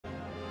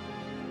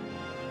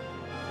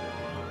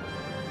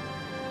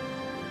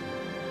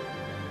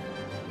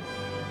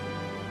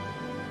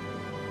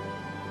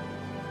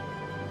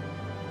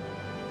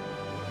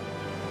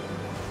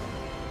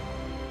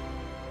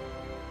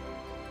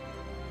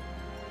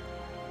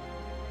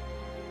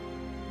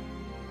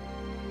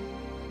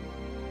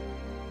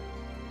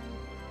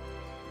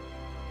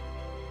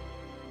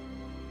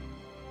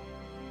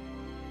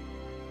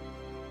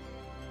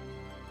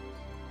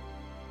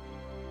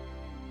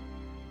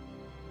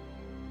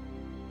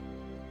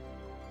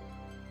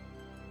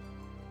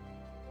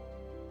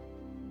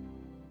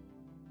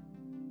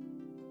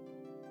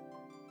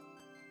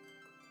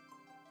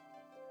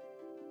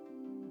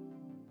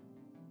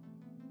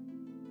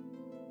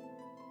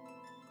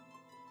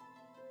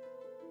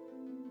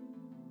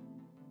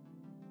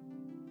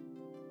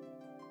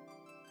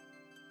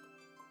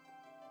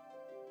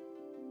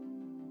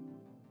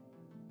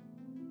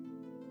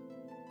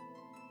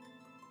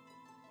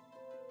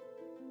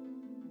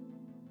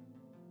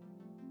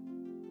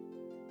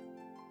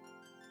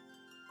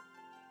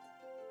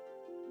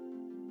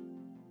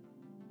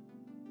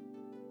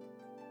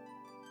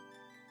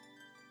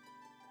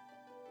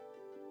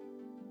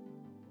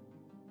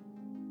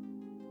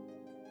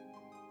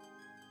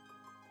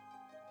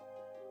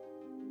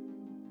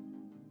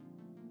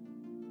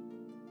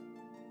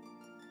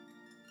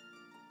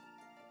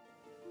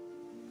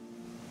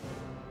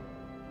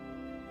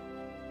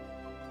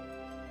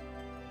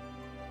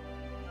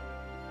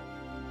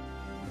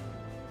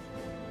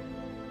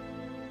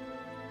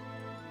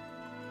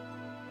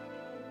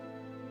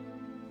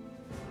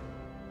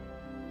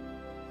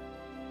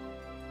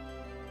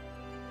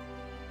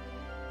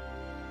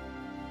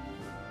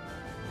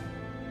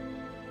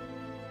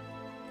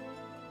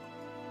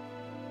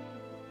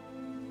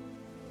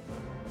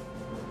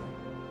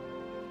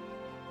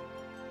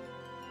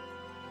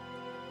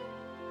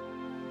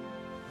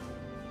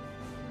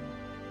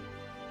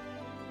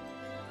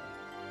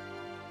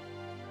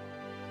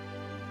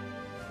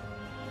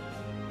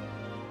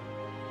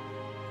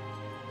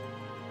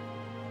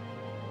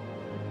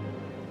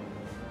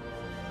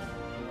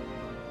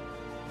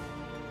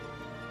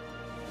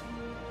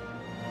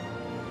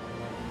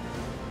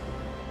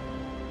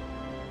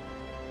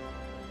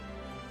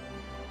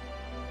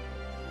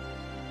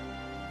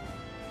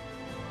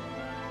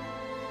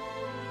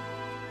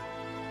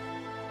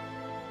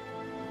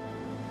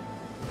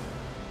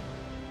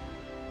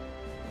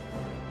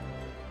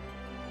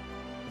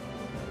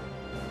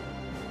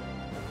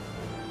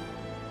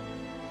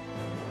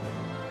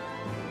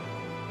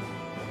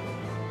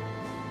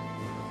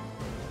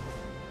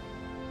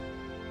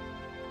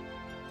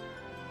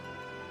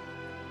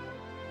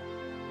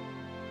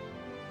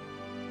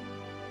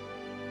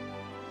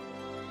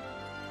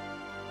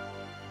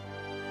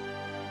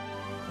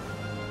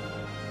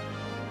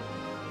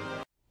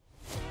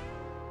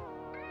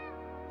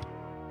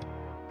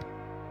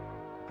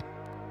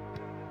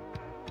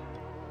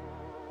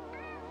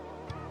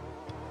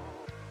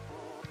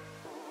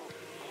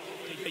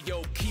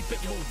Yo, keep it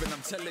moving,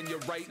 I'm telling you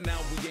right now,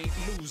 we ain't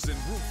losing.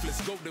 Ruthless,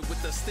 goaded with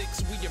the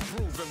sticks, we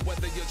improving.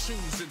 Whether you're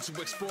choosing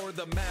to explore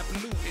the map,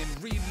 looting,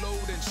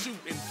 reload and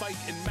shooting,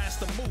 fighting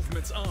master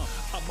movements. I'm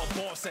a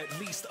boss, at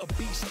least a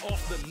beast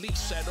off the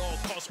leash. At all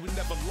costs, we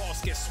never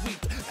lost, get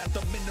swept. At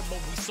the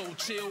minimum, we so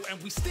chill and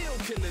we still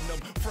killing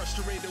them.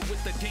 Frustrated with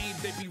the game,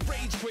 they be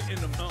rage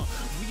quitting them.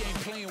 We ain't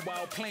playing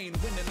while playing,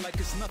 winning like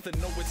it's nothing.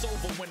 No, it's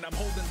over when I'm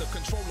holding the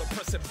controller,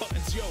 pressing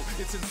buttons. Yo,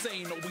 it's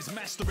insane, always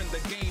mastering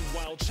the game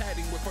while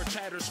chatting with our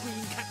chatter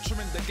screen,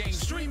 capturing the game.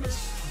 Streamers,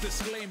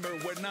 disclaimer,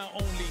 we're not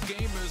only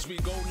gamers, we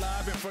go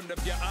live in front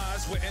of your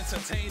eyes, we're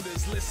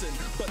entertainers. Listen,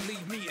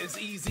 believe me, it's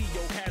easy. Yo,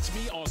 catch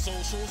me on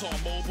socials, on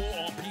mobile,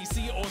 on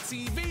PC, or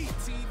TV.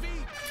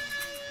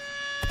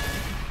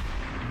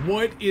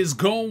 What is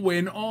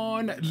going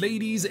on,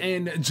 ladies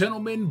and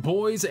gentlemen,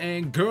 boys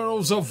and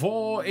girls of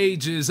all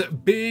ages,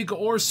 big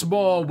or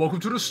small? Welcome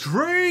to the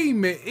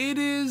stream. It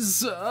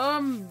is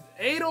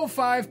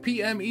 8:05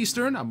 p.m.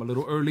 Eastern. I'm a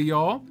little early,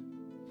 y'all.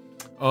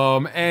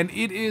 And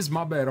it is,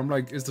 my bad. I'm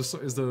like, is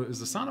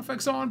the sound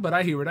effects on? But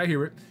I hear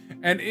it.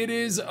 And it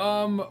is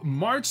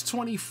March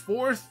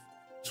 24th,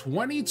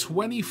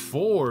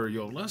 2024.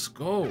 Yo, let's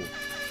go.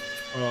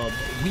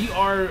 We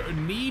are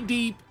knee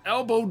deep,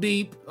 elbow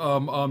deep,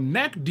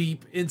 neck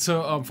deep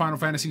into Final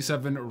Fantasy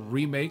VII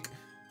Remake,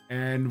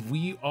 and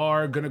we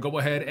are gonna go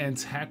ahead and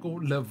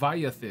tackle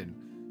Leviathan.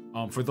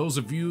 For those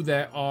of you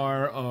that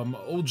are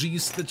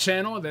OGs to the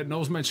channel, that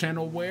knows my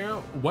channel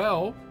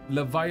well,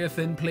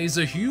 Leviathan plays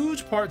a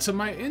huge part to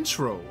my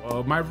intro,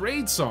 my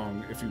raid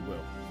song, if you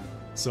will.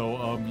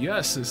 So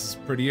yes, this is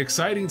pretty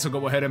exciting to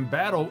go ahead and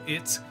battle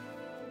it.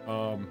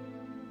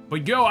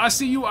 But yo, I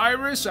see you,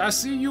 Irish. I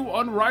see you,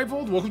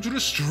 Unrivaled. Welcome to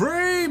the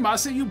stream. I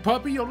see you,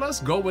 Puppy. Yo,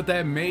 let's go with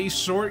that May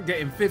short,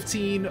 getting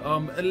 15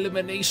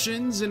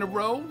 eliminations in a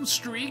row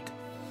streak.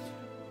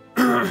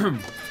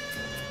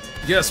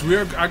 Yes,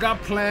 I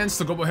got plans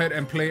to go ahead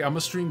and play. I'm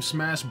gonna stream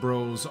Smash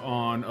Bros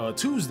on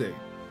Tuesday.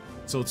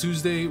 So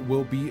Tuesday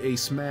will be a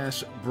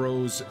Smash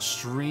Bros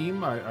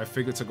stream. I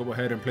figured to go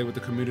ahead and play with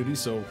the community,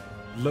 so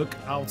look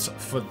out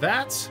for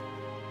that.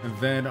 And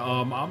then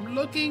I'm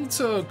looking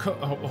to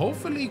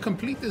hopefully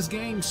complete this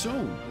game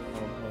soon.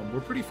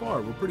 We're pretty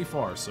far.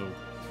 So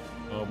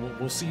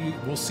we'll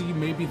see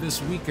maybe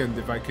this weekend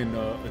if I can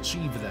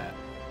achieve that,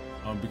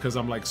 because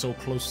I'm like so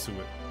close to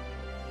it.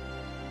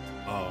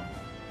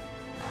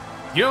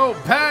 Yo,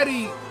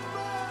 Patty.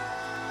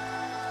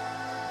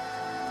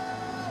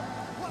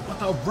 What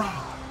the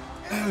rock?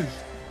 Hey,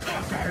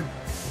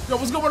 yo,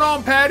 what's going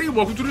on, Patty?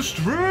 Welcome to the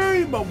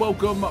stream.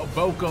 Welcome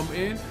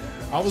in.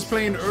 I was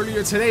playing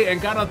earlier today and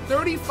got a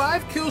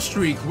 35 kill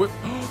streak with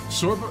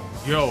Sorber.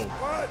 Yo,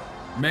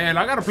 man,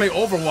 I gotta play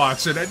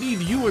Overwatch and I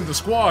need you in the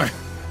squad.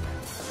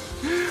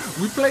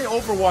 We play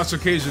Overwatch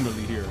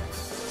occasionally here,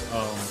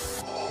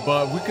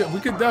 but we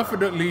could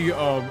definitely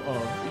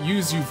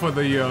use you for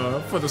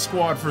the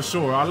squad for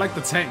sure. I like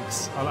the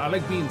tanks. I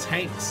like being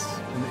tanks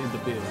in the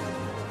build.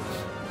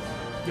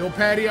 Yo,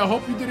 Patty, I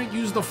hope you didn't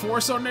use the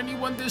force on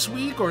anyone this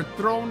week or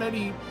thrown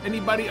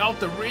anybody out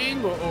the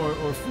ring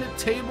or flipped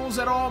tables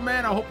at all,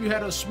 man. I hope you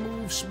had a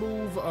smooth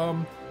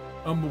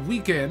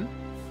weekend.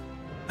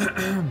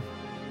 I'm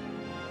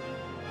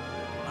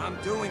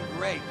doing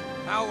great.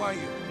 How are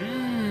you?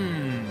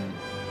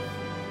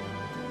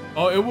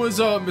 Oh, it was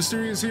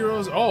Mysterious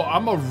Heroes. Oh,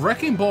 I'm a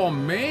Wrecking Ball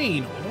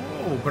main.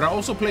 Oh, but I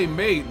also play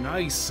mate.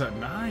 Nice.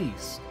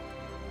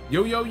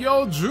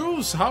 Yo,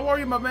 Juice, how are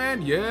you, my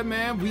man? Yeah,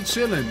 man, we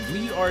chilling.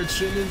 We are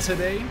chilling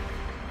today.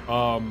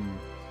 I've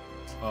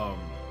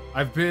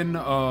been,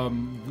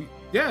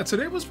 yeah,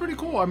 today was pretty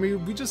cool. I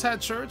mean, we just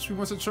had church. We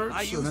went to church,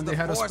 and then they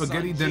had a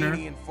spaghetti dinner.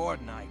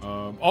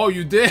 Oh,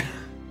 you did?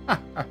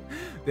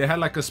 They had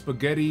like a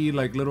spaghetti,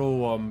 like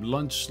little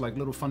lunch, like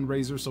little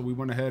fundraiser. So we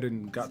went ahead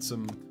and got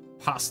some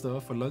pasta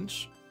for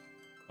lunch.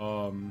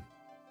 And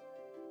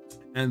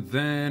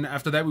then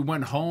after that, we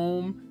went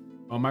home.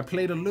 I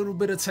played a little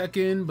bit of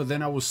Tekken, but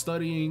then I was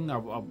studying.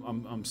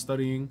 I'm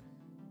studying,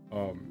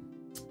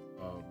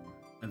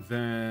 and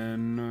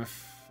then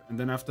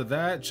after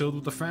that, chilled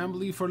with the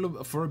family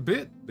for a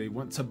bit. They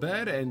went to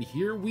bed, and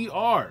here we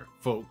are,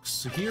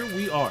 folks. Here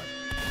we are.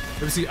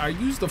 Let me see. I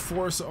used the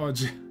force on.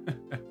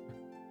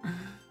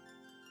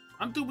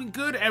 I'm doing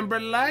good and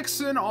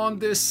relaxing on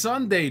this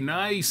Sunday.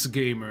 Nice,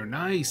 gamer.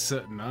 Nice.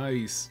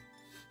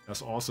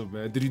 That's awesome,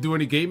 man. Did you do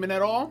any gaming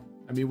at all?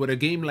 I mean, with a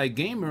game like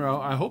Gamer,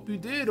 I hope you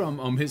did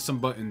hit some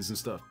buttons and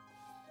stuff.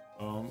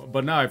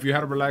 But now, if you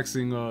had a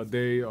relaxing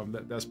day,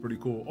 that's pretty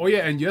cool. Oh yeah,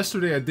 and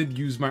yesterday I did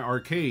use my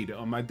arcade.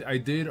 I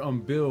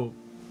built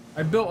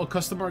a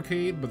custom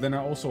arcade, but then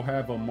I also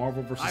have a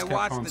Marvel vs.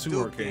 Capcom 2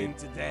 arcade.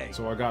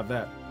 So I got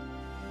that.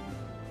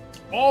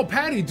 Oh,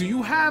 Patty, do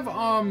you have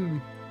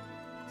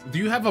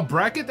a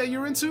bracket that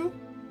you're into?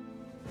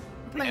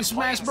 Playing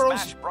Smash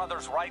Bros. Smash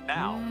Brothers right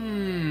now.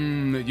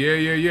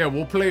 Yeah.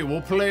 We'll play.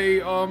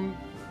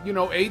 You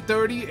know,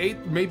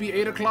 8:30, maybe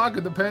 8 o'clock.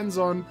 It depends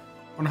on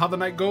how the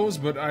night goes.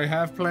 But I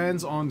have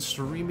plans on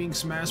streaming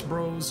Smash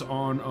Bros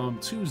on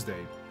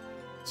Tuesday.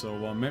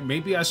 So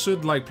maybe I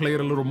should like play it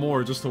a little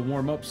more just to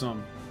warm up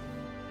some.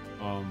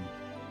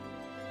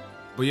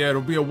 But yeah,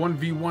 it'll be a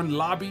 1v1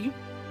 lobby,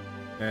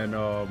 and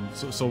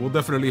so we'll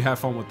definitely have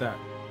fun with that.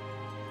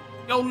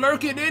 Yo,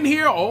 lurking in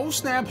here. Oh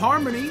snap,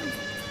 Harmony.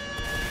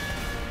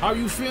 How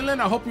you feeling?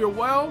 I hope you're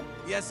well.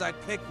 Yes, I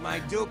picked my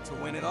Duke to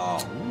win it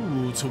all.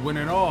 Ooh, to win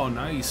it all.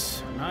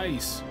 Nice,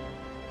 nice.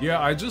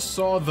 Yeah, I just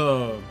saw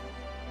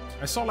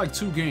I saw like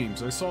 2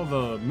 games. I saw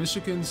the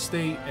Michigan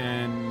State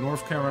and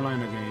North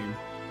Carolina game.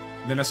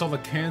 Then I saw the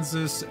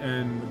Kansas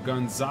and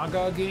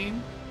Gonzaga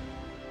game.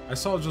 I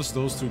saw just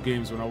those 2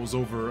 games when I was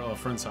over a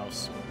friend's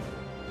house.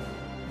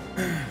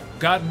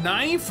 Got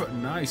 9th?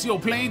 Nice. Yo,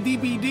 playing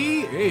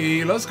DBD?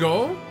 Hey, let's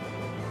go.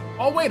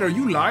 Oh, wait, are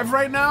you live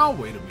right now?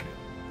 Wait a minute.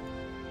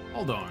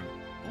 Hold on.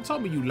 Don't tell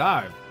me you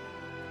live.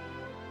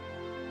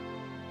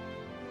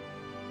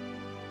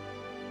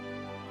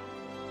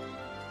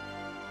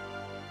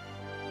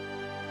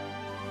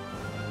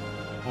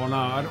 Oh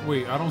no!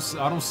 Wait, I don't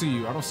see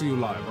you. I don't see you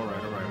live. All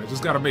right. I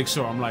just gotta make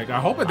sure. I'm like,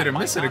 I hope I didn't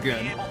miss it again.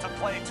 I might not be able to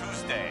play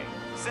Tuesday.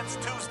 Since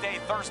Tuesday,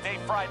 Thursday,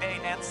 Friday,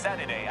 and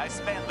Saturday, I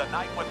spend the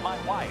night with my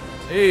wife.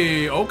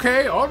 Hey,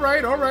 okay, all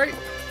right. All right,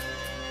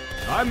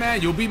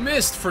 man, you'll be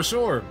missed for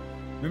sure.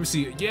 Let me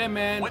see. Yeah,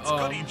 man. What's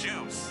goody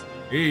juice?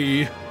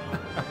 Hey,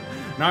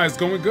 nah, it's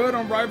going good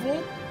on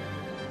Rival.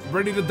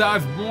 Ready to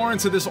dive more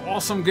into this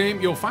awesome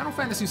game. Yo, Final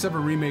Fantasy VII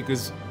Remake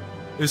is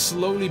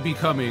slowly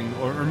becoming,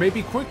 or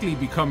maybe quickly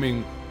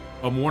becoming,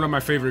 one of my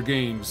favorite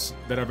games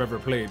that I've ever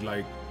played.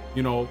 Like,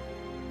 you know,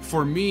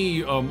 for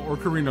me,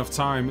 Ocarina of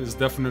Time is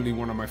definitely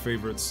one of my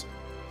favorites.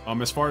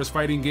 As far as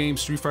fighting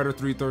games, Street Fighter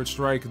 3 Third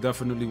Strike,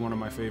 definitely one of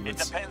my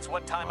favorites. It depends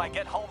what time I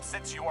get home,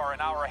 since you are an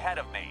hour ahead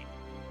of me.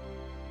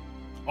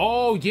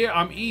 Oh, yeah,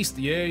 I'm East.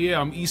 Yeah,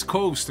 I'm East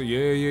Coast.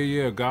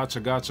 Yeah.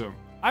 Gotcha.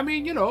 I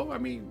mean,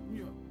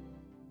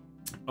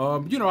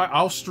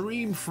 I'll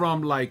stream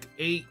from like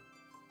 8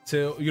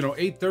 till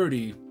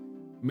 8:30.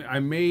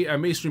 I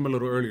may stream a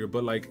little earlier,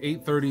 but like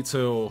 8:30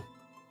 till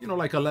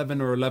like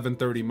 11 or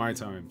 11:30 my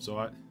time. So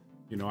I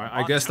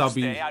guess Tuesday, I'll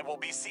be. I will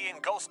be seeing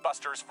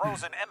Ghostbusters: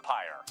 Frozen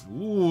Empire.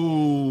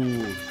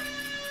 Ooh.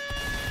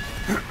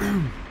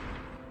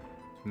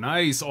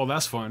 Nice. Oh,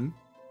 that's fun.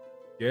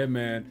 Yeah,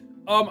 man.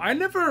 I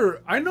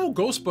know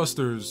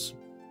Ghostbusters.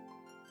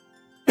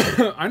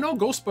 I know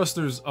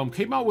Ghostbusters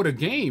came out with a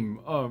game.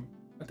 I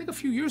think a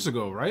few years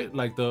ago, right?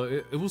 Like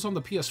it was on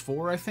the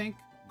PS4, I think.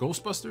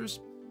 Ghostbusters.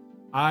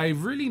 I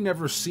really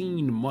never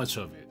seen much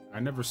of it.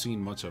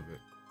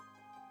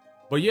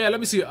 But yeah, let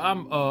me see.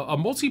 A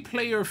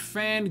multiplayer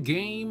fan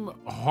game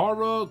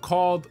horror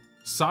called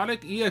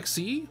Sonic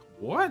EXE.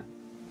 What?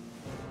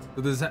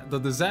 The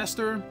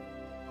Disaster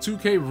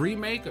 2K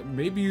remake.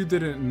 Maybe you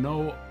didn't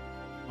know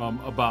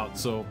about.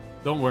 So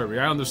don't worry.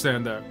 I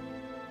understand that.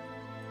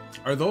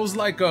 Are those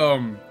like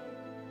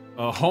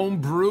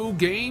homebrew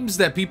games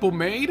that people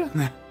made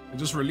and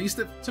just released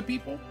it to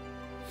people?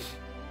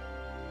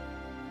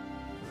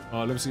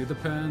 Let me see. It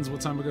depends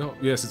what time we get home.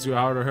 Yes, it's your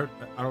hour ahead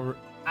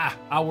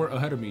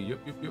of me. Yep.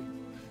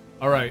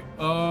 All right.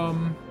 I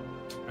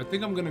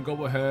think I'm gonna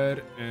go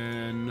ahead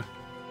and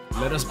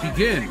let us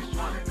begin.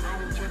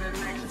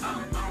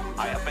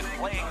 I have been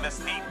playing this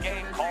neat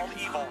game called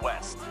Evil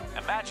West.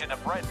 Imagine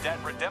if Red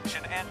Dead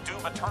Redemption and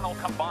Doom Eternal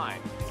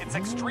combined. It's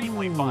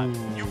extremely fun.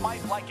 You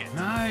might like it.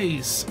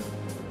 Nice.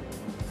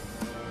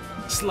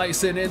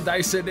 Slicing and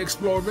dicing,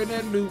 exploring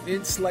and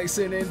looting.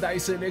 Slicing and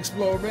dicing,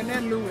 exploring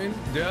and looting.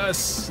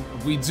 Yes,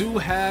 we do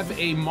have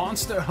a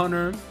Monster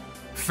Hunter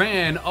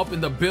fan up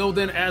in the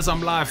building as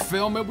I'm live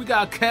filming. We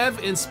got Kev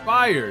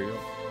Inspire.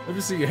 Let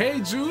me see.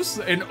 Hey, Juice,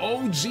 an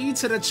OG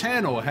to the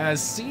channel,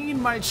 has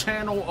seen my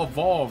channel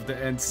evolved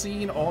and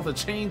seen all the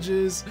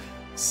changes.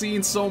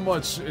 Seen so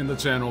much in the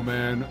channel,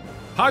 man.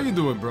 How you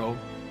doing, bro?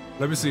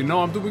 Let me see.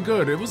 No, I'm doing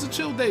good. It was a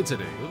chill day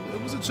today.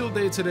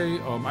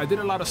 I did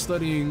a lot of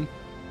studying.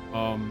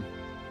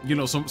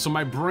 So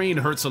my brain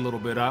hurts a little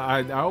bit.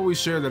 I always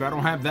share that I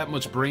don't have that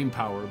much brain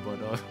power, but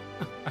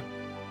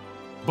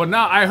but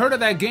now I heard of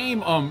that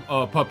game,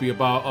 Puppy,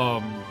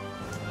 about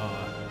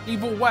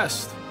Evil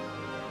West.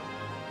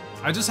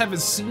 I just haven't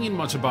seen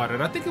much about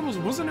it. I think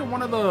wasn't it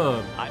one of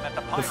the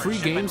free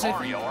games?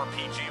 Mario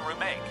RPG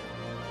Remake.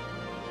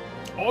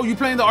 Oh, you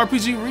playing the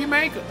RPG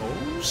remake?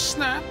 Oh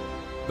snap!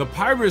 The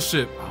pirate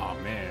ship. Oh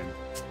man.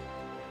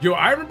 Yo,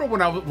 I remember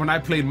when I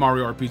played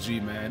Mario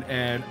RPG, man,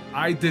 and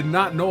I did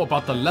not know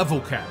about the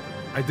level cap.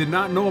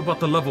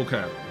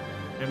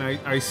 And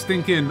I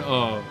stinking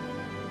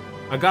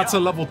I got to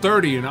level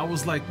 30 and I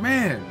was like,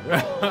 man,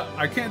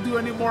 I can't do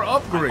any more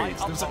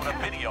upgrades. There's a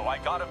video I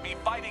got of me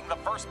fighting the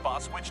first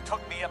boss, which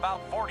took me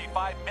about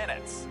 45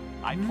 minutes.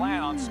 I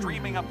plan on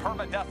streaming a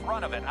permadeath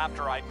run of it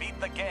after I beat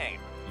the game.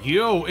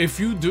 Yo,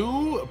 if you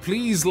do,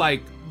 please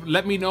like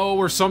let me know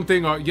or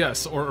something, or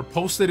yes, or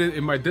post it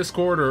in my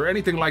Discord or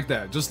anything like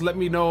that. Just let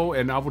me know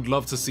and I would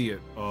love to see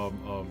it.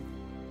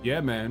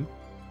 Yeah, man.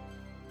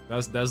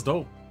 That's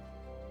dope.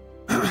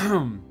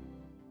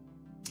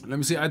 Let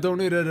me see. I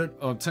donated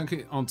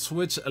 10K on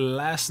Twitch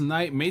last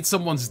night. Made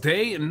someone's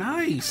day.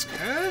 Nice,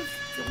 Kev.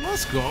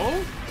 Let's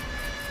go.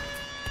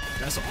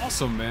 That's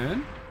awesome,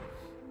 man.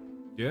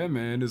 Yeah,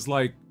 man. It's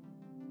like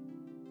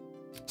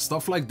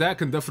Stuff like that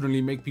can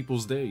definitely make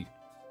people's day.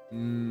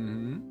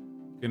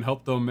 Can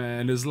help them,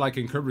 and is like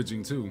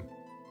encouraging too.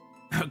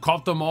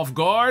 Caught them off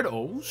guard.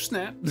 Oh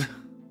snap.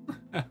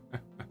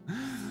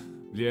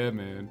 Yeah,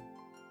 man.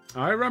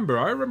 I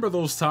remember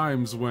those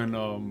times when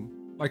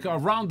like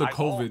around the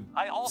COVID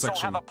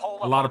section,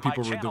 a lot of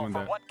people were doing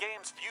that. What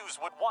games views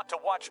would want to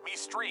watch me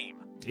stream?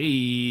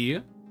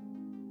 Hey.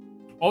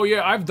 Oh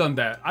yeah, I've done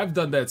that. I've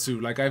done that too.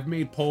 Like I've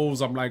made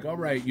polls. I'm like, all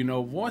right, you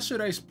know, what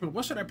should I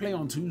play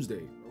on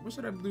Tuesday? Or what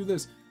should I do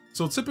this?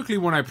 So typically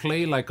when I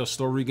play like a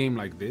story game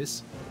like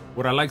this,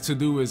 what I like to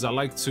do is I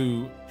like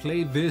to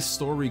play this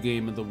story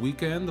game in the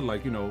weekend,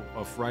 like, you know,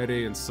 a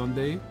Friday and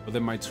Sunday. But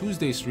then my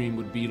Tuesday stream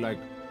would be like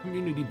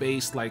community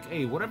based, like,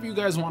 hey, whatever you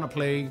guys want to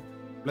play,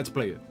 let's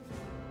play it.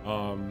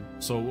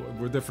 So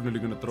we're definitely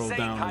gonna throw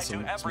down on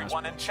some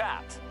everyone in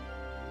chat.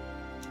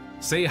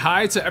 Say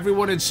hi to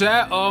everyone in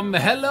chat.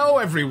 Hello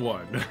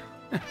everyone.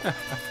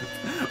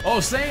 Oh,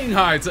 saying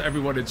hi to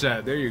everyone in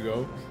chat. There you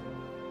go.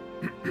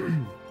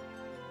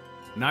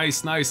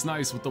 Nice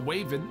with the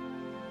waving.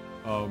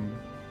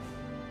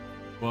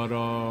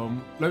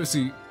 Let me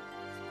see.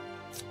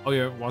 Oh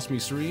yeah, watch me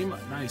stream.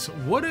 Nice.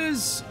 What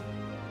is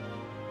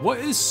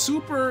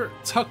Super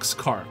Tux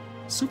Kart?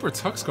 Super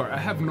Tux Kart? I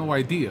have no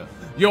idea.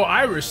 Yo,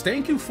 Irish,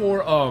 thank you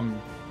for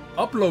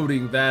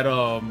uploading that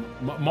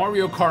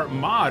Mario Kart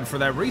mod for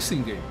that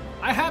racing game.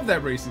 I have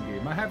that racing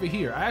game. I have it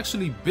here. I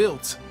actually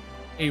built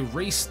a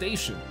race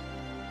station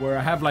where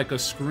I have like a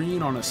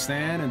screen on a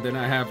stand, and then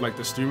I have like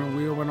the steering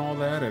wheel and all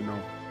that, and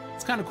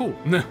it's kind of cool.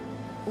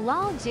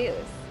 Lol juice.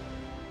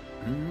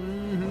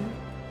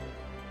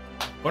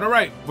 But all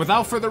right,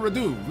 without further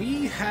ado,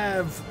 we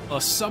have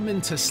a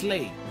summon to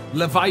slay,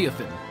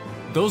 Leviathan.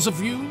 Those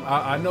of you,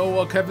 I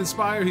know Kevin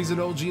Spire, he's an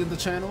OG in the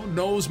channel,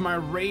 knows my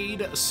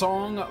raid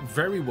song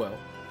very well.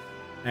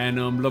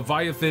 And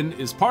Leviathan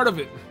is part of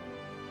it.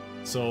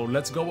 So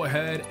let's go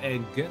ahead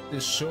and get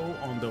this show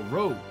on the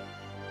road.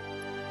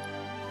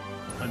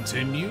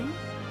 Continue.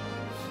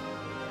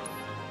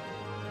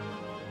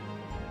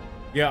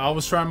 Yeah, I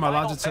was trying my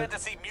Logitech.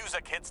 Fantasy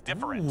music hits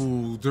different.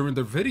 Ooh, during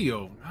the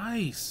video.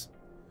 Nice.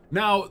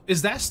 Now,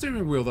 is that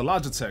steering wheel, the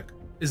Logitech,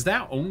 is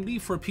that only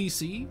for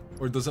PC,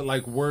 or does it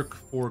like work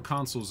for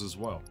consoles as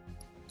well?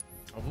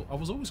 I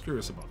was always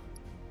curious about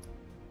that.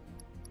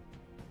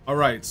 All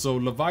right, so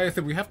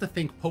Leviathan, we have to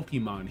think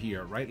Pokemon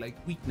here, right? Like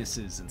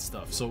weaknesses and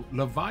stuff. So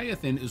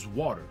Leviathan is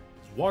water.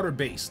 It's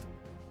water-based.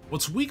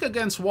 What's weak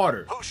against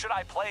water? Who should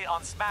I play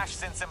on Smash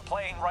since I'm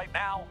playing right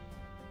now?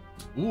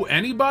 Ooh,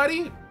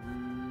 anybody?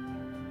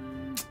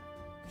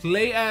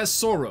 Play as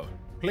Sora.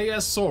 Play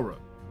as Sora.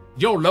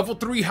 Yo, level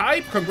 3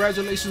 hype.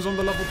 Congratulations on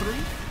the level 3.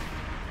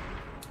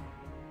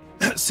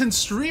 Since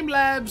Stream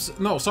Elements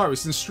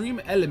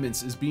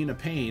is being a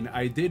pain,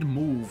 I did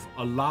move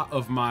a lot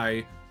of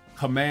my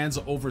commands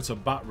over to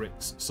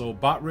Botrix. So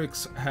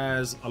Botrix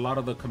has a lot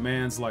of the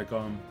commands like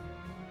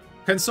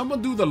can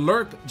someone do the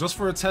lurk just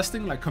for a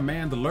testing, like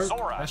command the lurk?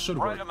 Sora, that should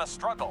work. I'm a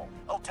struggle.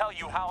 I'll tell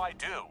you how I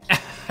do.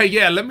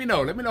 Yeah, let me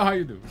know. Let me know how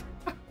you do.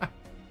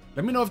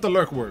 Let me know if the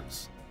lurk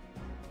works.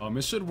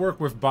 It should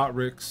work with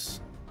Botrix.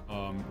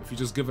 If you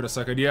just give it a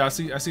second. Yeah, I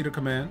see the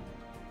command.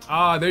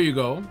 Ah, there you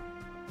go.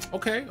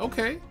 Okay.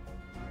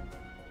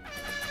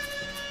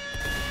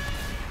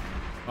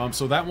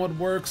 So that one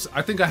works.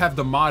 I think I have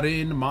the mod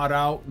in, mod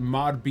out,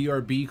 mod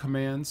BRB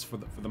commands for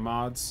the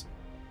mods.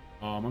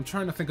 I'm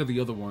trying to think of the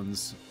other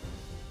ones.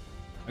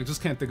 I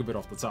just can't think of it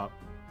off the top.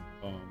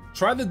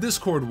 Try the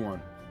Discord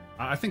one.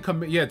 I think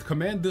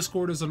command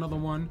Discord is another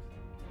one.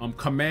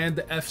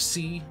 Command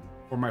FC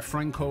for my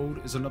friend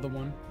code is another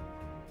one.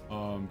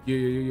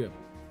 Yeah.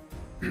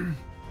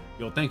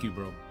 Yo, thank you,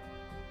 bro.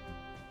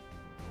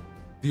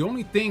 The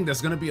only thing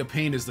that's gonna be a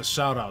pain is the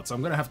shoutouts.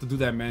 I'm gonna have to do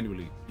that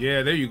manually.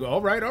 Yeah, there you go.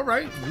 All right.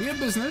 We in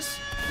business.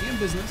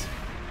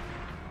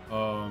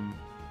 Let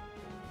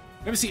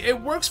me see. It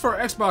works for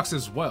Xbox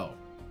as well.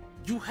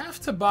 You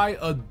have to buy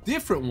a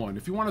different one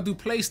if you want to do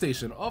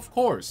PlayStation. Of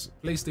course,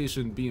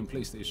 PlayStation being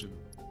PlayStation.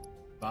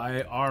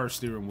 Buy our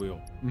steering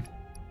wheel.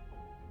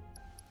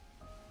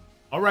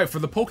 All right, for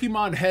the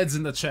Pokemon heads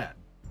in the chat,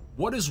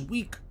 what is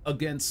weak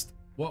against?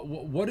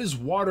 What is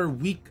water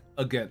weak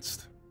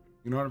against?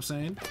 You know what I'm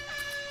saying?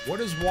 What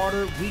is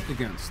water weak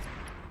against?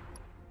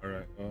 All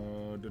right.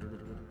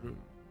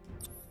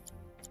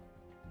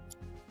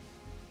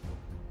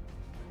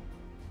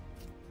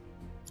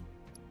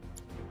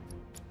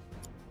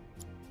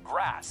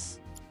 Grass.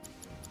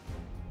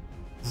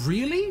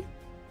 Really?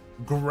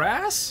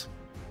 Grass?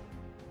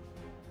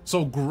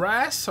 So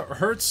grass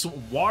hurts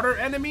water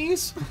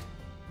enemies?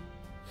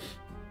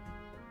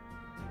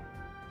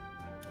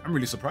 I'm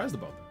really surprised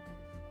about that.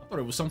 I thought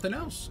it was something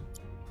else.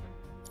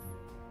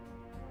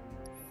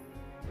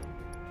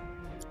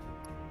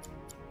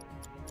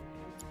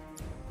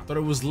 I thought it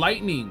was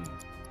lightning.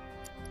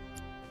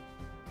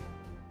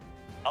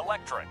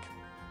 Electric.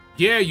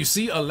 Yeah, you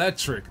see,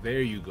 electric.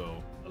 There you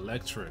go.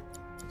 Electric.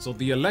 So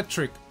the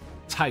electric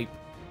type.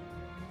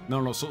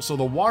 No. So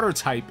the water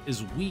type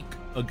is weak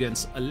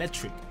against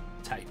electric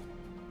type.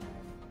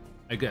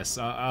 I guess.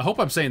 I hope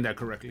I'm saying that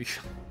correctly.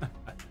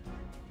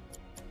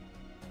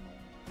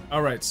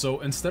 All right,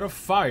 so instead of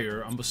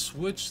fire, I'm gonna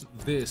switch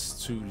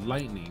this to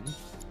lightning.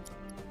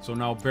 So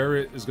now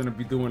Barret is gonna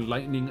be doing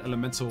lightning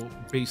elemental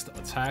based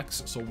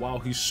attacks. So while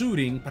he's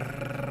shooting,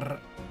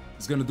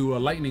 he's gonna do a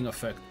lightning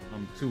effect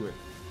to it.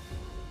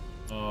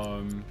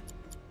 Let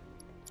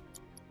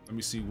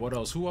me see what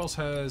else. Who else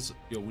has?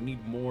 Yo, we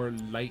need more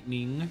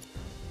lightning.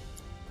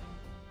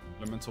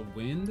 Elemental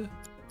wind,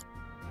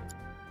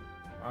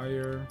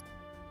 fire.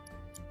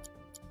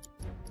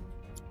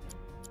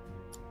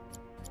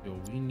 Yo,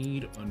 we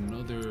need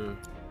another.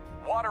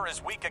 Water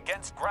is weak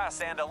against grass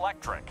and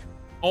electric.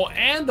 Oh,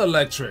 and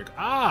electric.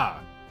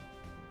 Ah,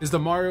 is the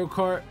Mario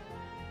Kart?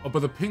 Oh, but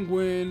the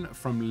penguin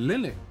from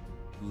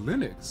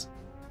Linux.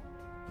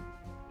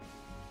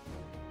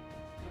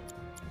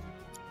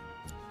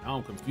 Now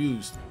I'm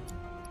confused.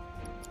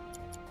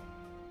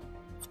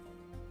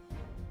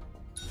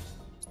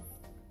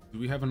 Do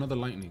we have another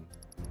lightning?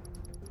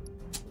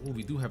 Oh,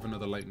 we do have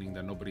another lightning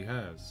that nobody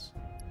has.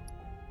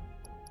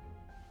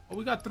 Oh,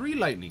 we got 3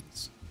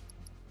 lightnings.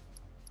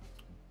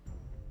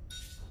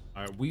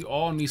 All right, we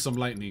all need some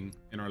lightning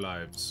in our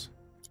lives.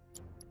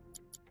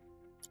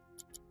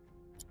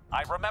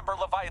 I remember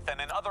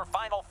Leviathan in other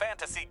Final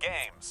Fantasy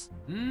games.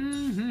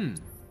 Mm-hmm.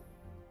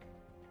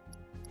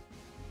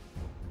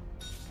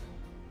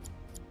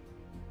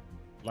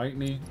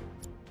 Lightning.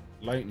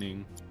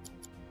 Lightning.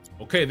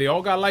 Okay, they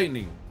all got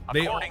lightning.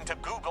 According to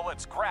Google,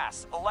 it's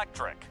grass,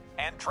 electric,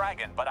 and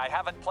dragon, but I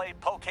haven't played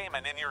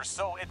Pokemon in years,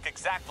 so it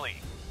exactly.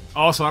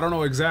 Oh, so I don't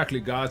know exactly.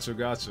 Gotcha,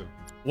 gotcha.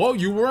 Well,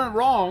 you weren't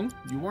wrong.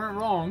 You weren't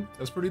wrong.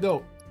 That's pretty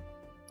dope.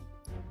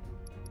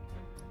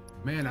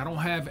 Man, I don't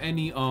have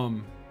any, I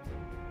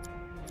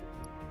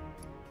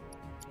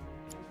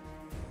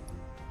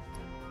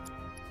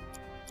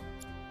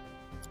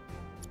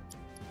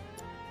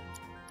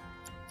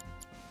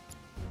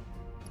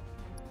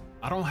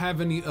don't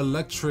have any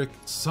electric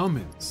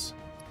summons.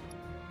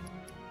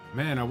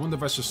 Man, I wonder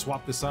if I should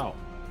swap this out.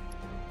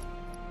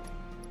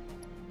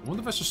 I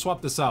wonder if I should swap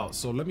this out.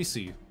 So let me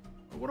see.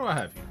 What do I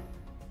have here?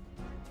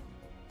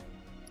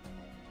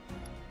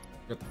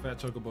 Got the Fat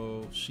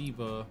Chocobo,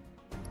 Shiva.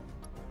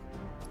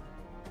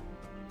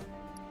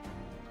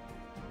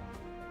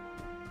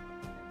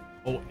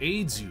 Oh,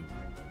 aids you.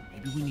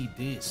 Maybe we need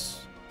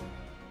this.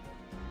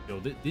 Yo,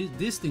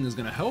 this thing is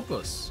gonna help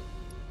us.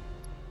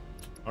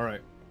 All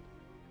right.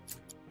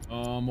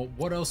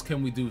 What else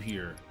can we do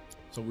here?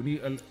 So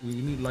we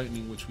need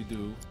lightning, which we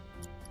do.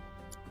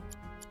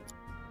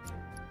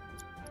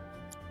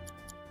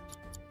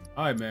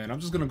 All right, man. I'm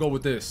just gonna go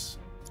with this.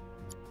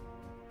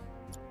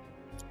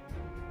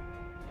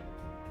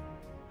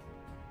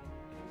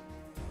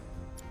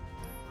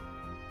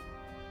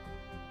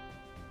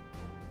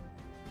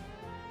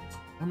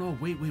 Oh no!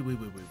 Wait.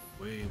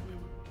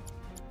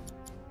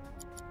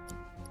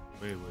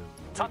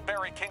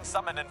 Tutberry King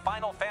Summon in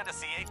Final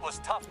Fantasy VIII was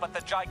tough, but the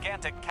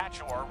gigantic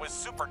Cachor was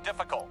super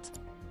difficult.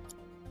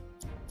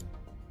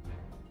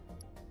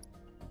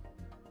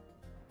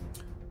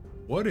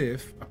 What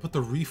if I put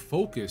the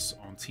refocus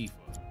on Tifa?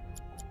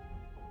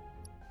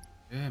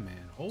 Yeah,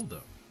 man. Hold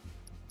up.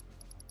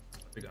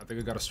 I think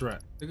I got a strat.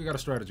 I think I got a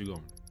strategy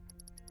going.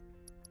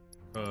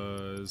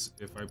 Because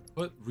if I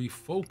put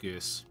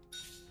refocus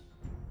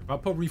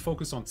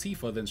on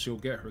Tifa, then she'll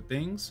get her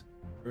things,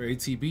 her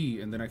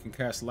ATB, and then I can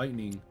cast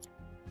lightning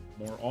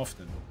more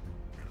often.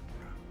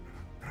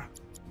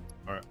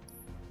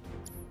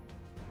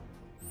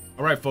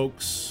 All right,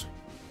 folks.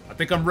 I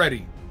think I'm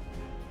ready.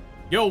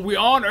 Yo, we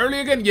on early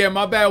again? Yeah,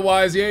 my bad,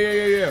 Wise.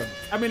 Yeah.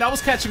 I mean, I was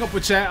catching up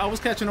with chat.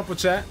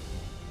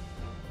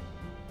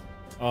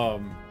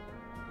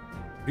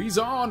 He's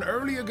on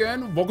early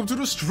again. Welcome to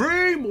the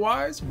stream,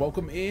 Wise.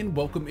 Welcome in.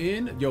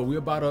 Yo, we're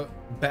about to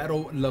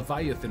battle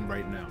Leviathan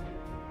right now.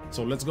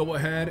 So let's go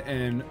ahead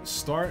and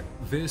start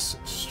this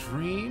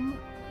stream.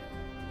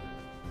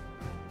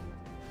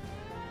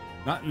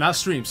 Not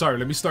stream, sorry.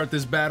 Let me start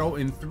this battle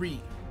in 3,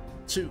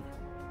 2,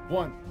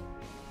 1.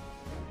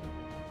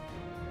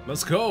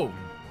 Let's go.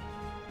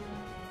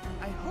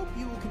 I hope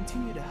you will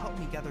continue to help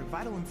me gather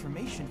vital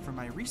information for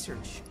my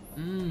research.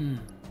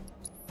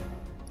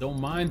 Don't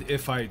mind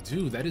if I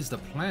do. That is the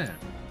plan.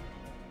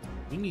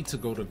 We need to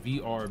go to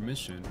VR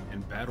mission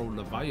and battle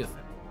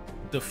Leviathan.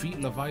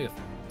 Defeat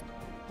Leviathan.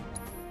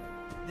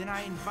 Then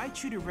I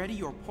invite you to ready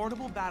your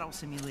portable battle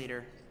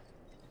simulator.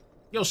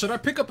 Yo, should I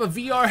pick up a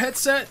VR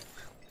headset?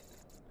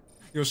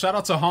 Yo, shout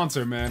out to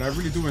Haunter, man. I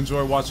really do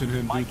enjoy watching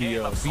him do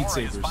the Beat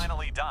Sabers. Is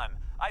finally done.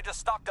 I just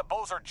stocked a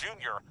Bowser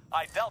Jr.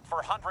 I dealt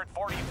for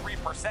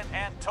 143%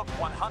 and took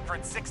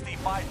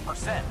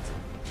 165%.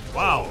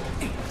 Wow.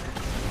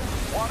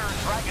 Water and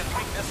dragon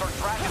weakness or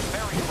dragon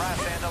fairy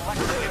grass and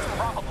electric is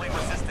probably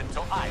resistant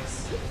to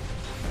ice.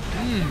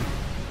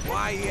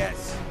 Why,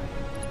 yes.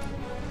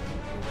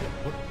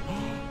 What?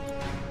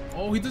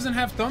 Oh, he doesn't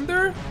have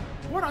thunder?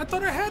 What? I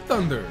thought I had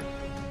thunder.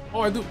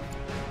 Oh, I do.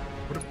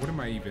 What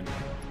am I even?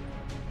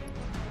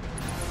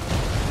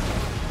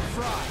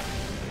 Fry.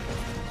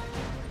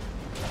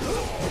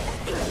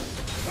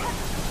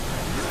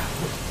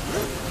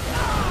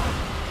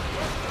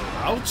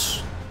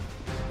 Ouch.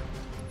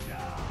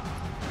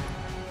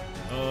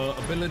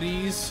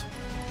 abilities.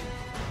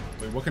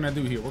 Wait, what can I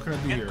do here? What can I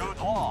do Get here? good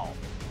law.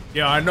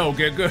 Yeah, I know.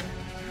 Get good.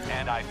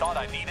 And I thought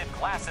I needed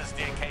glasses,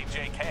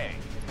 JKJK.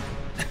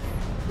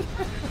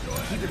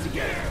 Keep it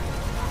together.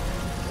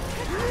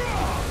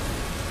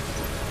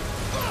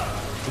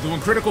 We're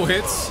doing critical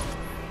hits.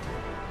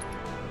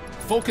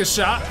 Focus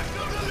shot.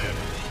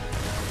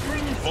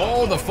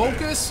 Oh, the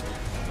focus.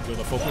 Yo,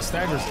 the focus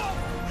staggers it.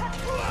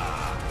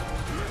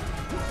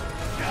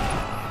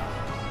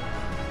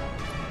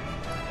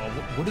 Oh,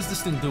 what is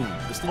this thing doing?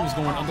 This thing is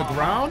going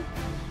underground?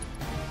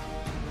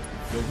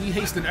 Yo, we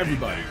hasting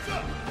everybody.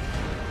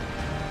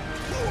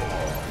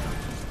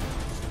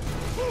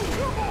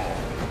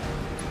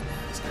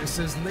 This guy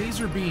says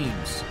laser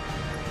beams.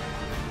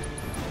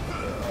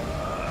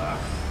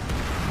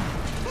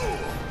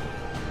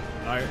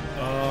 Alright,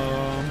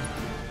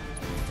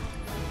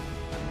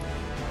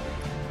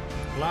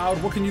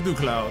 Cloud, what can you do,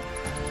 Cloud?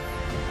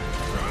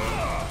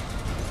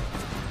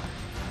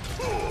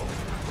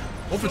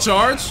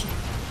 Overcharge?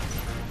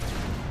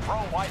 Bro,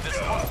 why this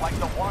look like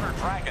the water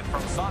dragon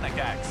from Sonic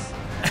X?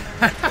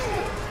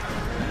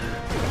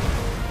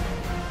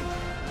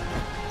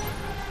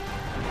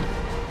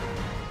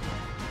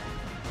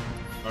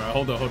 Alright,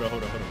 hold on.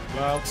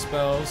 Cloud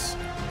spells.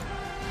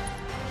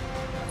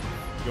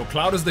 Yo,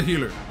 Cloud is the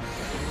healer.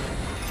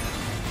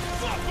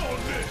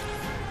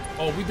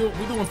 Oh, we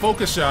doing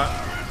focus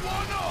shot.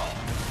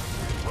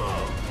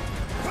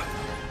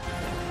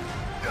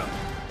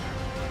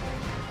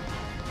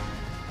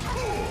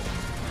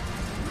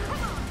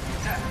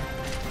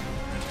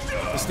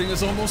 This thing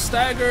is almost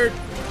staggered.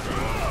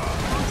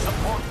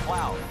 Support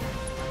Cloud.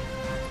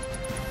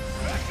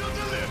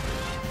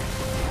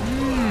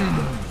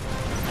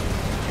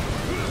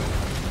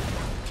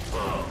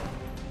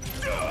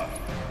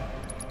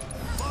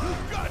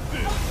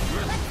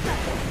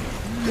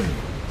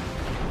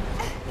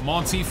 Come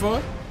on,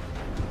 Tifa.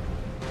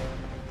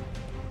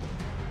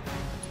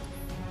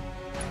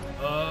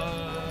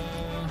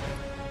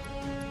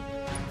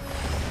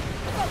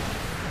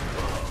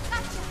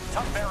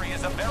 Tugberry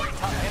is a very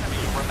tough enemy.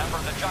 Remember,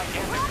 the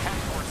gigantic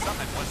Cactuar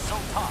summit was so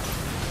tough.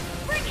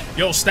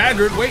 Yo,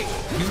 staggered. Wait,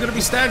 he's gonna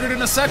be staggered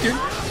in a second.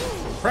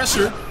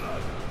 Pressure.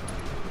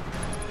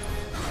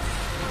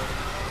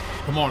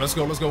 Come on, let's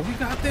go. We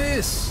got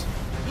this.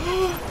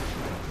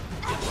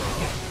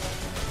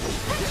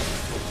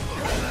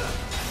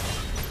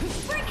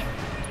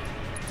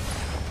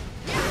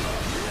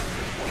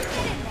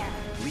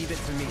 Leave it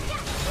to me.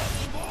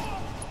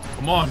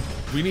 Come on,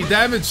 we need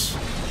damage.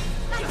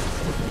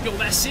 Yo,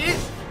 that's it.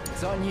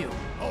 It's on you.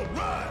 All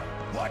right.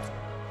 What?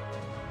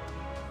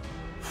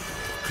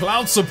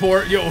 Cloud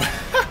support, yo.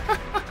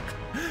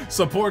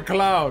 Support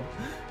Cloud.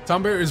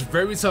 Tombear is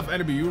very tough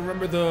enemy. You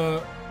remember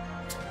the...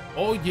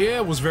 Oh yeah,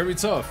 it was very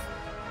tough.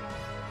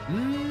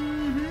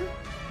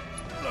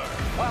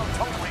 Wow,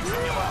 totally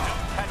singular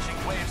dude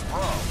catching waves,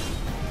 bro.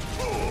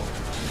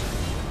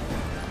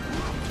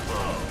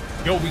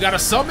 Yo, we got a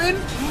summon?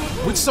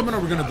 Which summon are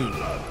we gonna do?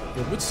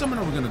 Yo, which summon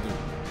are we gonna do?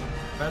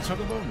 Fat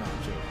Chocobo? No,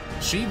 chill.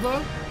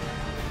 Shiva?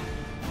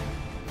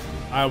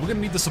 Alright, we're gonna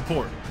need the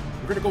support.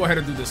 We're gonna go ahead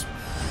and do this one.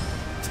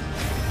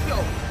 Yo,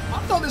 I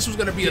thought this was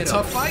gonna be a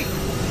tough fight.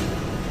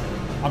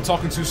 I'm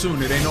talking too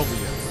soon. It ain't over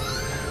yet.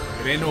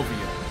 It ain't over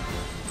yet.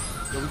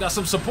 Yo, we got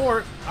some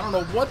support. I don't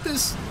know what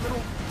this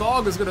little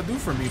dog is gonna do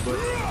for me, but...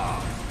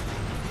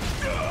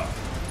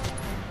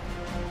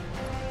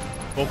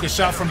 Focus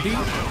shot from deep.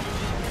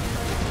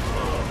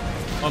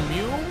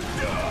 Immune?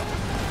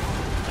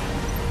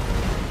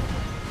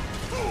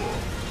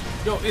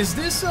 Yo, is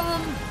this,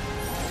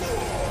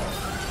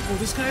 Oh,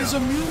 this guy is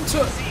immune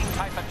to... Seeing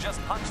Typhon just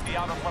punch the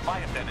outer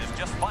Leviathan is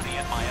just funny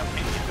in my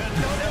opinion. Send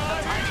the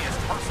tiniest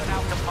person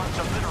out to punch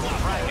a literal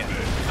dragon,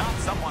 not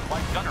someone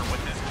like Gunner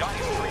with his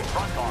giant tree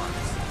trunk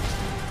arms.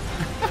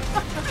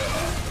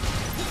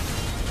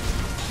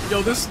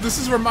 Yo, this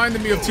is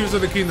reminding me of Tears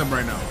of the Kingdom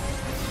right now.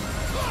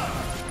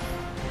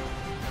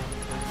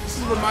 This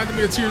is reminding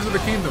me of Tears of the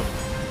Kingdom.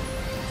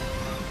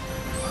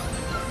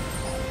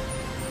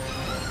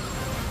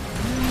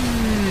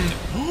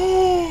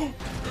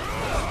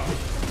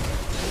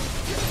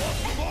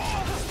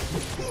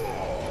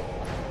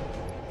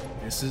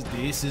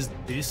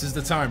 This is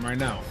the time right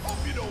now.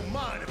 Hope you don't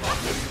mind if I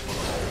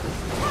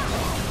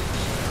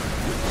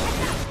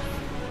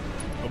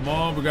Come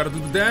on, we gotta do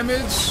the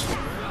damage.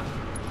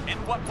 In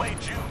what way,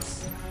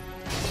 Juice?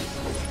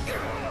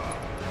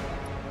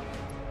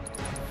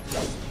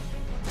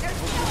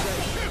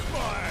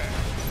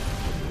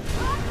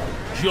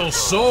 You're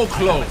so I've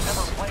close.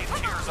 never played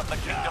Tears of the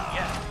Kingdom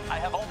yet. I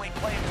have only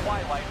played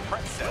Twilight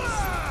Princess.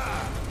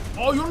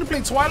 Oh, you only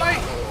played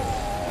Twilight?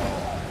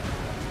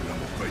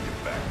 bring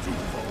it back to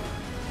home.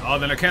 Oh,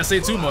 then I can't say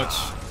too much.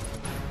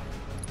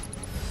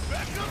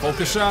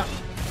 Focus shot.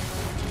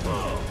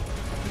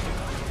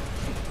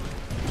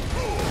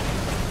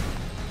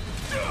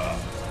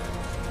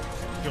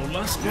 Yo,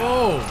 let's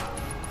go.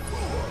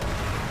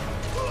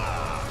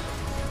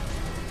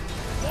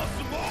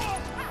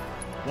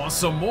 Want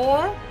some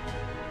more?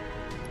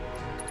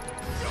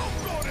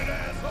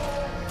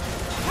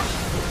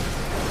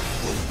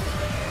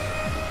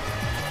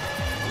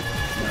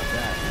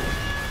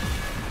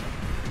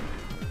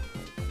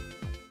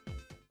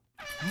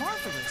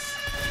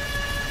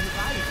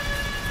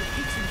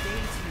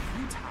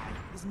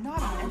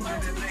 from the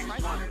engines of the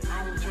Tricon.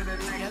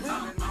 Together,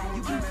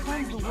 you can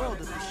cleanse the world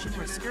of the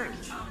Shinra Scourge.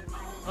 Need to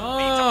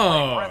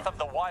play Breath of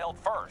the Wild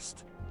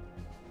first.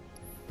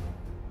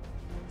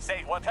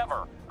 Say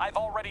whatever, I've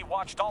already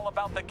watched all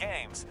about the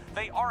games.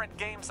 They aren't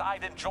games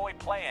I'd enjoy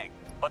playing,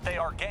 but they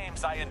are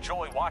games I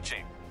enjoy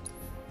watching.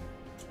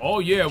 Oh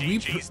yeah,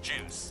 GG's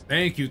juice.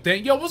 Thank you.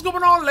 Yo, what's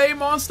going on, Lay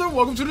Monster?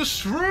 Welcome to the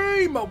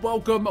stream.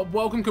 Welcome.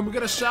 Can we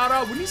get a shout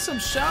out? We need some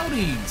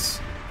shoutings.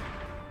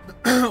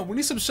 We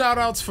need some shout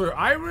outs for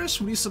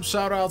Irish. We need some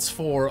shout outs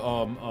for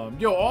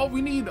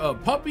we need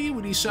Puppy.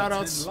 We need shout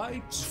outs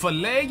for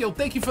Lay. Yo,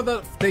 thank you for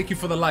the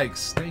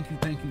likes. Thank you.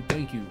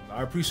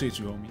 I appreciate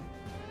you, homie.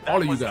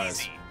 All of you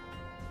guys. Easy.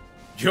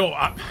 Yo,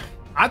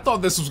 I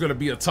thought this was gonna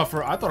be a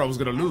tougher. I thought I was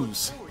gonna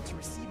lose.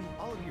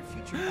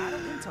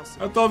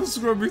 I thought this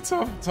was gonna be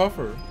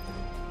tougher.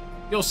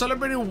 Yo,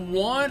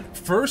 celebrating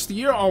first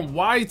year on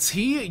YT.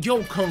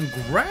 Yo,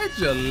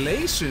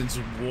 congratulations.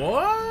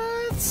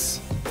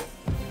 What?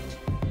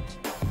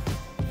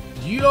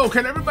 Yo,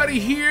 can everybody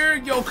hear?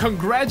 Yo,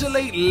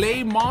 congratulate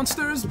Lay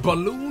Monsters.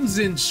 Balloons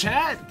in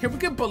chat. Can we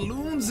get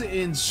balloons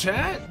in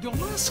chat? Yo,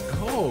 let's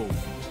go.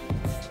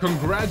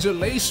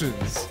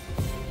 Congratulations.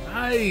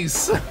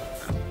 Nice.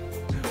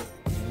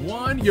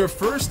 Your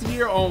first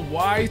year on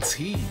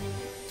YT.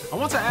 I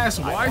want to ask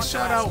why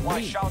shout out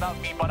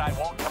me, but I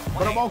won't complain.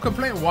 But I won't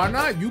complain. Why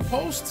not? You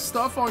post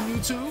stuff on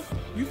YouTube.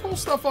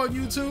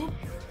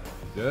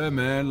 Yeah,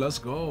 man. Let's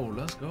go.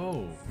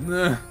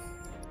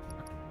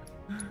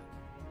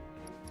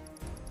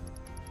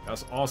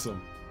 That's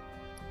awesome.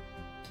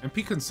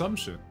 MP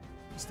consumption.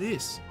 What's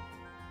this?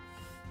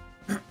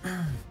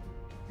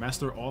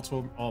 Master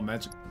all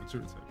magic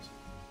material types.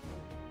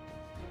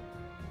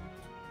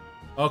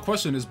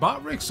 Question, is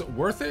Botrix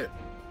worth it?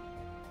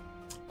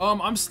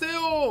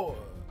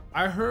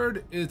 I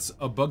heard it's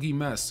a buggy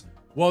mess.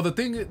 Well, the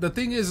thing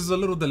is it's a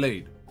little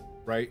delayed,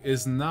 right?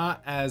 It's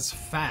not as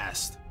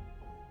fast.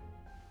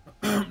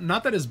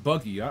 Not that it's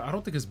buggy. I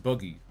don't think it's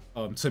buggy.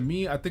 To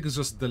me, I think it's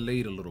just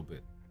delayed a little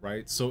bit,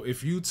 right? So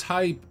if you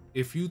type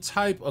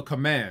a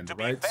command, to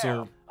be right? fair,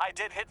 So I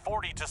did hit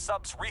 42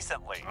 subs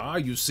recently.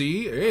 you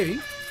see, hey,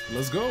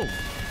 let's go.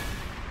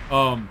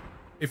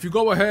 If you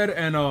go ahead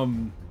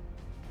and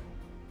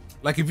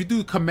like if you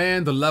do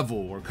command the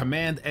level or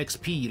command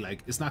XP,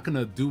 like it's not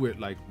gonna do it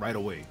like right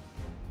away.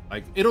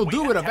 Like it'll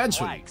do it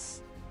eventually.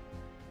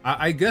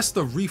 I guess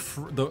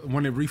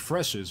when it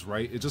refreshes,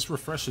 right? It just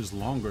refreshes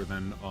longer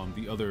than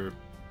the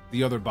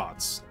other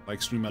bots,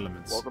 like Stream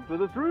Elements. Welcome to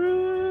the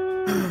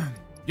stream.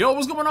 Yo,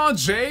 what's going on,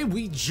 Jay?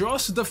 We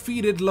just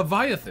defeated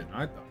Leviathan.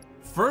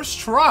 First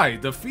try,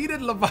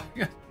 defeated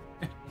Leviathan.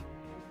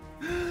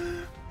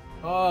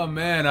 Oh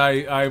man,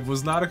 I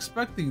was not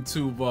expecting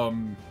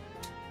to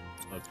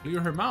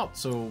clear him out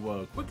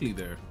so quickly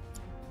there,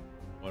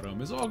 but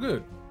it's all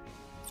good.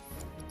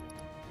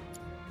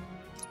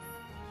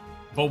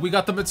 But we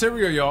got the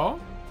materia, y'all.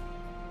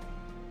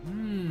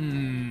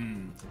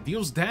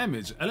 Deals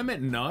damage.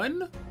 Element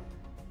none.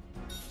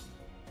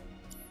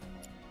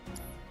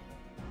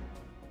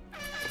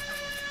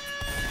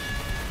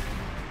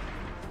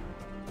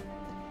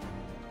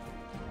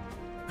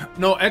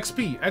 No,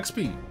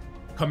 XP.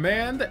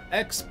 Command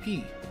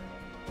XP.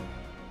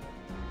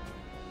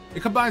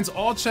 It combines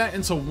all chat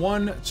into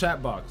one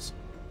chat box.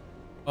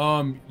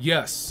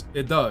 Yes,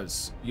 it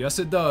does. Yes,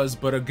 it does.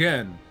 But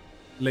again,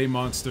 Lay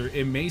Monster,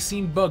 it may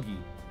seem buggy,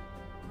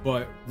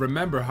 but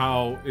remember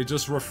how it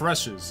just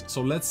refreshes.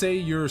 So let's say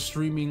you're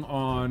streaming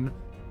on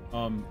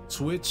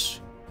Twitch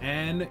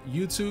and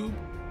YouTube.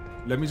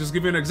 Let me just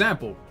give you an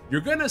example.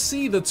 You're gonna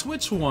see the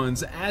Twitch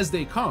ones as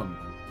they come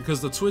because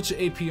the Twitch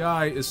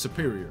API is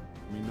superior.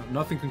 I mean,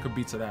 nothing can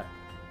compete to that.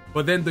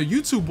 But then the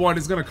YouTube one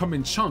is gonna come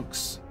in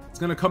chunks. It's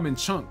gonna come in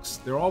chunks.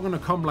 They're all gonna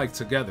come like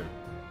together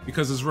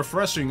because it's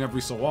refreshing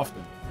every so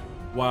often.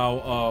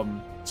 While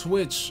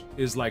Twitch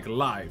is like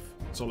live,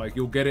 so like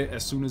you'll get it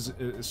as soon as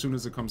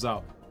it comes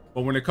out.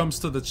 But when it comes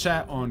to the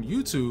chat on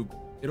YouTube,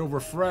 it'll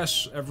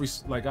refresh every,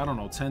 like, I don't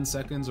know, 10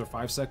 seconds or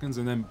 5 seconds,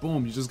 and then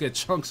boom, you just get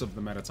chunks of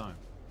them at a time.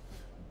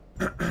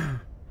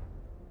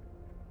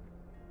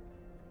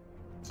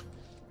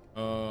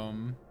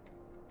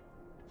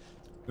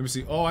 Let me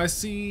see. Oh, I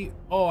see.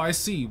 Oh, I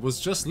see. Was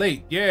just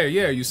late. Yeah,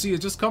 you see, it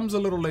just comes a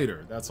little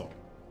later. That's all.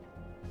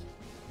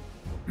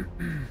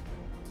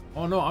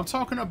 Oh no, I'm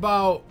talking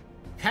about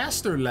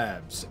Caster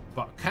Labs.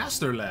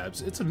 Caster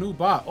Labs. It's a new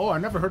bot. Oh, I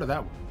never heard of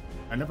that one.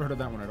 I never heard of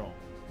that one at all.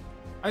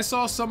 I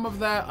saw some of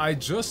that. I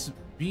just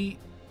beat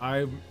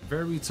a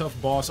very tough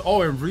boss.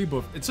 Oh, and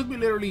rebuff. It took me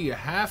literally a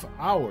half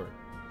hour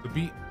to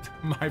beat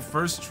my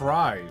first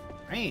try.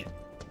 Man.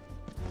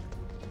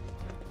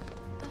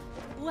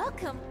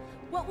 Welcome.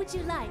 What would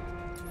you like?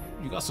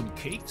 You got some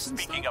cakes and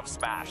Speaking stuff? of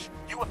Smash,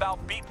 you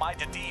about beat my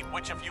Dedede,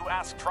 which if you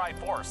ask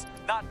Triforce,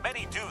 not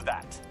many do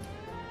that.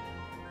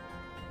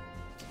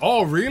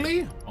 Oh,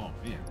 really? Oh,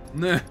 man.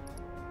 Nah.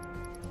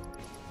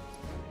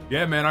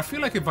 Yeah, man, I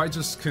feel like if I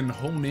just can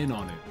hone in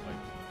on it, like,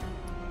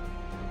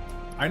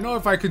 I know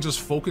if I can just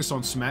focus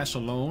on Smash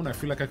alone, I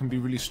feel like I can be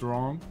really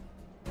strong.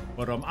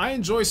 But I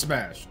enjoy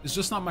Smash. It's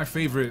just not my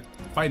favorite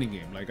fighting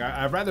game. Like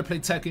I'd rather play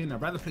Tekken,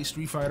 I'd rather play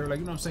Street Fighter. Like,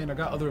 you know what I'm saying? I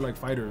got other like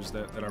fighters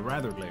that I'd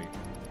rather play.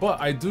 But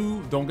I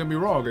do, don't get me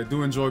wrong, I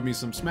do enjoy me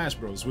some Smash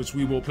Bros, which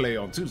we will play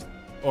on Tuesday.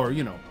 Or,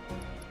 you know,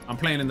 I'm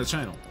playing in the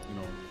channel, you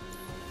know.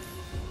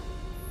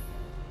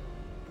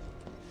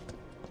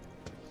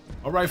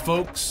 All right,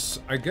 folks,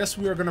 I guess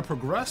we are gonna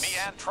progress. Me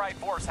and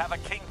Triforce have a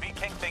King v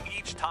King thing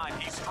each time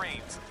he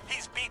streams.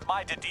 He's beat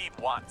my Dedede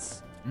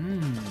once.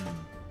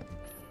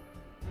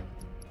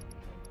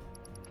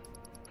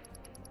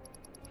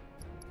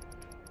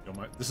 Yo,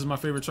 this is my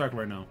favorite track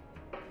right now.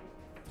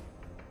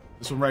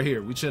 This one right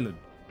here, we chilling.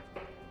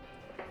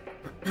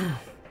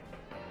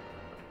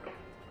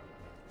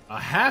 A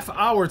half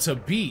hour to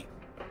beat.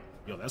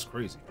 Yo, that's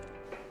crazy.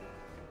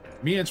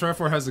 Me and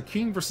Triforce has a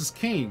King versus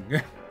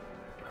King.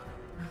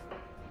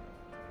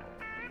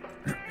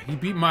 He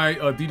beat my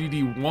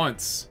Dedede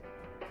once.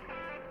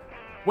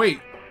 Wait,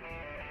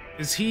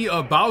 is he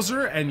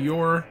Bowser and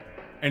you're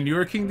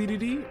King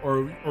Dedede,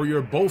 or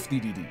you're both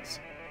Dededes?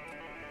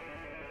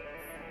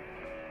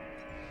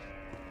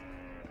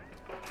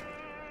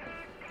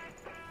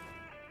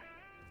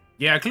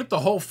 Yeah, I clipped the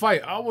whole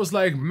fight. I was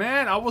like,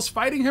 man, I was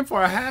fighting him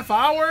for a half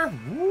hour?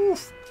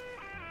 Woof.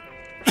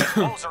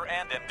 Bowser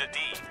and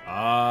Dedede.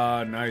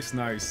 Ah, nice,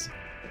 nice.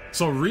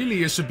 So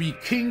really, it should be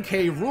King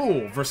K.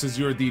 Rool versus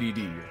your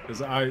Dedede.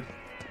 Because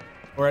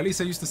or at least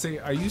I used to say,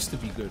 I used to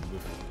be good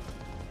with...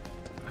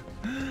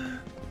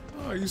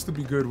 I used to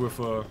be good with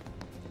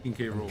King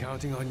K. Rool.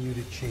 Counting on you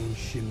to change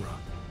Shinra.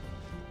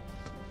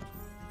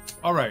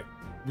 All right,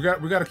 we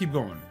got to keep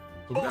going.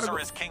 So Bowser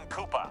is King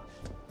Koopa.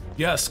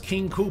 Yes,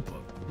 King Koopa.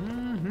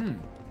 Mm-hmm.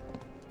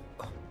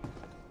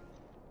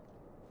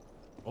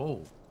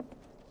 Oh.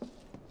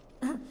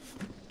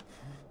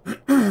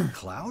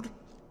 Cloud?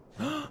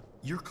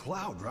 You're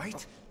Cloud,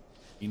 right?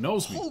 He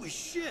knows me. Holy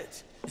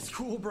shit! It's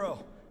cool,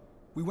 bro.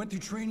 We went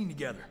through training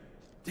together.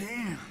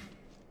 Damn.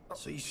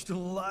 So you're still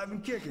alive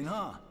and kicking,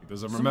 huh? He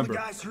doesn't Some remember. of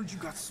the guys heard you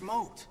got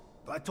smoked,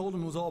 but I told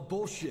them it was all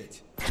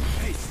bullshit.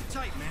 Hey, sit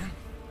tight, man.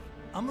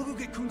 I'm gonna go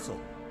get Kunsel.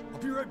 I'll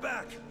be right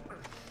back.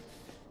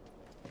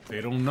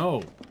 They don't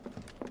know.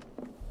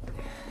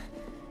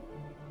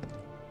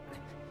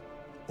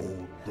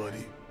 Old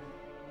buddy.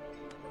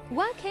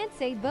 One can't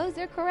say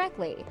Bowser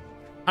correctly.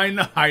 I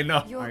know.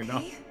 You okay? I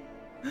know.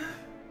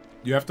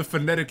 You have to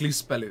phonetically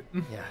spell it.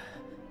 Yeah,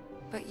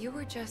 But you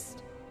were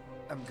just...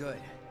 I'm good.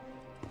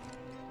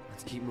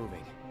 Let's keep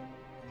moving.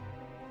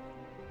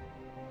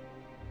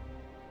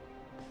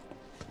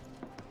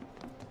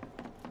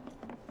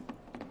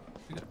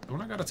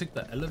 Don't I gotta take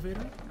the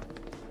elevator?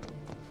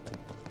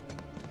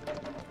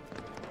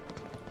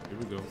 Here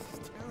we go.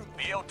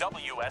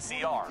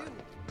 BOWSER.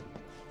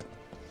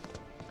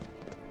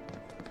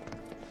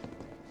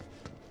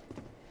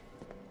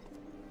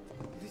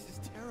 This is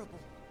terrible.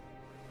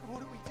 What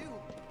do we do?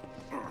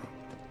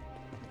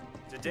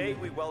 Today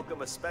we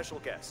welcome a special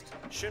guest,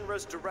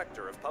 Shinra's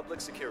Director of Public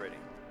Security,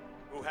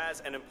 who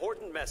has an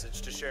important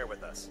message to share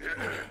with us.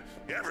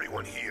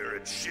 Everyone here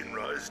at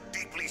Shinra is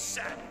deeply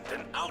saddened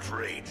and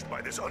outraged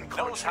by this Knows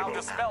unconscionable how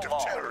to spell act of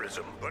law.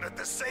 terrorism. But at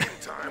the same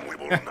time, we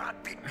will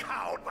not be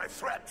cowed by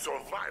threats or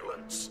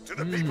violence. To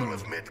the people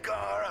of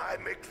Midgar, I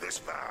make this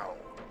vow.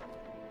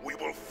 We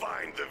will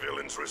find the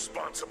villains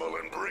responsible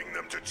and bring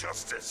them to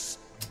justice.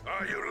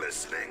 Are you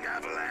listening,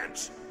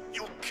 Avalanche?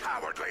 You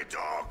cowardly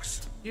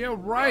dogs! Yeah,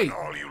 right.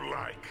 Run all you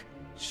like.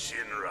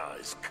 Shinra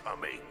is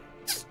coming.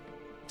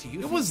 Do you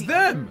It think was the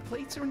them. other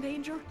plates are in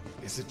danger?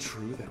 Is it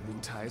true that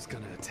Wutai is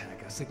gonna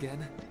attack us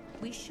again?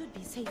 We should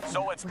be safe.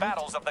 So it's right?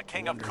 battles of the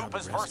King of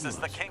Koopas versus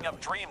the King of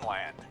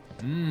Dreamland.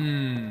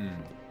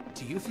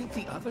 Do you think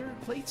the other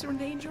plates are in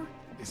danger?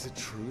 Is it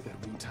true that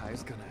Wutai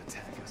is gonna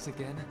attack us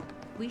again?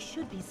 We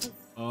should be safe.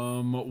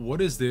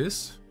 What is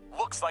this?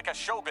 Looks like a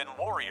Shogun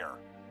warrior.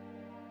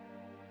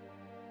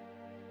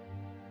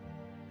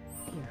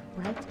 Here,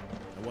 right?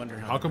 I wonder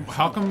How come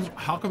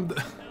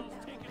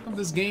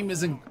this game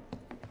isn't...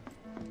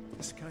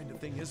 This kind of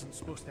thing isn't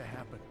supposed to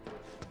happen.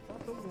 I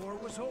thought the war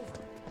was over.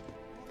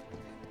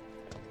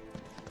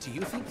 Do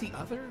you think the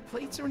other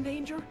plates are in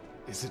danger?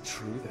 Is it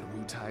true that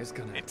Wutai is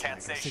gonna It can't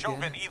attack say us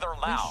Shogun again? either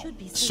We now. should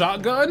be safe.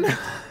 Shotgun? I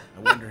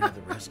wonder how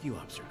the rescue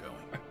ops are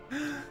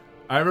going.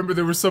 I remember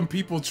there were some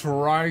people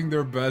trying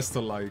their best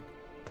to like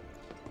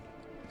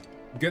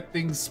get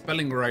things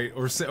spelling right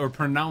or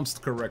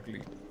pronounced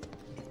correctly.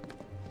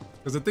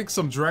 Because I think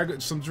some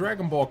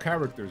Dragon Ball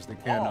characters they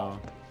can't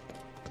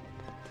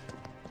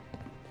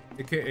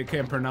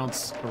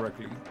pronounce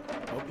correctly.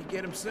 Hope you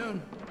get him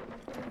soon.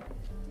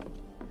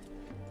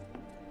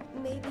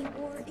 Maybe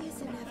war is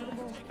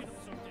inevitable.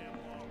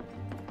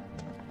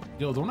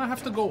 Yo, don't I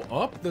have to go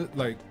up the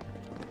like?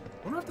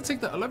 Don't I have to take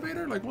the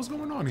elevator? Like, what's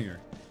going on here?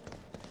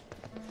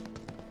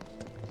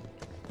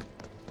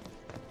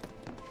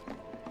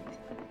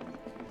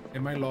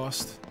 Am I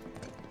lost?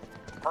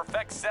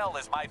 Perfect Cell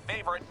is my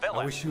favorite I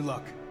villain. wish you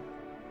luck.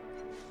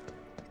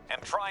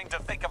 And trying to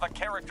think of a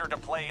character to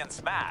play in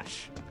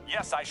Smash.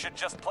 Yes, I should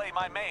just play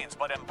my mains,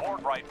 but I'm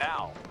bored right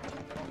now.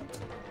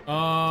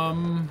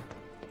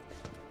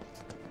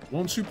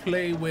 Won't you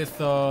play with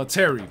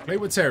Terry? Play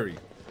with Terry.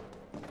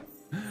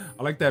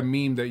 I like that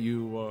meme that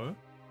you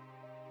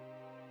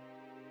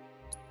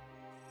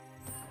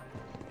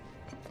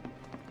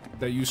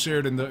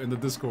shared in the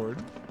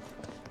Discord.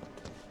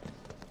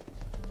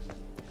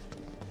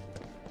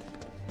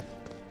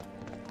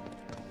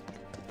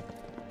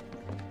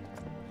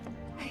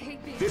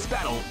 This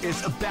battle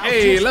is about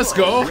Hey, to let's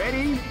start. go.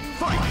 Ready?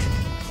 Fight.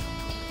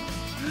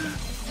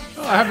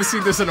 Oh, I haven't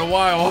seen this in a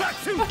while.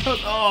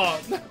 Oh.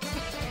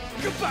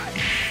 Goodbye.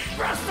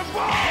 Press the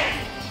ball.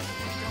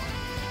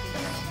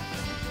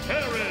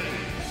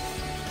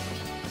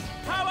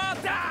 Power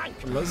down.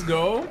 Let's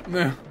go.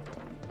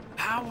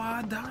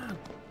 Power down.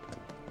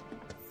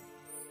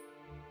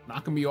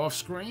 Knocking me off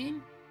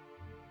screen.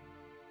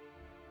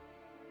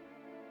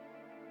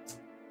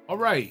 All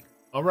right.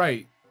 All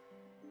right.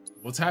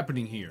 What's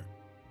happening here?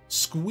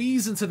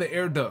 Squeeze into the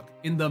air duct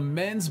in the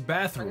men's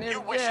bathroom. You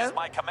wish is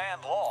my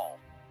command, lol.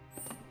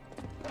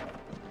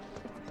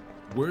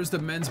 Where's the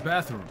men's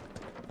bathroom?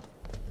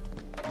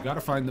 You gotta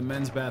find the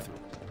men's bathroom.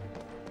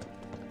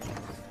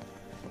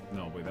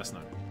 No, wait, that's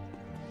not it.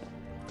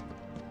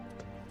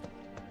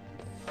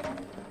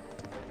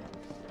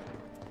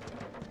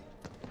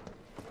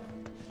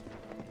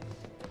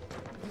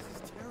 This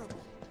is terrible.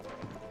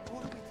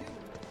 What do we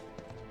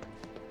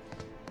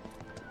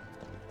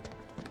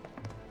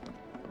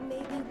do?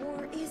 Maybe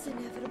war is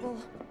inevitable.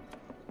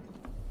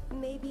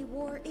 Maybe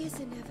war is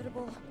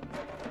inevitable.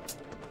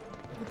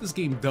 What this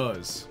game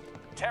does.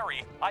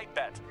 Terry, I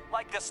bet,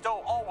 like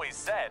Gusteau always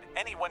said,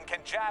 anyone can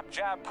jab,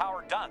 jab,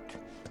 power dunk.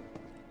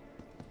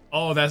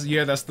 Oh, that's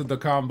the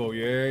combo.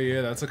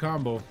 Yeah, that's a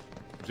combo.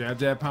 Jab,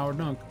 jab, power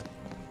dunk.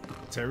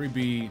 Terry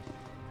B.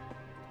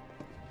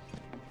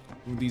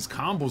 Doing these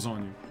combos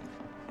on you.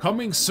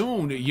 Coming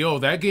soon. Yo,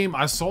 that game,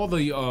 I saw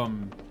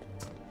some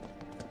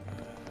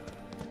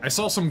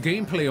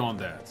gameplay on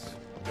that.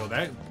 Yo,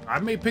 I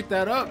may pick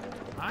that up.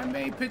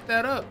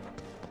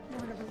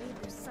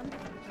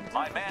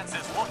 My man's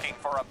is looking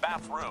for a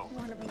bathroom.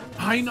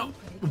 I know.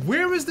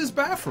 Where is this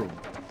bathroom?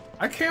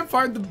 I can't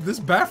find this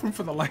bathroom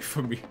for the life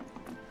of me.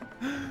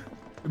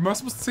 Am I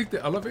supposed to take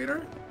the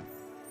elevator?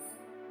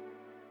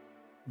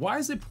 Why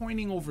is it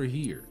pointing over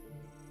here?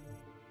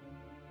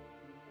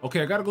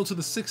 Okay, I gotta go to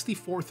the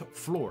 64th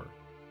floor.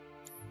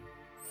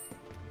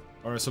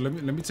 All right, so let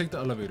me take the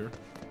elevator.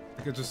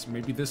 I think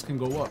maybe this can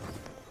go up.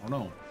 I don't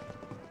know.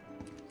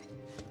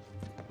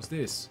 What's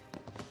this?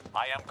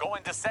 I am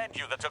going to send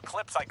you the two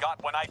clips I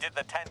got when I did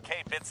the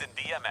 10K bits in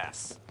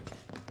DMS.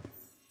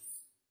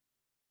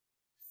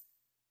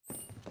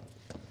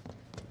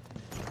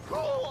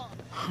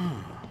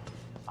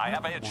 I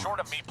have a hit short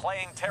of me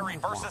playing Terry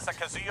versus a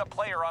Kazuya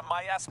player on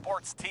my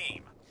esports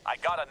team. I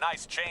got a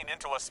nice chain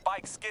into a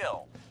spike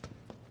skill.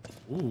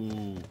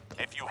 Ooh.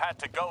 If you had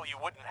to go, you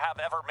wouldn't have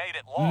ever made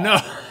it long. No,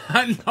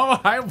 no,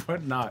 I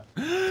would not.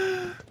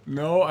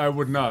 No, I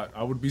would not.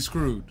 I would be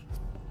screwed.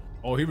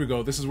 Oh, here we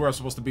go. This is where I'm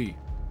supposed to be.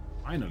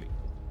 Finally.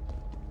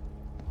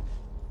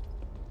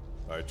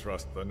 I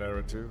trust the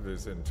narrative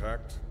is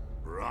intact.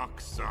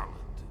 Rock solid.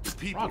 The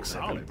people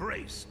have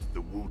embraced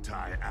the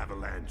Wutai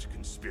Avalanche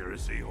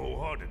conspiracy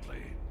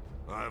wholeheartedly.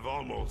 I've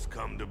almost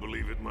come to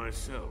believe it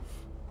myself.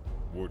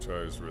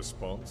 Wutai's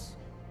response?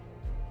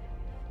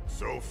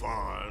 So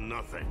far,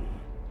 nothing.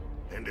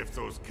 And if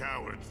those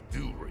cowards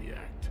do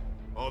react,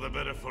 all the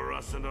better for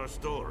us and our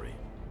story.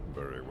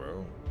 Very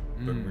well.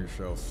 Then we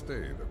shall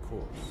stay the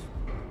course.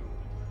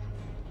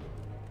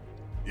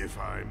 If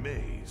I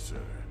may,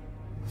 sir,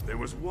 there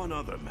was one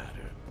other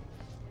matter.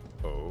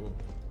 Oh?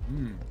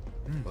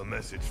 A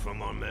message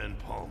from our man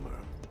Palmer.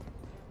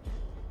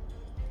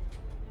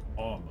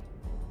 Palmer.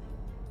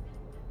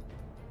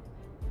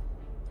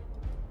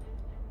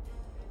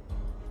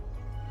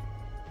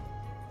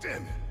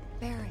 Damn it.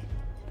 Barret.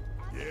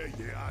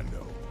 Yeah, I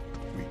know.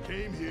 We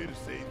came here to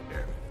save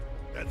Aerith.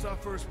 That's our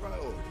first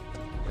priority.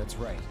 That's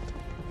right.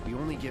 We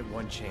only get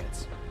one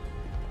chance.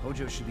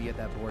 Hojo should be at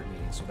that board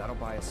meeting, so that'll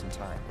buy us some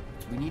time.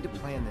 We need to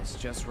plan this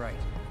just right.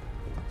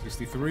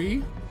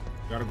 63.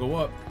 Gotta go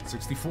up.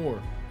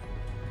 64.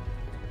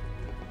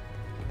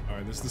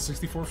 Alright, this is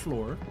the 64th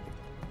floor.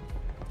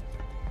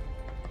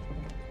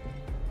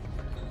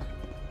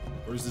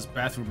 Where's this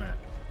bathroom at?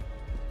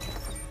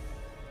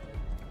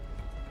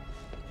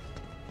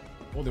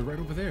 Oh, they're right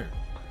over there.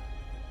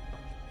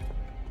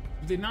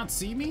 Did they not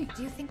see me?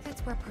 Do you think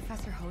that's where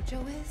Professor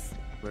Hojo is?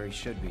 Where he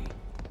should be.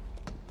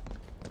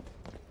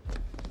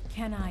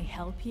 Can I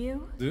help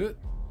you?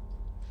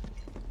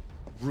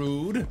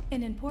 Rude.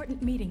 An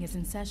important meeting is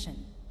in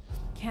session.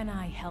 Can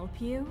I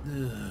help you?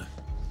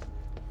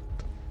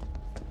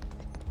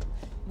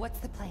 What's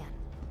the plan?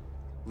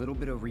 Little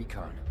bit of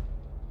recon.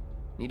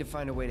 Need to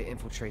find a way to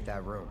infiltrate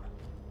that room.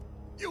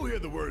 You hear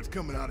the words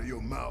coming out of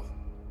your mouth.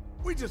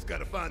 We just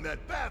gotta find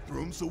that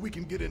bathroom so we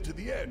can get into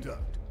the air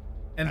duct.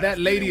 And that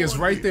lady is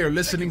right there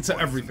listening to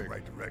everything.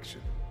 Right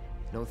direction.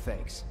 No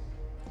thanks.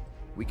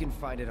 We can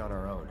find it on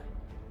our own.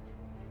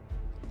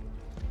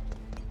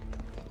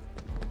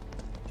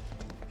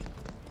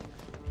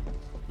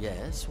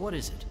 Yes, what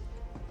is it?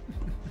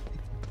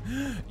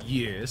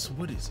 Yes,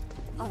 what is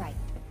it? All right,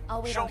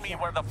 I'll wait Show out me here.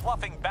 where the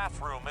fluffing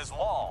bathroom is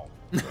lol.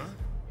 You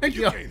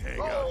can't hang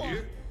out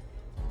here.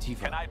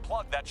 Tifa, Can I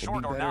plug that it'd be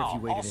short or better if now? you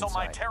waited Also,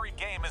 my inside. Terry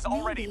game is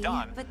already Maybe,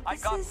 done. but I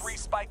this got is- 3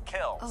 spike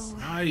kills. Oh,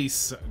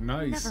 Nice,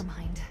 nice. never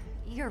mind.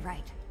 You're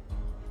right.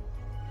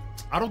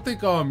 I don't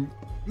think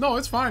no,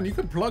 it's fine. You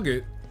can plug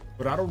it,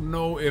 but I don't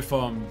know if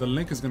the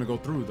link is gonna go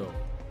through though.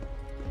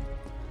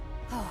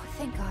 Oh,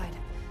 thank God.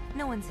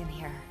 No one's in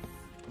here.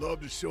 Love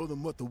to show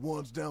them what the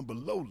ones down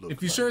below look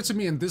If you like. share it to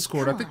me in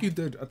Discord, Come I think you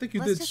did. I think you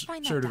Let's did just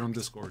find share that it on duct.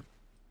 Discord.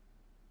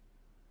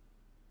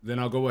 Then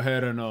I'll go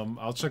ahead and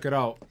I'll check it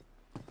out.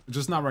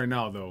 Just not right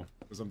now though,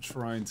 because I'm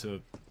trying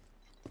to.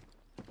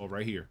 Oh,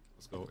 right here.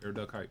 Let's go. Air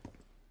duct height.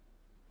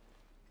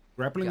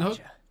 Grappling hook.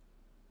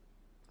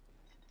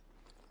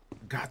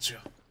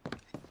 Gotcha.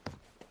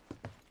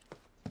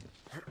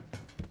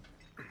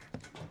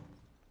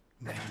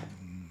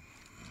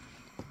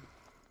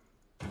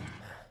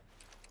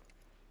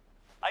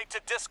 I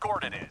to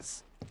Discord it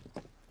is.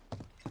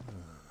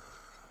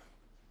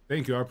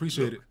 Thank you. I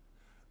appreciate it.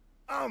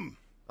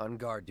 On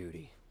guard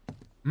duty.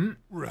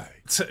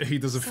 Right. He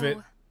doesn't fit.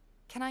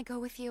 Can I go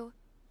with you?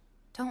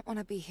 Don't want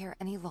to be here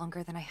any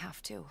longer than I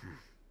have to.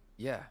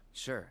 Yeah,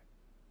 sure.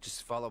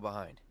 Just follow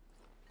behind.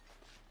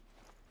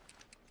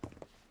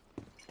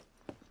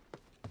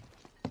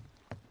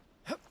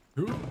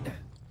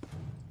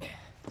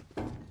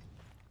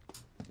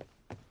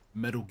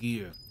 Metal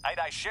Gear.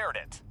 I shared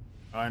it.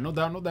 All right, no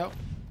doubt, no doubt.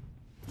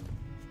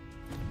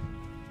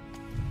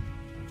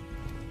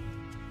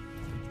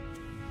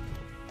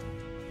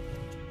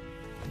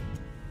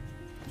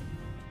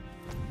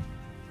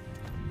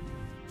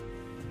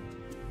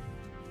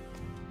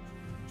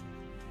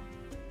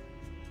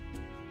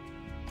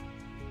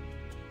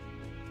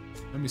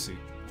 Let me see.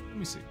 Let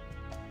me see.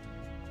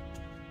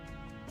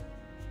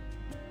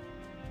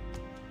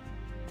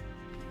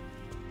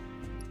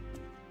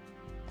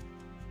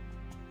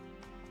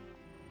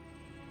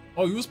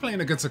 Oh, you was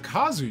playing against a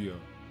Kazuya.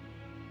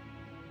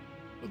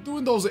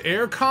 Doing those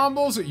air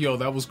combos? Yo,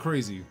 that was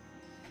crazy.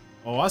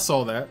 Oh, I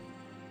saw that.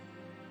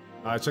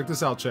 Alright, check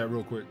this out, chat,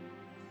 real quick.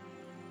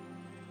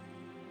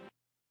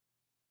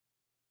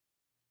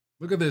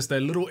 Look at this,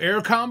 that little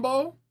air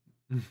combo.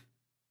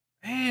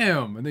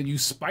 Damn, and then you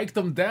spike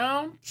them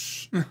down?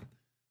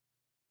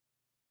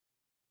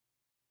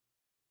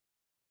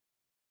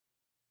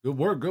 Good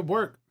work, good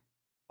work.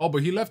 Oh,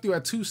 but he left you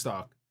at 2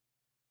 stock.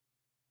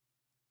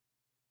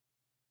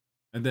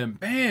 And then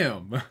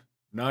bam!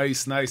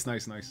 Nice, nice,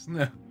 nice, nice.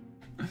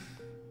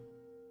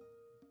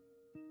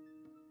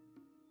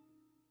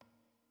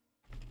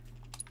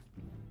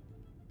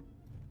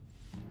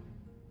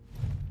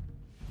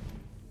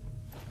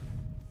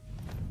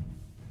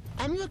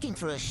 I'm looking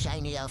for a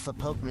shiny alpha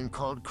Pokemon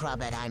called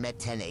Crobat. I'm at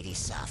 1080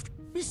 soft.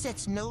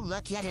 Resets no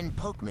luck yet in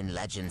Pokemon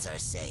Legends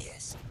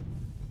Arceus.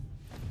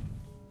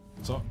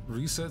 So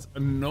resets,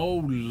 no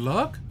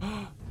luck?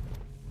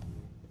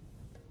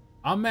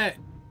 I'm at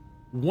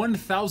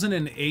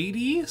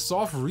 1080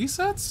 soft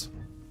resets?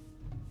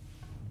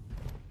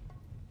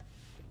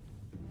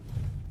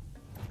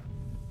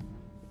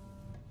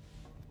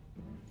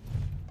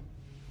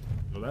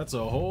 Well, that's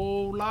a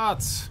whole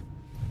lot.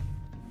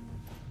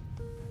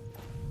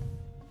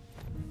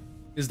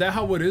 Is that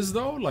how it is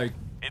though? Like,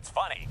 It's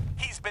funny.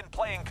 He's been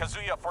playing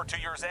Kazuya for 2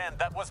 years and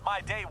that was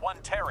my day 1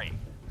 Terry.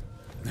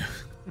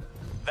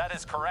 That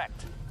is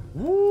correct.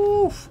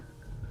 woof.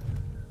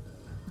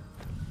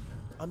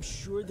 I'm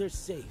sure they're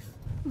safe.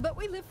 But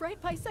we live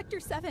right by Sector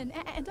 7,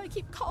 and I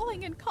keep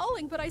calling and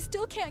calling, but I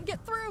still can't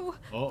get through.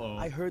 Uh-oh.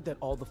 I heard that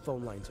all the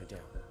phone lines are down.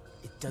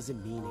 It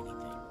doesn't mean anything.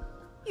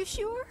 You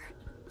sure?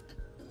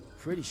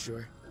 Pretty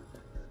sure.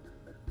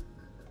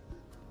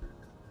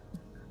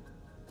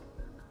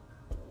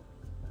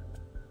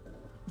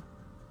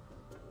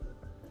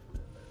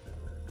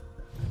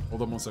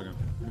 Hold on 1 second.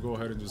 Let me go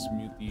ahead and just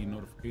mute the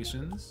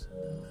notifications.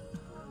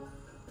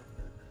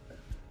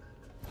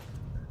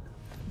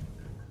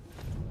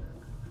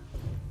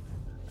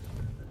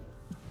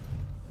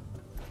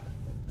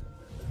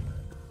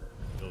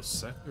 Yo,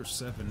 Sector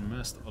 7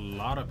 messed a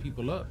lot of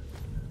people up.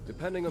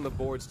 Depending on the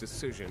board's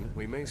decision,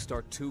 we may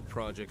start 2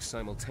 projects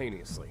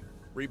simultaneously,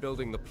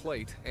 rebuilding the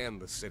plate and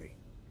the city.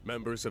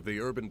 Members of the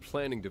Urban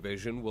Planning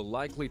Division will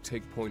likely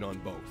take point on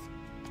both.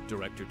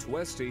 Director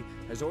Tuesti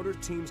has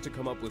ordered teams to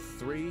come up with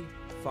 3,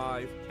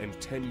 5, and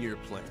 10-year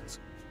plans.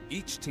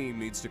 Each team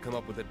needs to come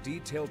up with a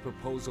detailed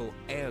proposal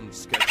and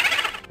schedule.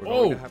 We're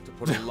going to have to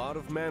put a lot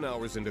of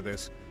man-hours into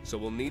this, so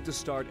we'll need to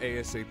start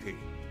ASAP.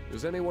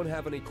 Does anyone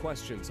have any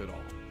questions at all?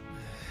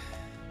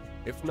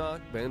 If not,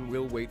 then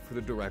we'll wait for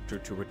the director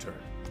to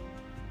return.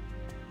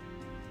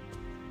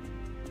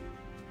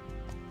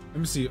 Let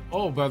me see.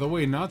 Oh, by the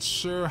way, not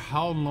sure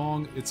how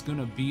long it's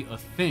gonna be a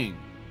thing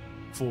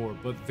for,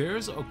 but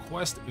there's a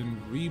quest in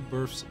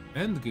Rebirth's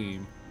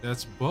endgame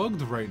that's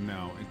bugged right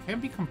now and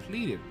can't be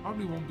completed.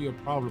 Probably won't be a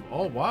problem.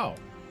 Oh, wow.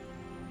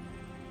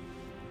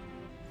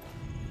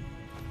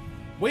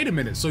 Wait a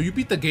minute. So you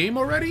beat the game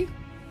already?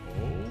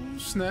 Oh,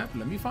 snap.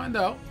 Let me find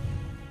out.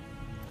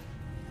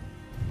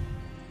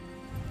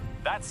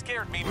 That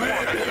scared me more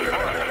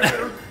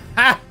than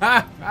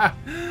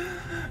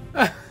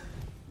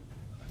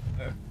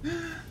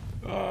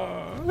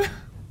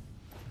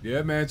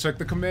yeah, man, check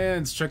the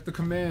commands. Check the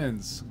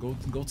commands. Go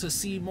to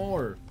see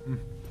more. You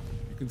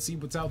can see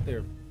what's out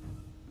there.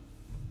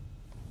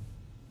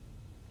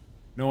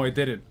 No, I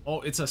didn't. Oh,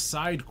 it's a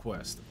side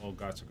quest. Oh,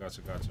 gotcha.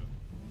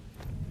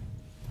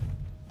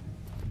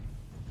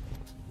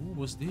 Ooh,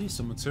 what's this?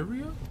 Some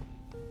materia?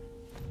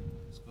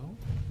 Let's go.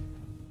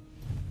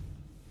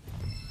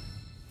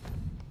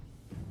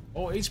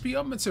 Oh, HP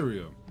up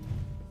material.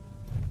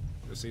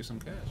 Let's save some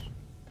cash.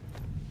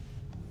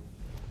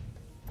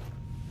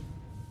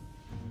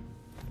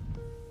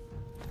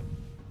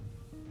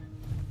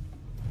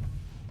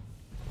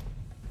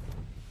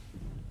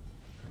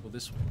 Go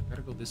this way.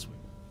 Gotta go this way.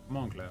 Come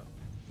on, Cloud.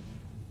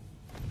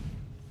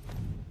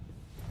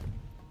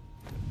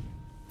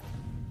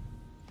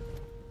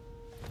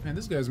 Man,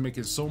 this guy's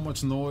making so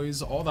much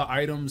noise. All the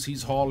items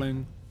he's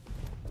hauling.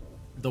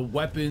 The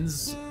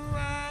weapons.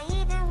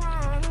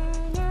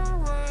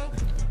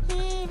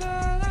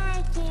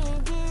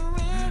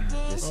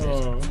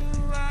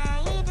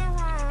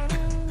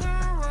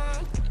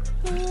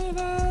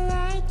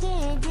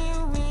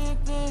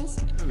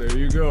 There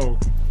you go.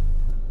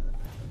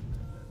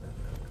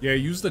 Yeah,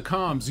 use the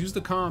comms. Use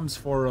the comms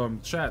for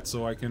chat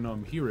so I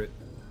can hear it.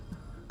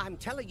 I'm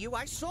telling you,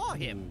 I saw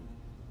him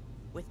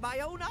with my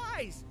own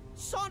eyes,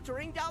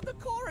 sauntering down the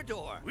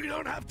corridor. We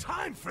don't have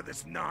time for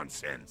this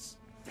nonsense.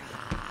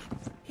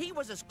 He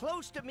was as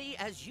close to me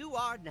as you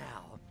are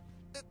now.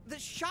 The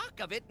shock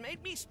of it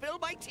made me spill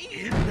my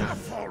tea.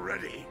 Enough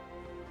already.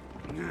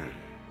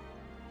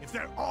 If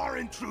there are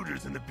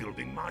intruders in the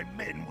building, my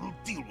men will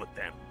deal with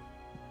them.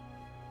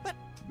 But,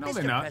 no, Mr.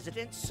 they're not.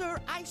 President, sir,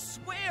 I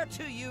swear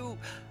to you.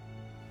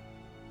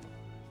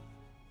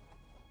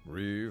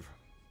 Reeve.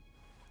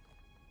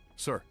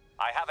 Sir.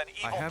 I have an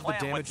evil the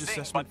damage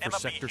assessment for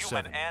Sector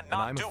 7, and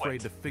I'm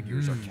afraid the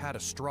figures are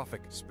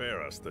catastrophic.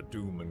 Spare us the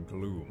doom and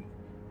gloom.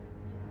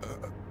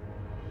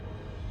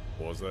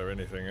 Was there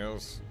anything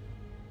else?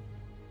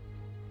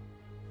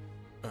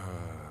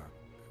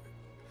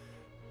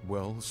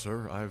 Well,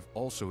 sir, I've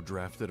also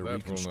drafted a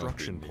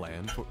reconstruction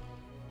plan for...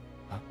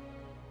 Huh?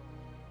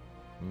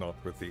 Not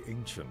with the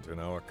Ancient in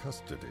our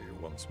custody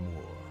once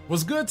more.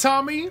 What's good,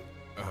 Tommy?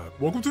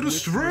 Welcome to the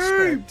stream!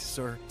 Respect,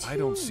 sir, I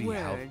don't see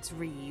how... Words,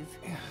 Reeve.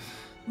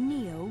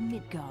 Neo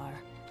Midgar.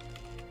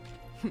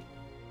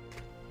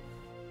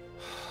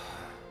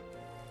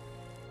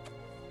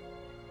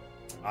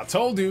 I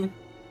told you.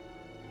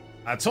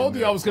 I told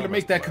you I was gonna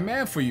make that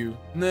command for you.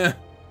 Nah.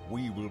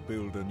 We will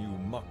build a new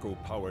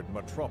Mako-powered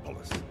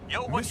metropolis.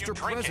 Yo, what Mr.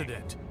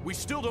 President, we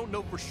still don't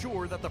know for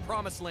sure that the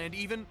Promised Land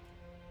even...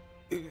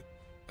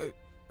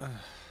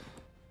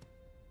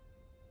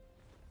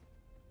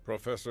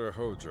 Professor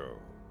Hojo.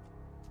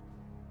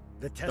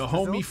 The test The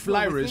homie results were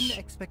Flyrish. within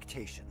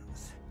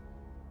expectations.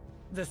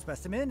 The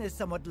specimen is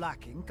somewhat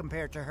lacking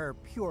compared to her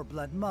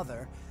pure-blood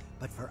mother,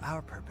 but for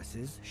our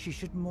purposes, she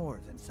should more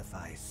than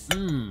suffice.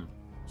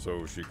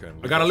 So she can...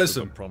 I gotta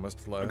listen.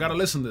 Promised land. I gotta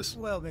listen to this.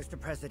 Well, Mr.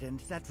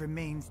 President, that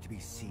remains to be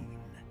seen.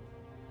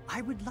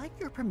 I would like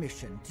your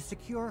permission to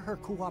secure her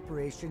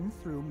cooperation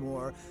through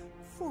more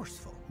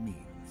forceful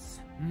means.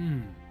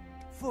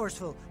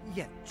 Forceful,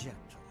 yet gentle.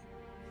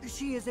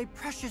 She is a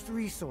precious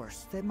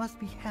resource that must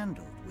be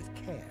handled with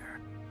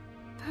care.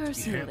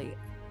 Personally,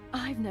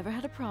 I've never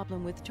had a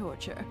problem with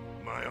torture.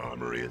 My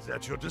armory is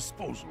at your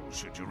disposal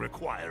should you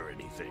require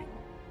anything.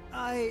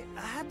 I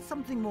had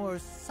something more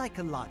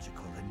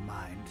psychological in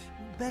mind.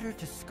 Better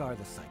to scar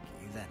the psyche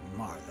than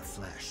mar the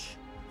flesh.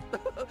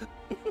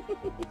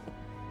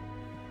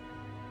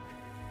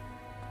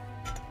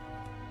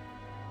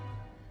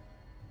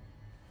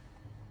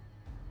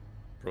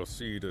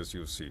 Proceed as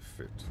you see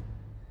fit.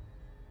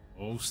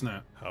 Oh,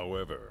 snap.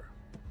 However,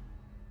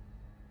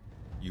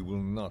 you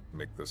will not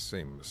make the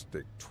same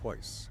mistake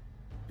twice.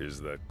 Is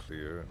that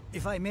clear?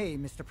 If I may,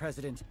 Mr.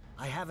 President,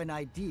 I have an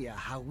idea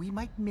how we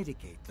might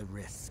mitigate the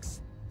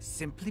risks.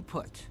 Simply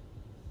put,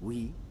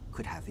 we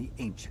could have the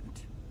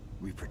Ancient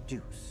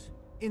reproduce.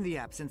 In the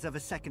absence of a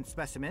second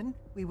specimen,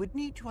 we would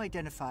need to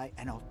identify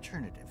an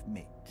alternative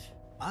mate.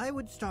 I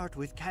would start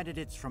with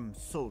candidates from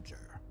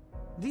Soldier.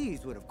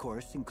 These would, of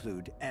course,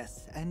 include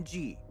S and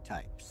G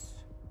types.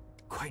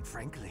 Quite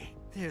frankly,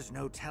 there's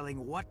no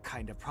telling what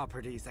kind of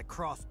properties a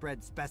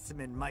crossbred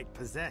specimen might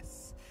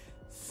possess.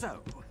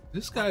 So,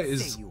 this guy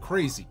is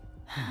crazy.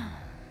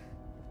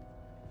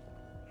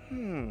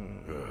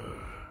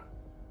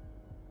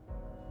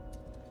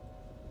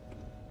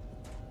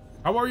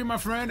 How are you, my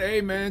friend? Hey,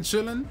 man,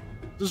 chilling.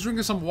 Just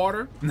drinking some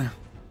water.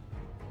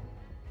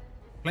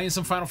 Playing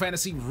some Final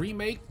Fantasy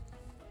Remake.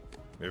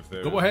 If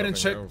there Go is ahead and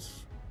nothing check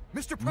else,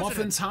 Mr. President.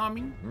 Muffin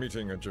Tommy.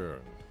 meeting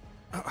adjourned.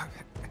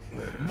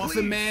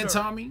 Muffin Please, Man sir.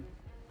 Tommy.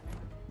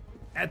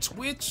 At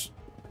Twitch.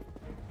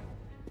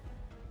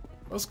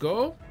 Let's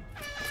go.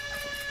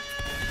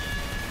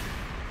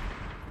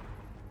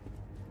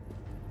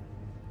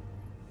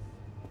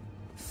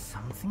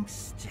 Something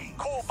stinks.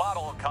 Cool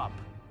bottle cup.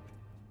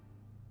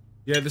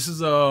 Yeah, this is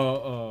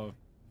from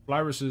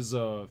Flyrush is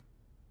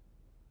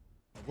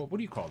what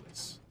do you call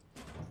this?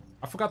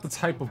 I forgot the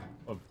type of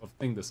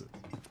thing this is.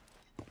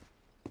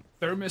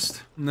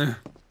 Thermist? Nah.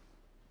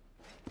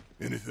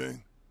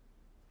 Anything?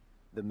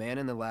 The man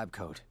in the lab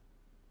coat.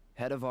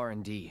 Head of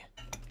R&D.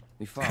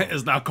 We found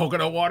It's not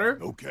coconut water?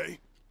 Okay.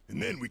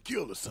 And then we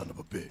kill the son of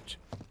a bitch.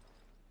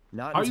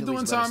 Not How you until doing,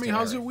 he's let us Tommy? to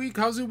How's Aerith. your week?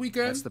 How's your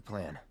weekend? That's the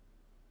plan.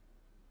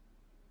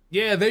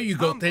 Yeah, there you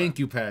go. Thank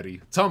you,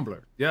 Patty.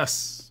 Tumblr.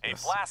 Yes. A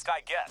yes. flask, I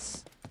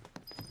guess.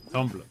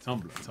 Tumblr.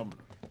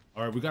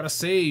 All right, we gotta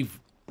save.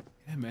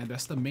 Yeah, man,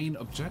 that's the main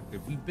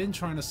objective. We've been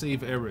trying to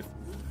save Aerith.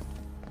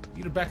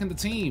 Get her back in the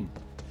team.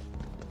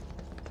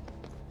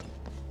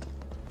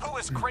 Who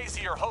is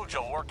crazier,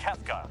 Hojo or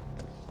Kefka?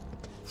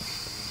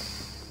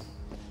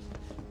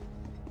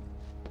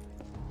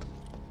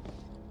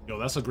 Yo,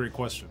 that's a great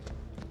question.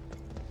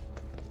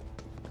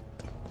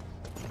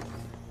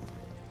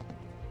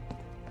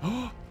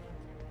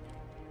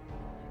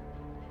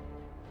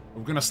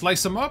 We're gonna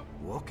slice him up?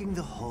 Walking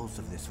the halls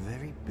of this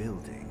very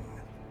building,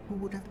 who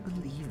would have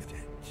believed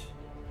it?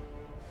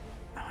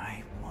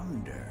 I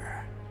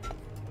wonder...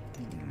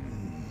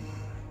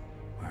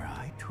 were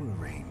I to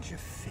arrange a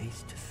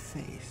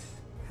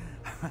face-to-face...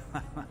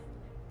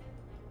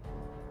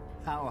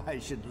 how I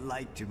should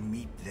like to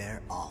meet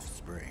their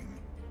offspring.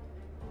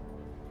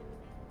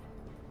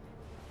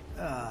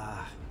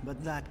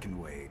 But that can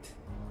wait.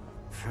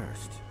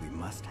 First, we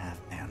must have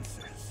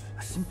answers.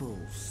 A simple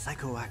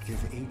psychoactive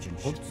agent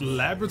should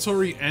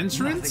laboratory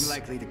entrance? nothing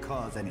likely to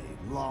cause any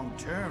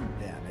long-term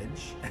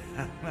damage.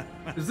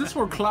 Is this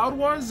where Cloud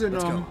was in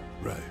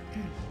Right.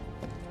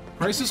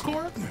 Crisis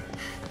Core?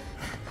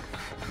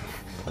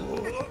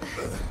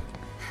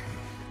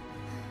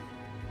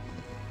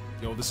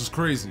 Yo, this is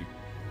crazy.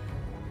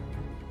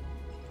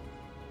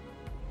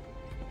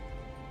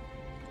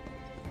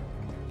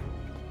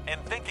 And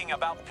thinking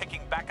about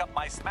picking back up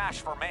my smash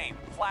for main,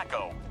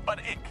 Flacco, but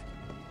ick.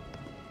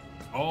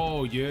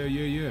 Oh,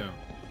 yeah.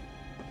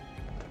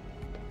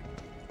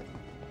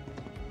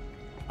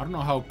 I don't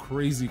know how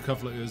crazy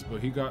Kefla is, but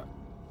he got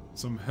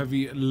some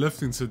heavy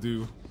lifting to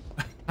do.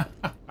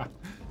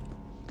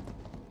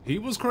 He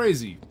was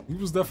crazy. He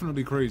was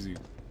definitely crazy.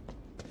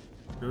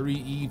 Very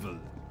evil.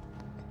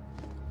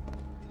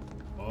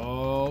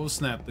 Oh,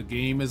 snap. The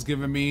game is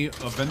giving me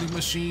a vending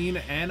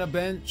machine and a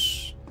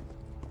bench.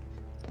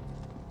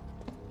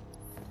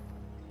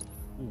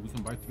 Oh, we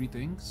can buy 3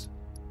 things?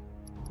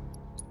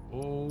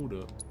 Hold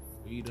up.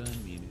 Wait a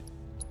minute.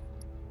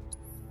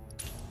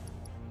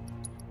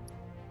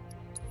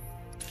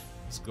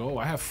 Let's go.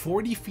 I have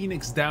 40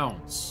 Phoenix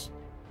Downs.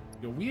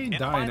 Yo, we ain't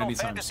dying Final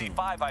anytime Fantasy soon.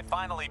 V, I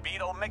finally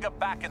beat Omega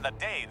back in the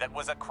day. That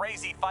was a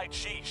crazy fight,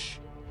 sheesh.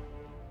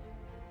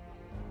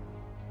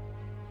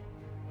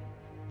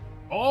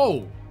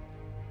 Oh!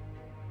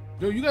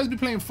 Yo, you guys be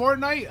playing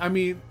Fortnite? I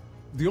mean,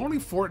 the only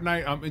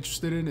Fortnite I'm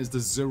interested in is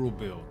the Zero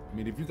build. I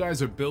mean, if you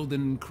guys are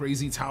building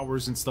crazy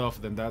towers and stuff,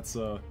 then that's,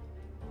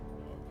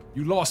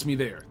 you lost me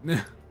there.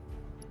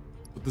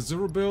 But the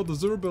Zero build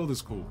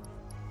is cool.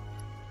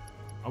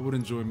 I would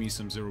enjoy me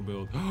some Zero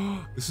build.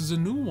 This is a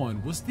new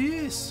one. What's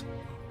this?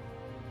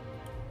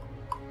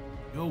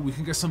 Yo, we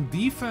can get some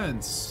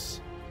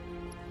defense.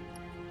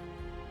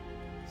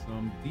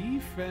 Some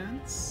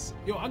defense.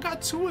 Yo, I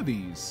got 2 of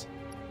these.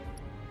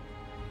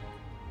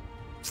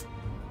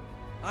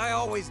 I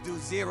always do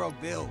zero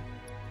build.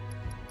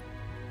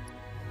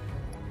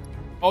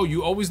 Oh,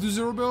 you always do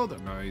Zero build?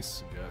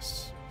 Nice.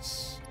 Yes.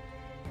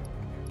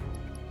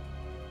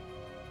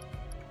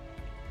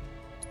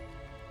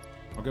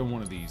 I'll get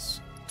one of these.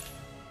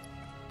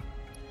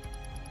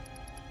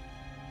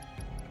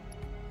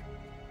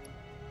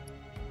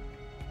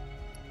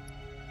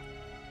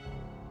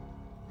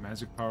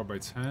 Magic power by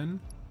 10.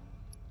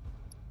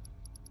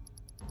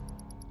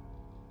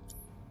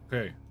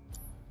 Okay.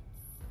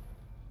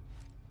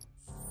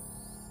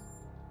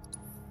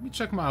 Let me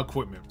check my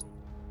equipment.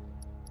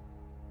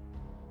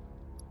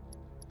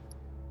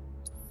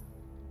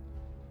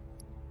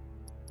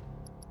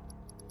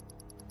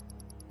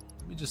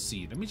 Let me just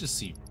see. Let me just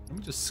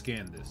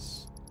scan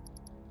this.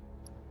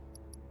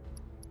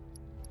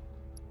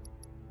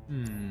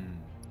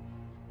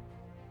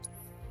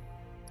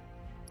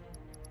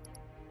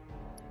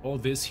 Oh,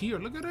 this here.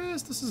 Look at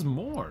this. This is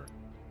more.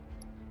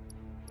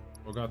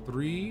 I got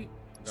 3.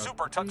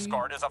 Super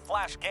Tuxguard is a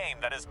flash game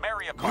that is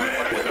Mario Kart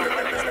but with a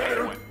Linux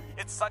penguin.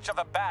 It's such of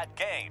a bad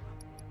game.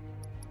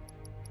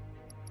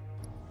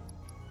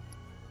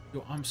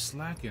 Yo, I'm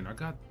slacking. I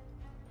got...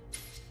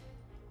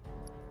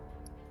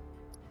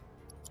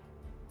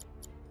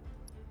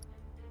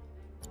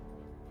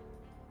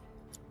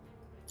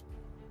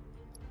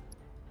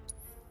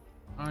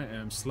 I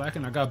am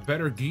slacking. I got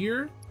better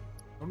gear.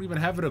 Don't even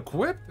have it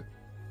equipped.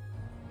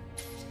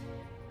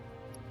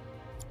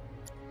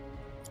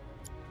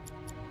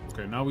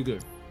 Okay, now we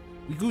good.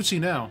 We Gucci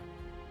now.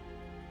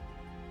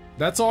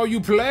 That's all you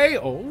play?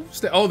 Oh,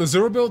 oh, the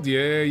Zero build?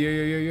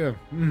 Yeah.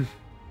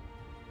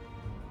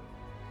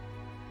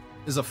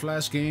 Is a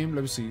flash game.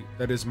 Let me see.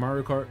 That is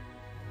Mario Kart.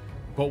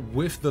 But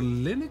with the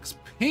Linux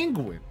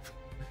Penguin.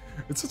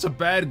 It's such a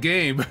bad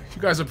game.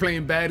 You guys are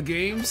playing bad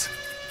games.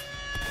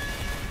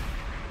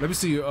 Let me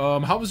see.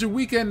 How was your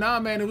weekend? Nah,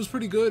 man, it was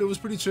pretty good. It was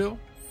pretty chill.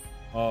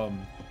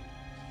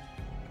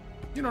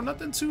 You know,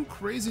 nothing too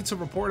crazy to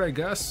report, I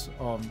guess.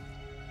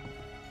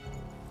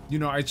 You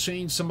know, I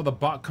changed some of the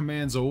bot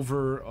commands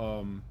over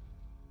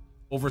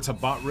to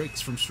bot rigs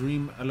from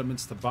stream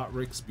elements to bot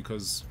rigs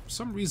because for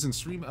some reason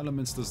stream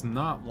elements does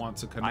not want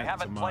to connect. I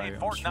haven't played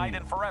Fortnite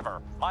in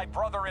forever. My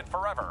brother in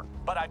forever,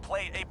 but I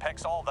play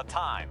Apex all the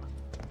time.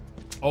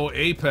 Oh,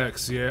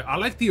 Apex, yeah. I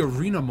like the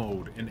arena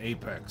mode in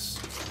Apex.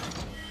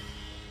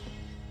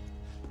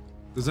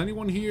 Does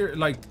anyone here,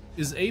 like,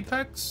 is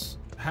Apex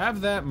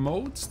have that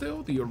mode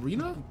still? The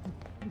arena?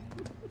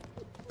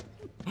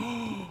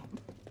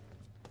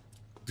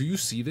 Do you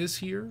see this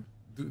here?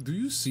 Do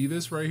you see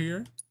this right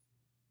here?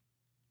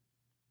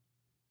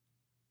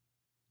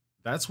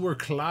 That's where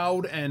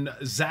Cloud and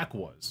Zach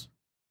was.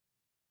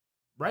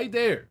 Right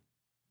there.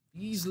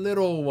 These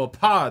little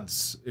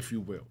pods, if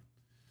you will.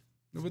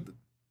 Never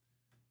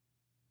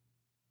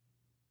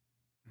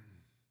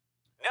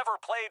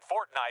played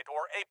Fortnite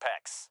or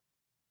Apex.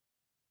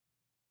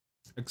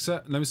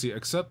 Except, let me see,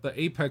 except the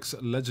Apex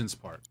Legends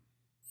part.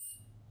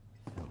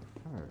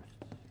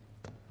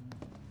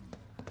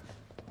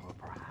 Or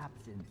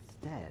perhaps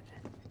instead.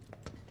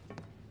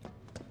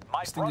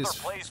 My brother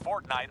plays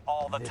Fortnite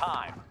all the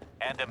time,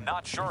 and am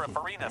not sure if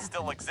Arena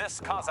still exists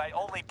cause I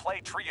only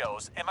play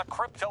trios. Am a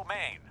crypto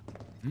main.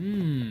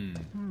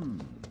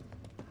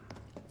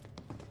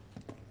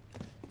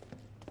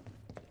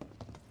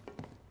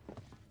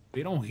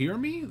 They don't hear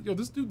me? Yo,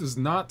 this dude does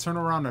not turn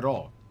around at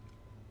all.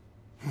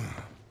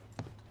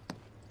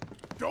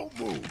 Don't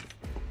move.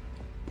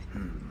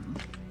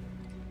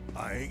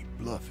 I ain't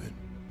bluffing.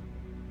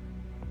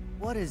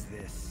 What is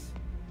this?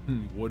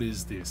 What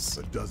is this?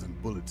 A dozen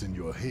bullets in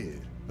your head,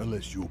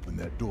 unless you open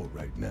that door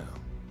right now.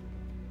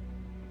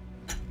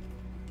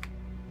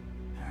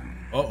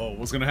 Uh-oh,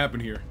 what's gonna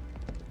happen here?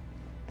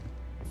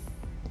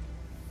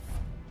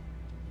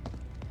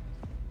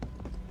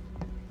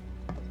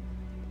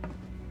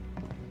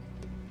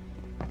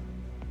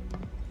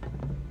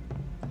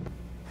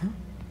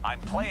 I'm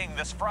playing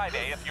this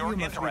Friday if you're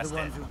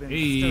interested.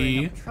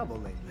 Hey. Trouble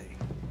lately.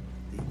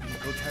 The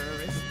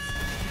eco-terrorists?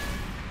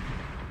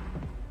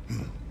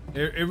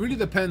 It really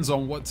depends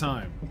on what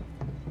time.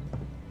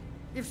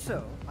 If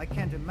so, I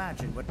can't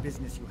imagine what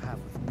business you have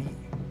with me.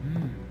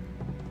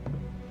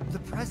 The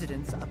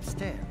president's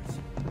upstairs.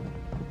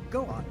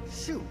 Go on,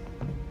 shoot.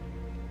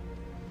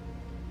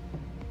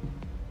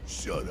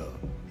 Shut up.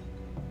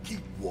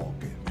 Keep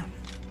walking.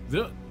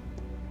 Yo,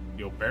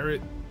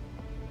 Barrett.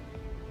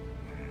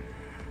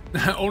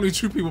 Only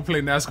true people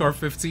play NASCAR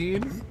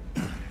 15?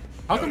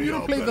 How come you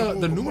don't play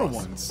the newer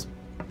ones?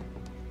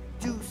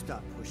 Do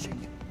stop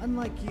pushing.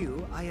 Unlike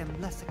you, I am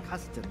less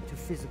accustomed to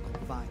physical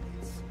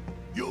violence.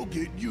 You'll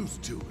get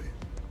used to it.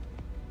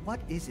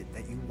 What is it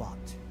that you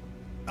want?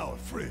 Our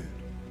friend.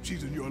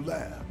 She's in your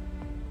lab.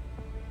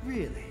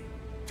 Really?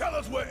 Tell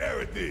us where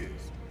Aerith is.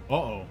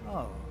 Uh-oh.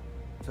 Oh,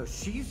 so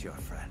she's your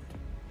friend.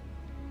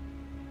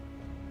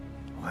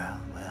 Well.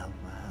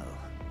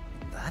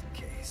 In that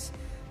case,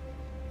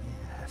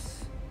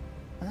 yes,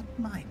 that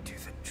might do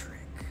the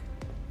trick.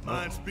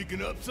 Mind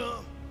speaking up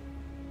some?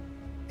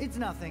 It's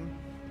nothing.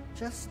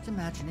 Just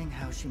imagining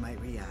how she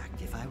might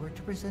react if I were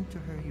to present to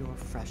her your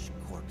fresh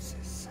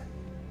corpses.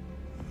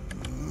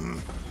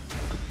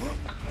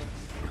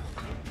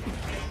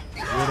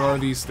 What are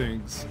these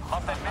things?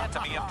 Muffin Man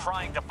to me, I'm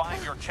trying to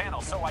find your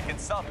channel so I can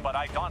sub, but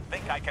I don't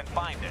think I can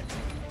find it.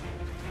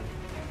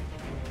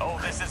 Oh,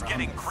 this is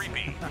getting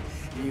creepy.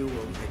 You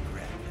will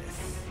regret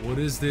this. What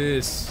is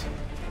this?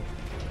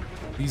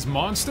 These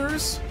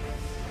monsters?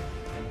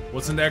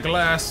 What's in that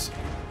glass?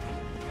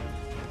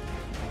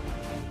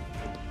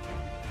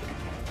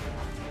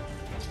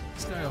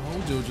 This guy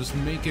Hojo just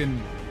making...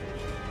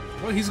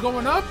 What, he's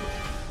going up?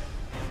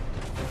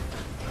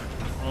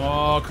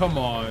 Oh, come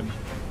on.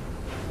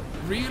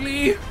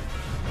 Really?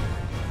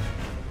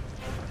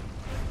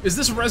 Is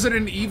this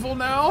Resident Evil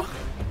now?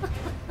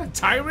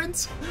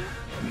 Tyrant?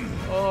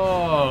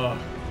 Oh.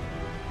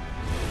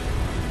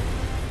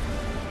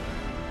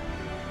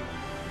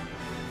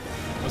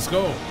 Let's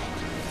go.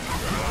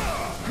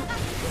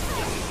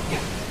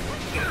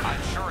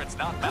 I'm sure it's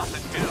not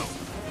Mountain Dew.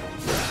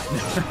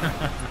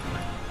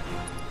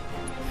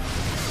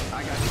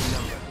 I got you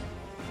number.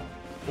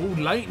 Oh,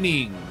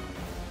 lightning.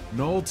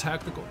 No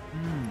tactical.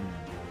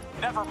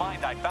 Never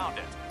mind, I found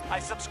it. I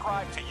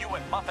subscribe to you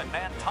and Muffin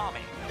Man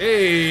Tommy.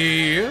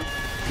 Hey.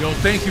 Yo,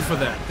 thank you for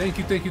that. Thank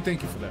you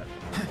for that.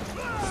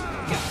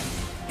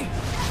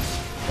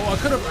 Oh, I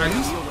could have at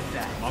least.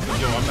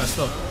 Yo, I messed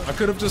up. I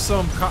could have just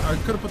I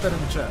could have put that in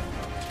the chat.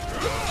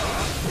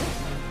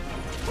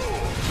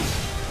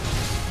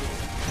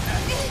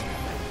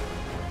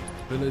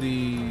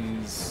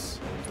 Abilities.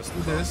 Let's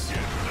do this.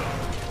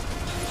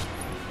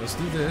 Let's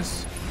do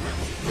this.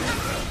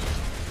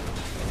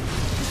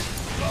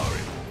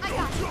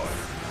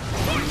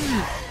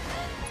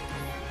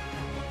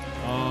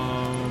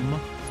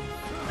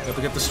 Got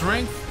to get the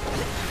strength.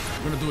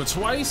 We're gonna do it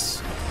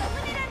twice.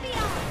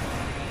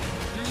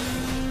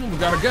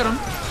 gotta get him.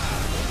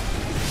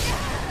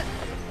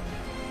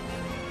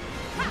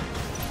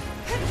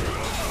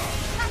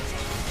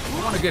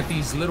 I want to get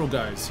these little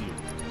guys here.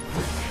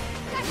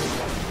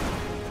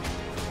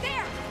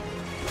 There!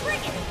 Bring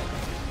it!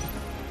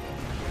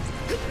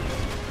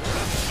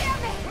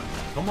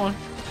 Come on.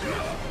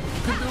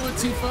 You can do it,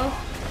 Tifa.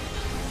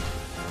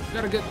 You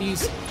gotta get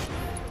these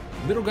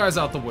little guys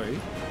out the way.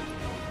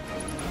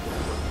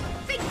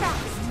 Think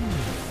fast!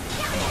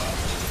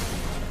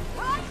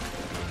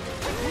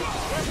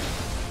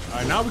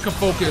 Alright, now we can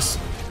focus.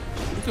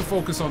 We can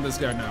focus on this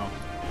guy now.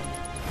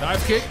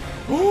 Dive kick.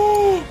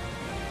 Ooh!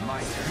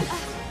 My turn.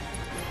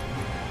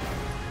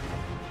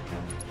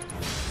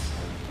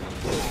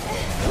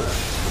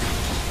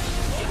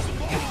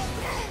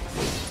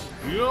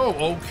 Yo,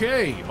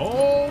 okay.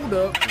 Hold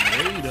up.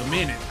 Wait a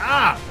minute.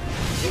 Ah!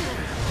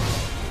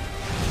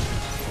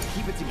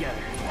 Keep it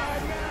together.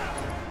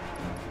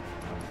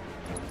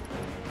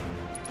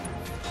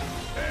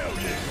 Hell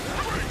yeah!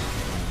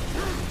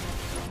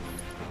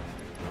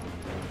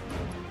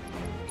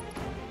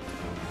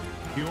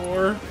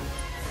 Pure.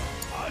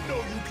 I know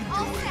you can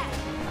do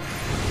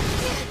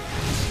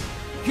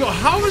it. Yo,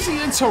 how is he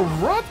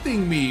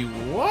interrupting me?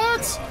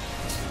 What?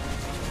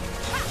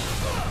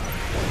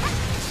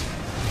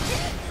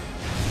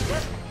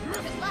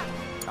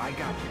 I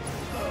got you.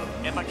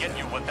 I'ma get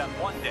you with them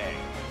one day.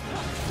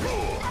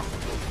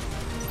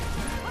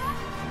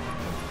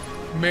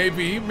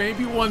 Maybe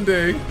one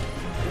day.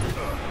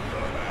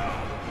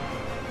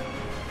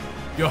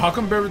 Yo, how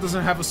come Barrett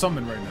doesn't have a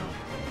summon right now?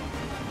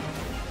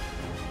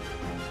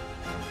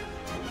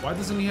 Why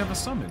doesn't he have a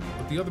summon?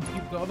 But the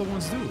other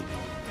ones do.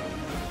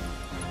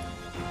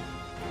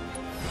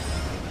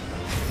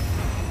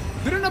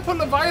 Didn't I put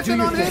Leviathan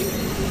on him?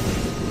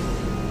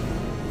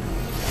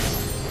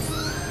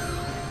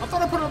 I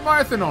thought I put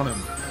Leviathan on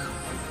him.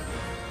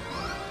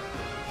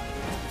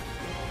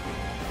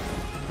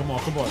 Come on,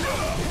 come on.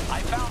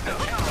 I found a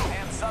channel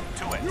and sub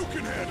to it. You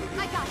can handle it.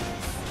 I got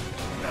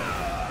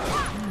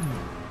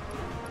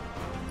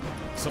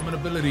it. Summon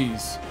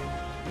abilities.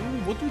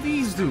 Ooh, what do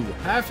these do?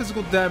 Half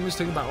physical damage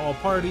taken by all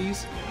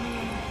parties.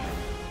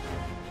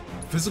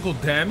 Physical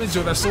damage?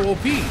 Yo, that's so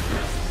OP. Well,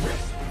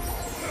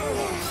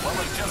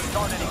 it just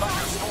started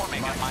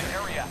thunderstorming at my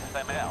area,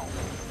 FML.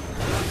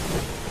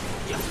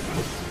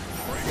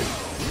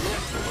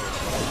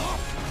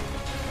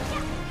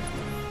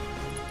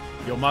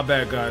 Yo, my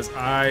bad, guys.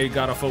 I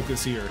gotta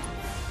focus here.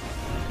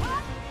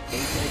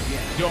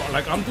 Yo,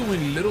 like, I'm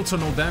doing little to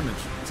no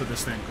damage to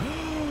this thing.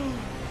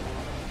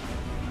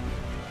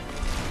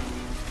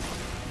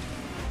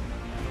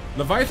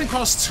 Leviathan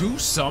costs 2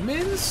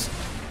 summons?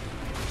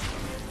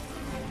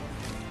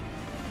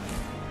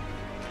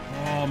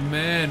 Oh,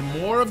 man.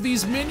 More of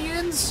these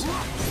minions?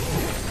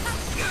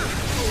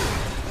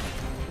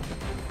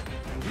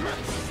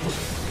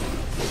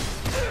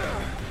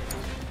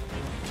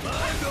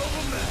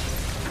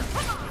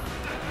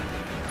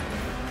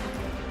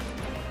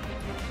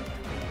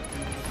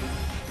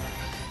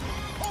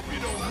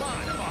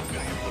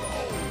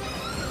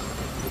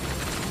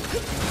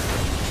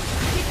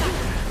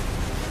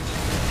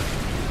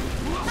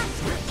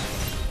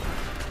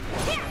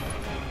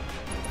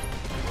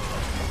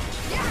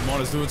 Come on,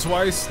 let's do it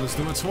twice. Let's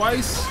do it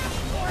twice.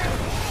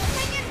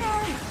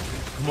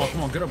 Come on,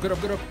 come on. Get up, get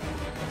up, get up.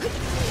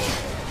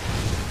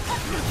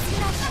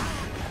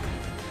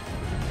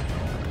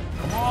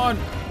 Come on.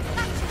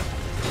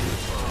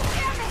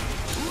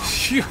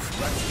 Phew.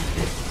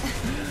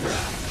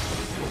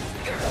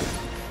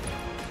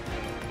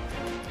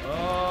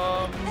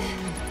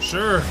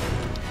 Sure.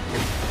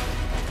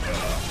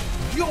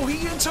 Yo,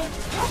 he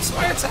interrupts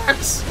my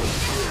attacks.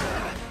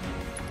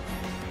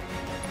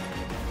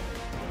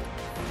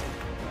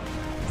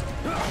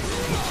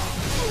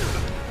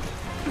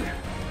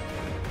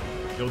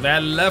 Yo,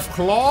 that left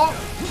claw.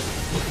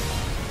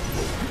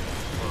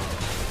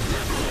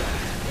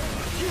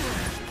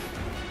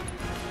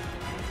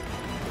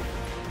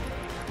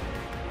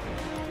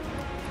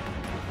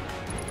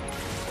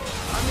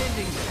 I'm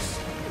ending this.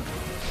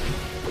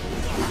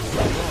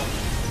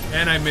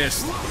 And I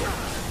missed.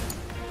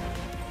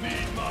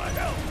 Need my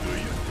help, do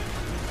you?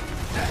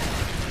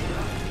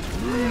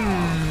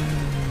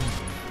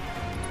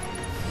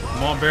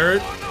 Come on,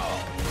 Barrett.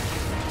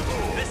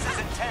 This is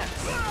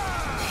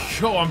intense.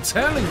 Yo, I'm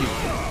telling you.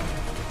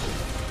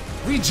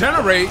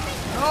 Regenerate?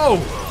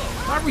 No.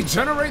 Not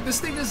regenerate. This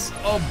thing is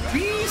a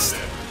beast.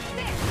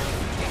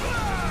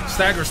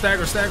 Stagger,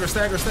 stagger, stagger,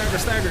 stagger, stagger,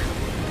 stagger.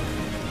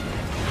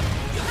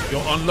 Yo,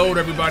 unload,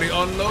 everybody.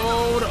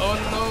 Unload,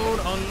 unload,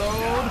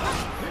 unload.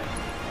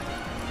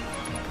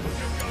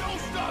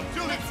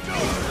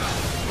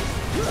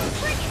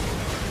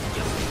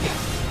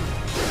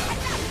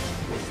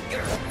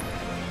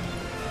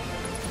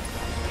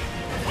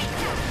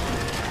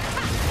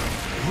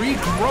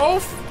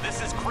 Regrowth?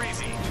 This is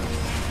crazy.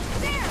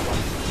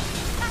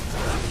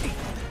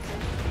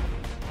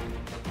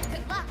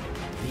 Good luck.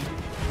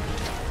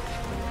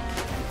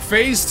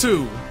 Phase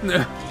 2.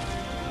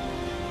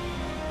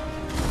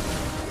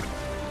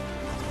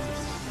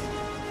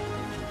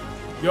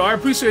 Yo, I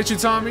appreciate you,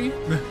 Tommy.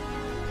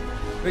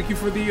 Thank you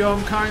for the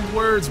kind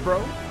words,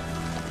 bro.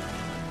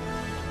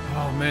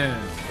 Oh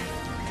man.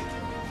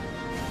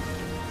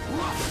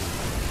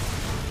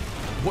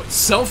 What,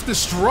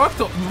 self-destruct?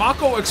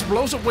 Mako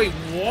explosion? Wait,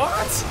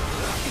 what?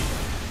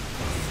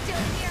 Still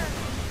here.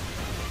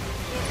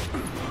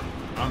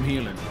 I'm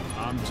healing.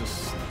 I'm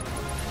just...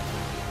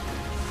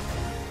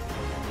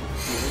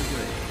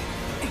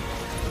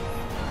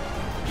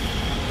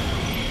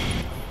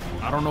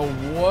 I don't know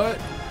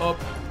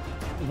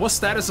what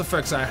status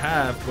effects I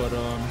have, but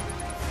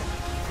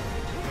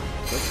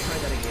Let's try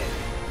that again.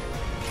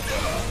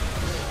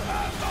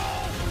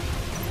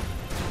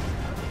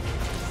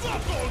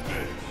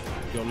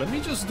 yo, let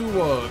me just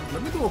do a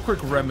quick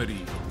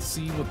remedy.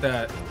 See what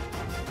that.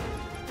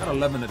 Got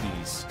 11 of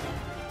these.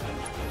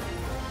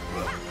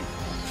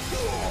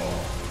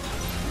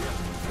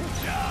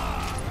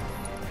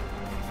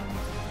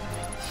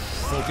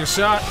 Focus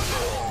shot.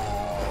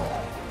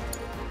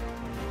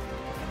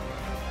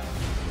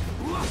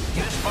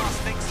 This boss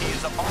thinks he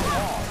is above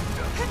all.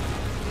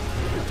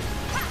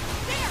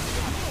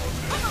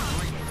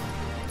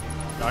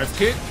 Dive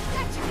kick.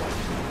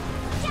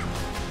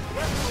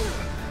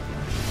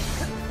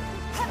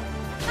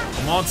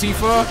 Come on,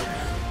 Tifa.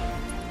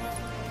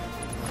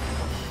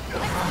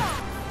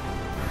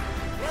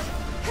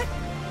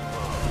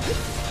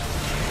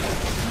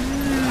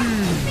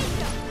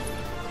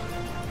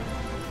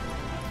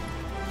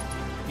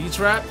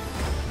 E-trap.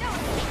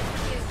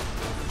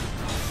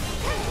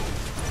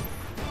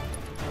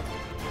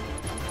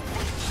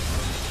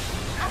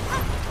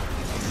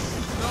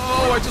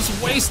 No, I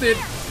just wasted.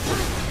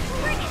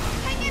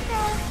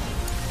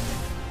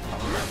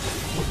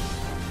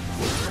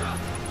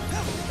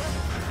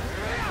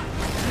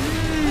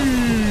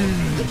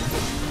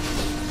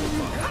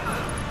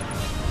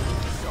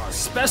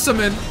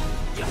 Specimen.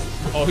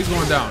 Oh, he's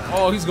going down.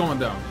 Oh, he's going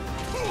down.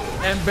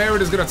 And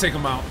Barrett is gonna take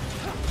him out.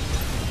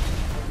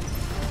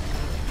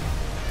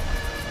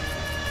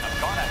 I'm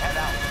gonna head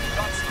out.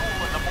 Got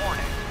school in the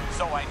morning,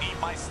 so I need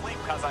my sleep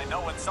because I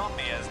know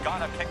insomnia is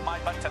gonna kick my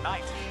butt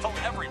tonight. So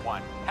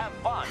everyone, have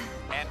fun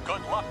and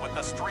good luck with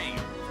the stream.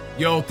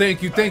 Yo,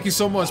 thank you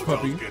so much,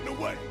 puppy.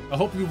 I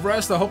hope you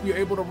rest. I hope you're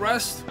able to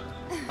rest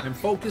and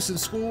focus in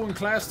school and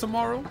class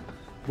tomorrow.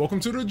 Welcome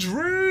to the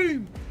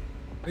dream.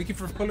 Thank you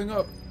for pulling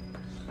up.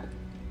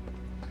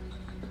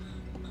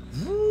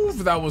 Woo,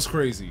 that was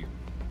crazy.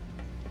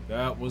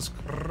 That was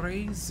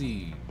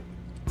crazy.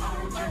 Go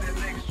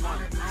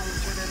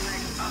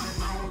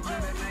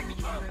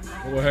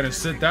ahead and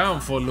sit down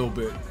for a little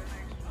bit.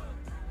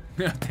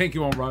 Thank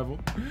you, Unrival.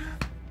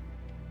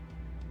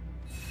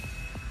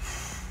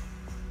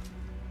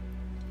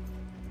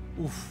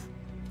 Oof.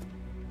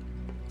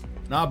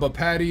 Nah, but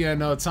Patty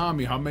and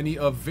Tommy, how many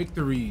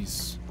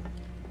victories?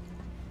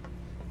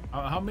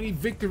 How many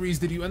victories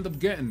did you end up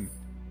getting?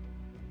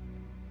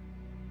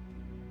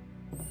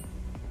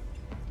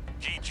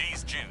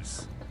 GG's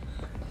juice.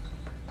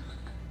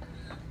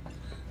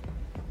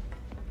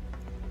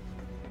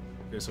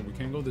 Okay, so we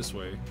can't go this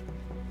way.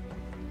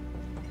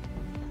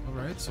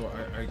 Alright, so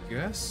I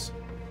guess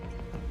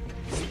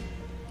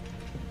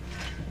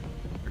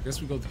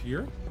we go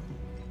here.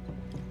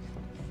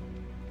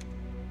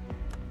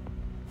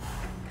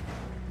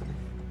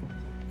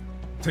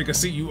 Take a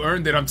seat, you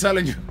earned it, I'm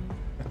telling you.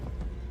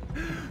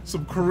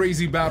 Some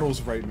crazy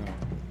battles right now.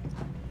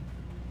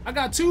 I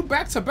got 2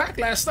 back-to-back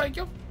last night,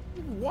 yo.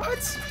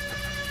 What?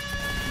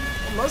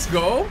 Let's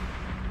go.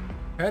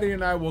 Patty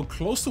and I were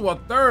close to a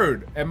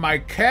 3rd, and my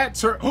cat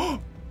turned.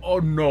 Oh,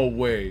 no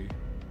way.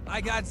 I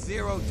got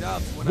 0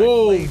 dubs when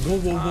Whoa, I played whoa,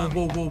 with whoa, Tommy.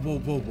 whoa, whoa, whoa,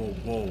 whoa, whoa,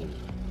 whoa.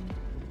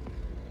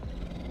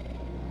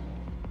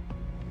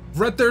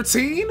 Red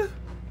 13?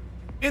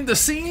 In the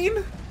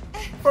scene?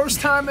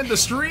 First time in the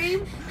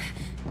stream?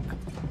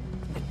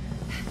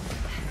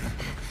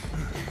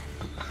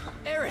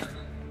 Aerith!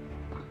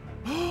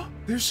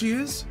 There she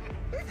is.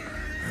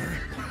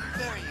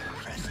 Very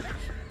impressive.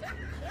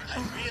 I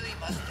really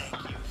must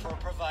thank you for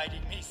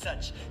providing me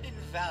such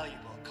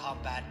invaluable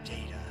combat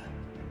data.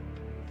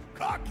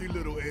 Cocky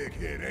little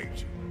egghead,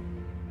 ain't you?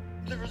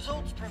 The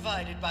results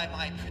provided by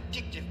my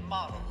predictive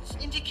models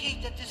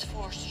indicate that this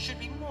force should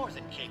be more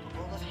than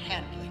capable of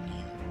handling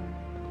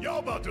you. Y'all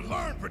about to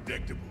learn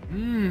predictable.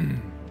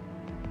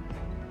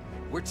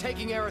 We're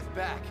taking Aerith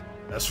back.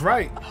 That's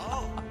right.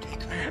 Oh,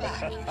 take her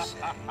back, you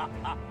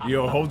say?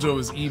 Yo, Hojo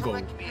is evil.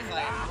 Correct me if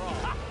I am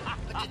wrong,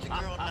 but did the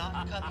girl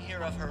not come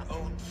here of her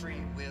own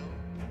free will?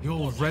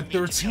 Yo, Red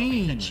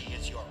 13. She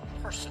is your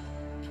personal.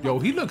 Yo,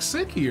 he looks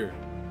sick here.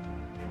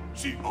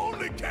 She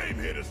only came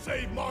here to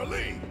save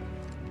Marlene.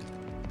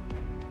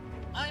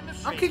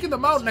 I'm kicking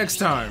them out next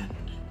time.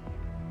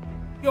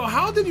 Yo,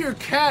 how did your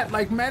cat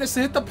like manage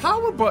to hit the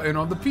power button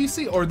on the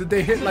PC, or did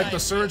they hit like the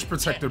surge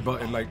protector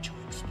button? Like,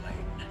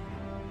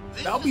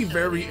 that'll be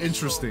very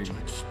interesting.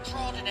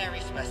 Extraordinary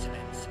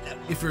specimens that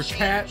will If your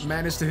cat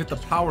managed to hit the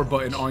power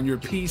button on your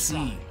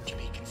PC.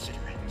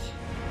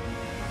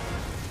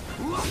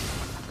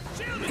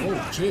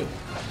 Oh, chill.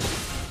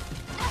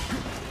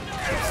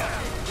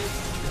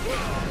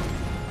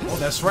 Oh,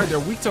 that's right. They're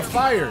weak to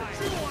fire.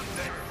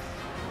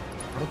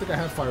 I don't think I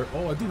have fire.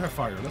 Oh, I do have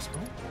fire. Let's go.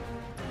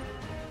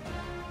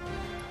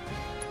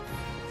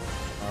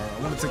 Alright, I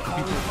want to take the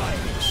people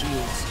with the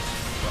shields.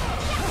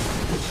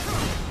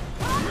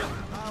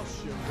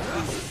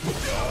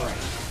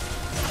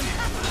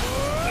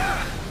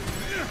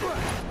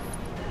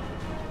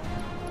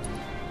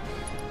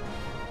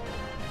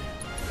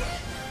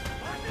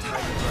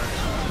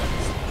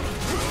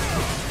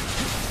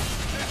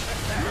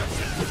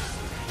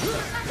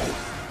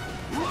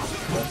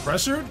 All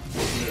pressured?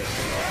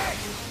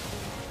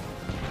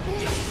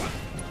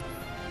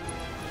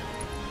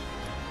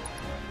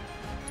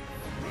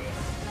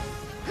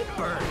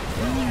 Burn.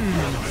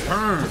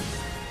 Burn.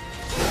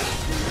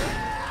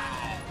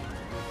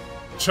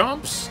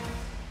 Chumps?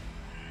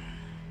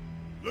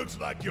 Looks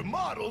like your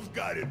models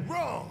got it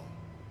wrong.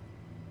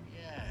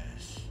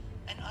 Yes,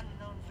 an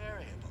unknown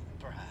variable,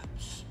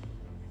 perhaps.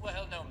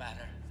 Well, no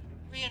matter.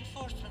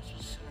 Reinforcements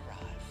will soon arrive.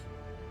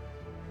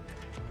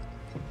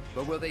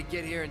 But will they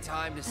get here in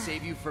time to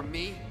save you from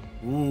me?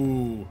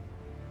 Ooh.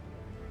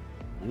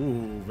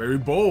 Ooh, very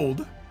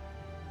bold.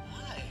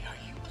 Why are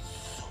you a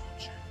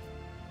soldier?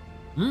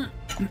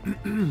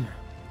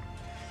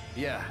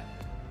 Yeah.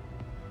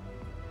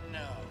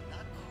 No,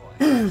 not quite.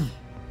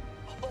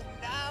 Oh,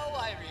 now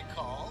I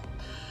recall.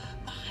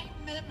 My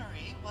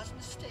memory was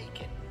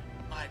mistaken.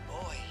 My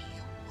boy,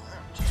 you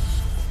weren't a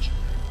soldier.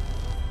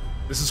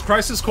 This is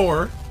Crisis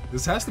Core.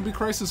 This has to be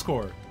Crisis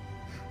Core.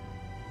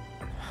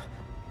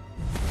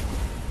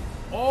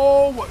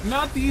 Oh,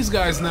 not these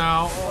guys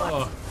now.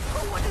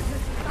 What is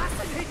this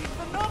fascinating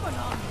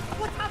phenomenon?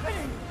 What's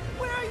happening?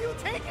 Where are you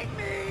taking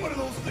me? What are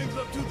those things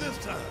up to this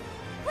time?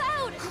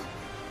 Cloud!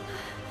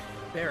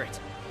 Barrett.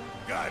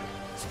 Got it.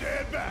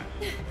 Stand back.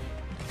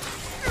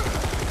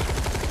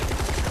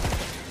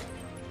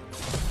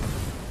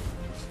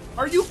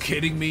 Are you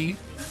kidding me?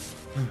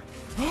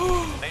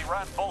 They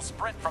ran full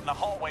sprint from the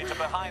hallway to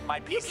behind my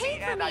PC,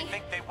 and I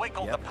think they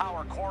wiggled the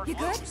power cord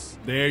loose.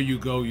 There you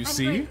go, you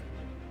see?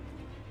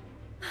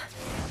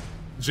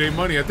 J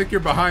Money, I think you're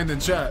behind in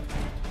chat.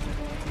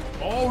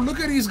 Oh, look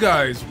at these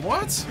guys.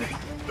 What?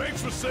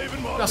 Thanks for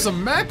saving my Got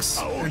some mechs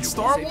and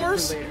Star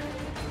Wars?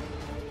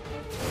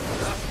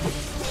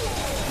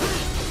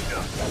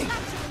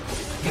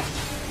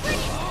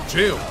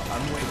 Chill.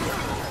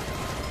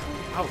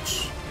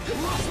 Ouch.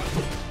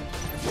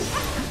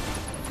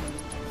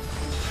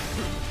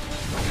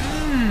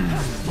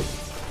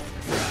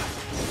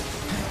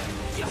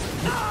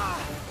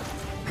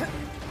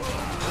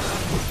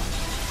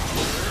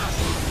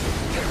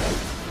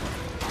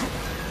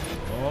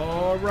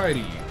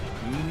 Alrighty.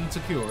 He needs a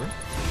cure.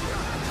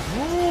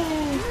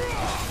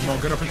 Come on,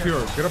 get up and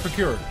cure. Get up and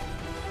cure.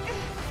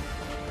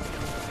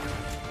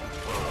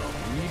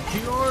 Need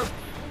cure.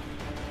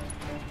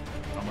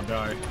 I'ma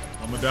die.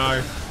 I'ma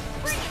die.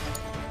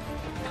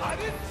 I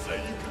didn't say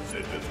you could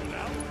sit this one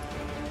out.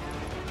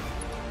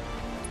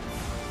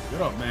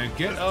 Get up, man.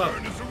 Get up.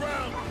 Turn this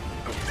around.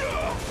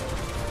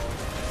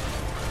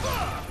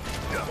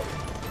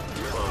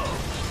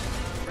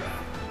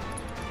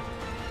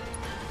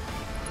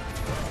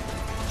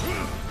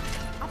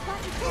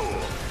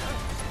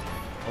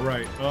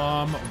 Alright,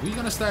 we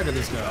gonna stagger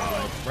this guy,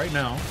 like, right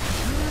now.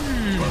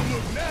 Well,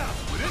 look now,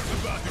 this is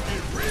about to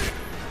get real.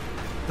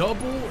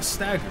 Double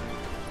stagger.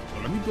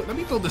 Well, let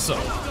me build this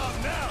up.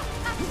 Stop now.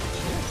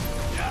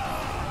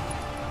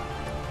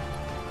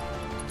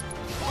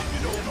 Don't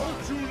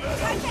you let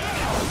him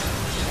down.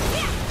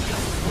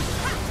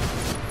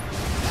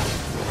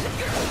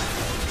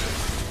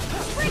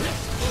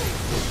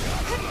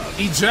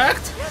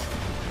 Eject?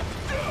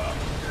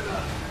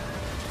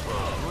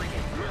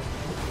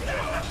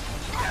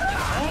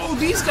 Oh,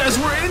 these guys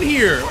were in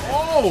here.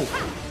 Oh.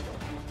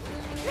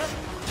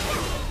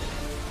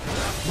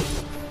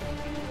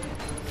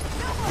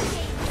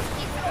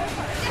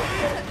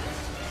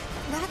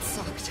 That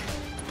sucked.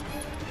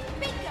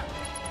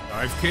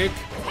 Dive kick.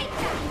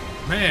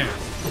 Man.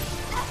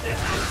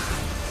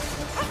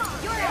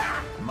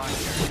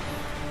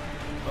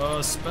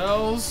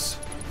 Spells.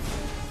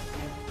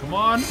 Come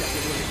on.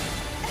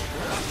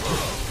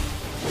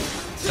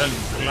 Then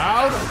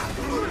Cloud.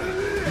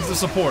 He's the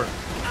support.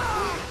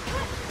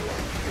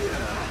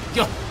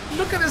 Yo,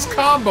 look at his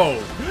combo.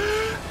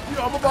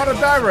 Yo, I'm about to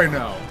die right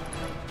now.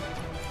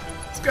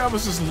 This guy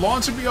was just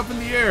launching me up in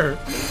the air.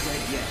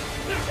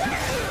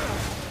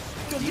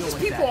 Yo, these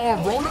people are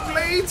on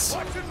rollerblades?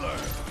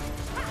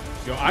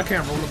 Yo, I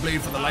can't rollerblade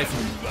for the life of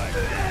me.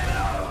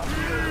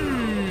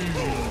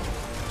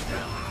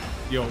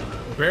 Yo,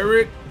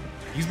 Barrett,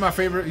 he's my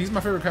favorite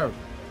character.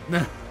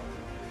 Nah.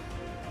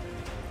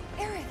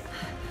 Aerith,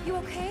 you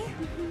okay?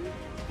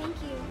 Thank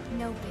you.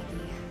 No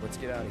biggie. Let's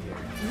get out of here.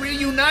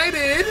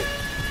 Reunited!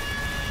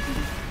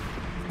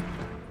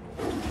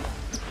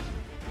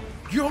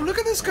 Yo, look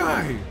at this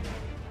guy!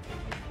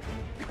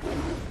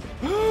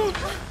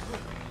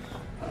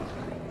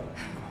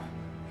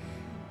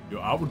 Yo,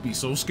 I would be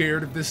so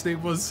scared if this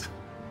thing was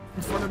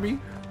in front of me.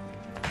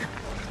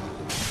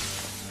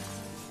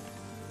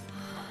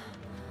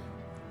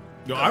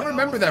 Yo, I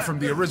remember that from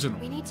the original.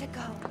 We need to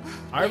go.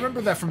 I remember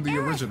that from the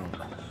original.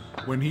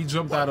 When he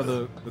jumped out of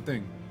the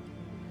thing.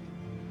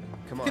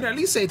 Come You on. can at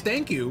least say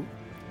thank you.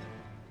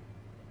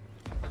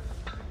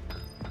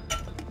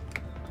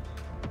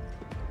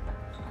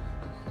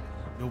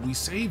 Yo, we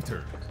saved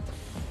her.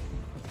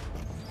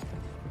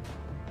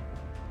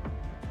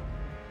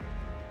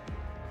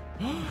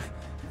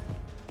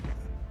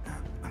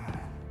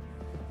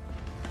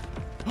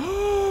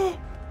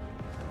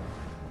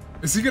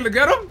 Is he gonna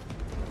get him?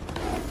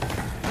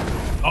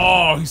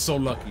 Oh, he's so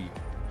lucky.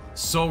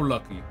 So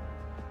lucky.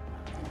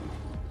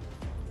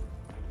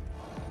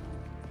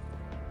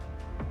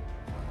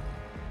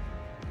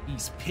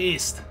 He's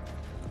pissed.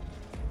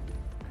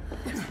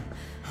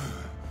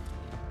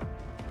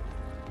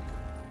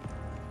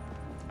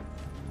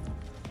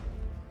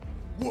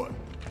 What?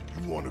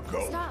 You want to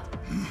go? Stop.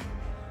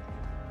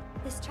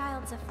 This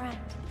child's a friend.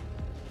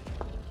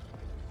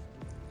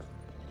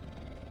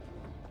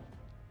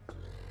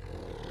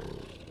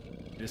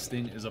 This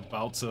thing is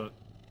about to...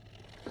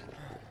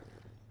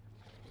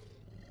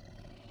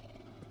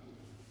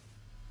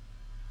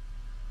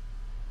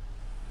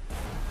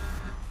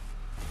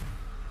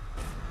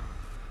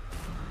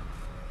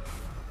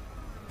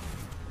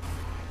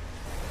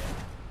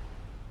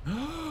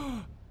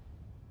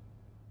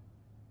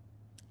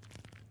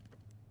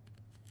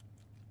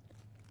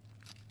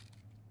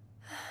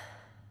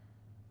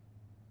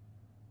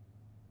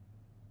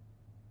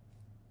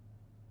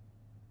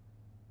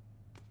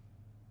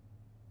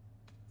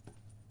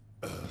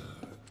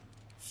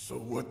 So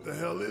what the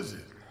hell is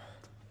it?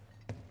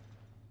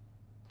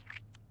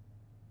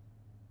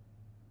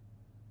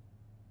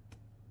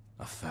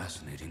 A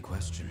fascinating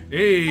question.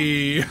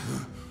 Hey! Did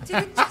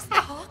it just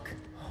talk?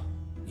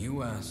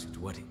 You asked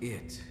what it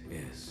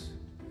is.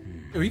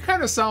 Yo, he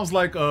kind of sounds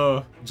like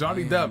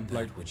Johnny Depp.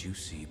 Like what you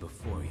see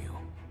before you,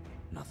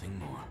 nothing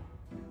more.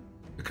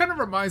 It kind of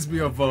reminds me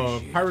of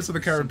Pirates of the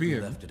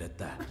Caribbean. Left it at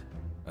that.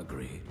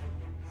 Agreed.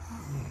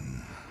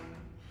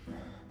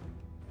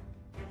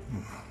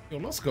 Yo,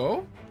 let's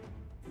go.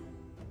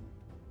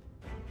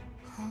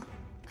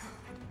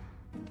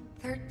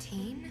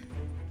 13?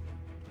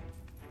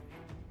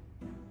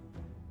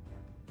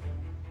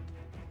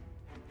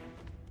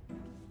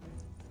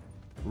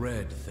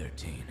 Red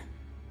 13.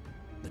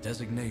 The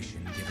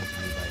designation given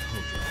to me by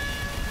Hojo.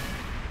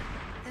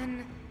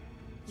 Then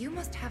you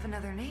must have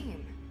another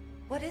name.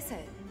 What is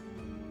it?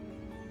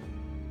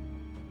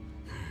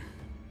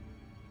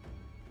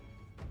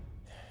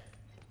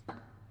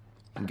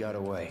 He got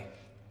away.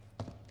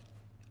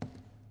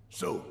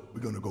 So, we're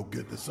gonna go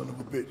get the son of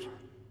a bitch.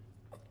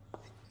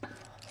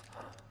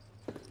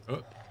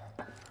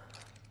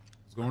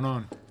 What's going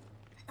on?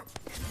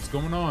 What's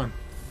going on?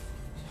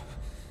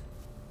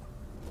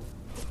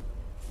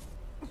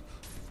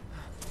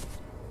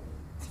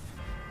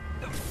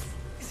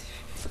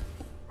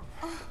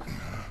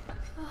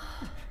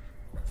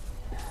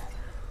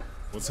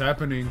 What's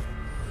happening?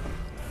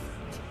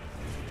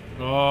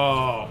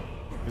 Oh,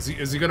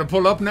 is he gonna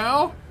pull up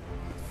now?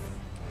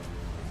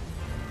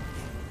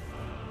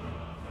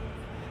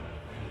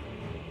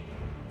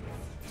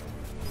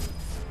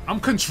 I'm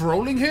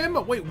controlling him?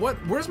 Wait, what?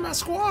 Where's my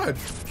squad?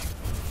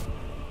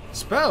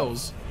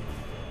 Spells?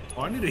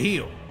 Oh, I need to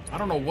heal. I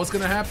don't know what's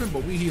gonna happen,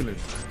 but we healing.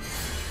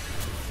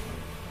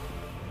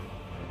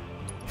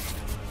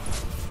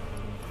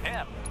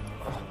 Him.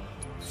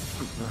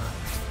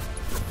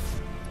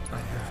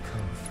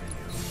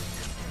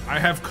 I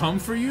have come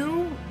for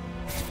you?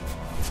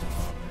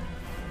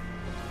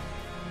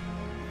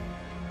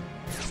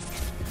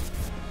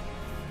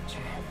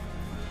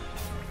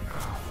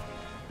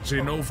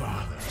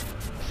 Genova.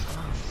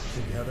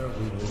 Together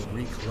we will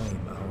reclaim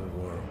our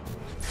world.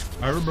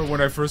 I remember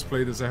when I first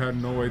played this, I had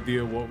no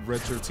idea what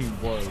Red 13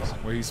 was.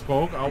 When he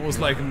spoke, I was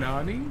like,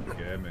 Nani?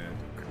 Yeah, man.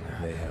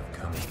 They have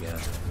come again.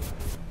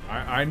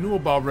 I knew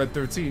about Red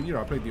 13. You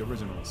know, I played the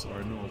original, so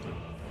I knew of it.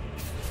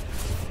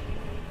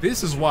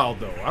 This is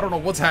wild, though. I don't know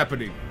what's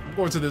happening. I'm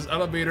going to this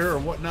elevator or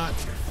whatnot.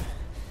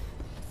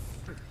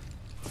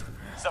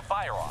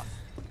 Sephiroth.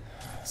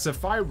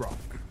 Sephiroth.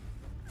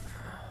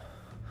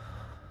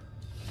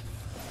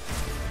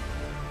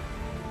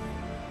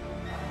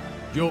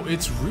 Yo,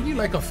 it's really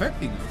like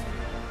affecting you.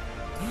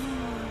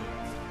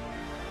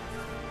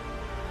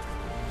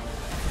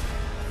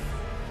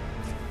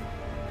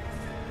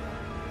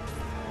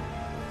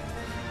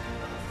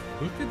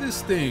 Look at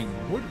this thing.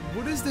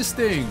 What is this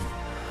thing?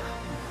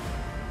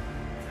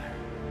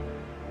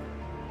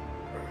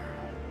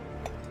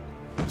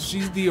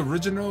 She's the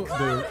original.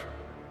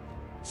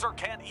 Sir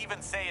can't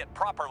even say it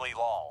properly,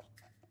 lol.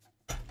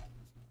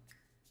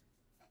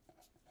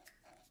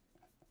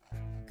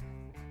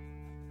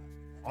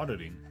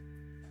 Auditing.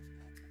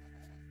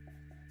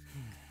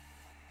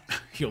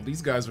 Yo,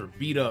 these guys are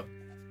beat up.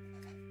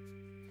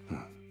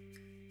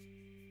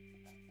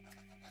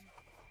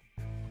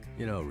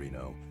 You know,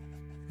 Reno,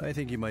 I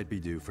think you might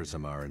be due for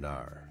some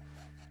R&R.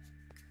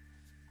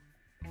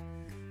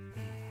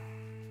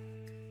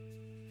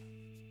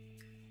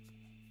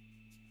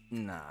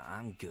 Nah,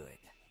 I'm good.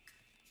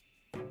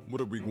 What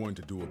are we going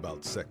to do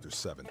about Sector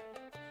 7?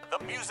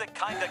 The music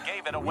kinda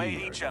gave it away,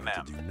 We are HMM.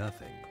 going to do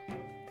nothing.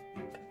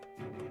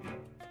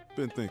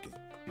 Been thinking.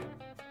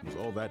 Was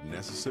all that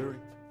necessary?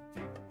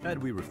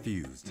 Had we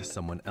refused,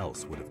 someone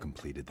else would have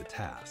completed the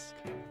task.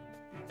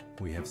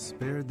 We have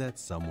spared that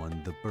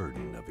someone the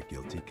burden of a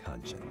guilty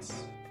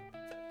conscience.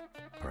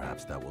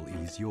 Perhaps that will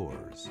ease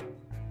yours.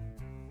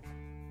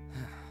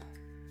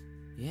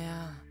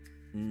 Yeah.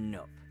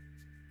 Nope.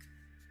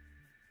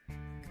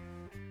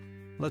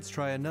 Let's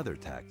try another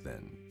tack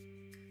then.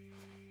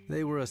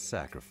 They were a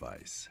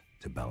sacrifice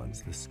to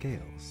balance the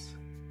scales.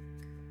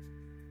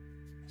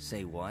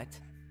 Say what?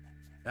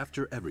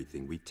 After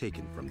everything we'd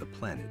taken from the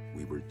planet,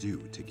 we were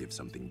due to give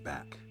something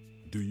back.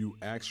 Do you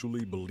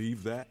actually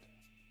believe that?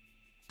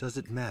 Does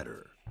it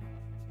matter?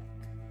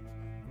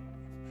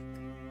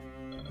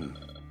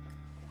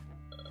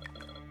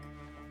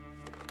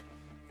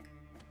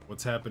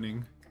 What's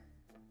happening?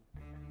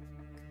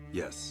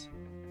 Yes.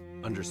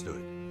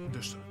 Understood.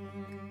 Understood.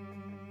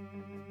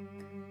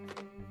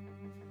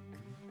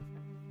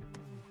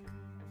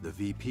 The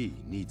VP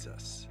needs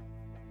us.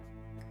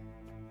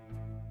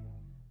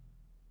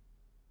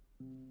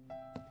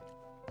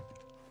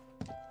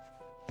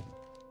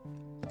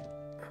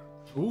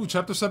 Ooh,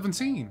 chapter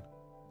 17.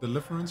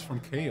 Deliverance from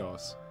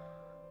chaos.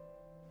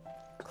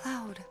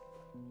 Cloud.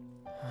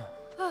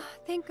 Oh,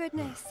 thank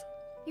goodness.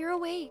 You're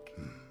awake.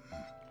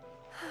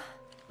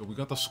 Yo, we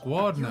got the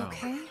squad You now.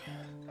 okay?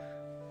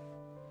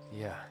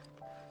 Yeah.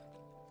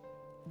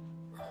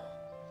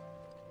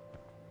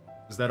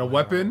 Is that a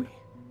weapon?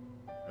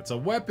 That's a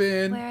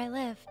weapon. Where I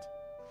lived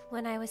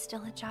when I was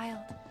still a child.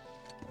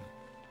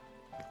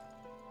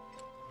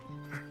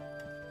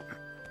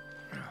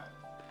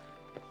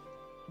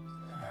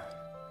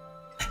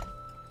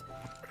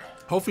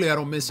 Hopefully I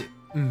don't miss it.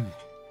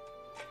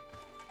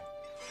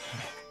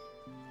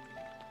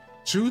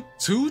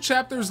 Two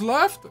chapters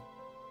left?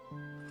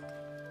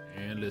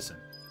 And listen.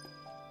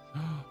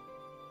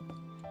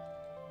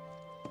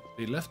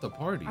 They left the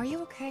party. Are you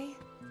okay?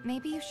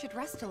 Maybe you should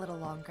rest a little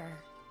longer.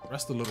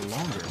 Rest a little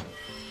longer.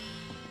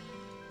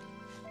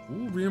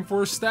 Ooh,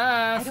 reinforced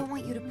staff. I don't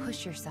want you to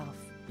push yourself.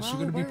 Is she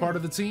gonna be part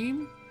of the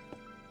team?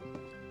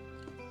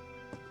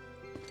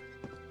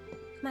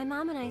 My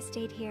mom and I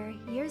stayed here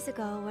years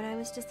ago when I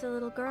was just a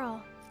little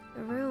girl.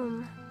 The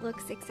room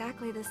looks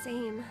exactly the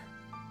same.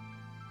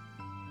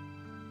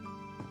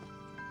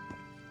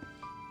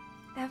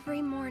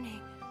 Every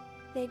morning,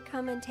 they'd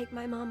come and take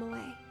my mom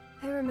away.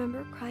 I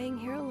remember crying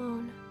here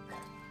alone.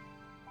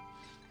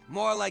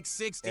 More like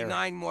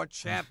 69 more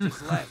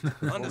chapters left. Before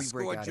we break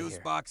Underscore out of juice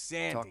here, box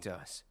Sandy. Talk to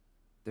us.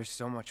 There's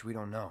so much we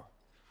don't know.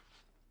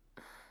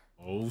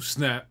 Oh,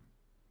 snap.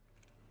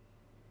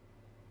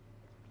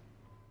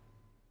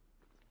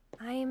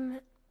 I'm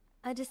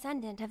a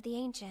descendant of the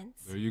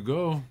ancients. There you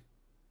go.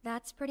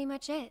 That's pretty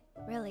much it,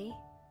 really.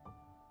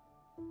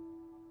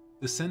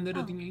 Descendant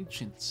of the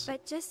ancients.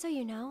 But just so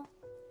you know,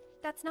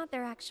 that's not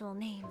their actual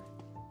name.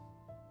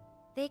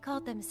 They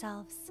called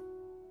themselves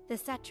the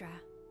Cetra.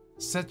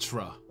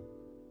 Cetra.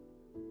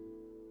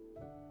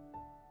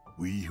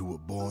 We who were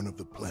born of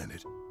the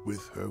planet,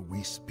 with her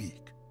we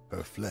speak,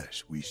 her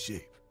flesh we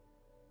shape.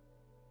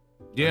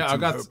 Yeah, Unto I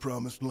got her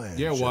promised land.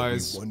 Yeah, shall we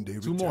Wise. one day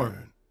Two return.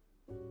 more.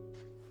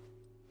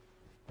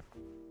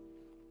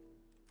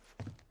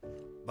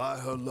 By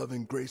her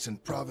loving grace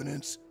and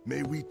providence,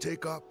 may we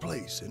take our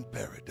place in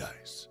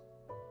paradise.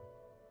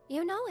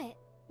 You know it.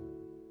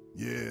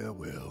 Yeah,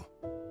 well,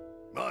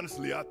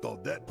 honestly, I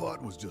thought that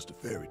part was just a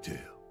fairy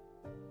tale.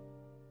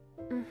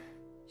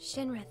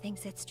 Shinra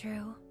thinks it's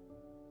true.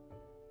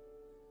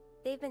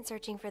 They've been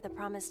searching for the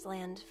Promised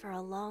Land for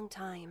a long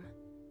time.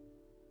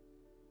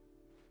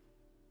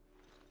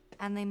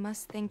 And they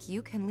must think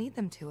you can lead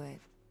them to it.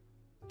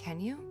 Can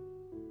you?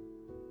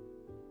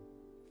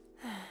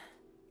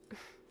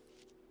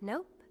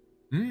 Nope.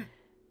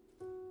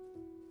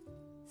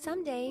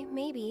 Someday,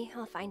 maybe,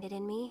 I'll find it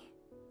in me.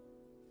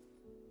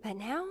 But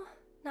now,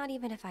 not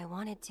even if I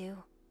wanted to.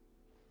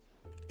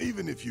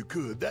 Even if you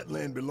could, that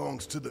land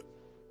belongs to the...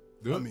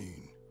 I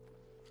mean,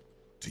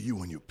 to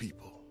you and your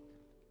people.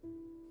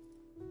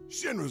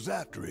 Shinra's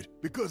after it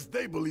because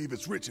they believe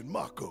it's rich in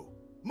Mako.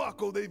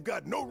 Mako they've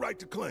got no right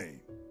to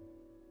claim.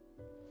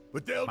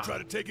 But they'll try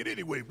to take it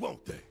anyway,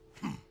 won't they?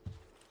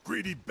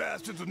 Greedy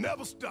bastards will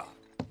never stop.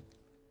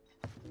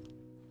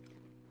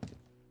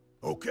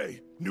 Okay,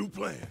 new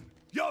plan.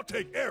 Y'all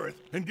take Aerith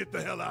and get the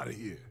hell out of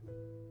here.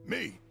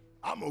 Me,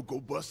 I'm gonna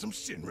go bust some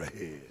Shinra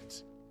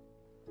heads.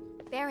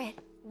 Barrett,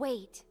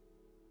 wait.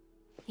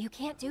 You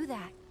can't do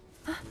that.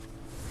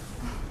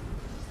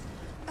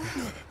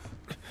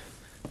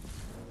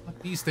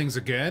 Not these things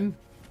again.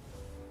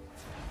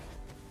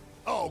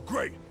 Oh,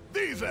 great.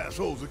 These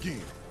assholes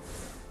again.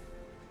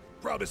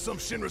 Probably some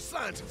Shinra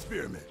science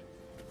experiment.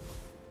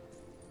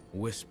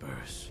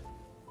 Whispers.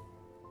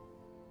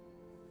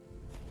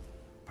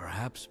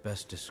 Perhaps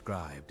best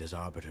described as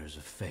arbiters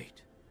of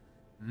fate.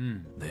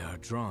 They are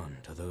drawn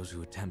to those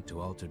who attempt to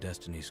alter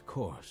destiny's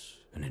course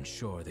and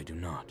ensure they do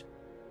not.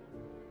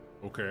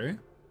 Okay.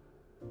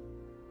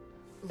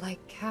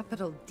 Like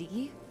capital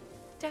D?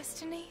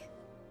 destiny?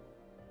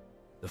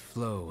 The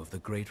flow of the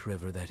great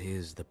river that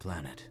is the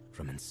planet,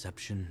 from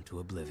inception to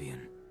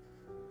oblivion.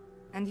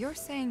 And you're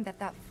saying that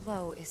that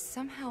flow is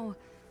somehow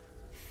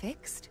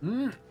fixed?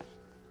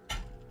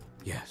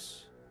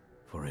 Yes,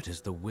 for it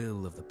is the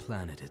will of the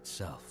planet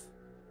itself.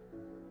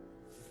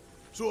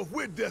 So if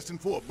we're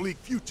destined for a bleak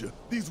future,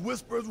 these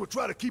Whisperers will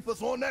try to keep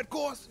us on that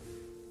course?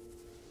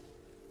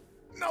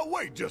 Now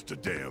wait just a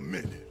damn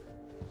minute.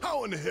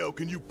 How in the hell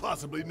can you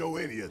possibly know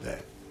any of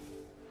that?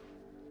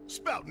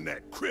 Spouting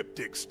that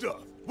cryptic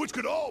stuff, which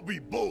could all be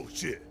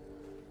bullshit.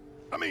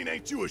 I mean,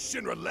 ain't you a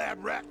Shinra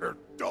lab rat or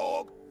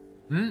dog?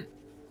 I'm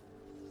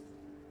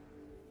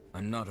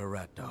not a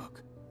rat dog.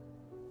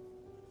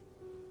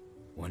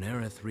 When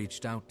Aerith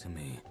reached out to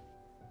me,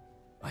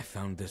 I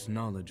found this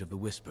knowledge of the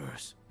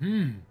Whispers.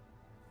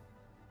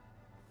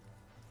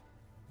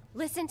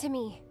 Listen to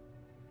me.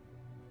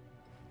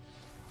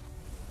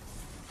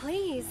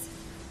 Please.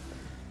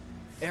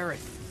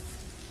 Aerith.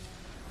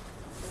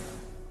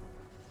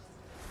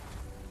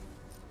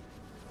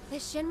 The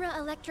Shinra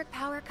Electric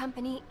Power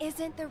Company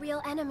isn't the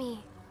real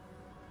enemy.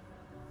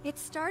 It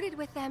started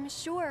with them,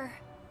 sure,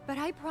 but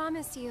I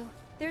promise you,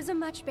 there's a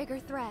much bigger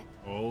threat.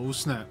 Oh,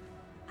 snap.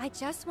 I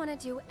just want to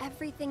do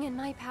everything in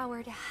my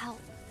power to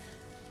help.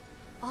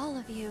 All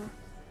of you.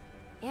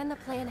 And the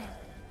planet.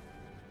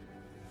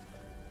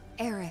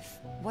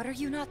 Aerith, what are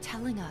you not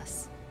telling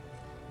us?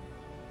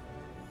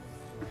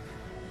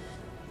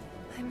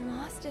 I'm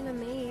lost in a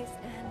maze,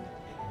 and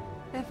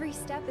every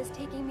step is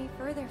taking me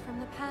further from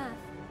the path.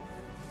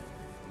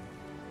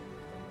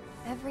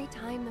 Every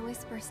time the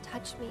Whispers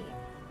touch me,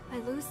 I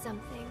lose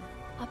something,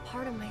 a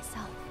part of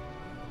myself.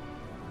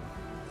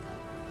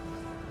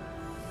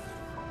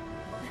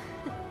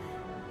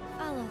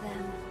 Follow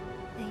them,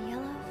 the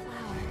yellow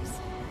flowers.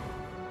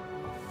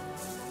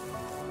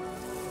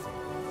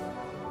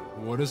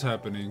 What is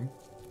happening?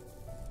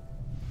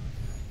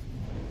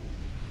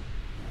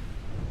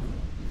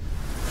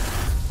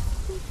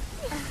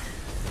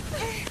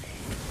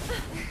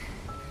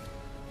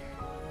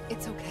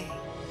 It's okay.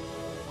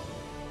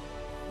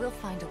 We'll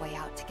find a way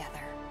out together.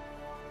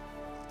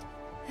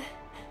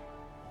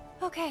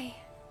 Okay.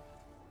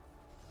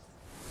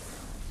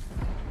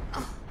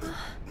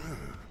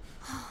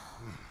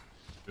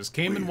 Just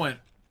came and went.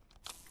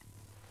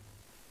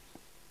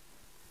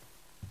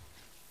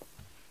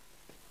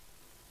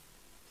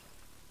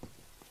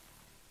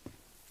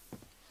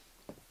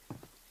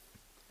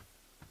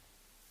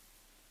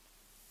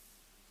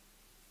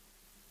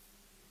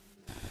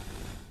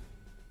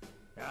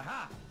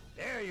 Aha!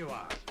 There you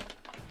are.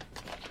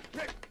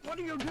 What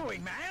are you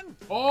doing, man?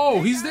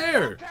 Oh, he's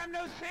there. Time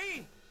no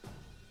see.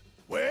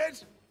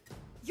 Wedge?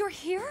 You're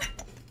here?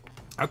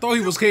 I thought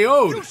he was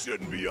KO'd. You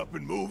shouldn't be up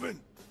and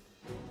moving.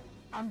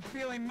 I'm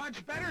feeling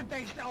much better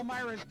thanks to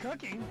Elmira's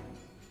cooking.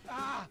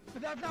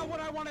 But that's not what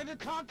I wanted to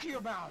talk to you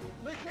about.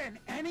 Listen,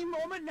 any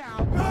moment now.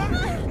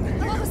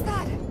 What was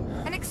that?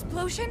 An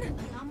explosion?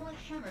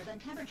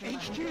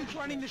 HQ's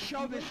running the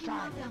show this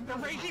time. They're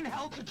raising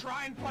hell to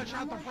try and flush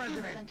out the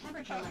president.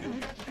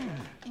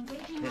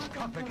 This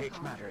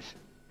complicates matters.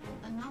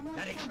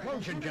 That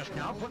explosion just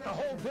now put the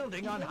whole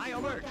building on high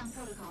alert.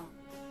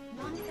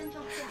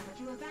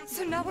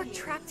 So now we're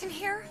trapped in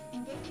here?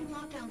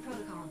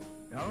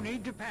 No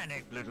need to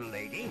panic, little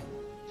lady.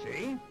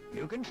 See?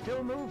 You can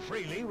still move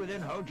freely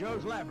within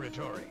Hojo's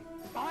laboratory.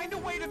 Find a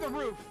way to the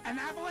roof. An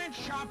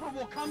avalanche chopper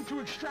will come to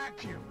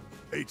extract you.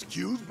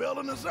 HQ's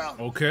bailing us out?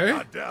 Okay.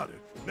 I doubt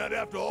it. Not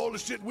after all the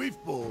shit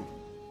we've pulled.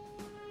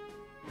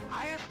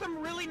 I asked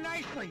them really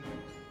nicely.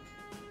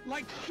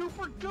 Like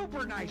super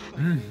duper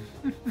nicely.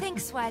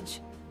 Thanks,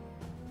 Wedge.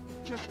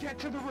 Just get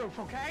to the roof,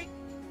 okay?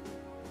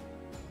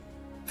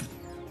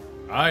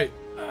 Alright.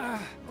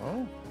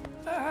 Oh?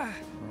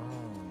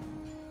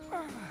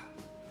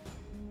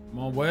 Come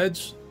on,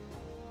 Wedge.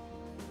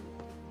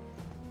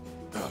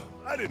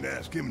 I didn't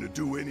ask him to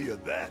do any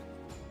of that.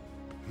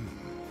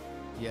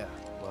 Yeah,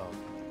 well,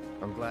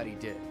 I'm glad he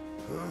did.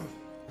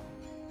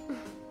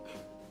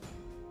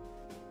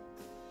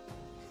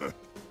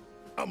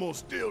 I'm gonna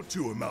still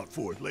chew him out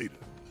for it later.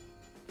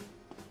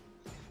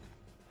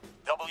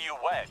 W.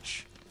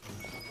 Wedge.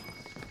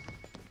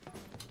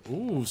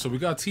 Ooh, so we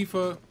got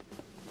Tifa.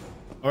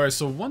 Alright,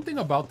 so one thing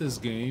about this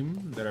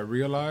game that I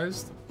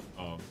realized,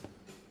 and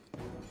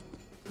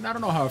I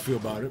don't know how I feel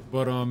about it,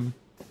 but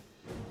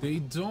they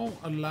don't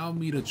allow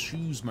me to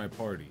choose my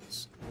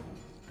parties.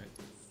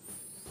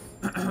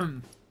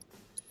 Right.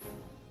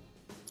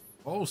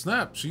 Oh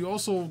snap, she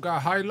also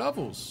got high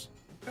levels.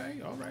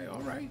 Okay, alright,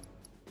 alright.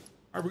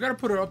 Alright, we gotta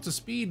put her up to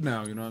speed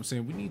now, you know what I'm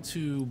saying? We need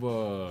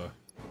to,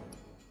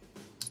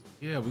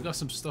 yeah, we got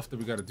some stuff that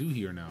we gotta do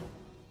here now.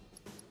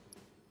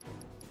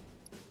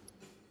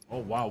 Oh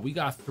wow, we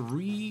got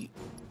three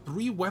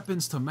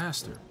weapons to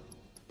master.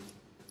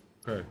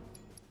 Okay.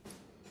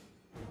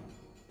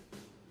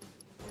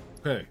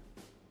 Okay.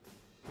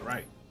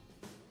 Alright.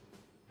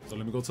 So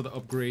let me go to the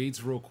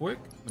upgrades real quick.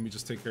 Let me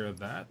just take care of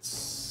that.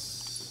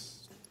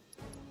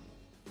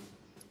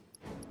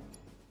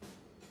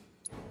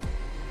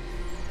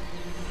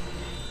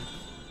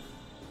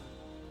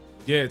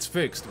 Yeah, it's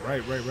fixed.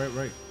 Right.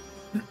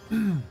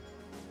 Ooh,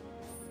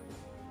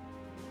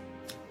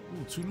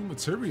 2 new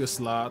materia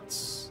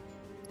slots.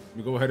 Let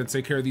me go ahead and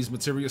take care of these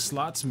materia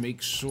slots.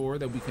 Make sure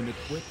that we can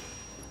equip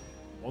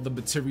all the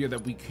materia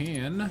that we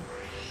can.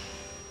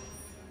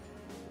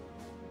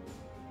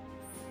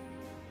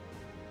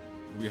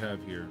 What do we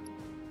have here?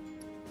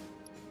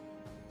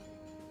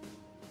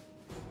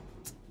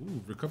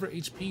 Ooh, recover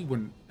HP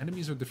when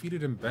enemies are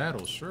defeated in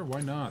battle. Sure,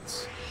 why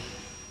not?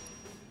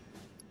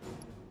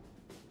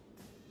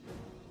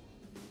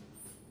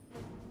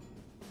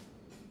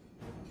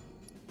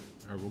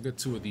 Alright, we'll get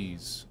 2 of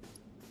these.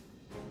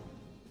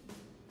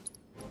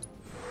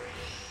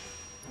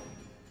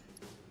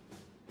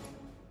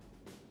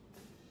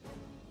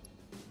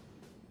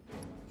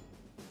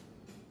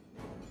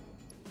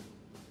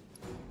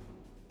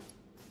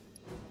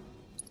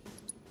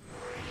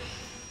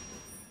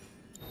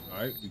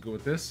 Alright, we go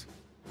with this.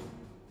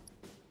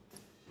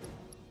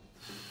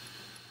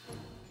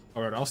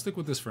 Alright, I'll stick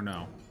with this for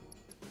now.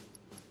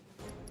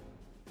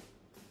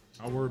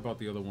 I'll worry about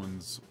the other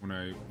ones when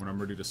I'm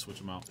ready to switch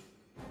them out.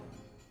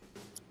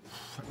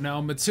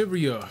 Now,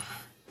 materia.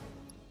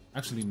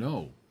 Actually,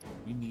 no.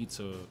 We need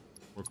to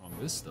work on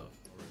this stuff.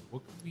 Alright,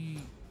 what could we...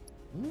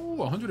 Ooh,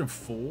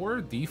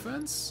 104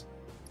 defense?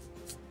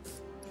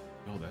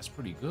 Yo, that's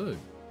pretty good.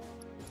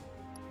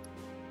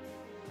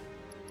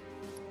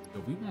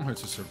 Yo, we want her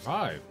to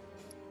survive.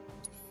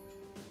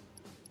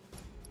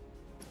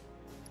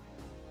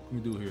 What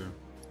can we do here?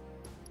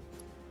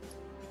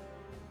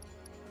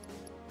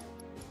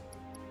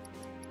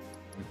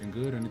 Anything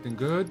good? Anything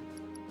good?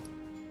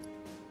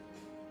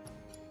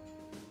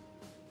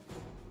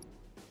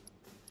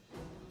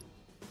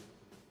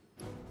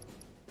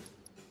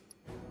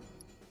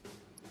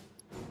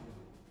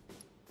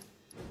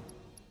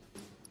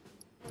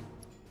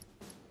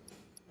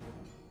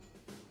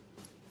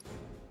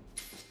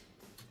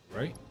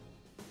 Right?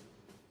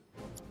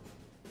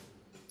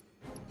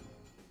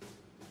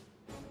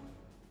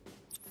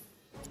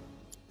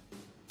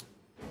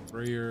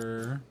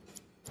 Prayer.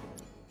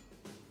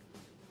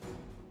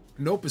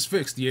 Nope, it's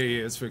fixed. Yeah,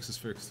 it's fixed. It's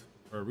fixed.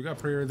 All right, we got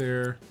prayer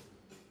there.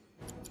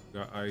 We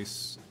got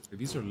ice. Okay,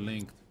 these are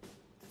linked.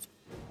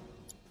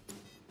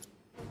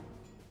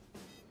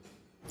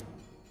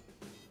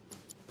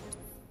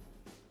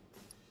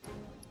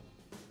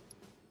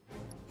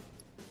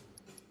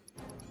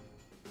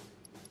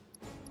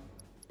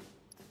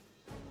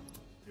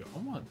 Yeah, I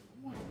want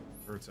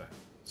her to have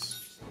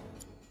this.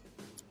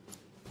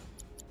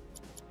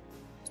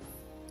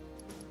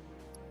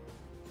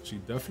 She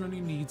definitely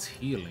needs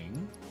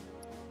healing.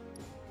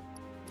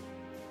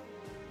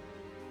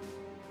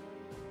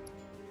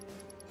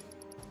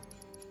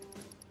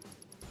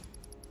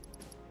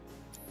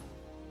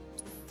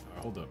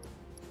 Hold up.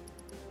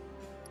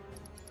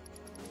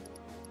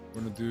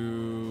 We're gonna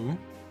do...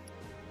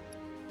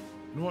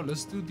 You know what?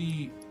 Let's do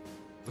the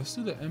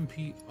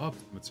MP up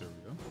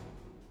material.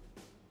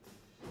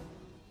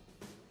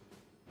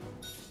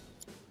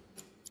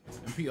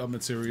 MP up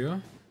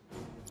material.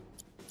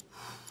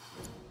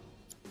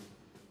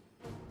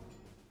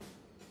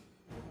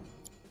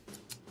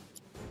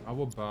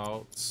 How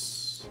about...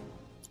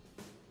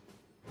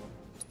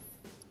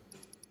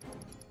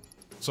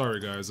 Sorry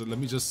guys, let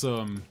me just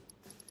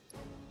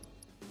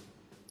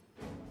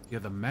yeah,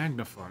 the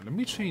magnifier. Let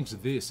me change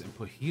this and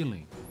put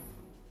healing.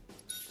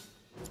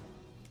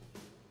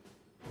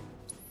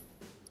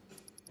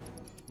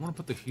 I want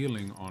to put the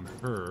healing on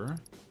her.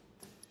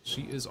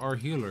 She is our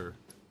healer.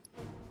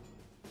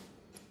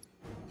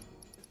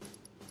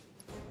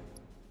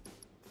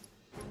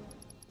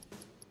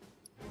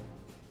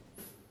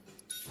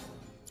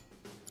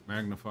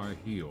 Magnify,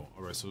 heal.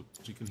 Alright, so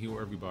she can heal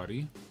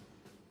everybody.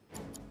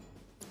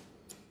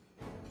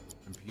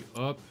 MP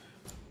up.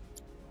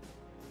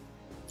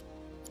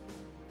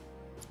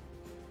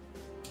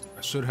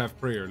 I should have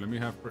prayer. Let me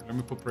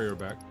put prayer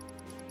back.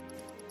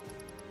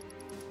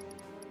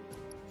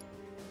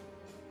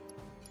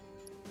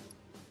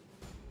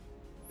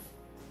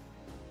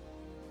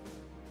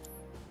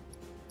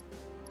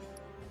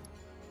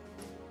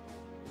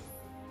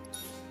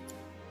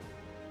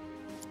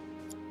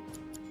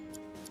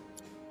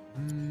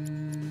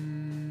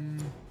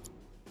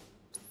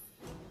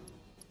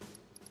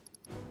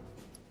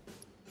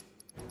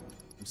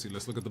 Let's see.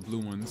 Let's look at the blue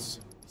ones.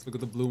 Let's look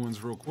at the blue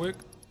ones real quick.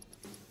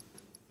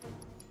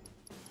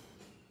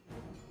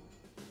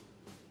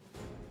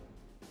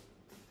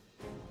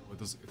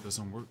 It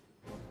doesn't work.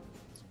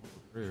 It doesn't work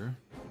with prayer.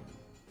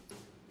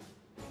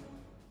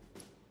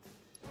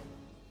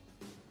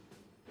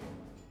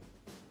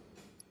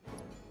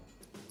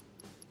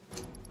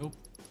 Nope.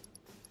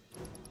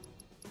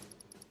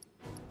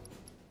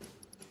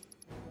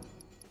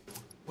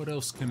 What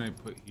else can I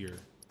put here?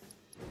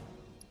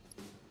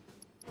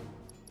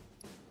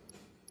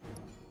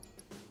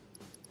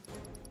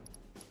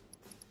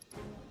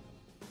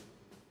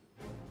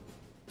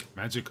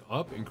 Magic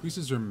up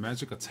increases your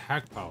magic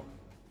attack power.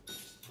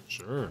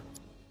 Sure.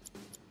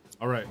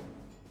 All right.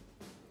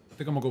 I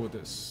think I'm gonna go with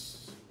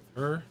this.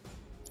 With her.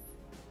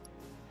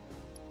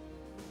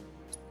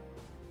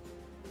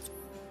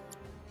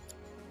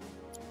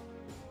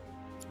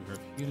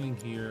 healing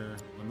here.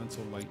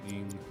 Elemental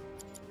lightning.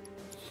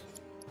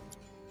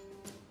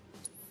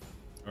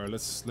 All right,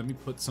 let me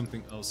put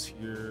something else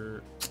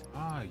here.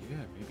 Ah, yeah,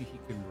 maybe he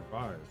can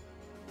revive.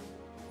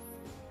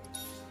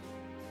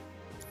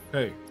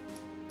 Okay.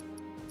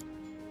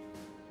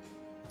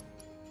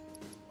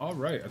 All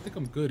right, I think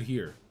I'm good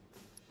here.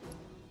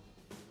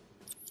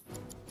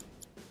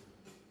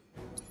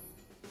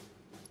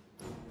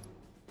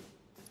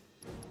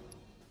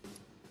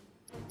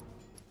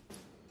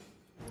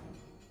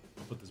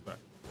 I'll put this back.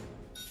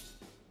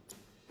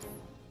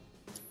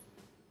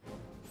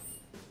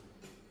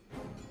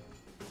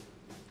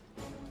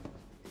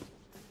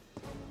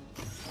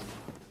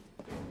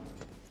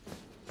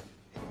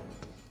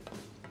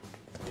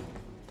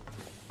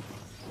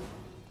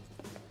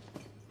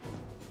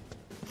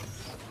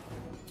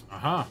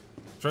 Aha,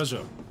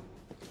 treasure.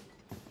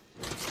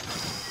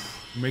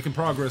 Making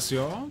progress,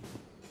 y'all.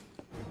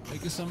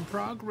 Making some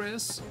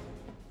progress.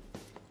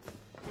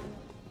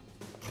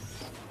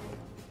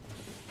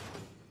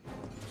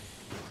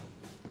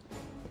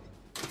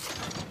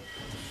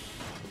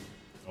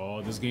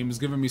 Oh, this game is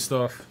giving me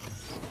stuff.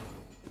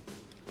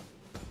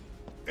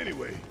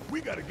 Anyway, we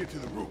gotta get to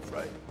the roof,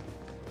 right?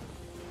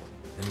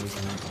 Then we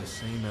can enter the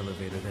same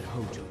elevator that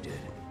Hojo did.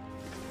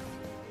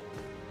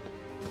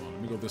 Hold on,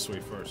 let me go this way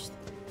first.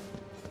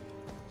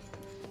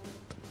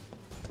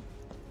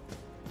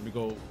 Let me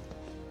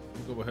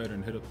go ahead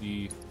and hit up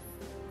the...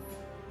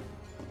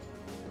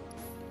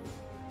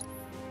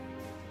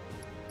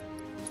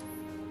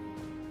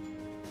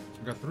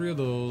 I got 3 of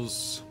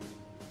those.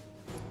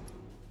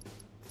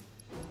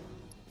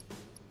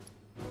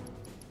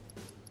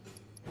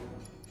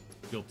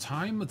 Yo,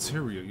 time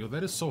material. Yo,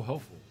 that is so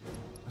helpful.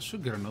 I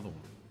should get another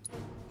one.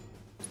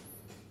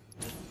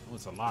 Oh,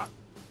 it's a lot.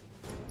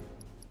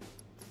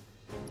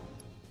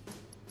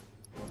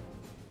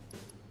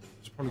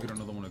 Should probably get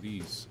another one of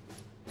these.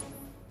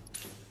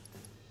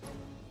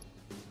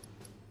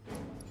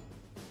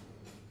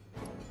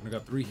 And I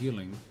got 3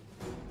 healing.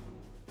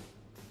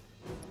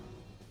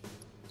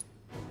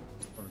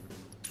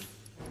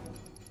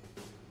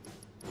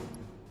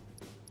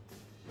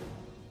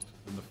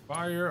 And the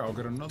fire, I'll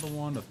get another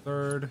one, a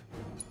third.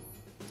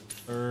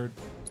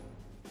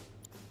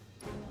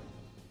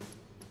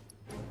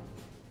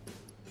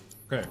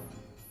 Okay.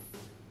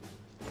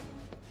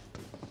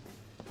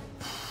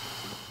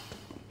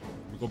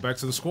 We go back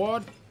to the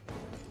squad.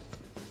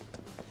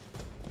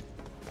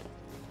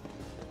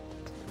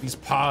 These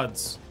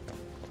pods.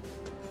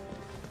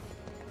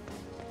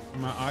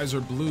 My eyes are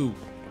blue.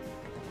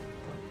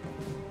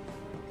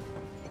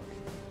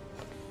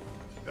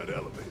 That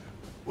elevator.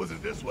 Was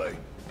it this way?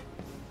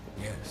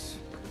 Yes.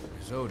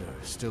 His odor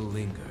still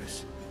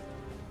lingers.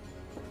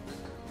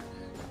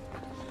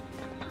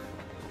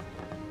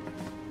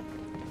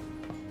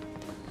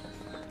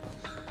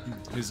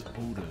 His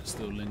odor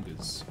still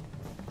lingers.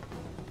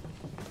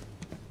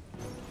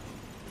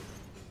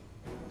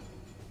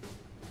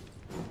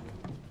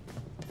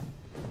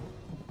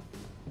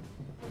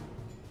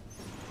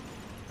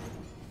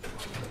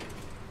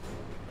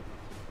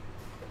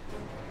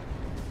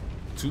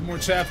 Two more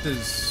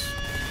chapters.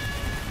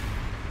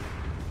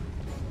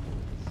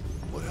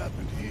 What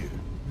happened here?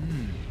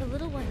 The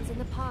little ones in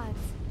the pods.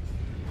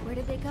 Where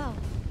did they go?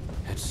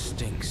 It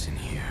stinks in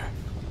here.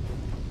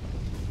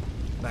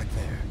 Back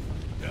there.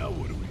 Now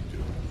what do we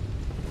do?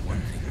 One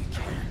thing we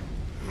can.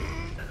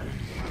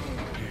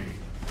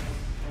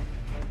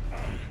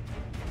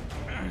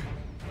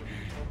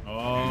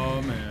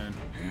 Oh man,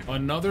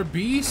 another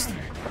beast?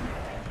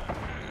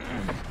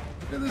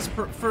 Look at this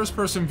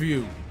first-person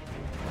view.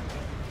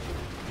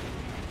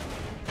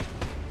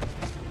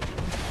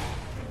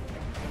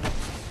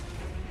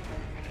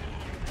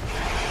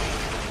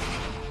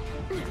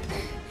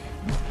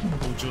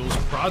 Hojo's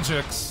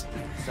projects.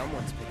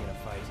 Someone's picking a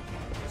fight.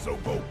 So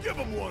go give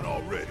him one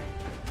already.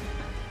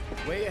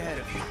 Way ahead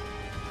of you.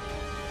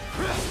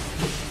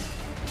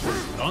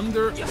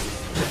 Thunder.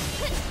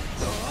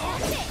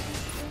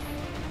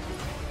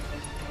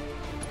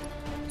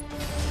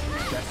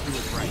 Let's do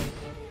it right.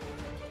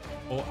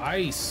 Oh,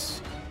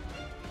 ice.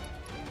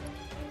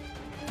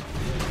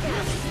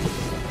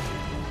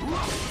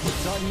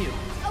 It's on you.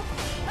 Oh,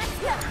 let's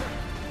go.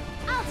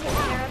 I'll take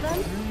care of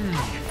them.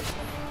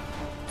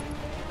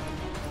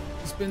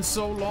 It's been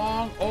so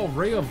long. Oh,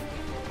 ray of...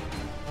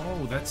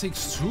 Oh, that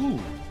takes 2.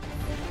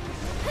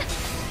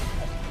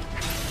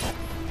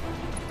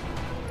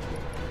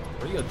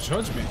 Ray of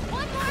judgment.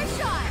 One more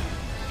shot.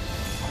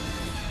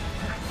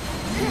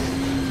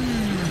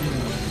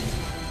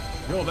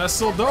 Yo, that's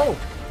so dope.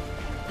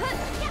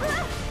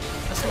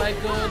 That's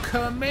like a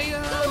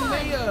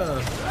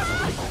Kamehameha.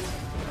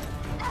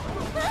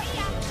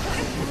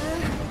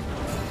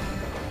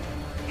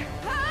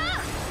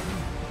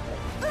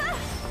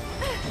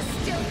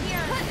 Still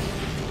here.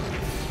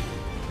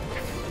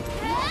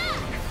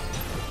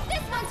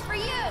 This one's for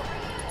you.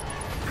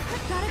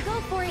 Gotta go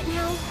for it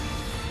now.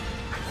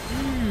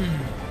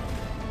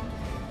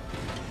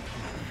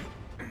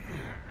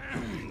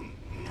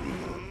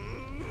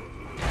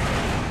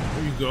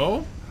 There you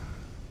go.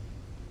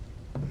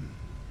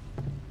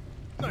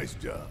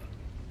 Nice job.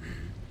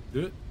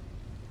 Good.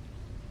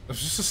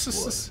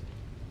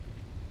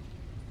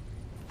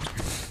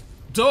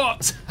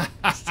 Dogs.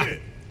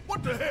 Shit!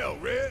 What the hell,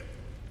 Red?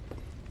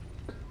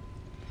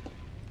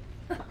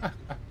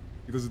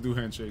 He doesn't do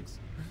handshakes.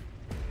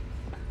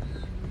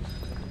 Let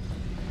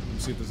me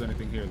see if there's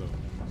anything here, though.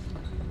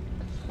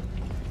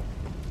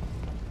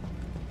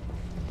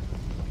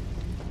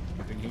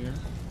 Anything here?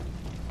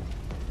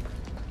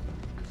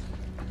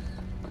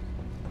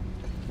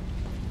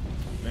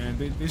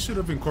 Man, they should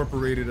have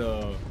incorporated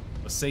a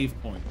save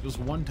point. Just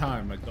one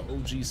time, like the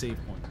OG save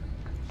point.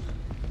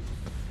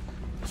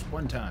 Just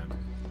one time.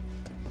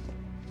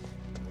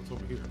 What's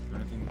over here? Is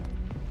there anything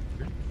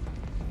here?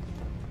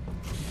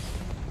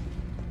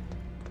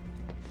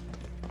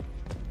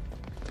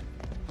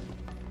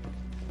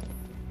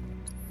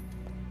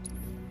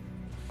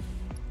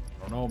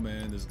 I don't know,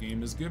 man. This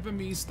game is giving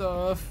me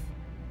stuff.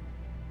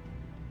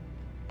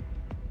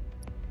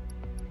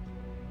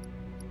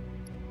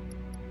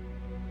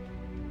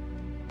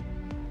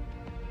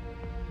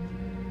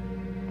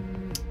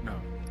 No.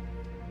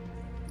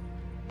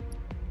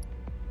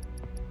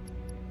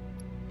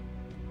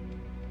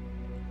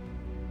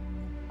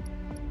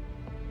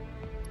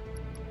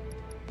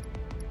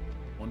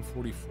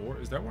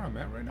 $144? Is that where I'm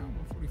at right now?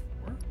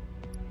 144?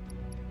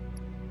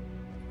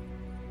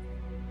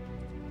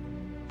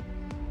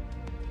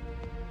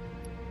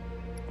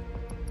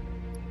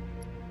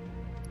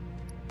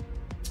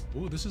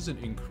 Oh, this is an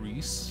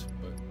increase,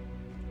 but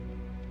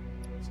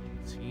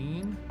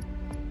 17.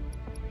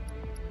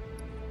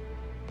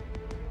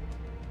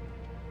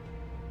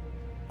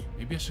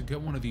 Maybe I should get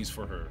one of these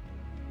for her.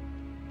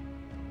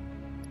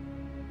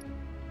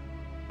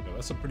 Yo,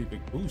 that's a pretty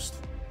big boost.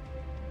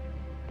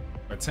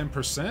 By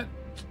 10%?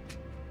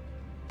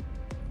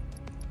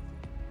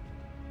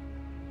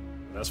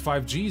 That's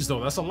 5 Gs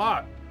though, that's a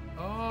lot.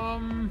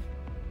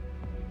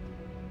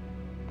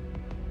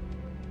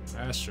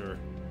 Sure.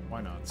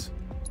 Why not?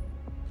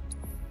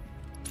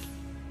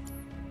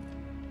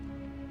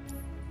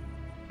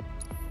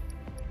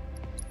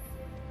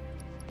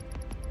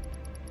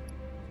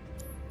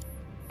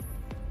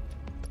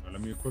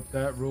 Let me equip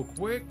that real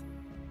quick.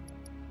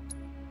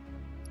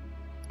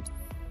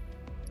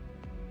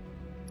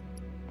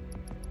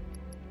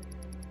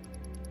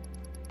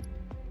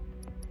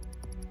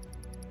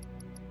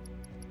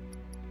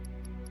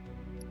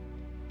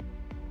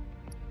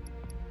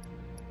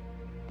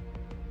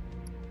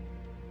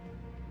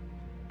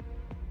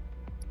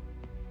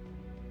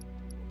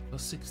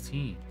 Plus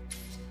 16.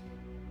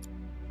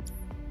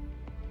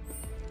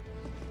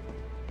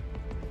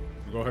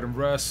 Go ahead and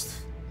rest.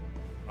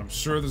 I'm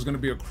sure there's gonna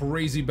be a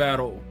crazy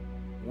battle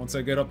once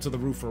I get up to the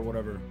roof or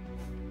whatever.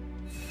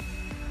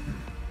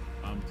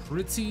 I'm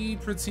pretty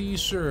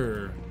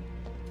sure.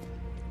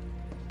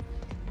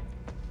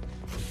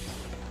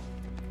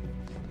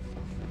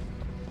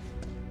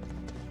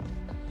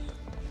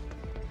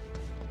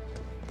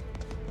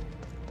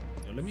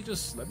 Yo, let me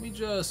just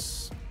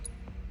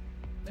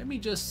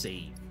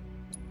save.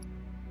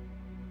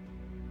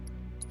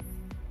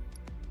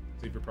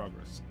 Save your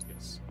progress.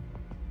 Yes.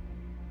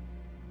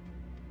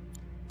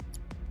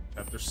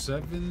 Chapter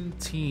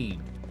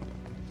 17.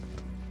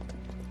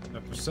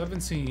 Chapter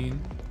 17.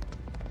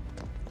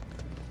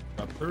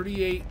 About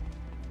 38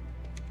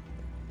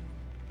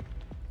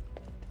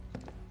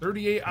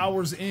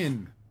 hours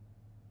in.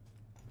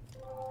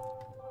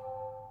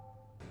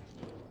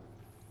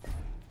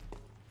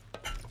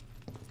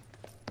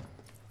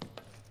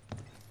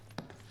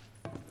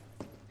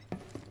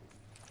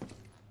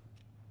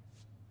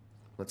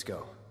 Let's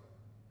go.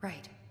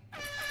 Right.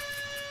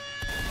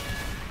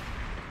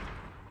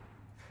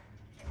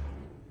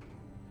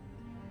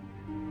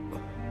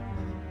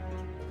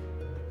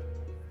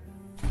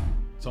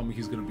 Tell me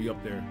he's gonna be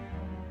up there.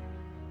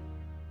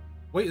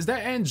 Wait, is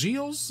that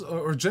Angeal's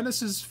or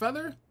Genesis'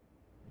 feather?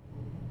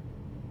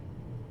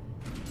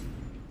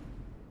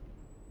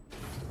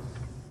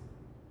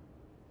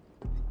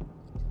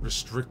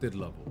 Restricted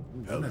level.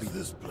 Ooh, Hell is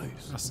this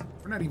place?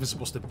 We're not even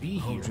supposed to be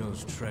here.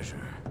 Hojo's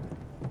treasure.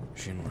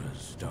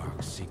 Shinra's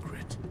dark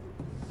secret.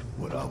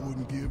 What I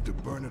wouldn't give to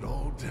burn it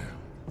all down.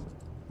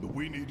 But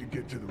we need to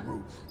get to the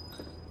roof.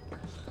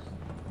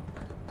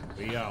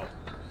 Way out.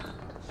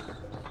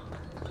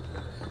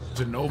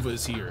 Genova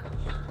is here.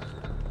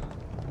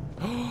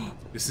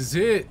 This is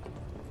it.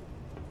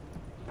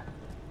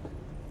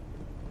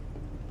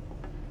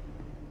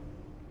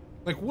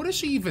 Like, what is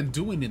she even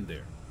doing in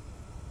there?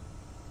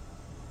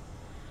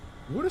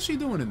 What is she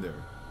doing in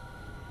there?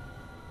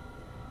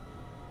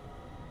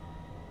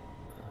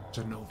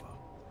 Genova.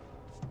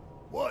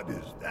 What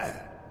is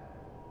that?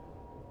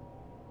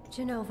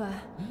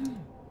 Genova.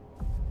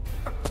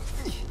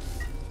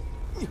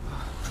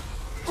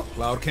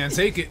 Cloud can't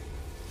take it.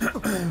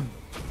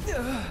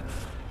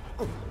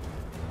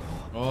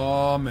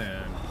 Oh,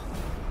 man.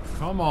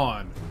 Come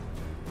on.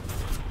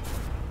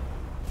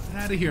 Get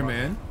out of here,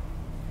 man.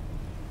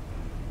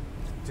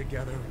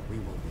 Together, we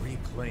will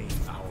reclaim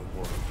our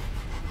world.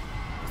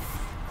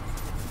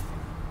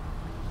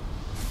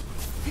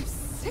 I'm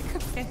sick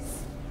of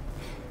this.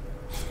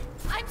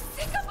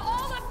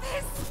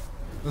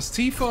 That's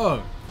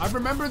Tifa. I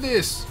remember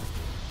this.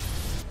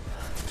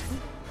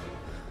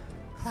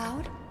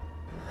 Cloud?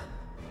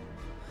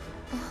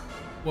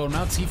 Well,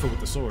 not Tifa with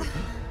the sword.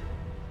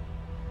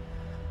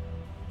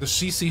 Does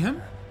she see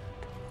him?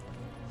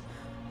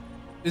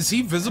 Is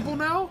he visible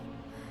now?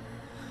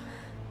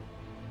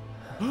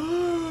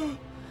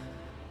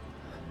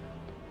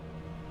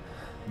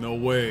 No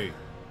way.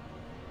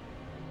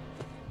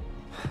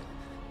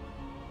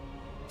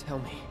 Tell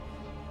me,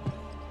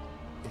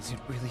 is it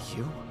really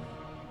you?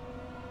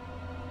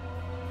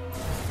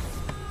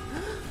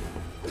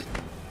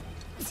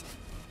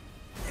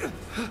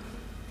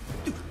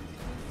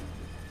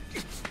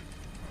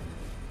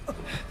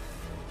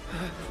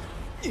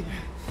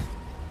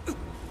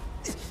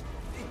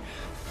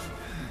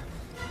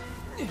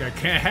 I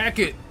can't hack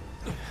it.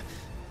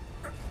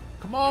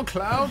 Come on,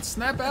 Cloud,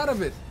 snap out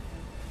of it.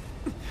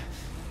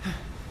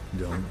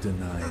 Don't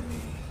deny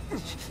me.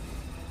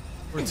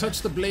 Or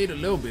touch the blade a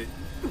little bit.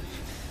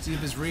 See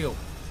if it's real.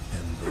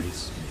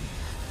 Embrace me.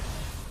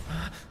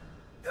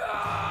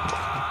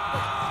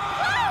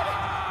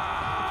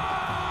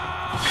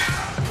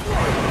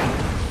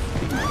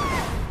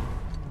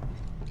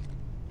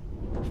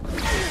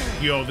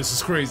 Yo, this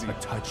is crazy. A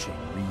touching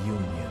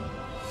reunion.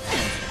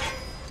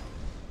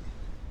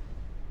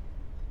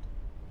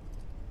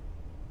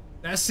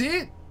 That's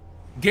it?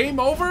 Game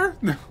over?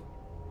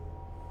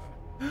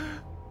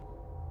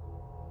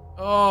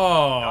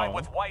 Oh. Guy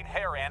with white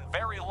hair and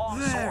very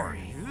long sword.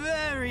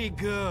 Very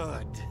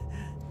good.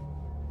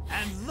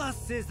 And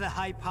thus is the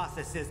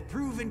hypothesis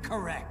proven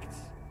correct.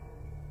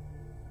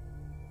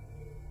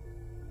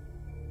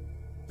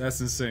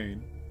 That's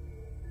insane.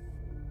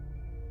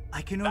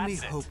 I can only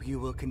hope you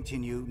will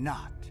continue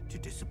not to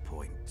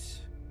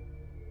disappoint.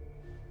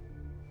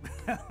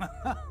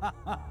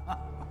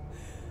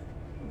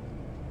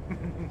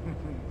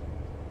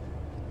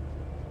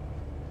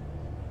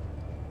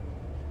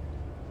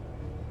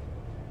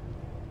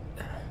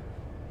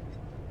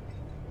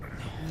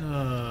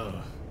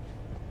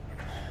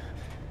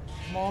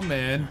 Come on,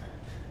 man.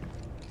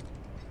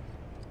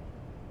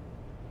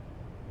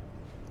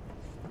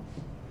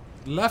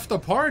 Left the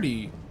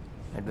party.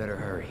 I'd better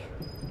hurry.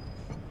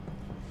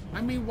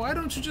 I mean, why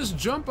don't you just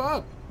jump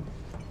up?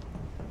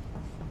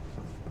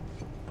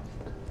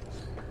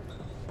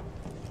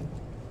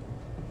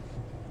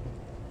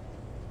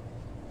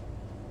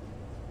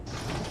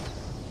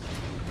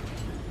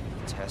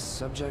 Test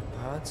subject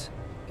pods?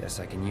 Guess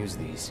I can use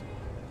these.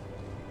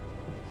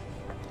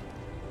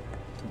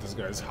 This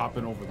guy's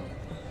hopping over them.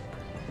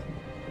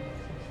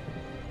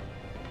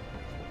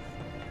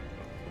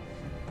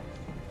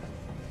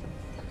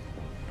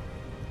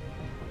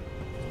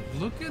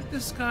 Look at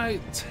this guy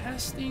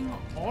testing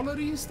all of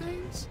these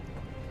things.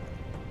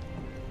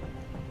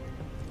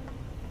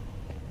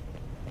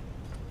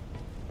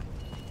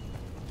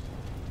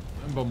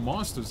 But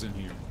monsters in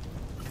here.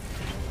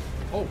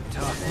 Oh,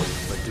 tough,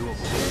 but doable.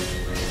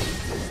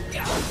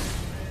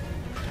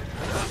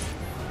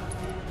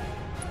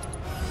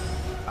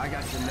 I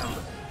got your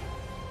number.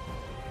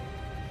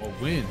 A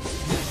win.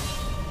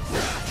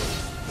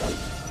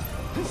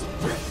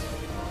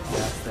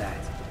 That's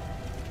that.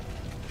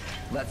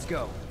 Let's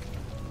go.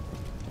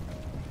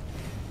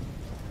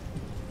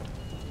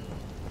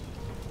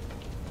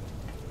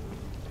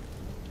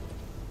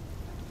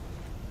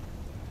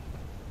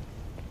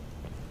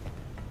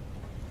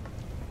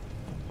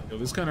 Yo,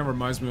 this kind of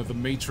reminds me of the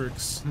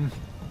Matrix.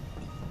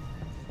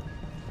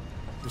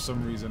 For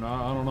some reason,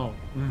 I don't know.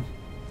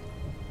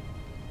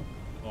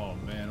 Oh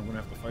man, I'm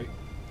gonna have to fight.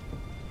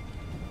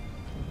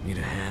 Need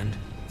a hand?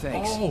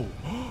 Thanks. Oh,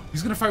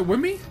 he's gonna fight with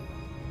me?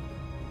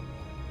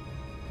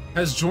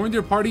 Has joined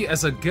your party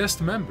as a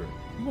guest member.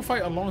 He will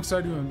fight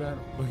alongside you in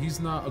battle, but he's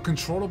not a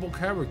controllable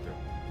character.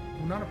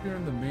 Will not appear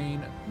in the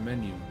main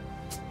menu.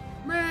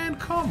 Man,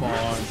 come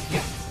on.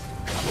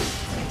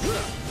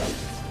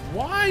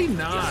 Why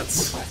not?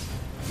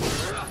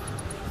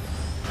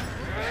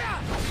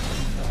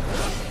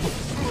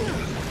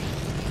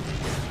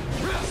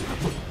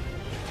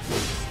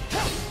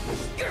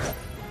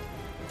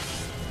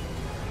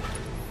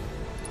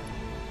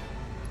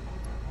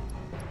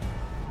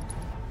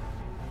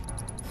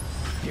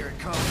 Here it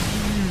comes.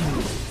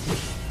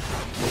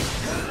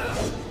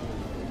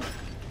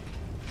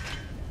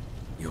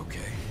 You okay?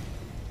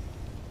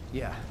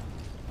 Yeah.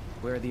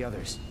 Where are the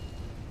others?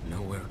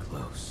 Nowhere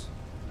close.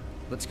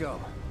 Let's go.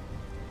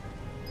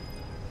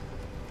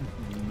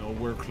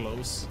 Nowhere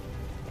close.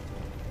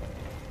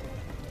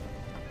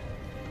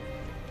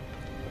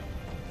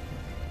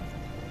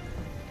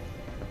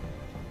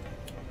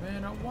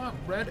 Man, I want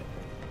Red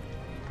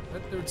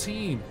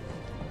 13.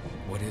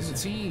 What is the it?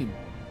 Team.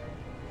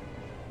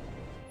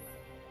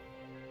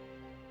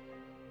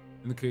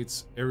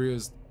 Indicates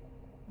areas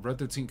Red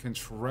 13 can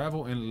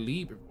travel and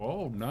leap.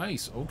 Oh,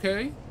 nice.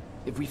 Okay.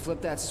 If we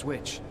flip that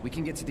switch, we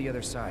can get to the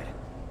other side.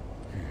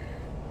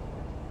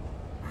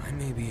 I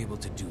may be able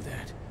to do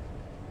that.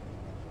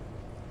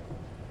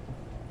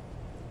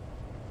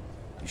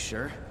 You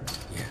sure?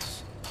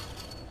 Yes.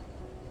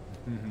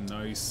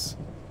 Nice.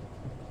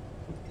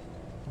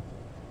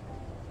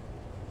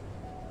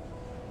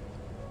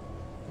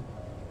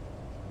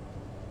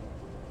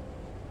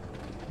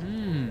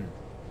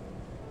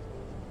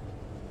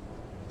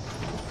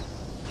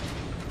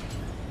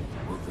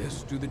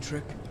 do the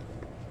trick?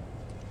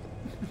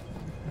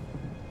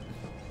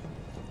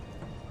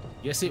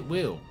 Yes, it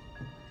will.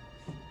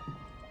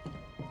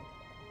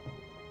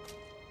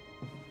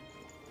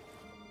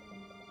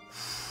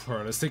 All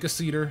right, let's take a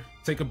seater,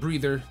 take a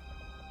breather.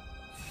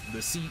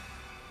 The seat.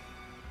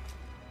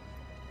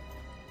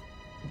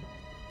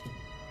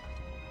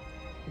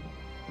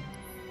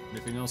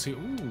 Anything else here?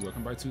 Ooh, I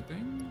can buy 2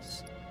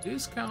 things.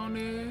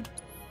 Discounted.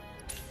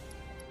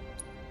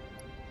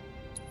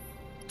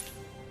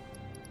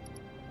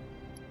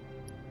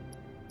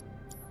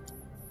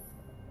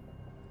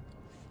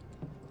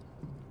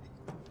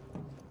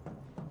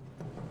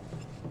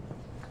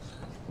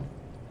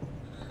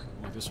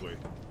 This way.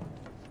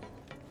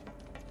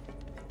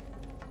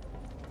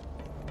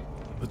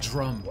 The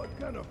drum. What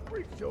kind of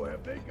freak show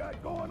have they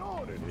got going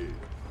on in here?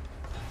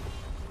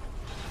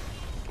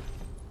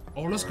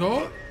 Oh, let's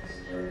go.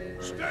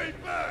 Stay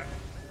back.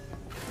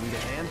 Need a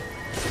hand?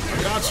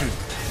 I got you.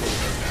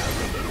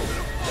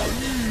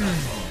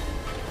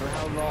 For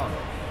how long?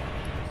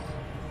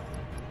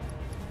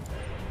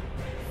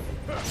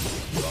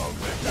 Long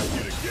as I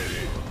get to get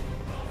in.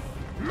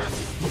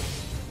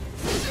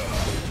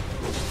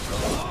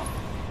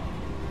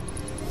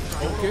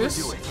 Focus.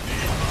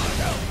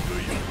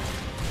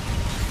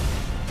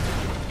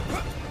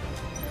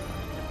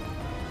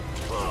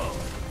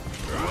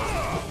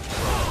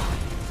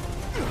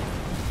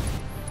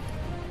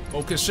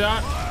 Focus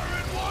shot.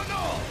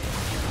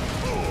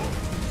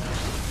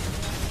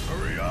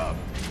 Hurry up.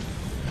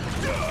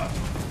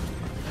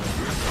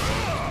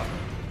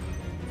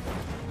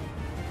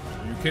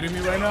 Are you kidding me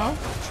right now?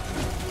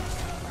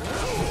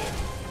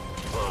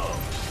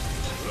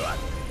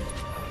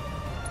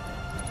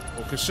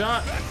 Focus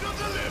shot.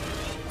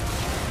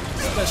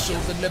 Special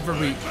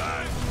delivery.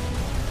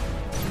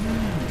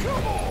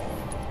 Come on.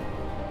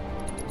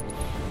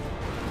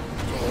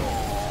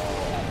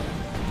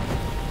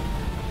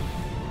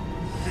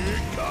 Here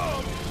it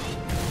comes.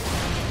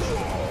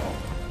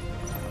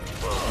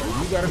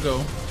 You gotta go.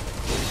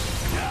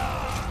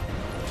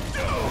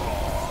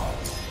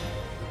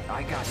 I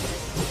got you.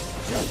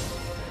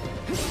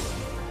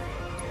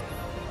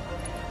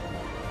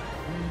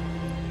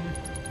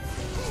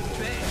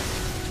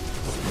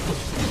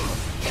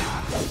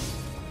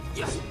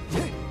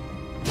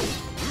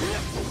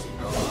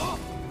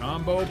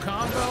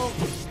 Combo.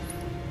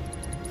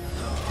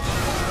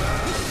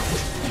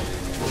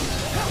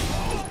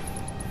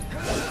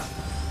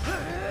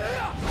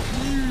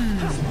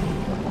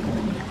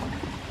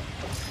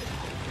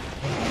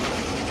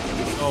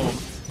 Oh.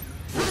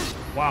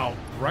 Wow.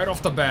 Right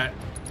off the bat.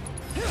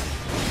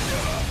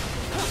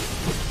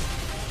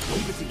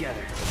 Keep it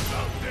together.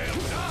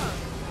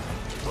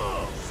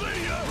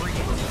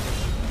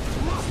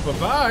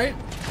 Bye-bye.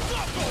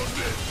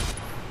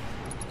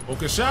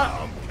 Focus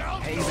shot.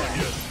 Hey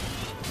there.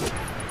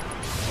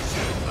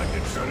 I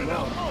can turn it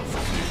out.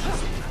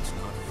 That's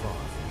not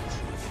far from the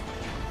truth.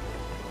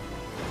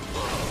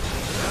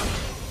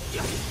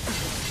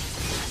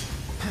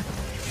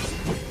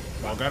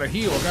 I gotta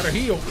heal.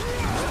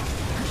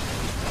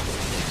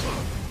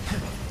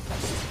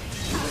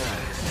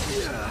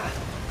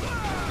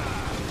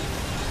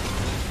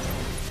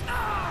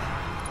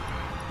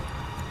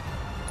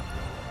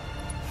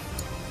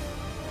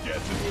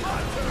 Guess it's my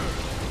turn.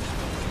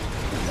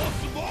 Want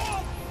some more?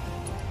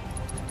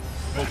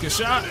 Focus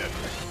shot.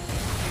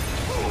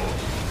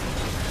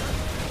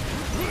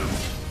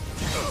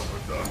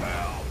 What the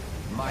hell?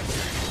 My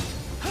turn.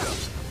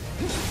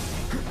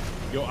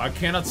 Yo, I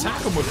can't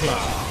attack him with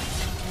Cloud.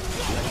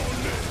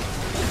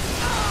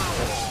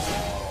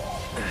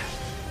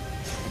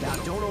 Now,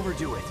 don't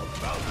overdo it.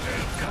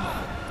 Come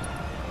on.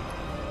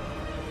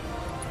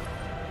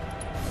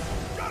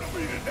 Gotta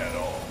beat it head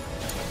on.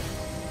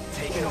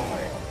 Take it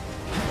over.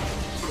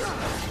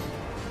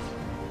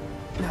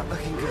 Not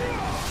looking good.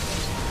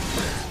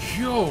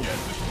 Yo.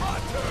 Guess it's my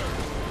turn.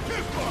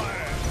 Kiss my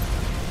ass.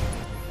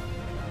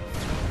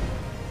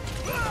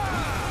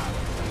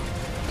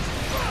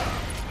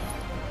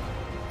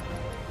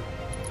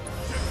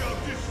 Check out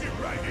this shit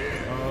right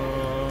here.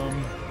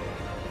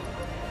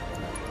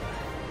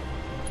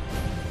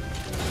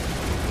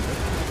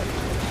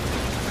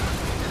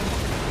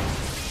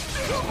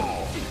 Come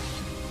on.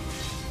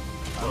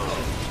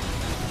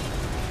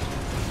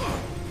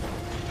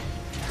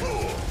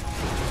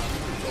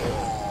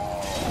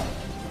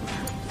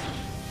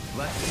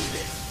 Let's do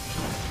this.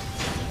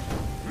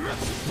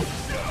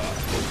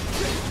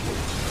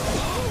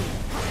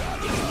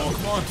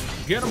 Come on.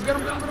 Get him.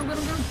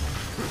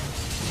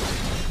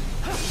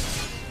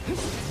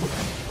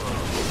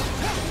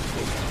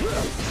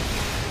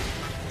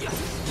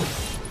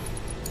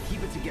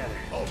 Keep it together.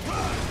 All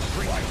right.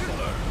 Bring it.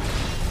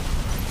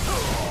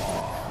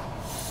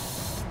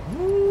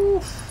 Woo.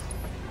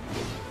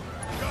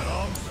 Got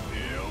on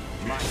still.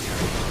 My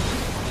turn.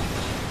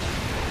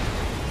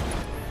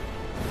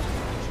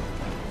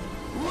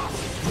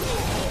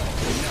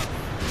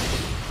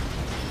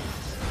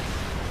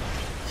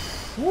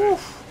 Woo.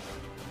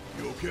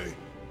 You okay?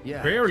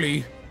 Yeah.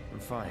 Barely. I'm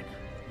fine.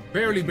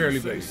 Barely.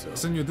 say so.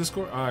 Send you a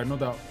Discord? Alright, no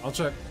doubt. I'll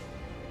check.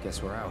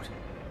 Guess we're out.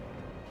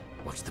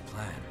 What's the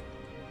plan?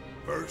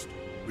 First,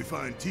 we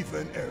find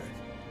Tifa and Eric.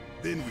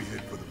 Then we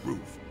head for the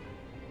roof.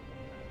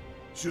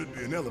 Should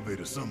be an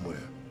elevator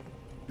somewhere.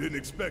 Didn't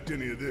expect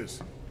any of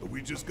this, but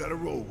we just gotta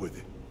roll with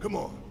it. Come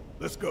on,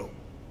 let's go.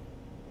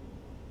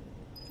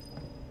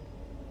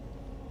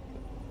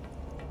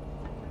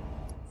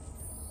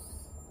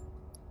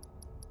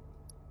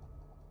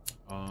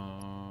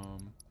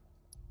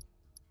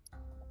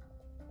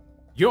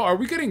 Yo, are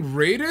we getting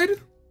raided?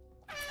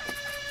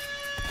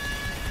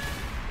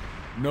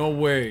 No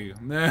way.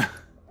 Nah.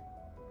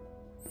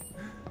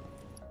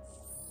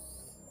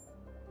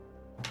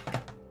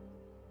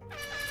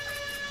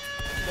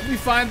 Let me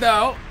find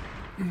out.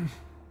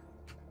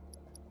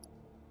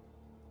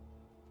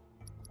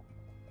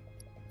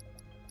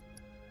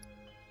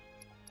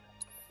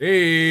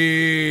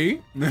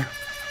 Hey.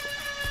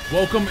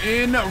 Welcome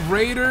in,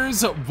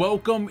 Raiders.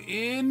 Welcome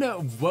in.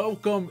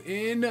 Welcome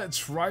in.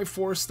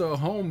 Triforce the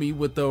homie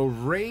with the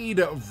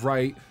raid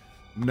right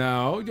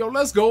now. Yo,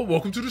 let's go.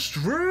 Welcome to the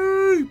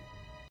stream.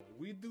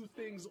 We do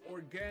things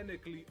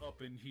organically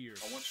up in here.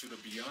 I want you to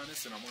be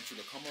honest, and I want you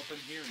to come up in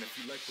here, and if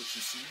you like what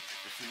you see,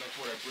 if you like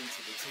what I bring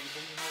to the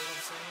table, you know what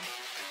I'm saying?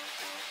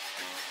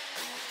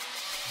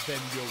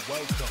 Then you're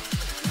welcome.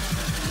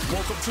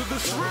 Welcome to the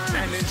stream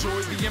and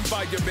enjoy the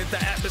environment. The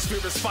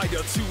atmosphere is fire,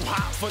 too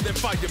hot for them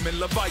firemen.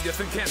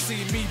 Leviathan can't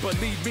see me,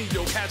 believe me,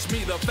 you'll catch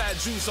me. The fat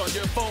juice on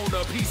your phone,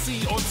 or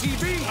PC, or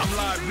TV. I'm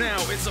live now,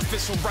 it's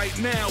official right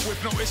now. With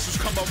no issues,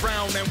 come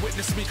around and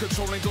witness me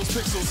controlling those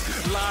pixels.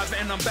 Live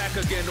and I'm back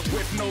again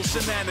with no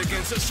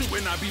shenanigans.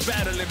 Shooting, I be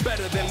battling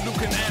better than Luke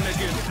and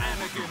Anakin.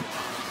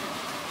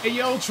 Hey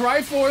yo,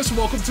 Triforce,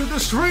 welcome to the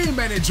stream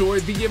and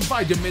enjoy the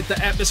environment.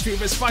 The atmosphere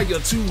is fire,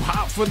 too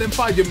hot for them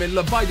firemen.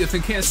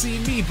 Leviathan can't see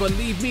me,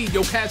 believe me,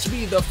 you'll catch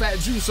me. The fat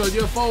juice on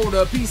your phone,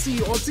 a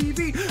PC or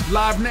TV.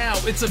 Live now,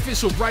 it's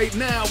official right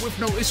now. With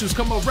no issues,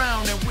 come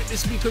around and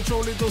witness me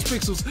controlling those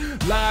pixels.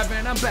 Live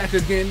and I'm back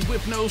again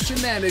with no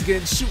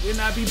shenanigans. Shooting,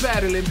 I be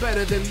battling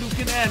better than Luke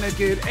and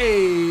Anakin.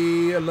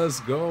 Hey, let's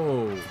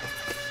go.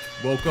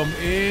 Welcome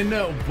in,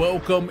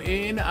 welcome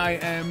in. I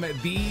am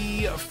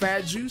the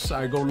Fat Juice.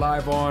 I go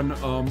live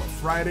on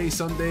Friday,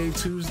 Sunday,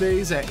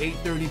 Tuesdays at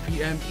 8:30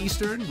 p.m.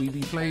 Eastern. We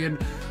be playing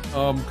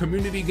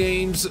community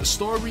games,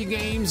 story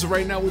games.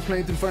 Right now we're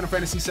playing through Final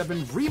Fantasy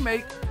VII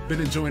Remake.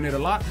 Been enjoying it a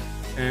lot.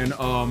 And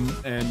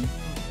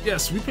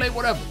yes, we play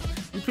whatever.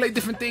 We play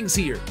different things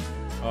here.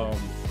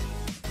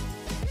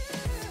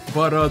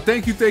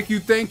 Thank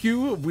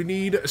you. We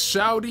need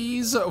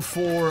shouties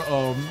for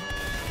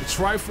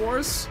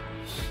Triforce.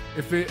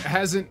 If it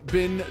hasn't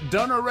been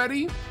done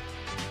already,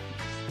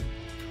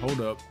 hold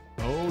up,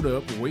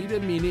 wait a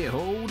minute,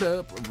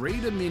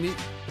 wait a minute.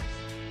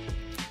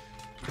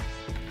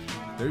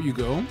 There you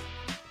go.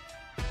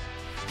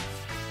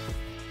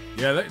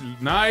 Yeah,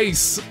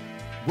 nice.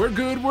 We're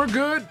good.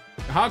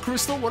 Hi,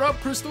 Crystal. What up,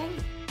 Crystal?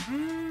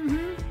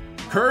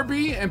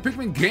 Kirby and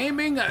Pikmin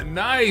Gaming.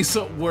 Nice.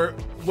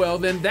 Well,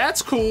 then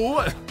that's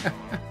cool.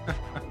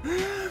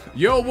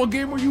 Yo, what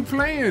game were you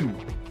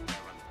playing?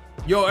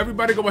 Yo,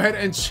 everybody go ahead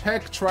and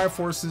check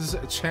Triforce's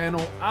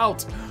channel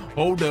out.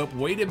 Hold up,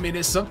 wait a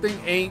minute, something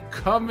ain't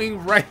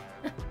coming right.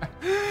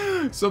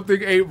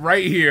 Something ain't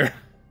right here.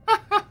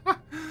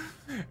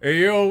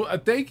 Hey, yo,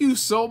 thank you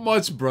so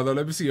much, brother.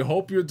 Let me see, I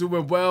hope you're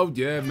doing well.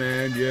 Yeah,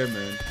 man.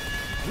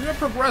 We are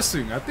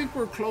progressing. I think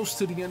we're close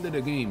to the end of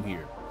the game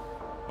here.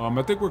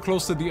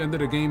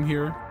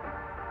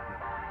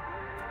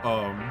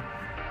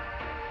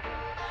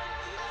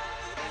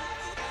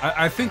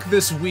 I think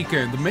this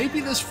weekend, maybe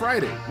this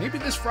Friday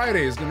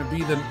is gonna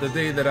be the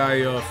day that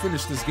I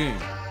finish this game.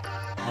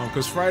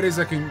 Because Fridays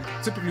I can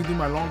typically do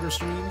my longer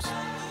streams,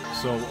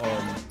 so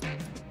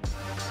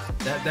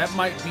that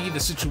might be the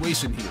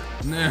situation here.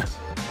 Nah.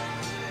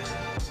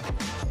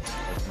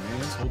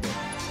 Hold on.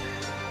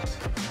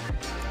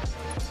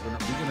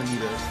 We're gonna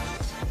need a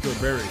kill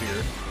Barrett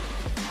here.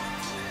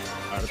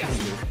 Alright, that's pretty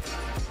good.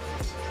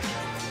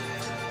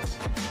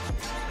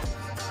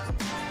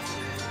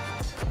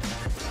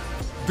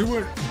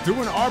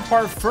 Doing our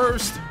part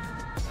first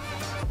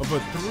of a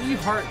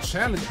 3-heart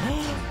challenge.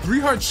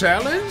 3-heart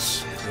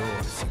challenge?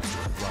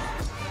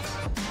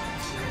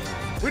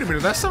 Wait a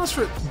minute, that sounds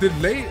for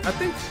delay. I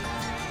think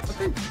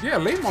yeah,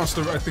 Lay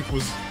Monster I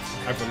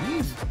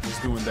believe was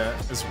doing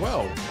that as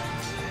well.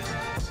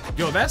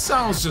 Yo, that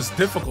sounds just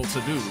difficult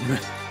to do.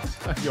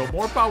 Yo,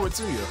 more power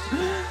to you.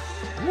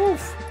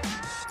 Woof.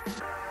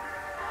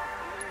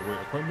 Wait,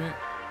 equipment.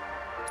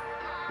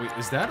 Wait,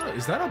 is that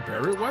a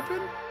Barrett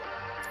weapon?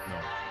 No.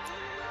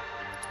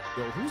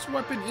 Yo, whose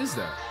weapon is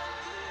that?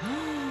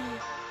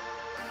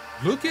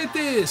 Look at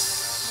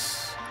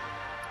this!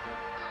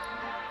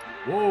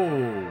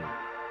 Whoa.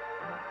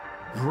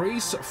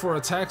 Brace for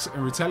attacks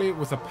and retaliate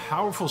with a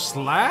powerful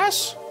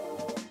slash?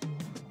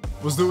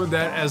 Was doing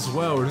that as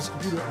well. This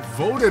computer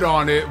voted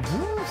on it.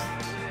 Woo.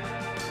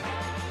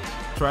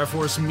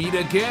 Triforce meet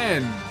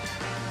again.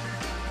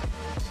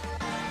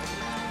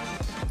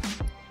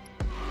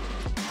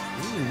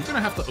 Ooh, we're gonna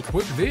have to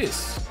equip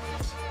this.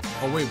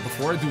 Oh wait,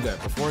 before I do that,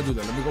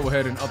 let me go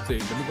ahead and update.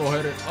 Let me go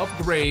ahead and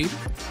upgrade.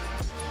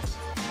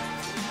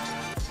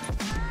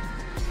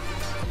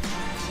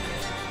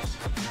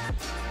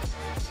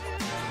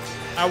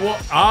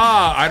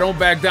 I don't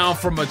back down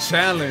from a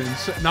challenge.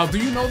 Now, do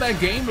you know that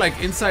game like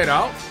inside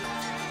out?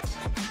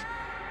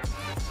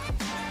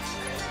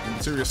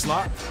 Materia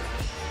slot.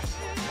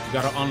 You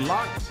gotta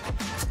unlock.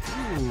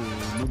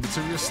 Ooh, new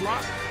materia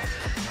slot.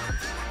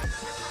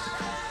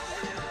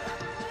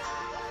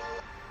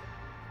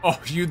 Oh,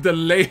 you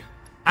delay.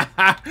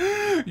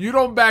 You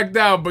don't back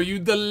down, but you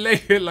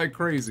delay it like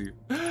crazy.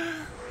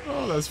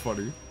 Oh, that's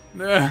funny.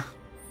 Yeah.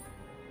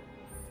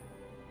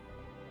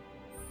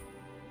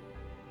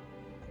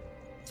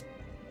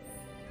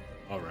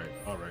 All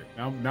right.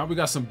 Now we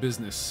got some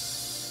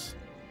business.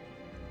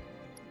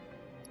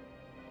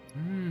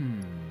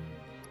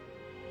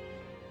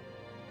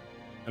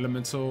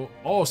 Elemental.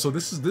 Oh, so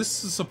this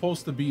is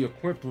supposed to be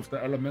equipped with the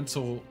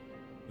elemental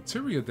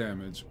materia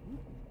damage,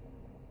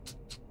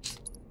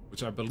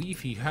 which I believe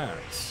he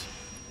has.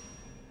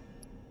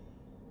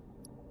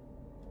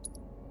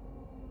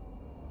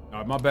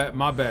 My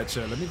bad,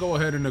 chat. Let me go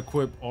ahead and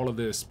equip all of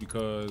this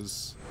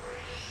because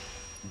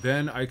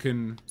then I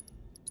can.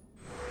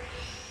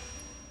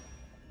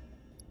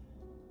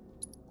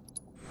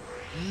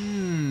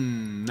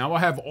 Now I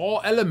have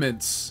all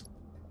elements.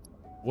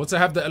 Once I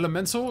have the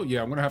elemental,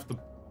 yeah, I'm gonna have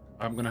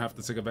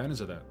to take advantage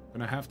of that. I'm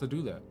gonna have to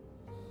do that.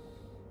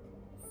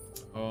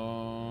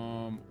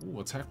 Ooh,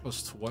 attack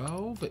plus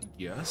 12.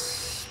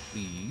 Yes,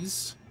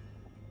 please.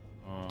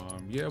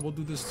 Yeah, we'll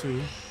do this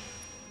too.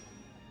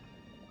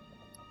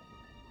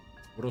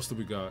 What else do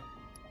we got?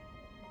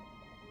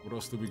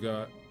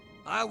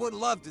 I would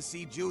love to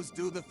see Juice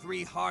do the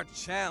 3-heart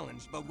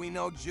challenge, but we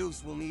know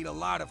Juice will need a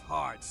lot of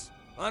hearts.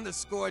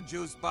 Underscore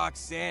Juicebox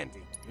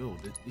Sandy. Yo,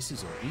 this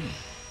is a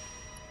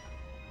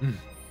win.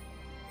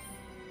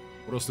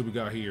 What else do we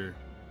got here?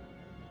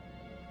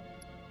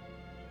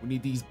 We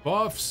need these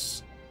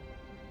buffs.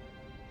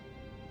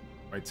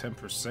 By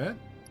 10%?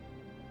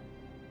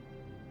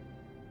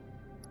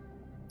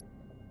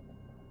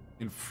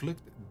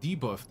 Inflict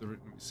debuff. Let me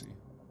see.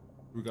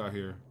 What we got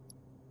here?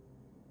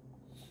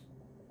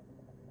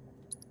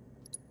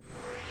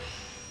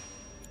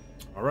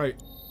 All right.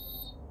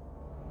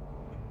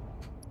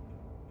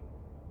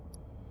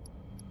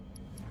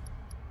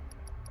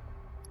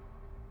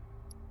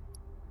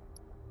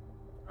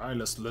 All right,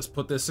 let's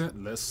put this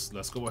in.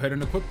 Let's go ahead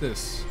and equip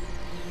this.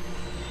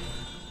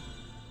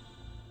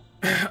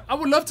 I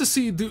would love to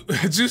see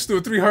Juice do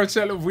a 3-heart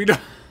challenge. We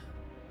don't.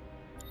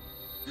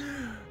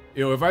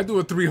 Yo, if I do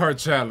a 3-heart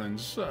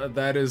challenge,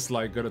 that is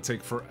like gonna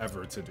take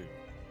forever to do.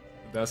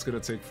 That's gonna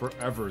take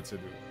forever to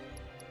do.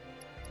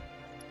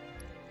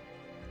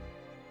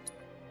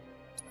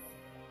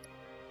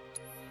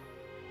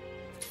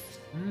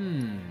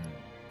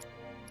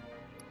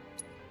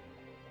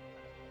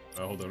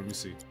 Hold on, let me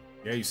see.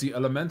 Yeah, you see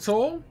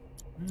elemental?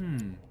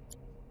 And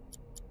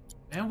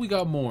we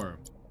got more.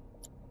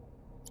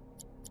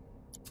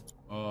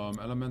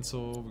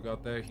 Elemental, we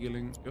got that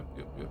healing. Yep.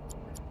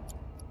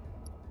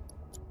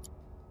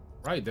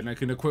 Right, then I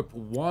can equip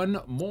one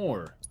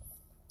more.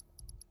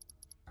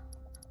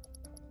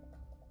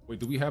 Wait,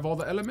 do we have all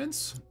the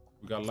elements?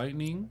 We got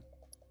lightning,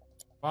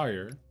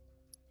 fire.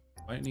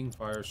 Lightning,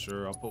 fire,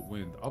 sure. I'll put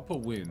wind. Let's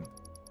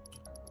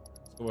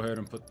go ahead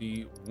and put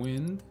the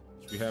wind,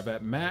 which we have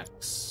at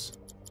max.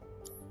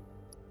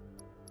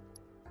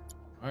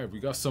 All right, we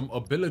got some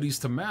abilities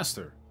to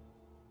master.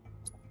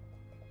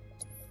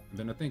 And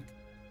then I think,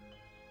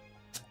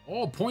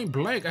 oh, point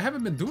blank. I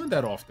haven't been doing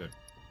that often.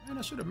 Man,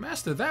 I should have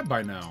mastered that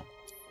by now.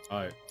 All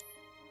right.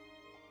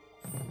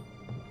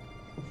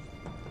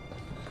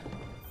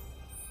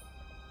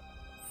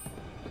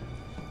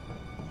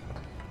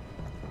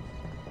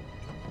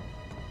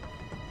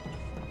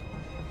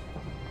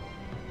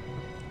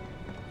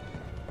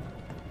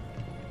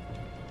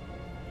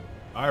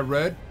 All right,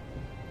 Red.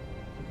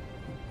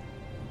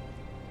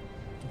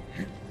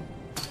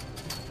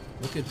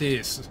 Look at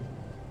this.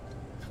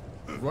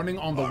 Running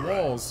on the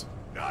walls.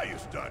 Now you're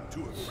starting to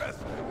impress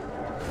me.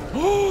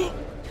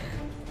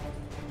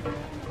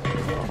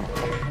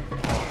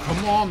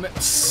 Come on, man.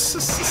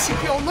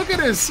 Yo, look at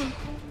this.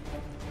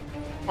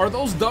 Are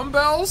those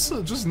dumbbells?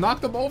 Just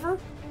knock them over?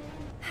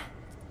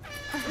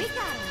 We got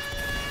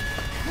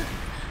him.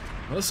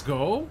 Let's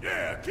go.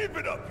 Yeah, keep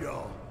it up,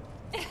 y'all.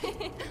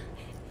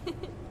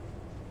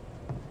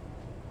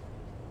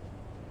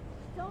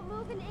 Don't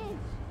move an inch.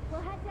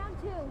 We'll head down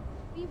too.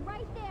 Be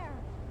right there.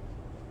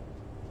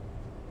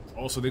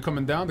 Oh, so they're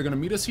coming down? They're gonna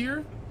meet us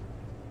here?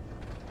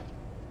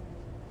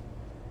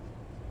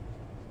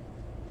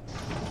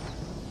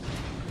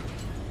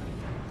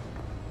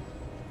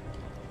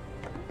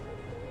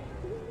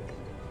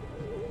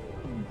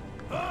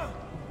 Huh?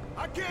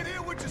 I can't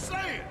hear what you're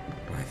saying.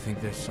 I think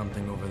there's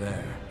something over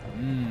there.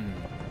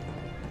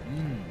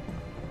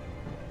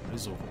 What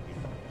is over here?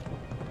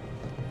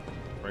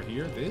 Right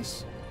here?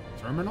 This?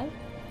 Terminal?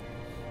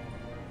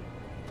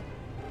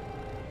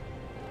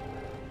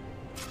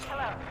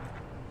 Hello.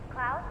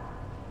 Cloud?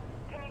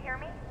 Can you hear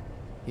me?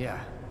 Yeah.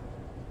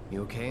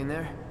 You okay in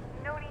there?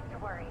 No need to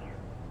worry.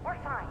 We're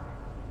fine.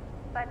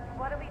 But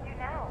what do we do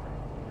now?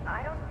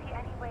 I don't see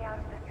any way out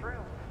of this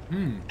room.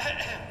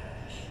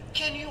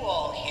 Can you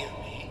all hear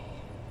me?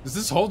 Is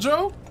this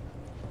Hojo?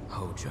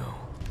 Hojo.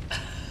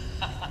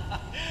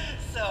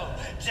 So,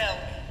 tell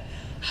me,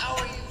 how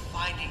are you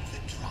finding the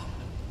drop?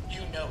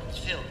 You know it's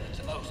filled with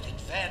the most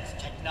advanced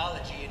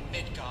technology in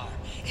Midgar,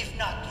 if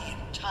not the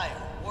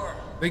entire world.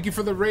 Thank you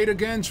for the raid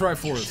again,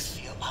 Triforce. You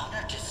should feel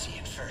honored to see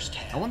it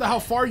firsthand. I wonder how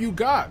far you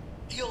got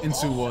into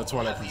Twilight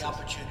have Princess. the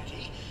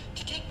opportunity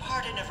to take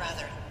part in a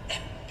rather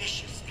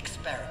ambitious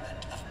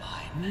experiment of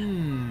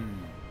mine.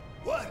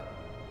 What?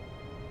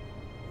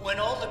 When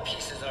all the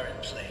pieces are in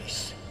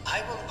place,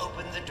 I will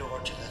open the door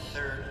to the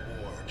third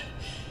ward.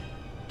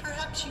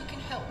 Perhaps you can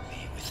help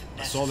me with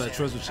the I saw that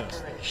necessary treasure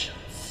chest.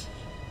 preparations.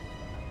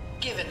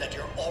 Given that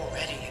you're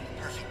already in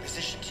perfect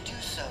position to do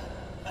so,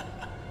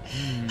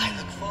 I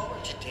look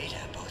forward to data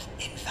both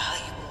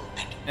invaluable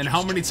And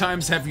how many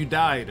times have you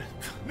died?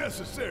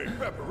 Necessary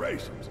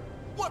preparations?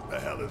 What the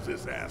hell is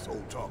this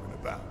asshole talking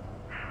about?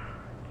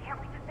 Can't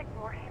we just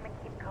ignore him and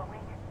keep going?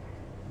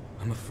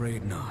 I'm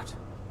afraid not.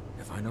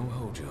 If I know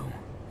Hojo,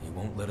 he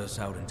won't let us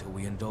out until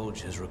we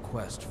indulge his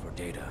request for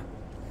data.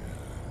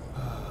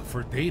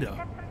 For data? You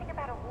said something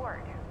about a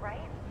ward, right?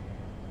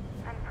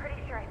 I'm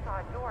pretty sure I saw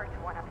a door to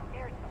one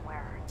upstairs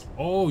somewhere.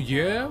 Oh,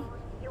 yeah?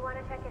 You want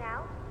to check it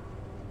out?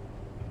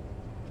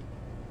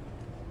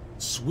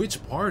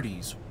 Switch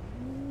parties.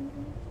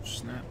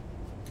 Snap.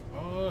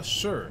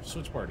 Sure.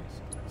 Switch parties.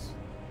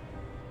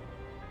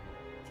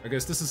 I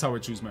guess this is how I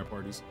choose my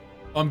parties.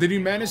 Did you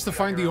manage to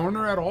find the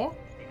owner at all?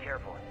 Be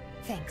careful.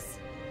 Thanks.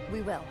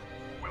 We will.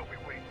 We'll be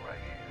waiting right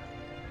here.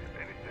 If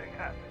anything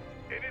happens,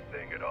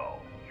 anything at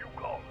all, you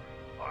call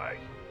her, alright?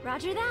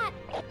 Roger that.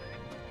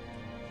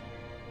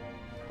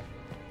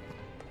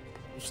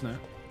 Snap.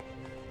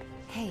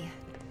 Hey,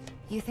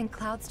 you think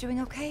Cloud's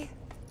doing okay?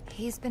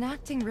 He's been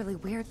acting really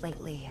weird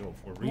lately. Yo,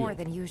 for real. More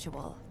than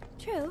usual.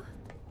 True.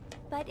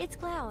 But it's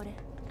Cloud.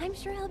 I'm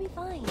sure he'll be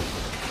fine. But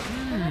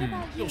what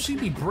about you? Yo, she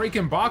be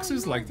breaking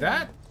boxes like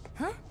that?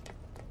 Huh?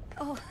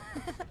 Oh,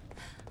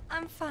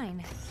 I'm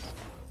fine.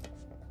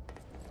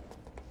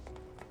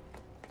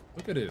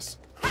 Look at this.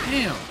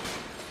 Damn.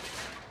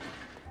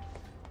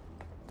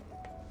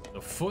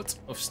 The foot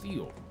of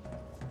steel.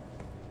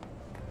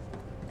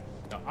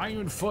 The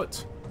iron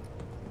foot.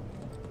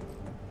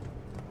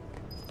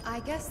 I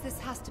guess this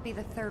has to be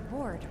the third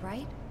ward,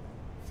 right?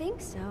 Think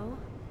so.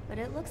 But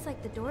it looks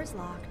like the door's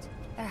locked.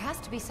 There has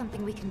to be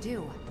something we can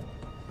do.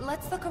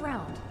 Let's look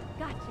around.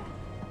 Gotcha.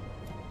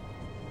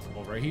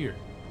 Oh, right here.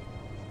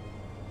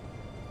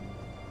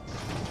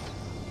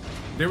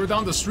 They were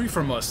down the street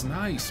from us.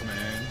 Nice,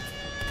 man.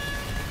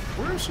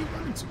 Where is she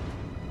running to?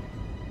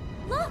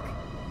 Look!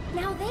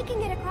 Now they can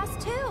get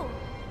across too.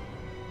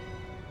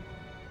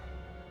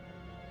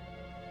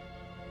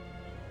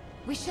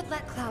 We should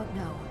let Cloud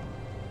know.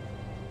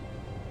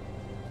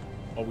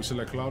 Oh, we should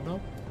let Cloud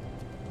know?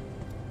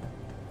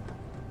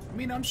 I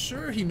mean, I'm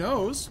sure he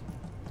knows.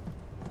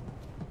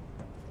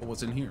 Oh,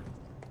 what's in here?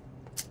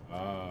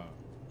 Ooh,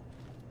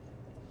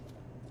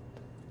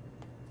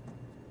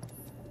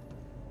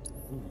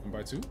 we can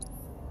buy two?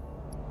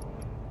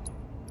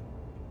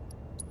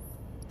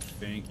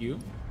 Thank you.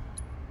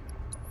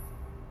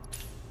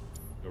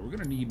 Yo, we're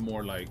gonna need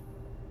more, like...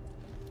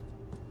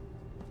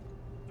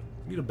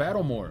 We need to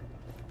battle more.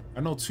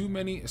 I know too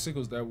many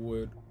sickos that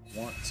would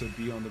want to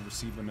be on the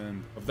receiving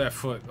end of that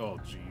foot. Oh,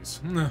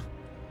 jeez.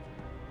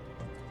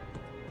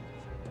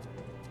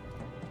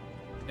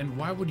 And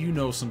why would you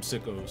know some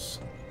sickos?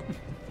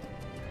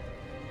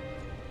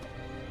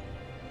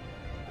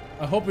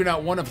 I hope you're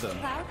not one of them.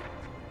 Cloud,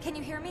 can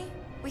you hear me?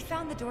 We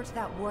found the door to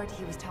that ward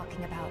he was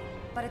talking about,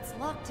 but it's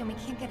locked and we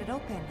can't get it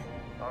open.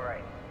 All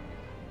right.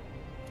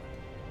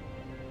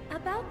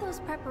 About those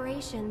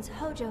preparations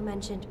Hojo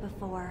mentioned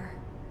before.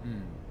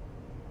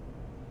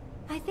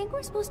 I think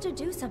we're supposed to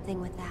do something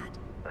with that.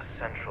 A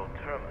central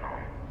terminal.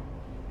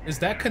 Is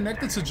that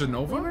connected to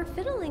Genova? We were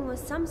fiddling with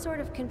some sort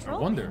of control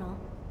I wonder. panel.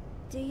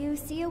 Do you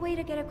see a way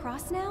to get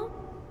across now?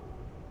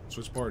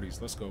 Switch parties.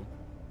 Let's go.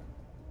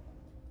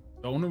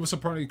 The owner was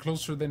apparently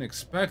closer than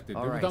expected.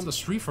 They were down the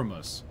street from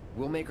us.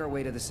 We'll make our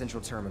way to the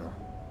central terminal.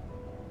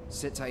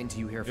 Sit tight until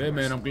you hear from us. Yeah,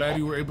 man. I'm glad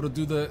you were able to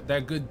do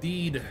that good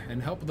deed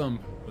and help them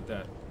with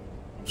that.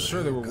 I'm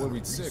sure they were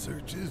worried sick.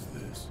 Research is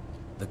this?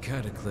 The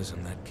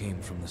cataclysm that came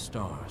from the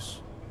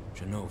stars.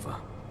 Genova.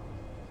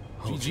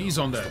 GG's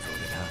on that.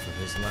 Devoted half of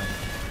his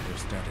life to their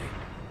study.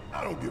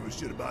 I don't give a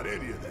shit about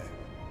any of that.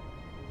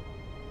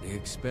 The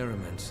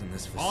experiments in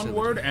this facility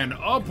Onward and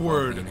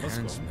upward. The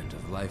enhancement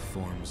of life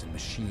forms and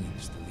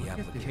machines through the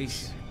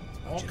application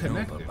all of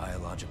Genova connected.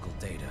 biological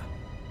data.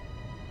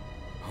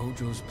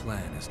 Hojo's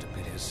plan is to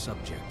pit his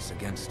subjects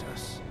against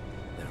us,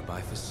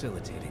 thereby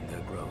facilitating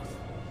their growth.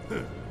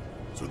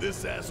 So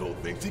this asshole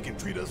thinks he can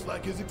treat us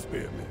like his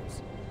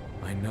experiments.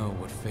 I know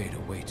what fate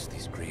awaits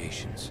these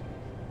creations.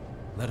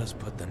 Let us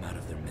put them out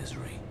of their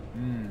misery.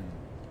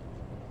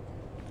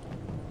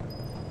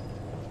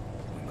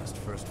 We must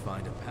first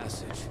find a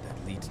passage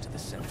that leads to the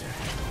center.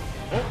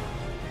 Oh!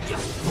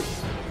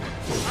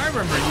 I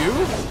remember you!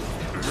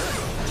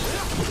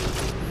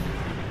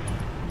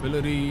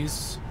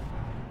 Abilities.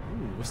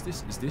 Ooh, what's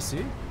this? Is this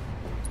it?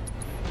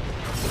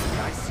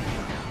 I see you.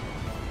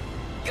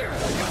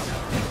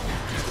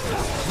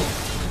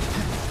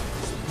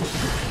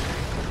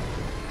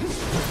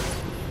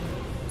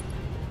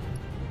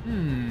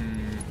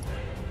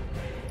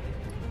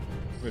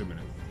 Wait a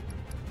minute.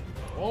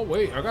 Oh,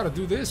 wait. I gotta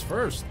do this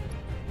first.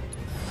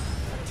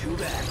 Too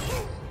bad.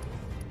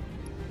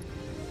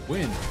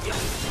 Win.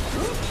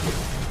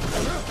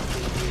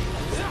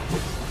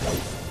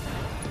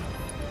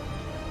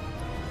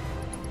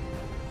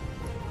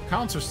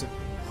 Counter step.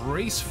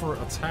 Brace for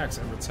attacks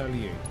and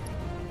retaliate.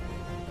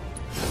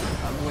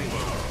 I'm waiting.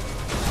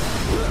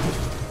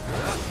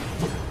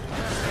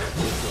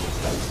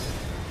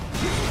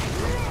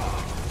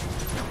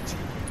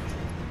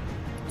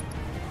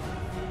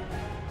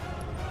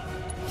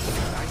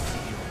 I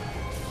see you.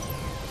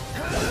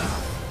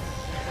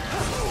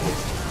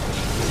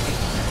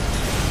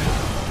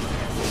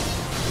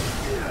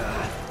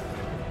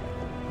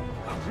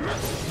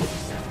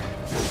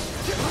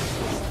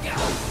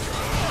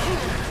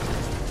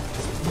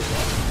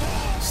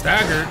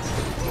 Staggered.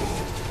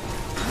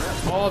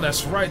 Oh,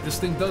 that's right. This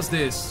thing does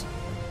this.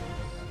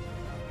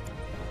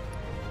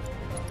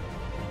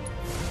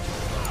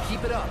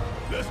 Keep it up.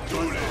 Let's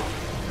do this.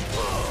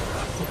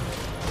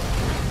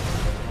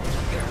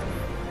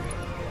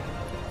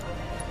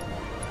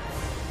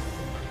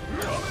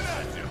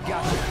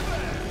 Gotcha.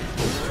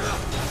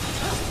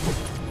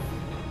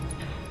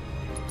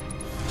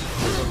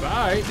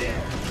 Bye.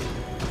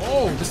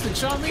 Oh, this thing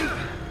shot me?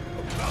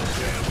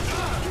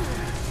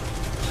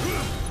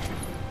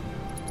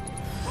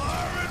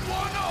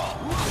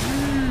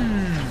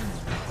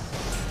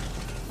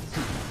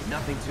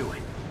 Nothing to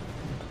it.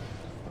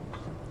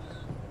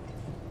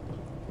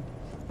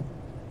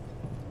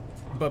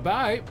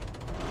 Bye-bye.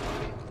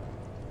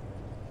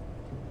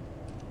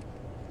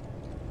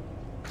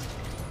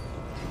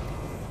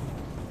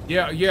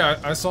 Yeah,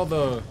 I saw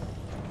the...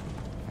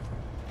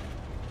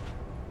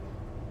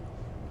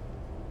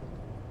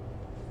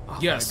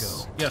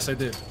 Yes, yes, I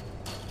did.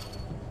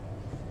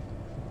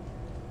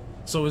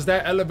 So is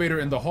that elevator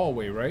in the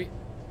hallway, right?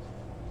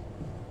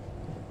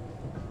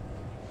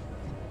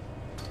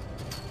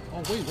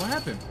 Oh, wait, what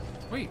happened?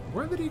 Wait,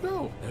 where did he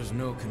go? There's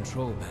no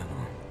control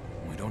panel.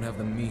 We don't have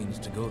the means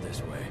to go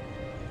this way.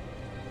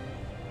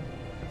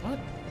 What?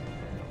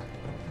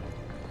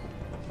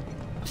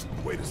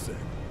 Wait a sec.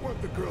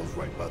 Weren't the girls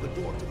right by the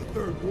door to the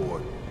third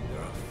ward?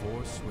 There are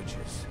 4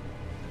 switches.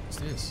 What's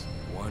this?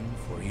 1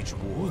 for each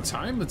ward. Ooh,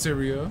 time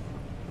materia.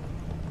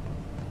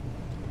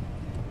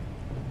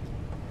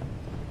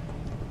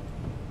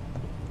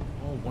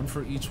 Oh, 1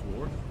 for each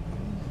ward.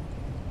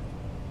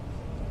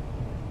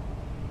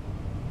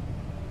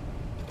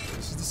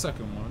 This is the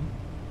second one.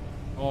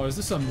 Oh, is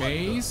this a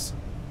maze?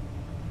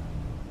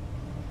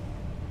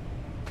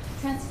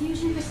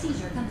 Transfusion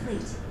procedure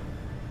complete.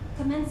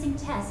 Commencing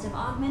test of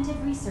augmented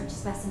research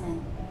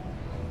specimen.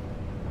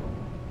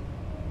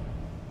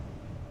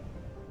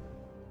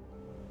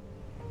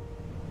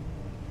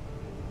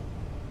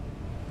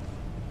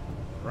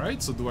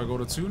 Right, so do I go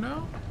to 2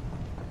 now?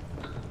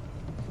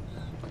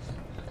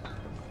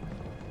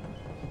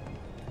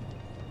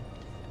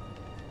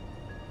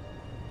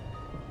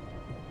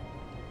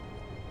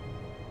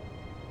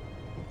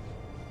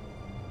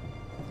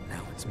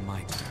 Now it's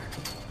my turn.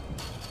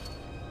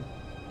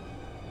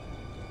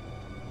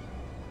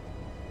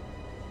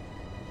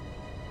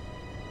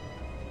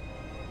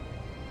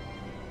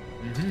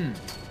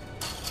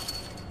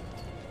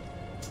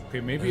 Okay,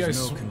 maybe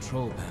There's no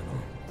control panel.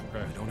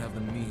 Okay. We don't have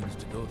the means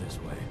to go this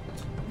way.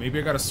 Maybe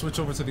I gotta switch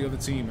over to the other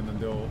team and then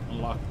they'll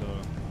unlock the...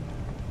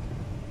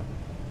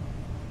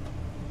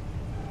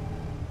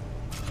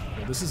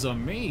 Oh, this is a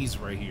maze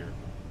right here.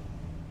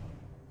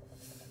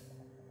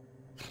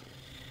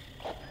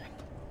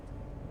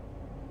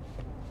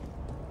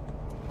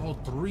 Oh,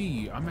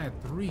 3. I'm at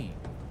 3.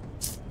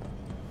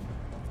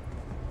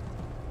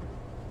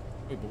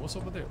 Wait, but what's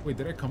over there? Wait,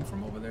 did I come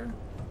from over there?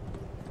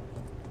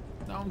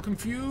 Now I'm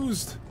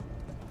confused.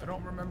 I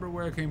don't remember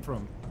where I came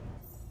from.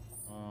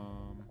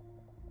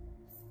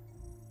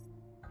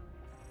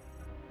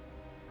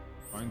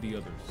 Find the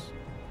others.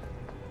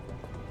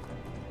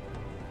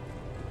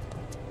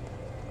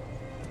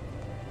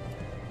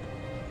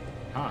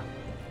 Ha.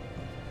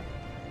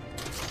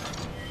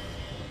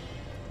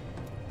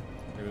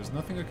 Okay, there's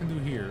nothing I can do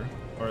here.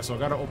 Alright, so I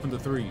gotta open the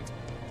 3.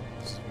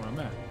 This is where I'm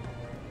at.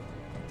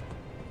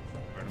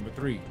 Alright, number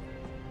 3.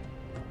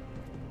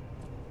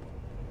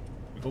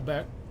 We go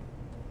back.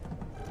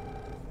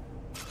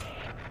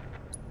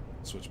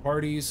 Switch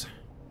parties.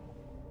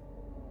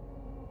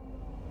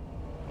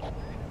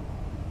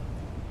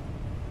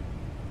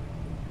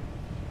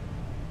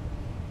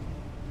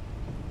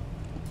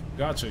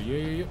 Gotcha,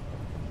 yeah.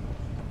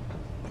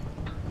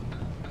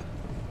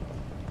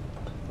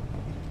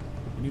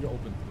 We need to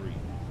open 3.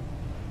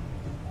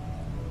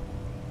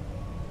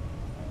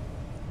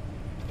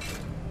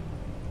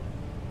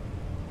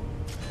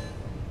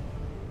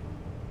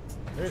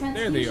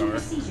 There they are.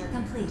 Procedure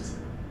complete.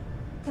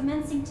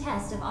 Commencing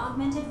test of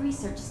augmented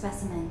research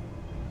specimen.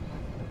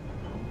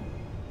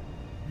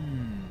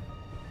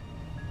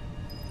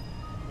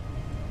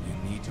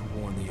 You need to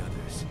warn the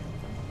others.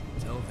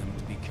 Tell them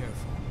to be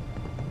careful.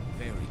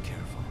 Very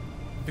careful.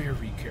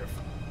 Very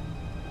careful.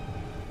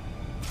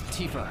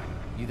 Tifa,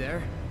 you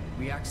there?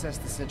 We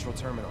accessed the central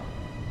terminal.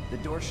 The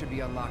door should be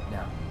unlocked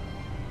now.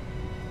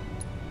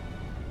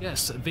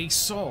 Yes, they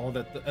saw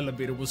that the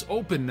elevator was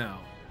open now.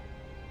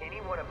 Any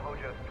one of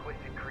Hojo's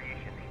twisted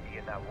creations could be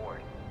in that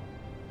ward.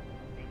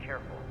 Be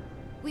careful.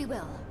 We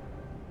will.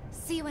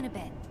 See you in a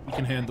bit. We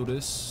can handle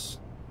this.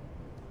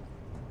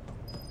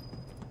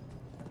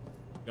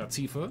 Got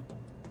Tifa.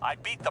 I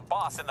beat the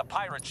boss in the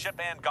pirate ship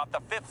and got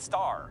the 5th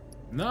star.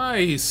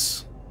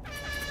 Nice.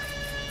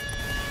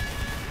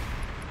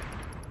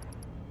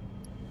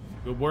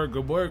 Good work,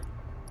 good work.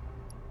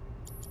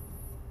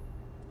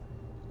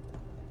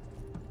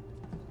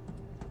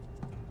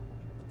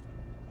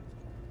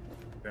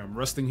 Okay, I'm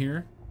resting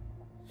here.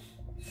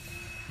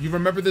 You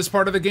remember this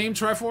part of the game,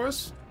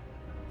 Triforce?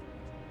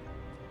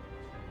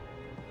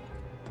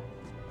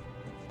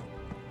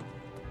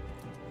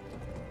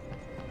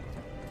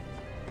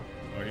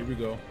 Alright, here we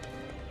go.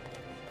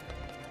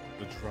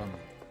 The drum.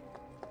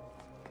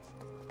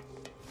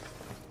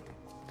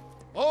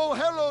 Oh,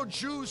 hello,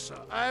 Juice.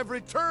 I've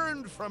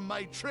returned from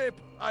my trip.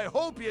 I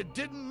hope you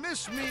didn't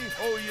miss me.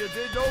 Oh, you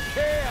did?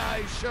 Okay,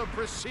 I shall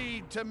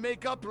proceed to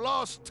make up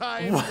lost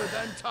time with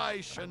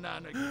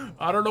anti-shenanigans.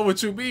 I don't know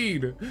what you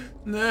mean.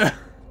 Nah.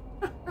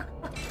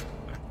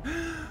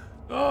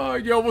 Oh,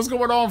 yo, what's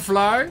going on,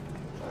 Fly?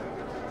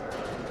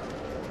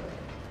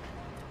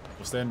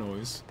 What's that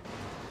noise?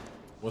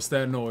 What's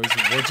that noise?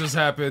 What just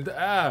happened?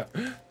 Ah.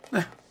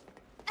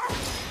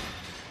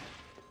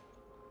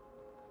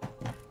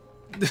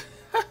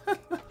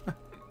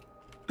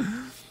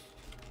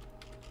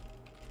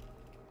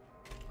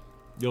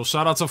 Yo,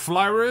 shout out to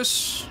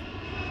Flyrus,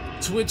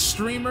 Twitch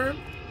streamer.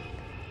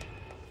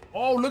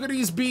 Oh, look at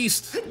these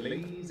beasts.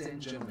 Ladies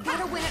and gentlemen.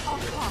 Gotta win at all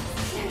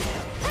costs.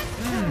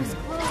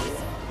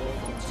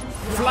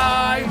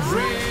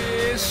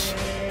 Flyrus.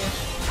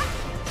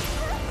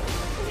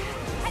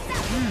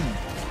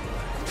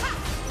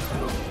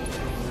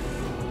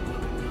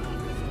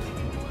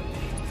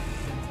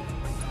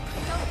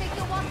 Don't think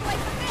you'll walk away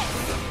from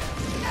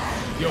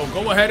this. Yo,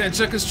 go ahead and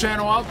check his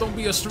channel out. Don't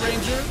be a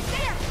stranger.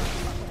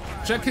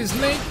 Check his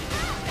link.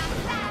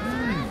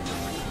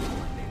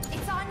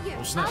 It's on you.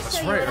 Oh, snap.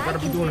 That's right. I gotta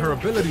be doing her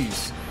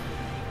abilities.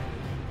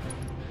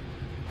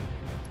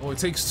 Oh, it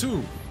takes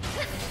 2.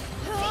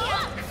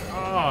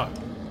 Ah.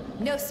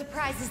 No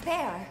surprises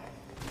there.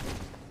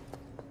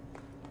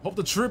 Hope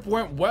the trip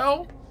went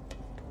well.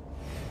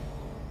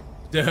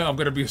 Yeah, I'm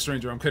gonna be a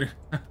stranger. I'm kidding.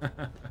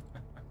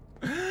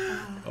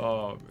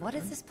 Oh, what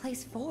is this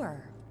place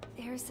for?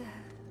 There's a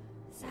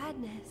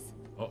sadness.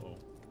 Uh-oh.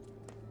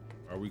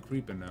 Are we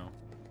creeping now?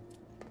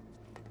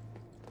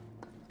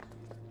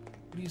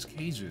 What are these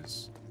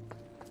cages?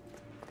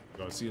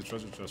 Oh, I see a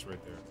treasure chest right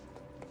there.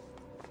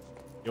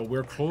 Yo,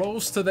 we're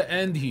close to the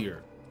end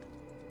here.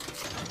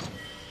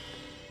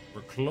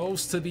 We're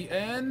close to the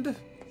end.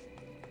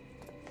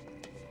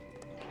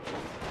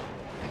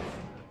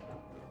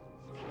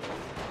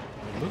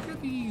 Oh, look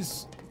at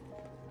these.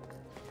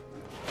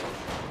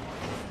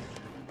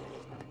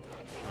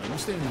 All right, you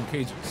stay in them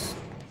cages.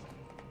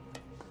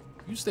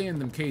 You stay in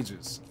them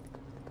cages.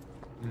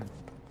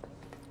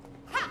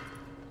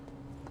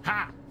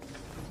 Ha!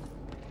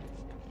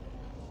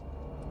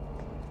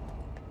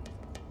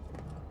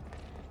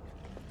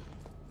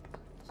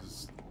 This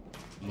is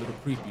a little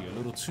creepy, a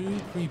little too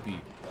creepy.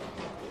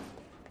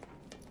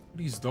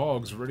 These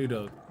dogs ready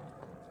to...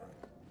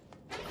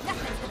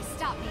 Nothing's gonna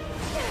stop me.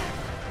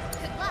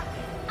 Good luck.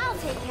 I'll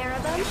take care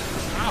of them.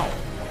 Ow!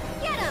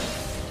 Get him!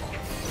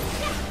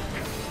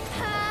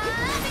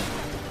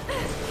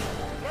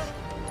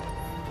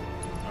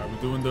 Alright,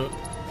 we're doing the...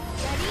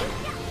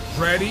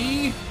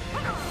 Ready?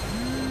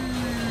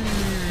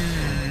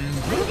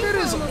 Look at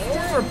his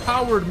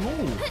overpowered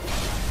move.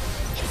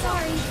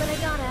 Sorry, but I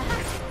gotta.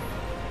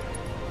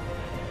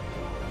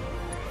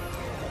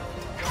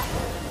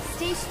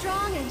 Stay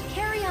strong and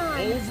carry on.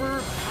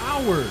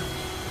 Overpowered.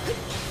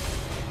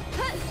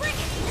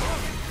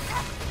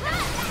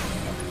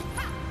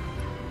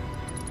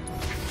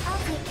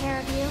 I'll take care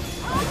of you.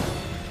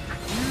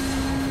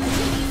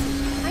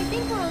 I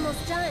think we're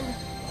almost done.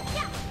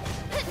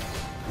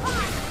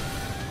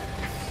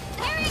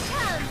 There he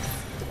comes!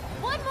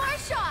 One more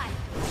shot!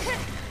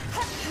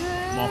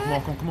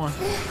 Come on.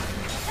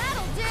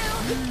 That'll do!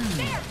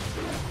 There!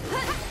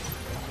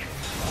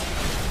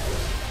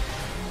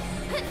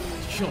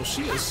 Yo,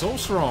 she is so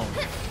strong.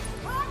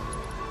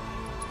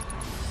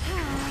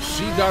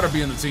 She gotta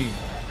be in the team.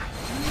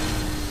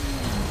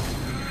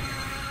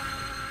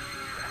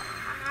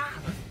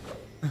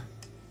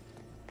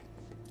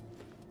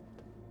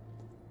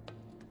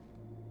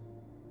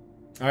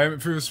 I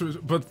haven't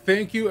finished, but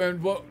thank you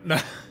and well,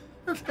 nah,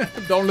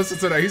 don't listen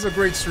to that. He's a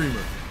great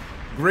streamer,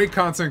 great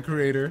content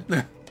creator.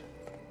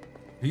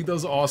 He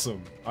does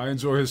awesome. I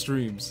enjoy his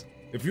streams.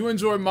 If you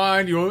enjoy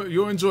mine,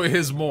 you'll enjoy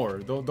his more.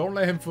 Don't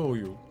let him fool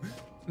you.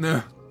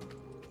 No.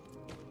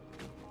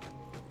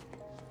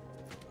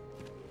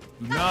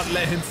 Do not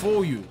let him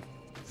fool you.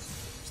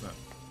 What's that?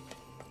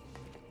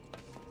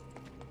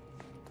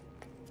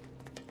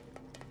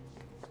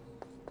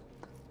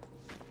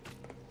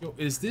 Yo,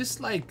 is this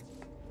like...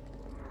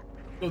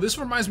 Yo, this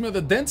reminds me of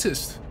the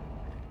dentist.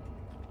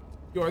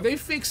 Yo, are they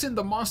fixing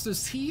the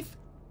monster's teeth?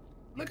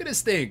 Look at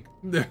this thing.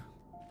 When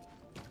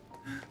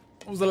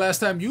was the last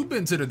time you've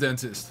been to the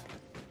dentist?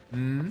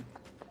 Hmm?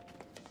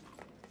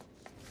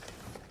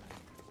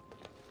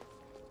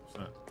 What's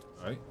that?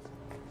 Alright.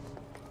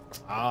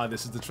 Ah,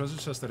 this is the treasure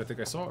chest that I think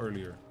I saw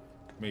earlier.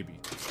 Maybe.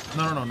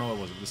 No, it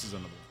wasn't. This is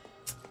another one.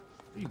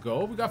 There you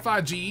go. We got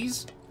 5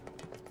 Gs.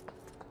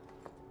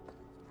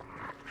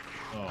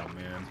 Oh,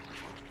 man.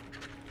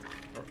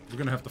 We're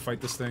gonna have to fight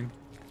this thing.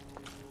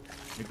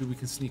 Maybe we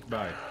can sneak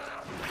by.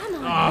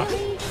 Come on,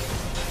 Billy.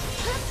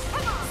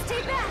 Come on,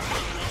 stay back.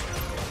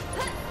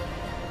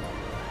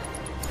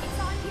 It's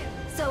on you.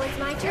 So it's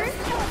my turn?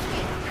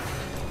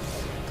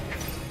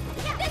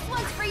 This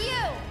one's for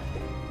you.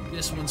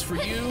 This one's for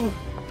you.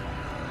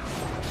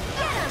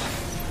 Get him.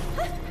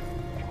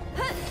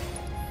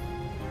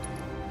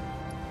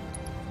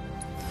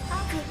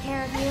 I'll take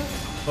care of you.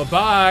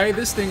 Bye-bye.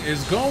 This thing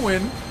is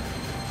going.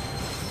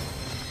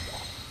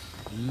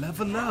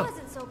 Level up. That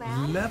wasn't so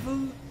bad.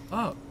 Level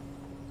up.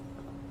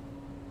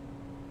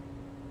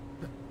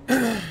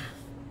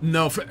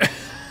 No,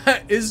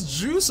 is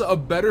Juice a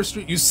better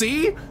street? You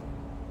see?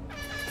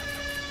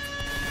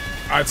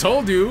 I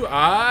told you.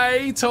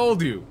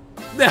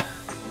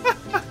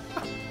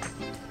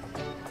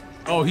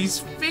 Oh, he's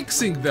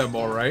fixing them,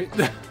 all right.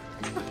 The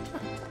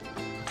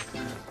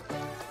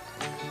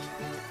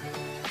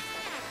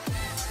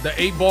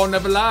 8-ball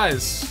never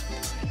lies.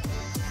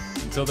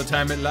 Until the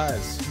time it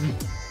lies.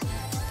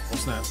 Oh,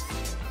 snap.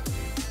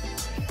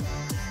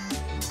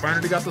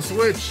 Finally got the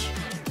switch.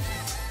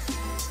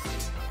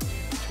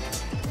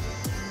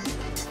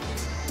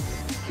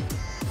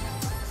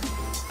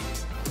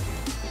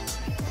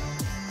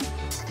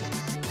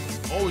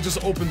 Oh, it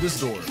just opened this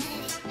door.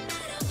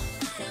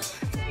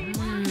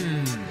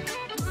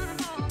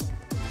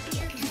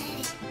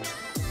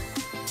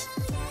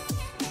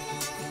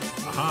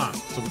 Aha,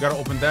 so we gotta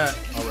open that.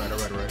 All right.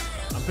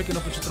 I'm picking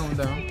up what you're throwing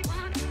down.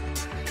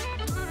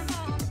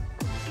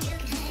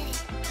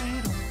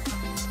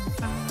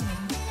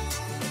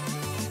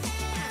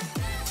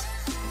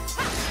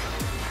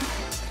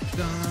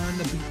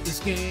 Gonna beat this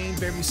game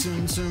very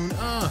soon.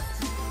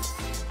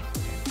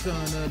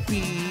 Gonna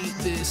beat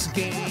this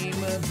game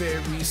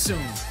very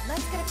soon.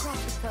 Let's get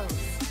across the foes.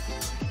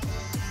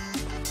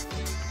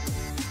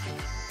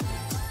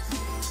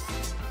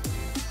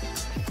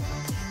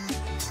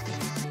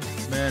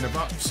 Man, if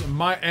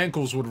my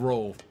ankles would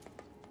roll.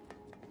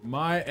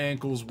 My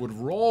ankles would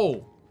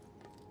roll.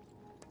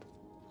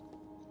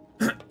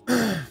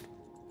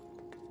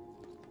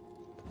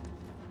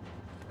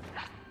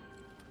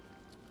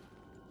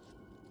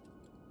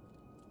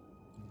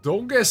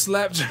 Don't get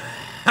slapped.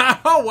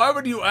 Why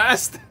would you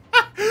ask?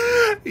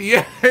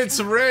 Yeah,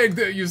 it's rigged.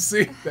 You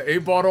see, the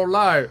 8-ball don't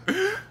lie.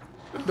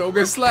 Don't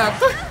get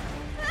slapped. Oh,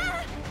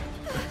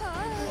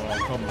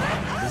 come on,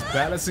 man. This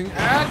balancing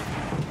act.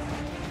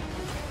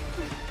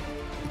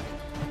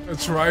 A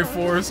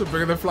Triforce,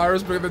 bigger than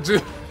Flyers, bigger than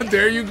Juice.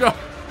 There you go.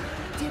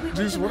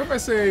 Juice, what if I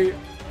say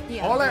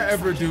all I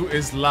ever do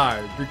is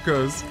lie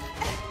because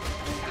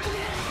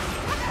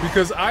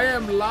I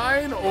am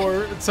lying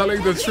or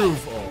telling the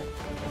truth? Oh.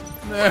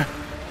 Nah.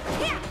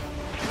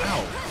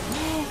 Ow.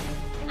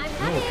 I'm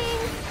coming.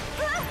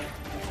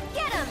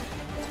 Get him.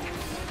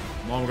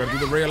 Come on, we gotta do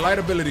the ray of light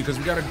ability because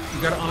we gotta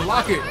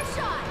unlock it.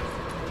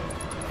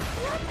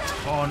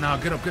 Oh, now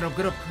get up.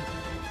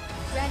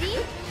 Ready?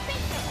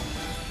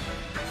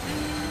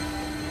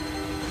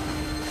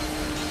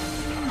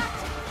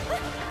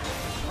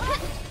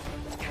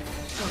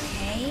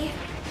 Okay.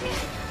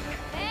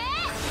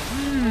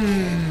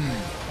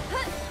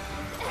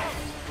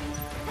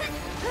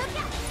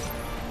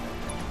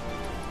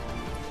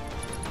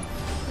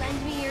 Lend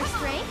me your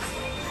strength.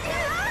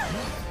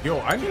 Yo,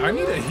 I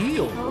need a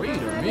heal. Wait a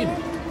minute.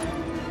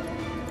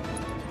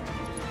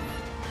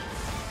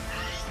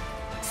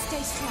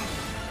 Stay strong.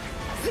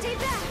 Stay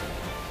back.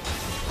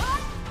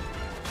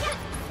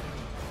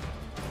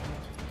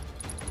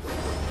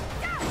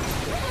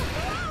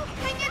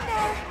 Hang in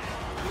there.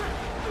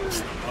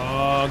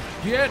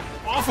 Get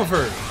off of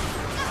her.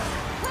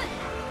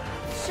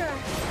 Sure.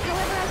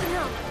 However I can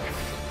help.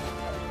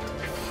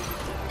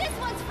 This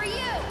one's for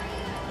you.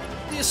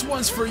 This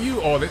one's for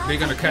you. Oh, they're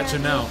gonna catch her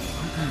now.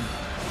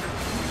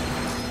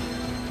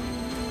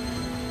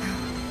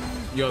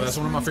 Yo, that's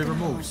one of my favorite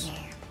moves.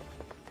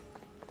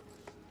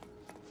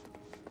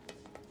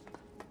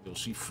 Yo,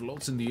 she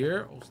floats in the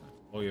air.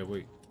 Oh yeah,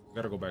 wait. We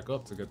gotta go back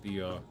up to get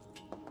the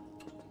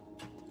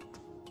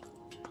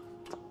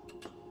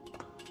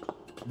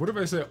What if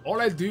I say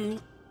all I do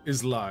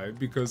is lie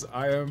because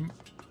I am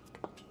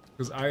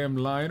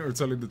lying or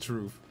telling the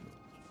truth?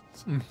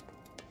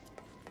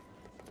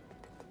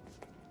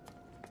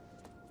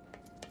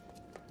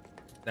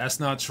 That's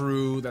not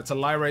true. That's a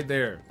lie right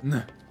there.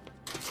 Ooh,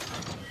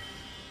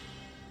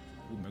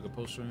 mega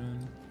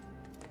potion.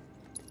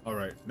 All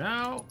right,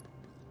 now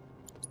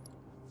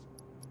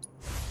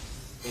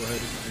go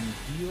ahead and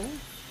heal.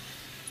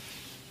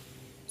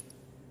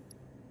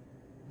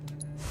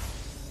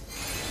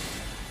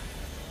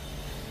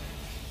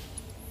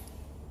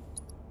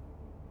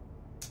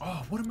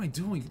 Oh, what am I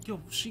doing?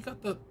 Yo, she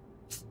got the...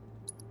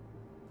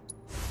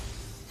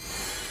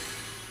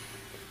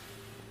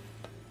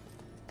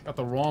 Got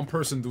the wrong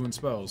person doing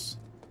spells.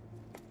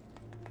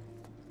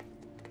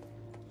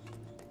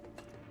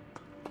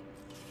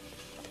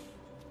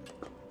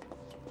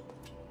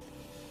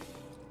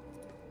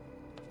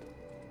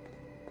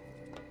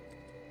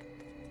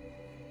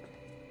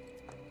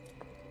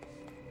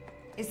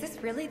 Is this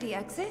really the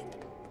exit?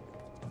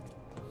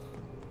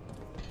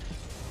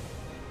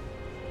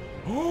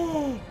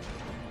 Oh!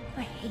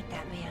 I hate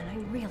that man, I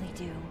really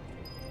do.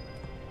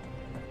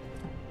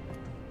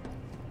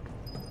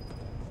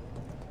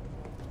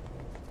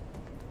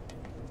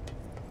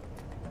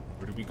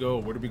 Where do we go?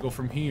 Where do we go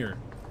from here?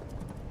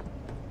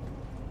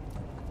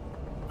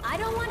 I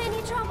don't want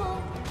any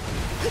trouble.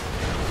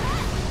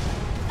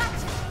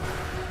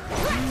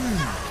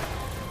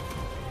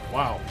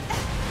 Wow.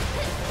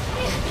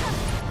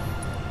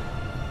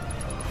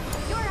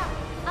 You're up.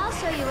 I'll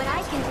show you what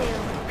I can do.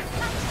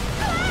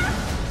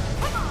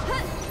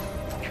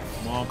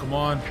 Come on, come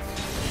on.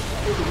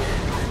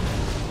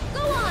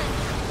 Go on.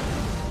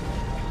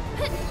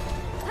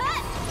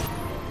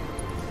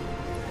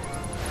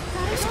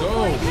 Let's go.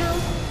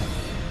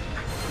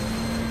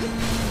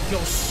 Yo,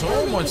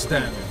 so much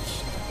damage.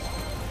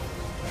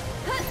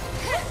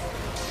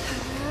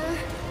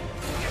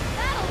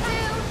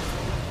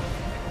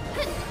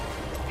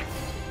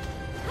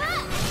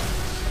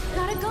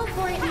 Gotta go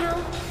for it now.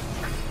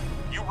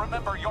 You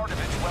remember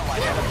Yardovich well. I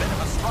had a bit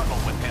of a struggle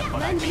with him,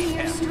 but I Lend beat me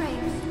your him.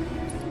 strength.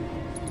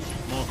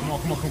 Come on, come on,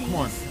 come on, come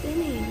on.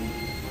 Spinning.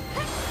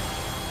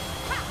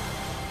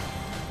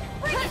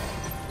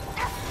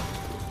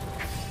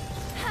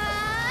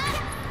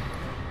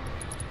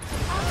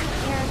 I'll take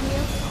care of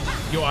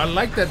you. Yo, I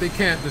like that they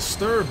can't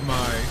disturb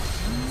my...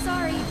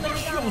 Sorry, but I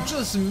Yo, gotta...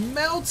 just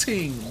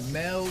melting.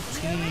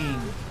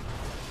 Melting.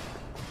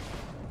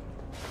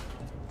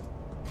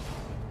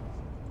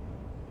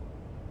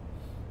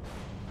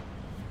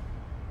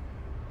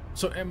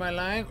 So am I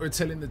lying or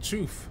telling the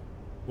truth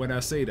when I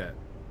say that?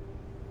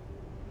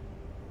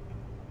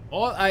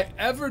 All I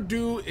ever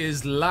do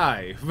is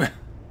lie.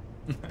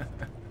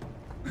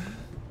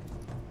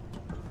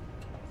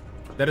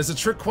 That is a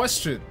trick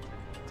question.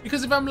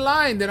 Because if I'm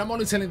lying, then I'm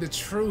only telling the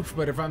truth.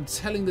 But if I'm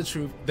telling the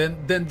truth,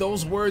 then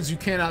those words you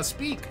cannot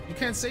speak. You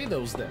can't say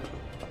those then.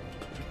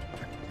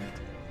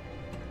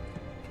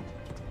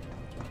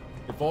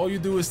 If all you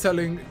do is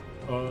telling...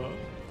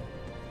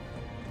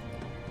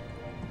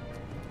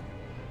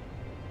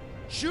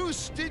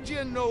 Juice, did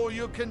you know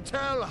you can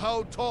tell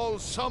how tall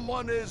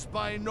someone is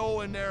by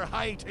knowing their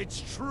height? It's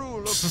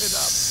true, look it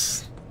up.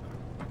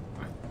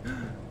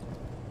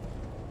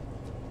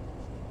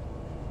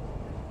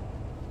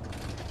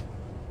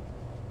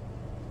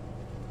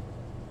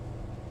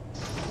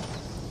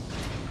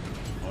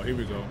 Oh, here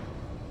we go.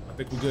 I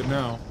think we're good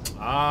now.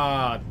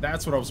 Ah,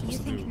 that's what I was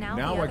supposed to do.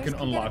 Now I can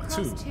unlock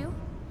Tues.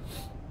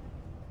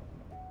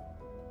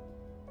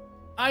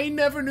 I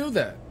never knew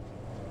that.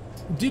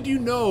 Did you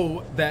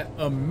know that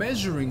a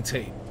measuring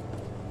tape,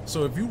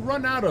 so if you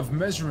run out of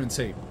measuring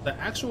tape, the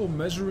actual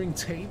measuring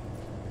tape,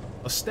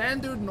 a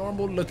standard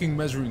normal looking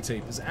measuring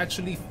tape is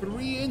actually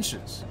 3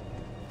 inches.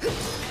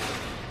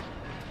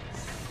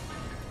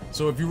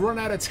 So if you run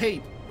out of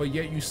tape, but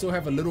yet you still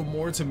have a little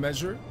more to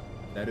measure,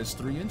 that is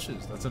 3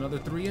 inches. That's another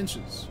 3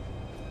 inches.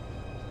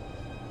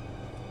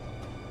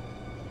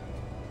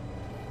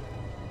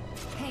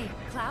 Hey,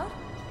 Cloud?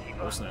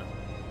 Oh snap.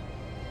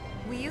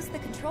 We used the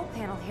control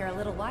panel here a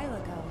little while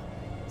ago,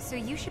 so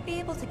you should be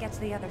able to get to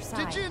the other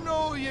side. Did you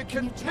know you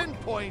can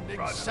pinpoint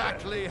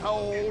exactly how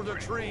old a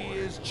tree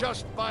is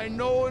just by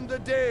knowing the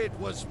day it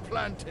was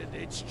planted?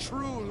 It's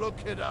true, look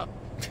it up.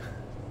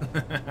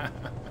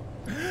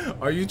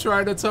 Are you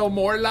trying to tell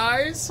more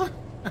lies?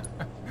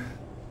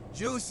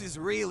 Juice is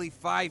really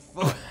 5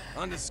 foot.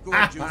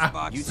 Underscore juice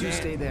box. You two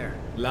stay there.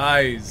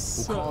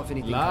 Lies. We'll call if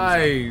anything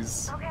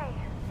Lies. Okay,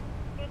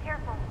 be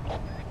careful.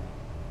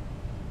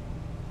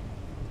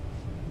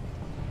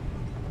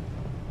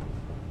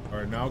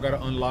 Alright, now I gotta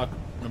unlock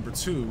number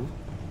 2,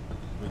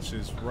 which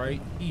is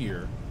right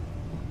here.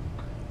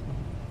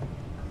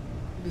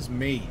 This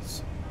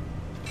maze.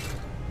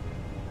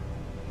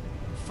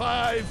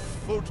 5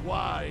 foot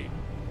wide.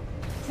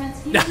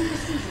 Transfusion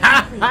procedure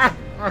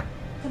complete.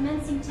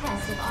 Commencing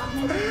test of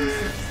augmented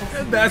research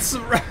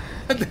specimen.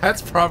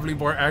 That's probably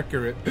more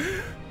accurate.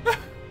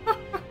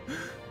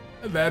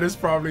 That's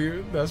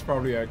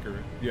probably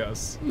accurate.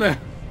 Yes.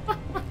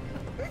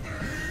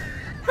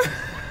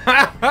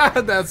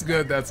 That's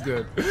good. That's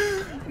good.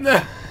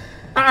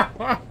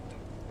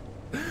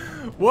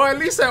 Well, at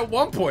least at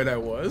one point I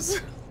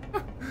was.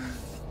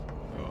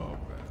 Oh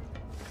man.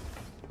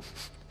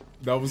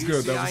 That was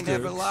good. That was I good.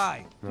 never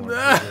lie.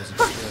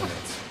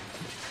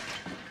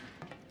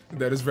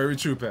 That is very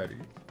true, Patty.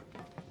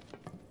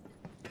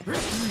 Are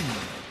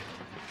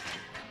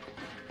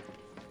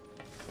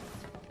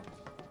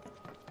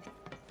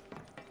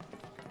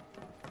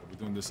we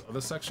doing this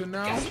other section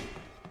now?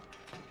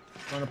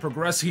 Trying to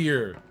progress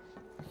here.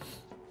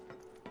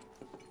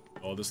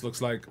 Oh, this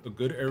looks like a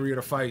good area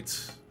to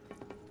fight.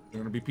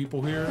 There gonna be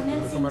people here. They're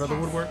gonna come out of the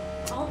woodwork.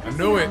 I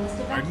knew it.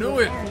 I knew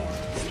it.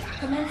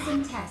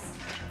 Commencing test.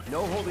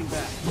 No holding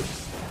back.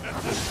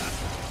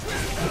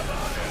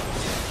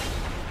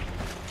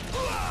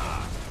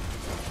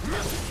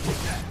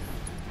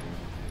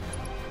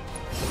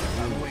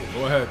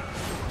 Go ahead.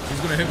 He's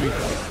gonna hit me.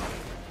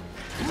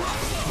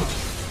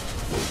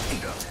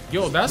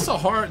 Yo, that's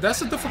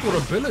a difficult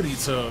ability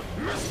to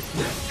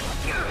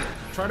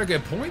try to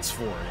get points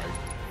for.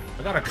 Like,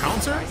 I got a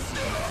counter?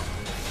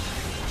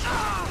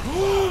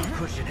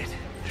 Pushing it.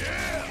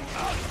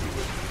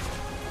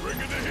 Bring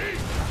in the heat.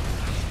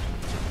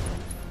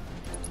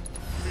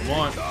 Come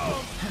on.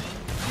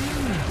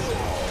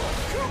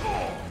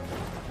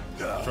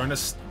 Trying to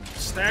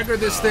stagger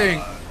this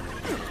thing.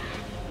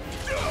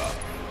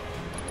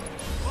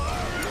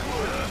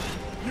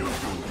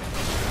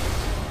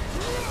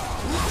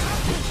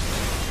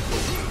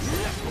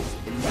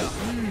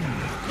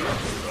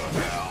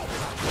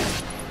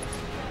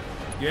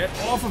 Get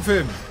off of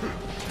him.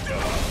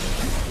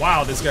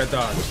 Wow, this guy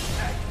dodged.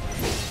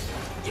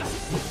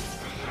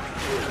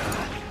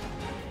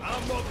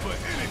 I'm up for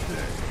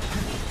anything.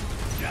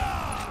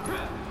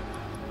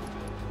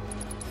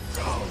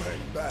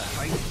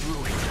 Fight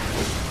through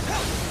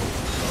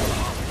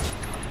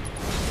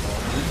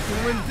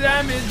Doing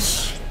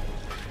damage.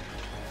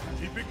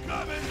 Keep it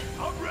coming.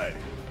 I'm ready.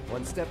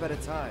 One step at a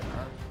time,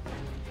 huh?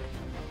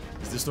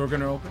 Is this door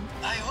gonna open?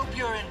 I hope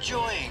you're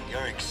enjoying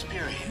your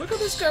experience. Look at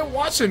this guy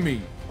watching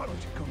me. Why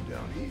don't you come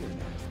down here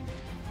and ask me?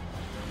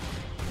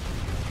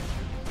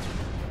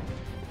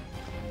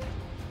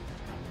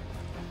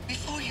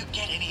 Before you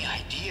get any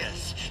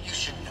ideas, you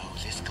should know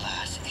this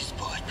glass is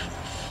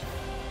bulletproof.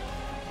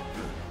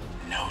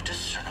 No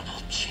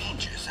discernible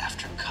changes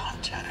after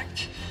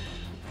contact.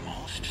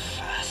 Most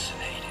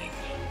fascinating.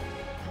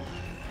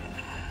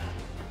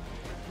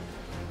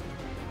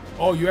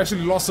 Oh, you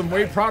actually lost some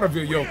weight. Proud of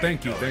you. Yo,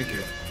 thank you. Thank you.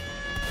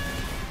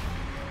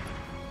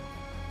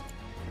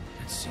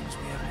 It seems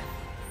we have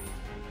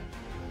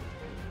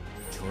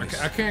a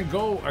choice. I can't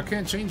go. I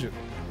can't change it.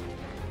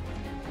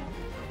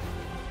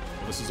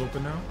 Oh, this is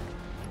open now?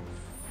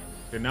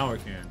 Okay, now I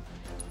can.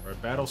 All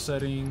right, battle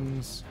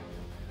settings.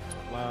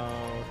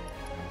 Loud.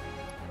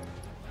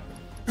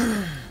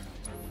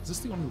 Is this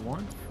the only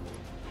one?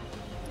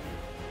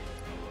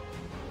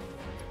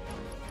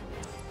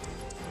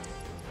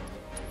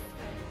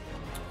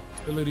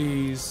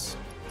 Abilities.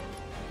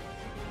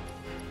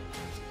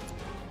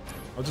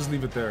 I'll just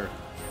leave it there.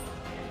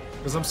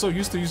 Because I'm so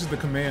used to using the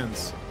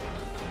commands.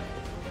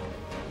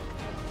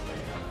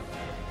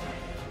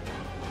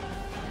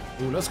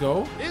 Ooh, let's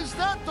go. Is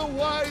that the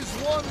wise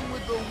one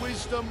with the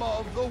wisdom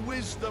of the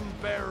wisdom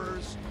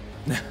bearers?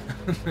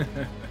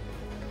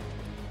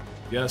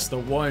 Yes, the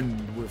one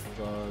with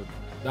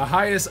the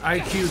highest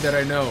IQ that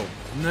I know.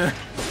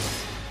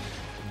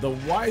 The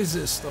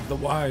wisest of the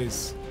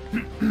wise.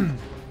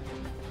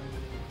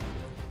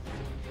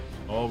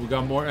 Oh, we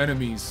got more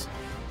enemies.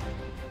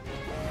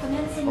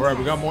 Alright,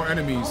 we got more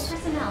enemies.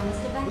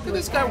 Look at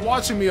this guy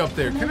watching me up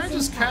there. Can I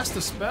just cast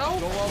a spell?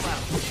 Go all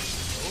out.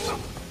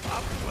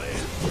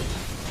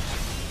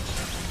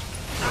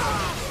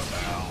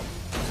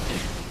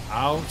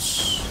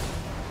 Ouch.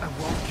 I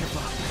won't give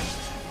up.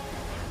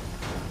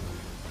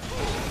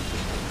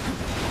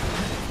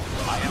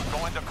 I am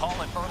going to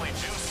call it early to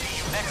see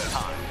you next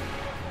time.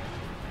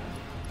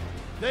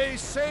 They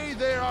say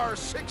there are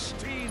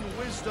 16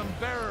 wisdom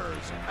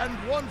bearers and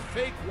one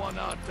fake one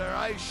out there.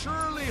 I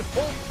surely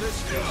hope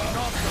this is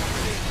not the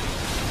fake.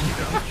 You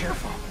gotta be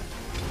careful.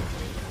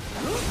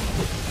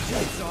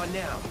 It's on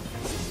now.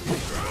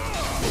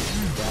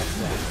 That's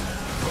that.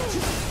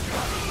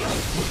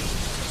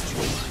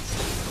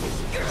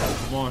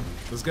 Come on.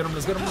 Let's get him,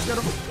 let's get him, let's get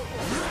him.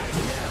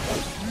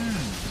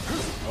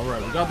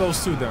 Alright, we got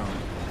those two down.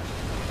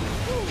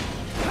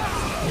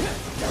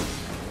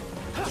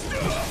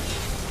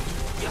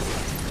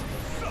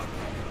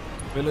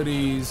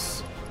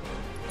 Abilities.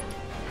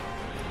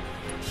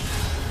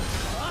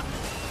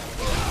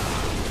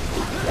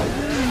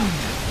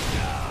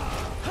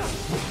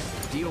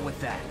 Deal with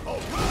that.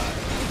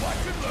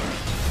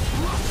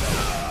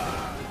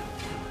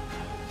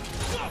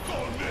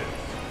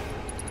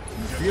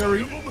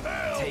 Fury.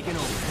 Taking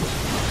over.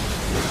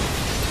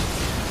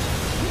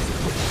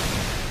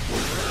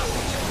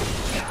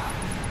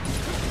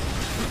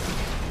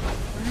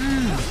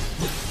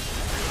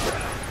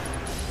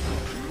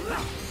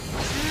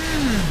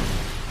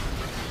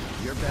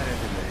 You're better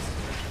than this.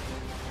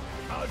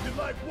 How'd you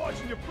like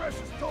watching your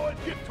precious toy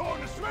get torn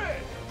to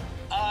shreds?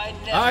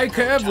 Hi,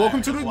 Kev.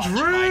 Welcome to the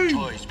dream.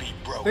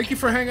 Thank you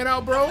for hanging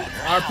out, bro.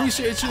 I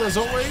appreciate you as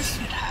always.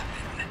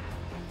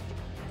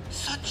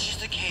 Such is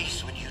the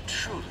case when you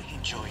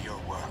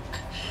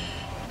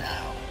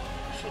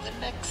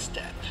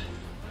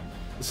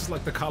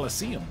like the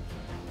Coliseum.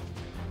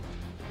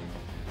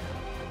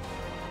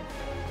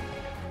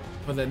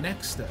 For the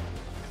next step.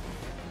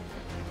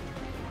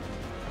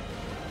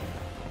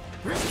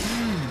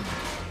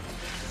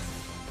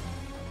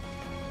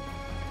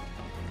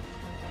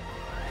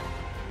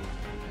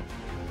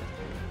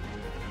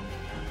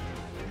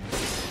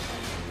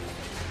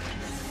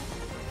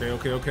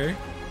 Okay.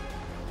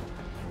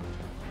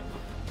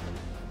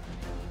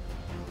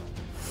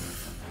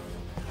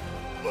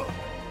 Look,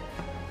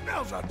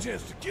 now's our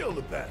chance to kill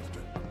the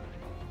bastard.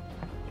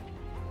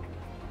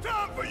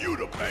 Time for you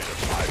to pay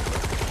the piper.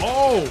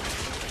 Oh!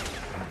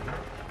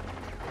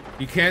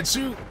 You can't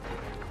shoot.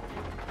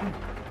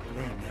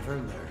 They never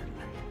learn.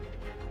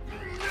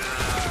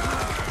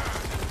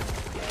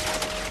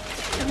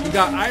 We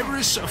got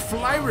Irish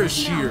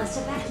Flyrish here.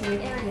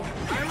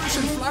 Irish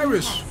and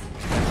Flyrish.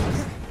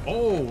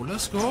 Oh,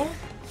 let's go.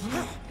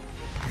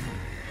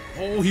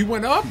 Oh, he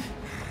went up.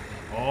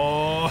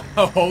 Oh,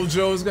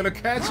 Hojo's gonna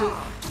catch it.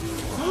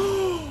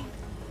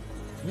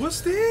 What's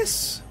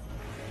this?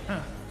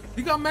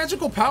 He got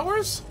magical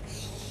powers?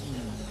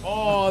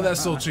 Oh,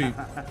 that's so cheap.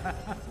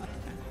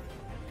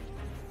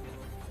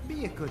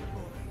 Be a good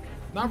boy.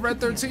 Not Red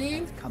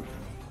 13?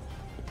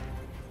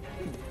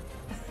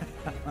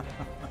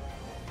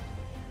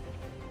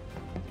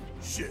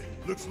 Shit,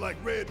 looks like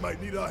Red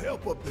might need our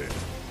help up there.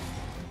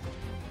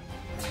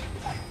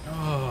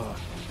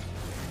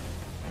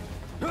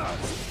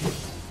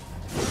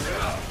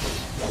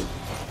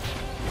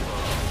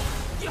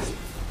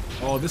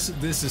 Oh, this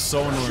is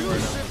so annoying right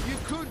now. If you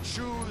could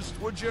choose,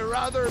 would you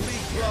rather be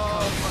Claw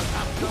but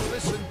have to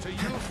listen to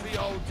Yuffie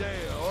all day,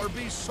 or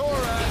be Sora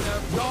and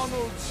have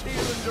Donald's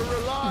healing to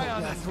rely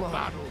on in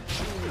battle?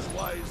 Choose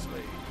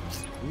wisely.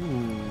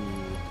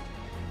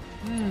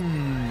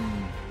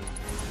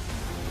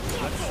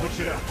 Let's switch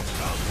it up.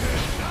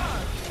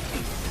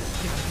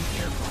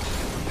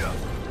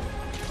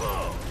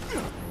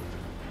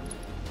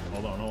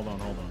 Hold on.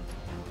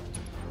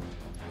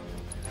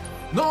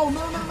 No.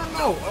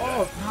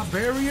 Oh, not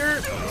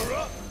barrier.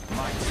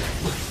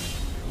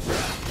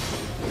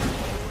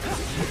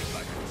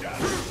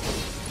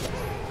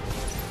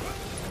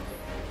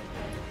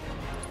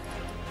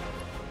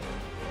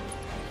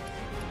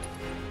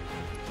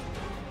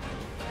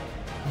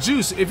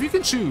 Juice, if you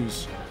can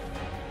choose,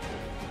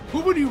 who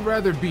would you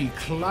rather be,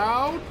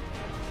 Cloud,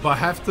 but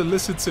have to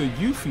listen to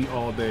Yuffie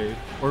all day,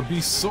 or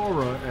be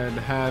Sora and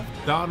have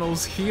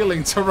Donald's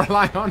healing to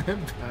rely on in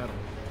battle?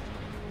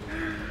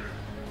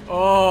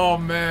 Oh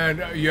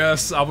man,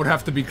 yes, I would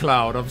have to be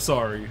Cloud. I'm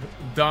sorry.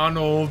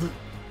 Donald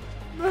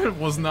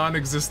was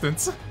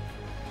non-existent.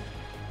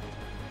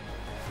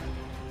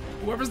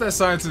 Whoever's that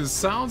scientist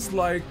sounds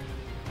like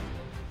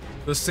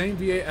the same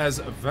VA as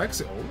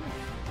Vex. Oh.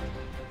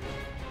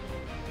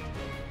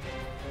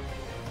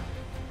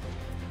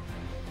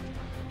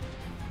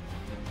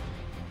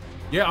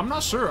 Yeah, I'm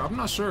not sure.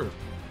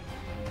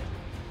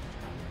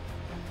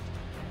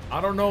 I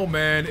don't know,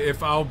 man,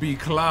 if I'll be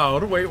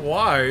Cloud. Wait,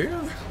 why?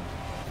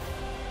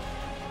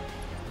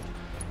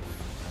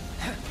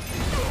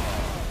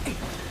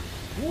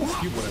 Oof,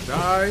 he would have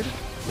died.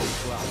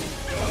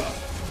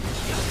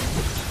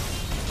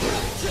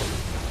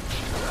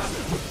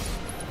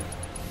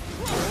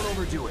 Don't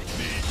overdo it.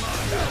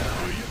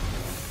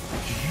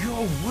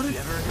 Yo, what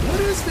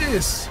is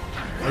this?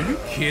 Are you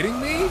kidding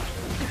me?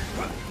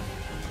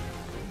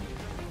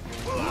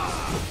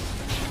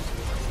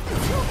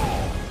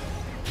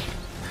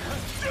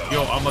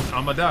 Yo, I'ma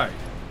die.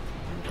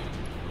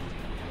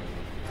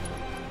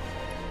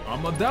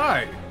 I'ma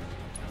die.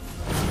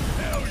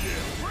 Hell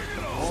yeah, bring it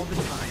on. All the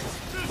time.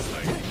 This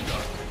ain't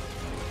done.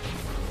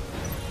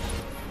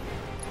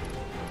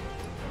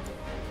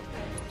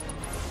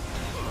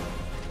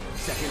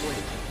 Second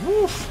win.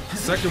 Woof.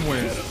 Second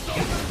win.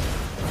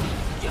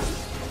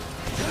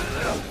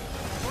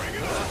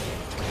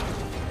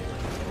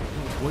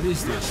 What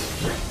is this?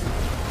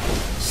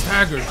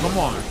 Staggered, come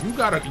on. You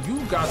got to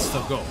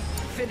go.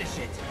 Finish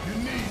it. You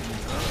need to.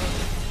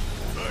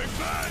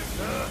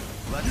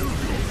 Let's do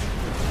this.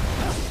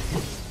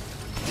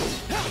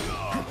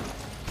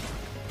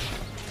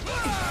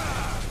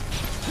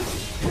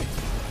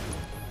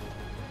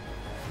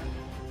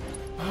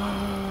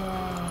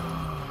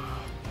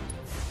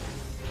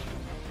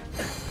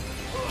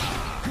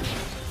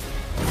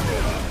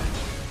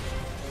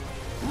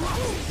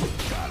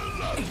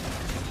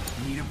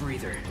 Need a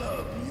breather.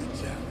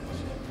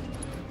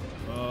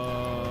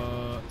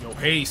 Yo,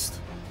 haste.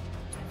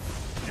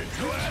 Get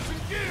your ass in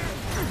gear.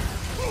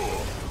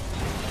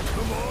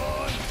 Come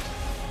on.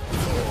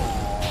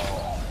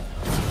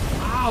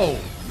 Ow.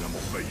 I'm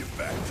gonna pay you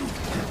back too.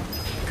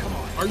 Come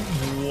on. Are you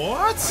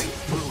what?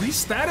 These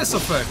status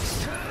effects.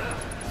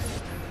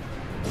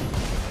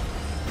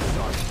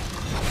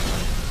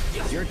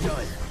 You're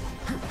done.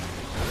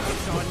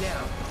 It's on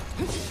now.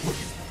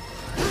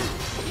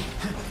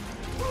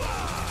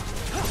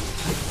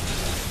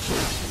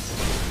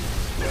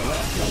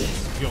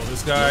 Yo,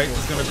 this guy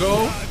is gonna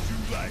go.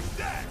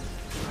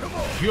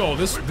 Yo,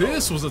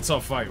 this was a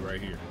tough fight right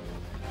here.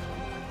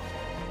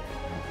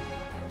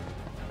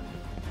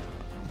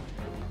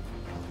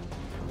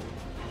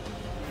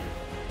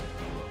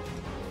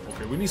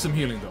 We need some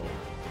healing, though.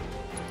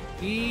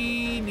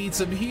 We need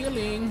some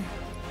healing.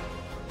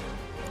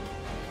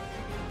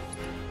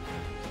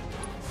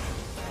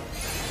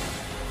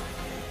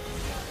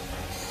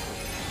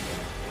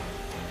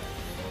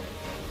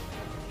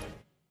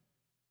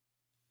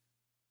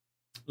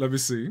 Let me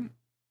see.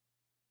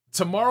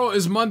 Tomorrow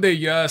is Monday.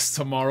 Yes,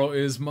 tomorrow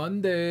is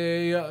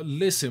Monday.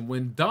 Listen,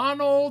 when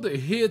Donald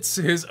hits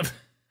his...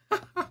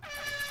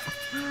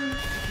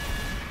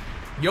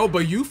 Yo,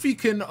 but Yuffie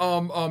can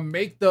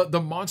make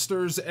the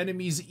monster's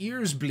enemy's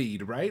ears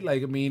bleed, right?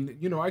 Like, I mean,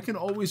 you know, I can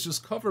always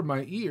just cover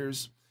my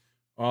ears.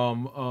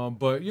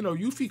 But, you know,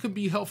 Yuffie can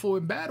be helpful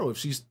in battle if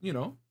she's, you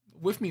know,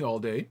 with me all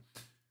day.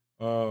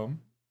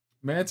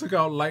 Man took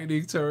out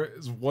lightning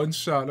turrets one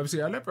shot. Let me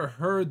see. I never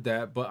heard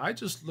that, but I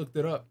just looked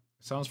it up.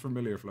 Sounds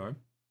familiar, Fly.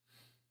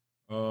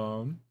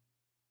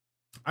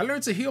 I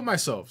learned to heal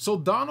myself. So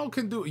Donald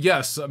can do...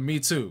 Yes, me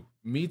too.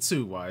 Me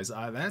too, Wise.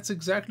 That's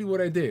exactly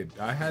what I did.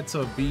 I had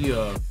to be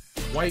a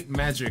white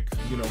magic,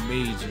 you know,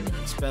 mage and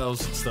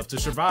spells and stuff to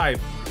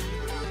survive.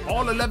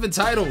 All 11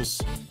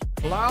 titles.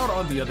 Cloud,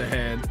 on the other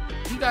hand,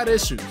 he got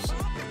issues.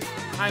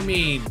 I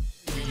mean,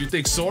 you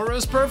think Sora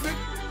is perfect?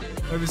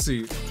 Let me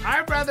see.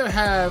 I'd rather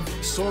have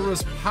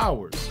Sora's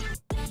powers.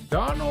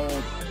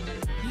 Donald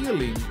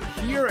healing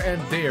here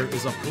and there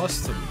is a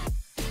plus to me.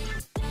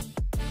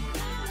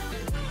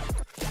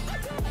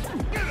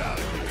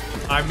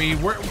 I mean,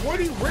 where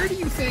do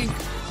you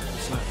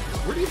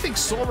think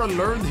Sora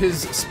learned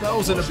his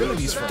spells and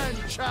abilities from?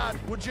 Chat,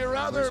 would you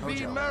rather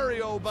be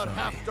Mario but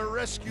have to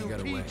rescue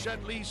Peach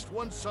at least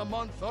once a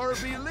month, or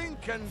be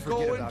Link and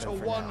go into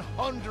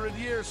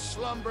 100-year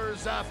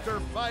slumbers after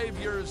 5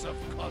 years of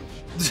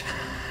conscience?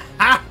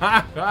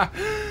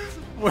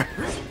 Where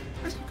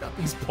you got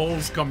these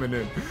polls coming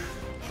in?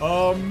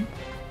 Let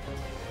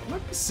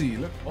me see.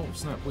 Oh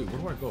snap! Wait,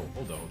 where do I go?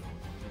 Hold on.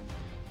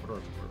 Where do I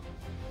go?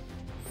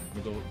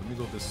 Let me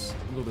go this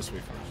way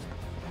first.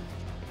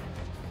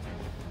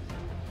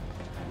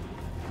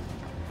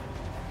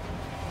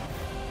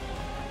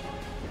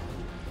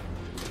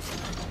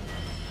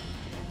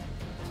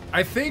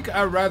 I think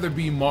I'd rather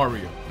be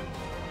Mario.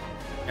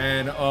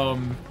 And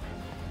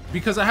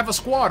because I have a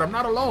squad, I'm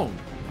not alone.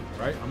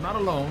 Right? I'm not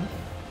alone.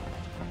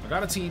 I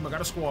got a team, I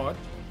got a squad.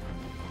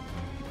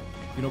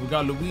 You know, we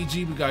got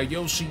Luigi, we got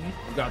Yoshi,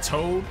 we got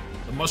Toad,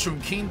 the Mushroom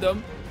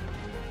Kingdom.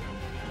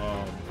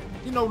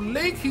 You know,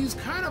 Link, he's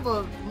kind of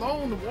a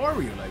lone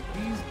warrior. Like,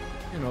 he's,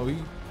 you know, he...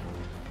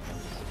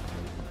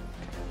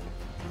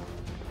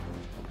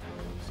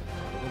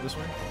 Go this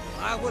way?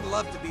 I would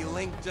love to be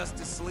Link just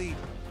to sleep.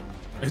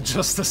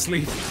 Just to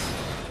sleep.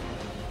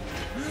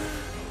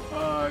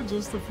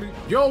 Just to sleep.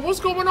 Yo, what's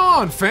going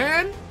on,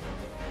 fan?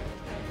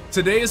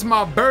 Today is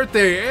my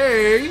birthday,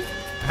 hey!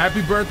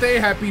 Happy birthday,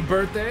 happy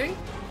birthday.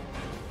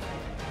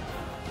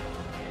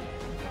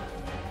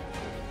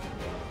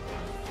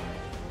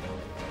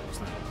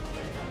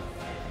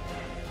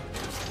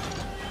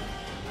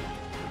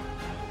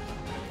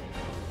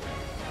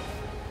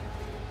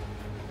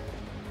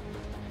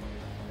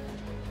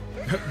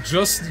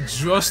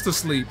 just to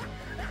sleep.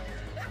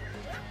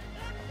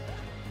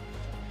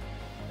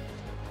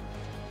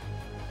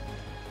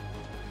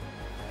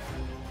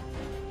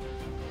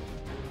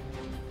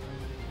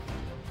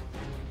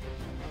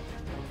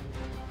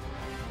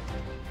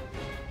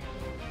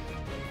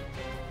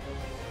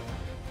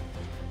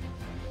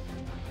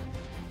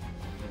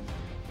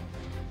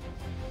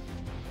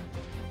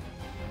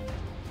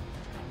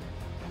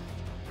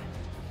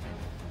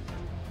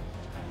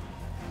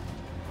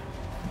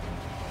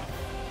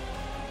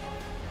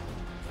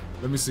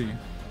 Let me see.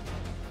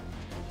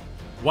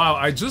 Wow,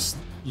 I just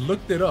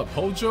looked it up.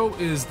 Hojo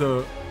is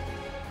the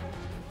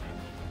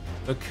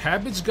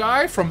cabbage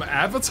guy from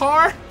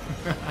Avatar?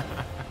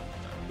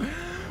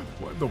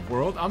 What in the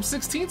world? I'm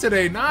 16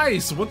 today.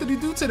 Nice. What did he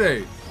do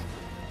today?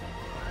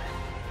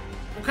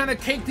 What kind of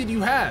cake did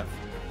you have?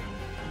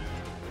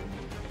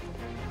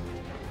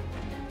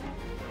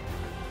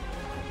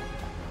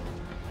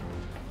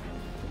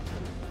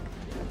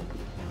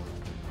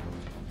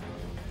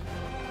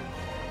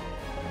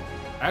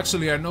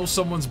 Actually, I know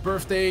someone's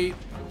birthday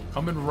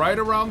coming right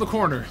around the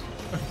corner.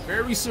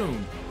 Very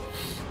soon.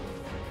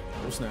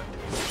 Oh, snap.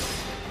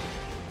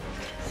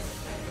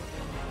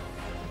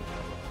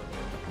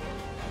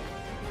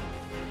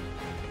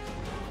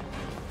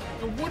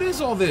 Yo, what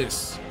is all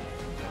this?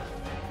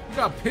 You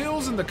got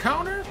pills in the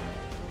counter?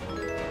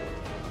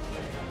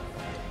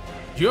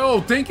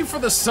 Yo, thank you for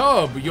the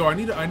sub. Yo, I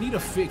need to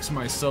fix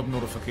my sub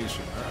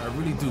notification. I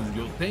really do.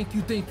 Yo, thank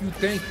you.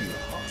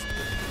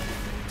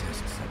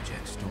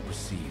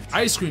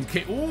 Ice cream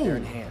cake. Ooh. They're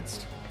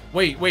enhanced.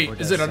 Wait.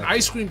 Is it an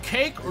ice cream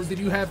cake or did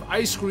you have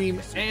ice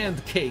cream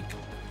and cake?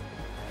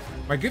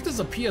 My gift is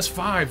a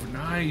PS5.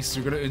 Nice.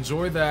 You're gonna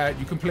enjoy that.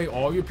 You can play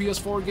all your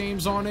PS4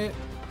 games on it.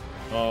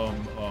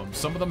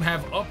 Some of them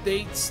have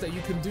updates that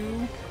you can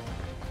do.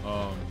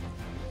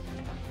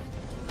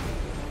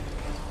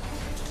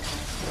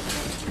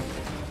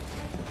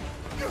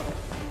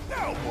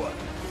 Now what?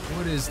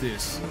 What is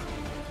this?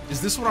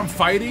 Is this what I'm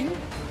fighting?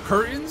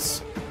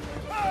 Curtains?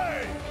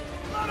 Hey!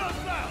 Let us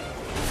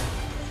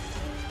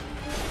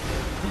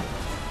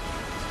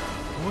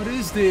What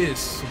is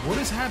this? What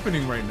is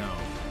happening right now?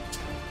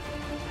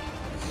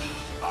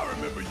 I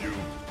remember you.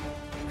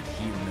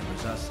 He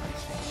remembers us, I think.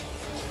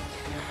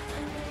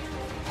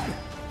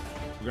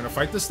 We're gonna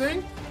fight this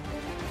thing?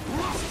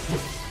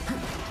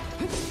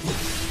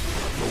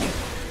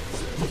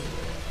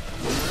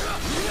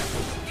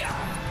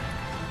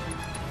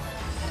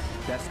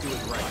 Let's do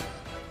it right.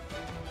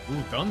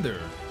 Ooh,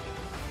 thunder.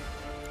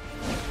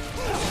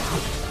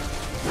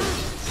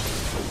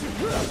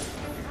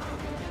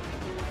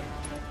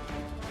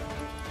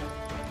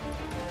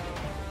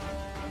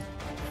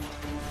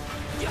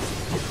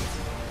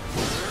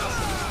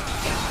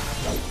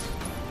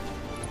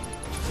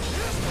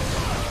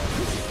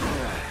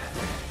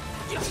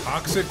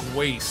 Toxic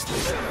waste.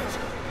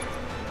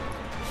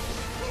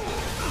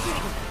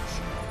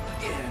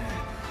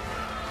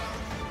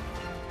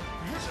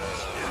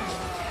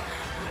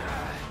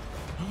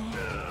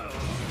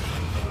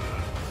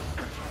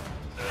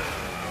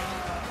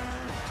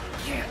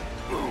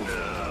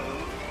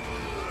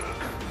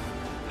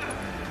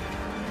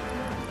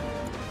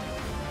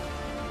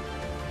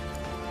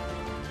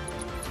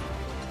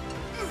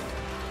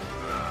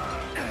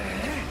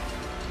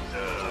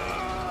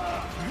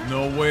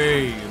 No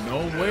way, no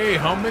way.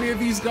 How many of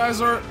these guys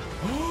are... Okay,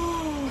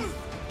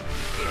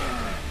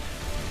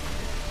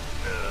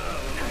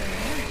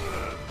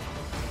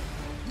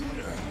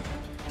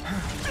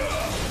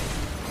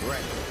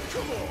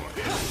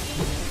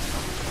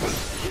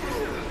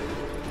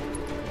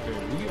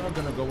 we are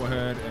gonna go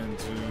ahead and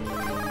do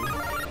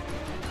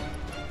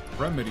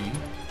remedy.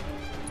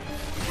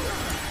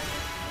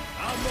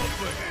 I'm up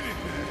for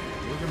anything.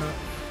 We're gonna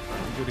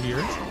go to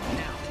here.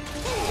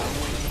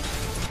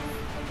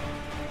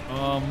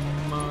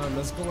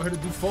 Let's go ahead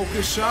and do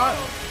focus shot.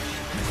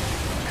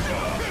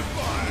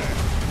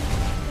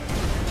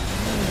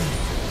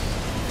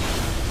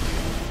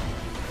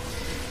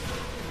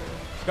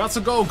 Got to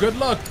go. Good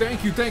luck.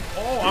 Thank you.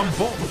 Oh, I'm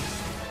both.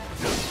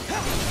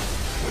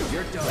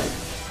 You're done.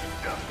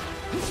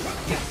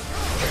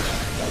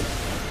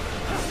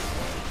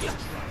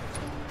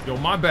 Yo,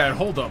 my bad.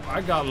 Hold up.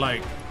 I got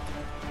like...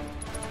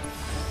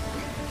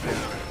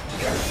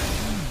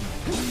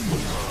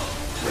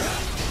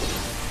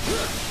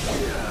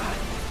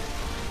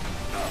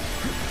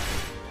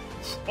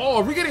 Oh,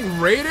 are we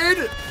getting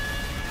raided?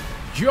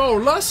 Yo,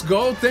 let's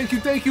go. Thank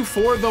you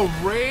for the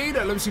raid.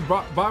 Let me see.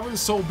 Byron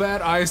is so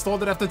bad. I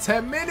installed it after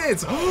 10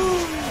 minutes.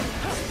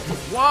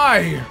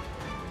 Why?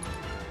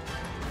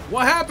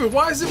 What happened?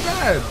 Why is it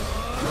bad?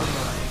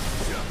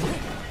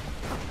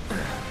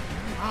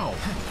 Ow.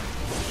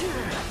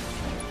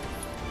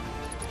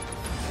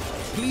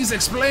 Please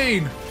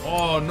explain.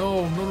 Oh,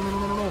 no.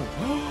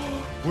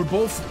 We're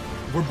both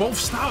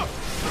stopped.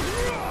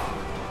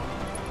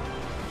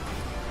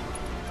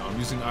 I'm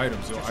using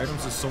items, yo.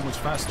 Items is so much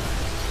faster.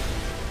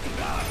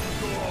 I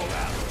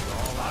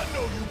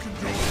know you can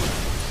do it.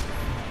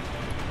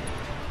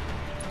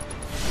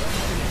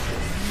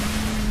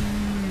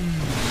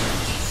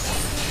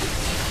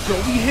 Yo,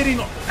 we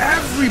hitting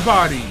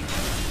everybody.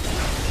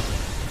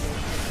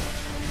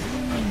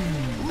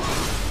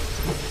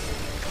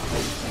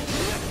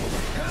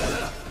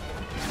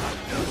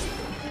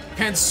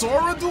 Can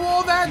Sora do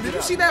all that? Did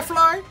you see that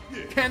fly?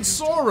 Can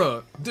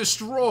Sora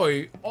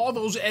destroy all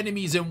those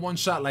enemies in one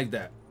shot like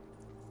that?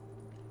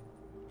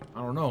 I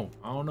don't know,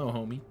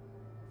 homie.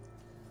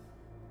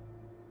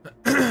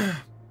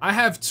 I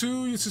have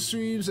 2 YouTube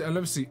streams, and let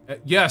me see.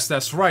 Yes,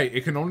 that's right.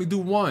 It can only do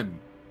 1.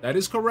 That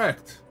is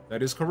correct.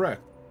 It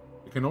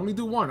can only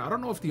do 1. I don't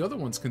know if the other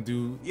ones can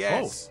do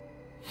both.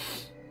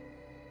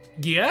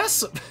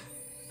 Yes?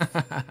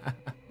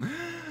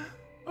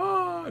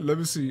 Let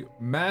me see.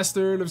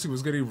 Master, let me see,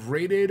 was getting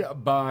rated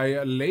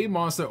by Lay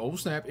Monster. Oh,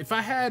 snap. If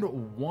I had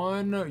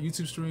 1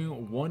 YouTube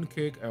stream, 1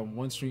 kick, and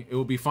 1 stream, it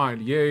would be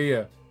fine.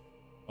 Yeah.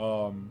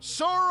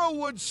 Sora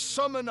would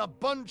summon a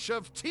bunch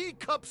of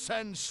teacups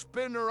and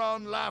spin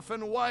around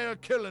laughing while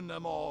killing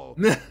them all.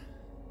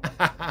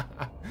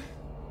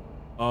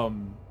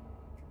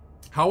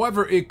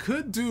 However, I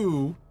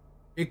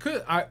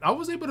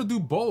was able to do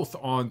both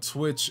on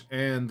Twitch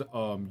and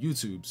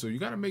YouTube, so you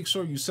got to make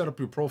sure you set up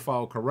your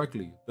profile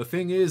correctly. The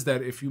thing is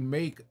that if you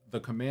make the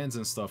commands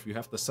and stuff, you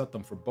have to set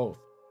them for both.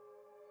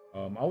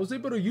 I was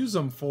able to use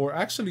them for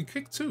actually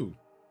Kick too.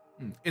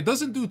 It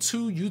doesn't do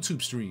 2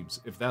 YouTube streams,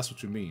 if that's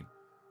what you mean,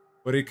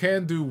 but it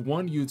can do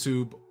 1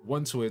 YouTube,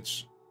 1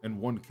 Twitch, and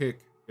 1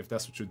 Kick, if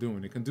that's what you're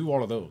doing. It can do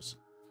all of those,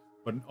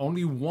 but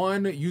only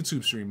 1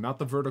 YouTube stream, not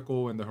the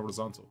vertical and the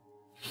horizontal.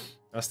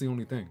 That's the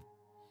only thing.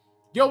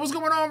 Yo, what's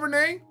going on,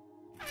 Renee?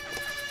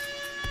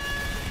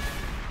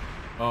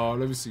 Let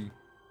me see.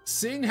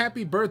 Sing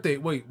happy birthday.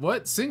 Wait,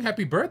 what? Sing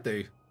happy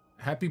birthday?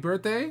 Happy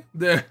birthday?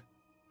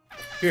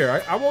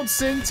 Here, I won't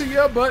sing to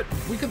you, but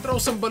we can throw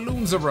some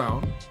balloons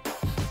around.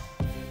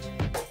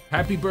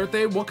 Happy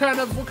birthday. What kind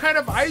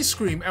of ice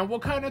cream and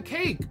what kind of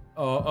cake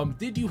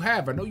did you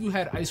have? I know you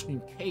had ice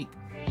cream cake.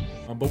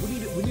 But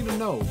we need to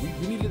know.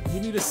 We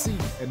need to see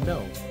and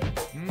know.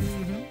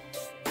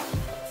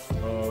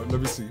 Let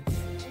me see.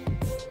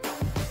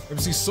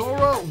 MC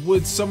Sora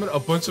would summon a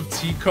bunch of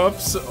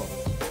teacups.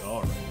 Oh,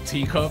 all right.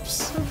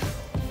 Teacups.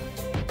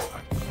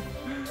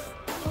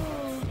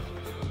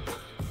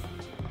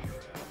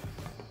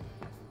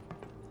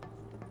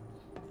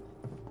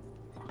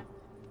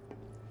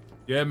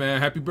 Yeah,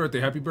 man. Happy birthday.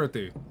 Happy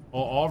birthday.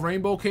 All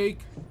rainbow cake?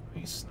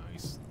 Nice,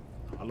 nice.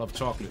 I love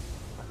chocolate.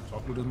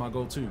 Chocolate is my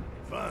go-to.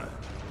 Fine.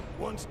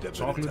 One step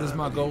Chocolate at a time, is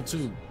my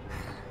go-to.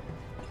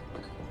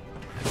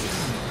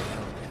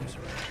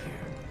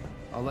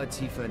 I'll let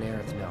Tifa and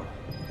Aerith know.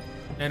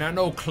 And I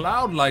know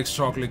Cloud likes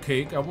chocolate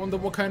cake. I wonder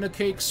what kind of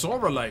cake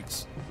Sora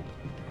likes.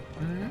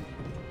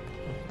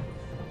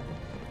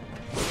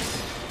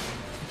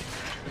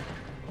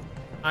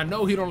 I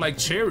know he don't like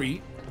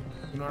cherry.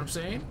 You know what I'm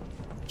saying?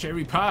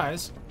 Cherry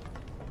pies.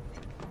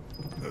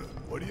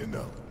 What do you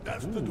know?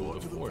 That's the door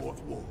to the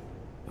fourth wall.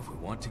 If we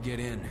want to get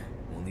in,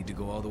 we'll need to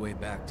go all the way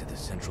back to the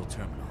central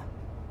terminal.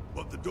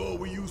 But the door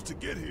we used to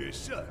get here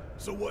is shut.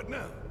 So what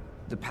now?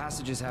 The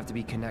passages have to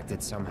be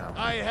connected somehow.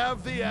 I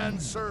have the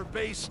answer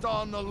based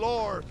on the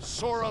lore.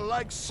 Sora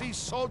likes sea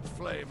salt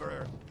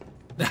flavor.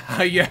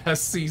 Yeah,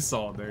 sea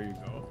salt. There you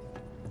go.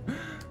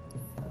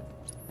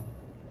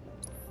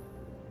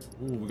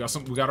 Ooh, we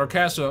got our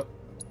cash up.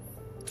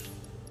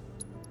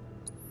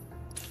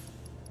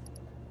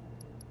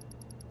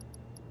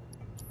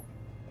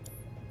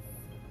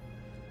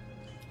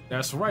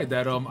 That's right,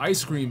 that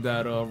ice cream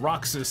that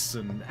Roxas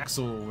and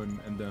Axel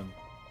and them.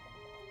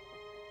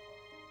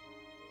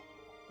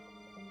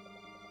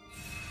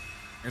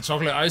 And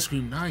chocolate ice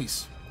cream,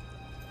 nice.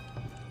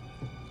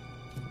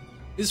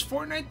 Is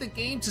Fortnite the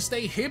game to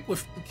stay hip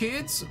with the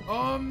kids?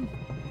 I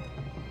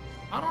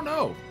don't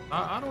know.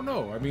 I don't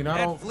know. I mean, I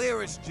don't. That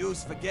Fleerish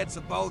Juice forgets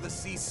about the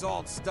sea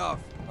salt stuff.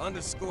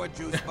 Underscore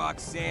juice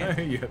box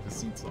sand. Yeah, the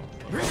sea salt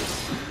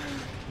stuff.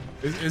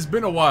 It's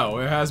been a while.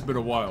 It has been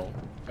a while.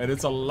 And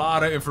it's a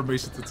lot of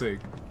information to take.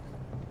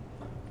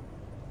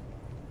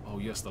 Oh,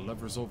 yes, the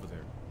lever's over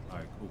there. All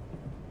right, cool.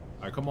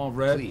 All right, come on,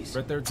 Red. Please.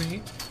 Red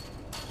 13.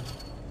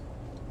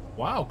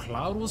 Wow,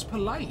 Cloud was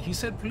polite. He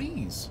said,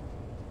 please.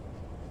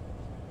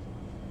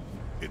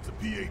 It's a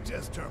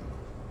PHS terminal.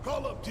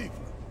 Call up Tifa.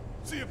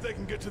 See if they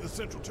can get to the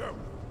central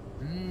terminal.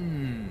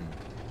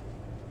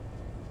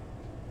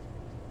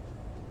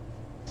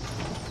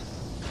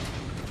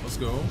 Let's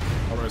go.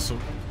 All right, so...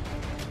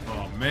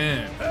 Oh,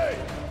 man. Hey,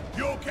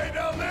 you okay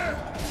down there?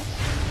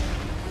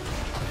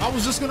 I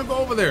was just gonna go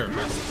over there.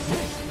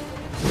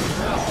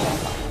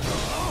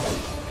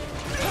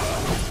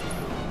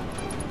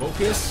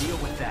 Focus. Deal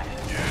with that.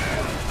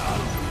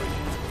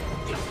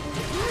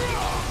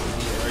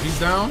 All right, he's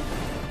down.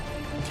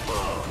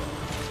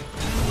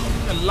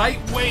 The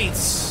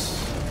lightweights.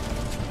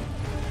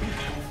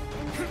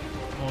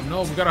 Oh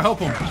no, we gotta help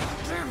him.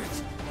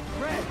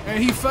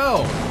 And he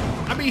fell.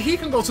 I mean, he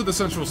can go to the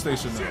central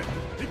station now.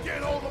 He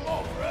can't hold them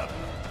all forever.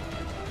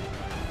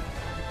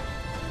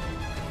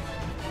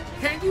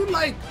 Can you,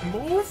 like,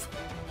 move?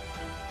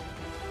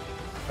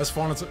 As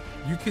far as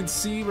you can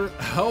see your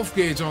health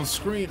gauge on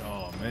screen.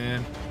 Oh,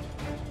 man.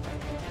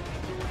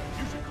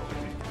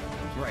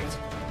 Right.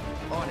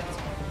 On it.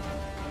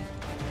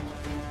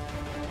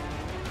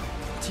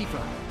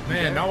 Tifa.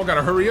 Man, now I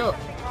gotta hurry up.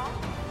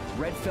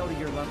 Red fell to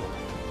your level.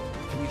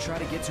 Can you try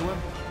to get to him?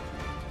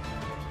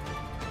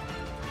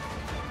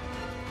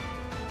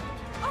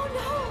 Oh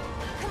no!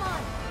 Come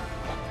on.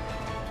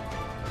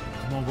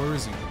 Come on, where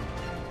is he?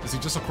 Is he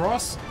just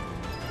across?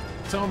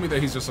 Tell me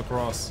that he's just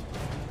across.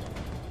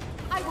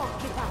 I won't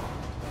give up.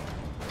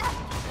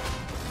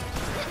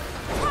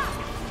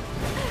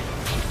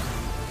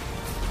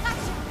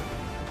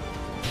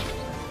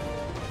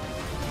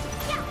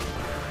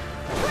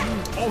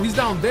 Oh, he's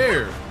down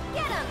there.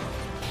 Get him.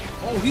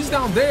 Oh, he's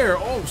down there.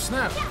 Oh,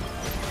 snap.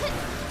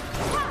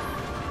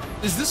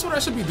 Is this what I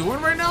should be doing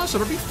right now?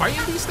 Should I be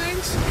fighting these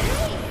things?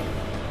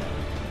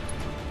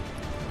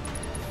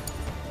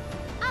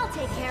 I'll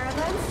take care of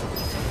them.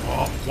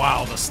 Oh,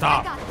 wow, the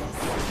stop. I got this.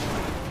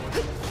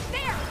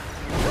 There.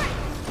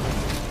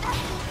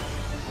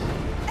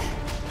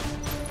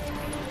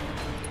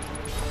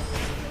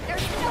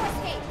 There's no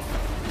escape.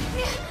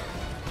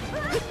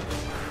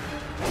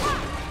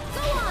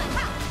 Go on.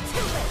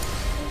 Do it.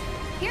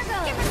 Here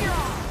goes. Give him your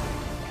all.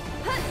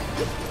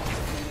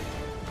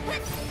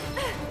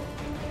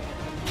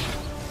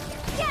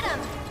 Get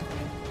him.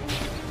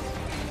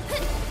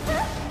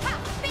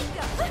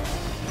 Bingo.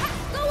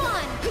 Go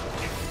on.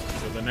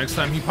 So the next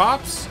time he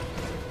pops,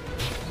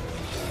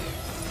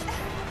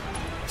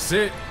 that's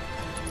it.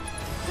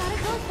 Gotta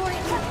go for it.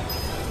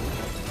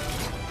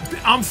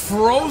 I'm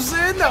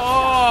frozen?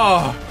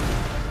 Oh.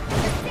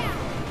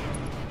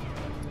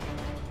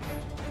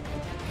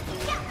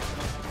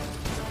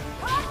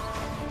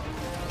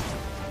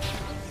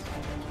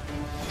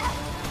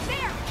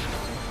 There.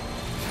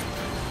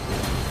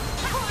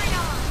 Hold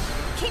on.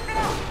 Keep it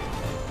up.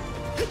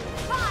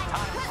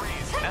 Time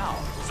freeze now.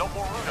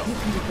 Zoboruto. You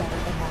can do better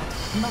than that.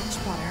 Much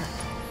better.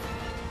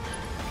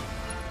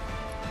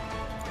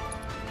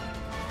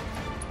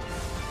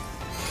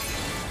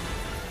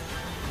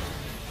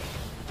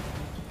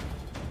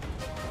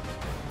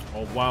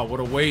 Oh, wow, what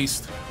a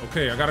waste.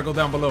 Okay, I gotta go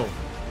down below.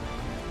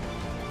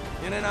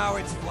 In an hour,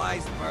 it's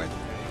Fly's birthday.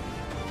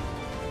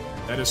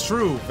 That is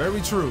true.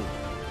 Very true.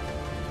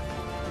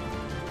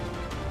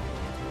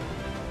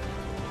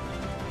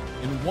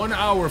 In 1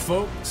 hour,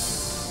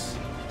 folks.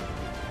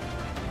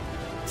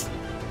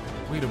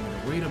 Wait a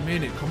minute. Wait a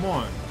minute. Come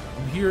on.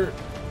 I'm here.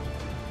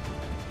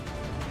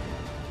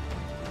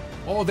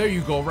 Oh, there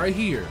you go. Right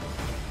here.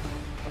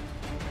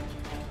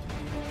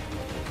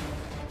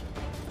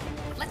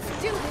 Let's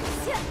do this.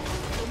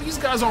 Oh, these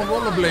guys on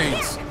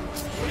rollerblades.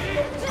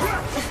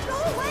 Go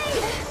away.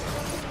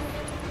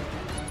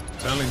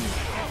 Telling you.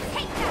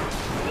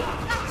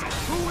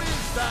 Who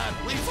is that?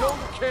 We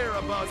don't care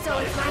about So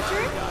it's my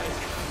turn?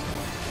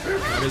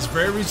 That is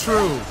very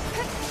true.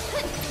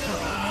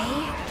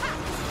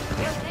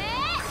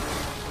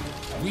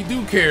 We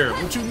do care.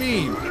 What you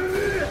mean? Get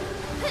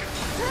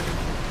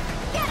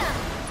him.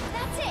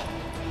 That's it.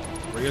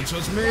 Ray of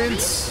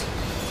Judgment.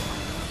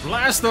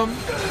 Blast them.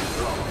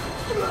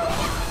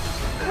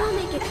 We'll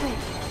make it quick.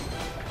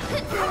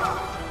 That's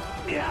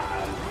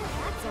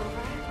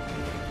over.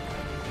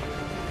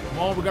 Come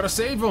on, we gotta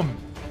save them.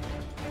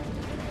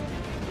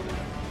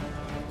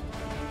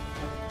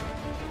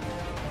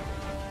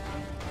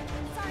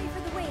 Sorry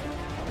for the wait.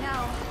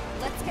 Now,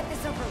 let's get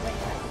this over with.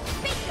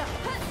 Bingo.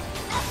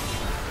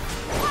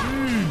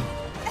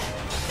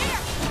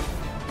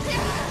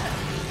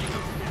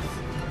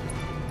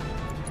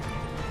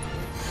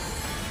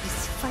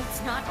 This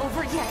fight's not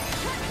over yet.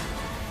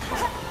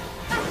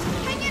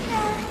 Hang in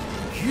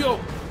there. Yo.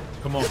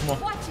 Come on, come on.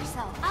 Watch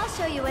yourself. I'll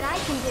show you what I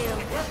can do.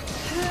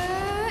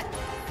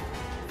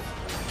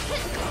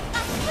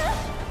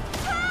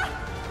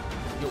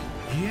 Yo,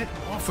 get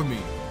off of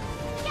me.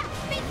 Yeah,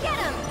 get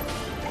him.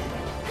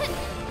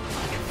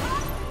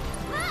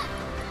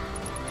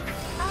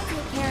 I'll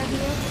take care of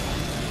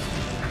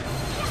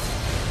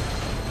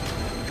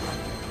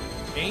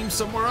you. Aim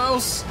somewhere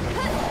else.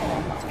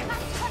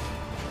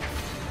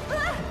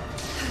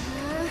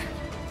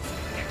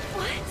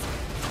 What?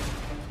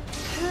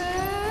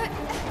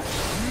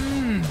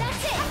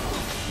 That's it.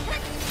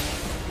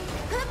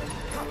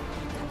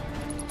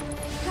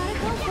 Gotta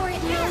go for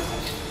it now.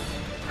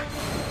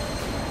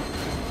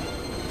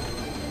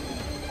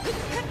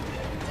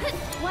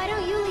 Why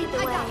don't you lead the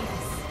way?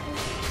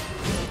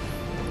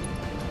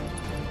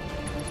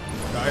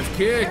 Dive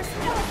kick.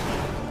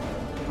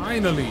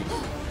 Finally.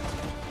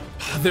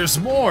 There's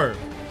more.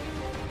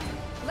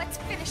 Let's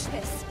finish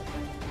this.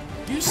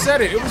 You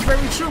said it. It was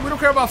very true. We don't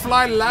care about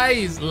fly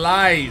lies.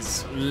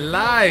 Lies.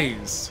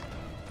 Lies.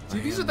 See,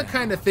 these are the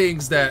kind of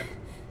things that...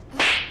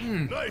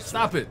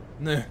 stop it.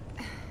 Nah.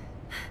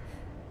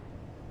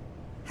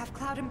 Have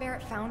Cloud and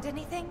Barrett found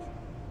anything?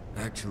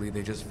 Actually,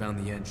 they just found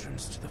the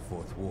entrance to the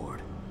 4th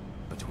ward.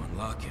 But to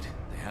unlock it,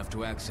 they have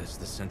to access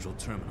the central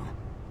terminal,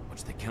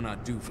 which they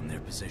cannot do from their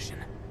position.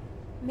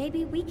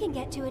 Maybe we can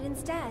get to it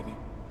instead.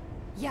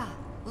 Yeah,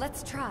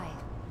 let's try.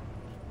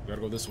 Gotta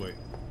go this way.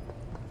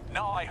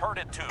 No, I heard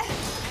it too.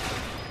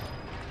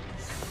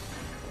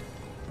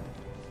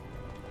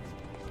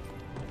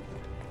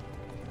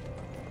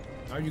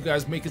 How are you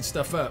guys making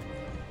stuff up?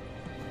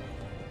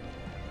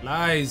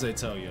 Lies, I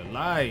tell you.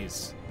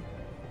 Lies.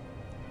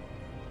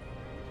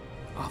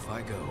 Off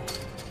I go.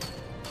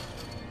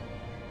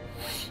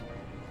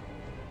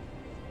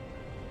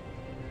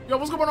 Yo,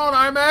 what's going on,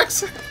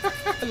 IMAX?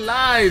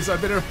 Lies. I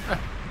better...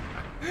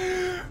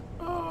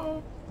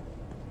 Oh.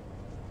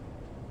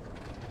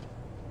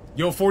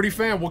 Yo, 40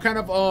 fan, what kind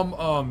of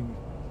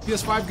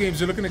PS5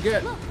 games you looking to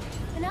get? Look,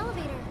 an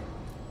elevator.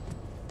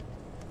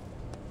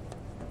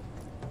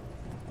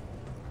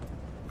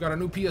 Got a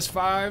new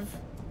PS5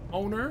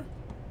 owner.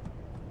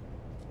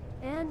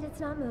 And it's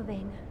not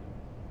moving.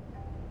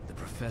 The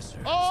professor.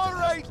 All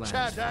right,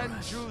 Chad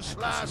and Juice,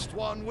 last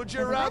one. Would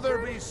you rather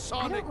be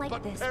Sonic like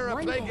but this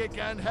paraplegic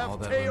and All have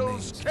that Tails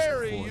remains is the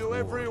carry 4th you ward.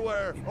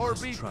 everywhere, We or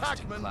must be trust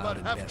in Pac-Man Cloud but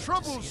and have Barrett to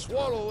trouble see it through.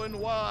 swallowing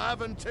while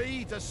having to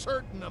eat a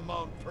certain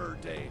amount per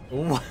day?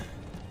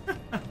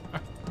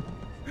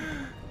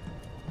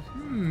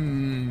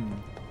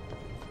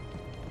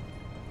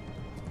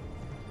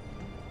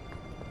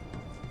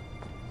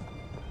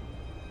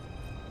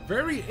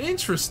 Very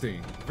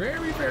interesting.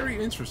 Very,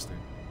 very interesting.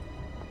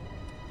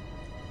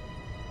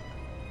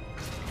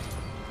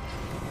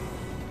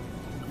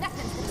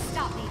 Nothing's gonna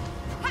stop me.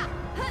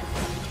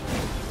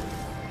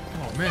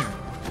 Oh, man.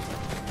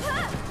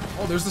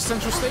 Oh, there's the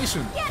central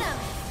station. Get him.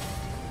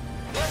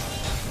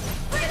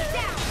 Bring it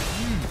down.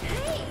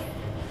 Hey.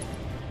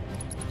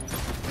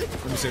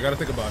 Let me see. I gotta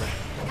think about it.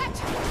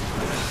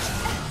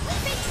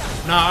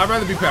 Nah, I'd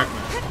rather be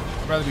Pac-Man.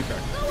 I'd rather be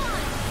Pac-Man.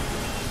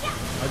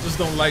 I just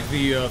don't like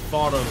the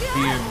thought of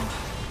being...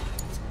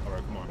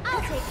 Alright, come on.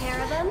 I'll take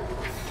care of him.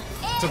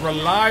 To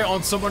rely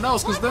on someone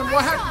else, because then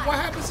what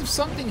happens if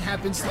something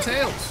happens to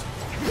Tails?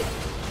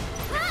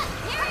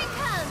 Here he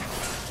comes.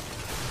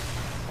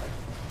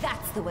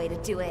 That's the way to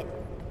do it.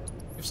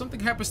 If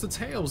something happens to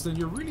Tails, then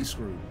you're really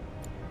screwed.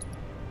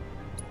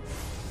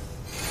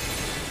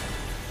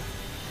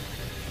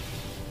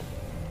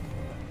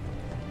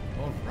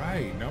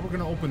 right, now we're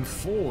gonna open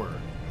 4.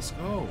 Let's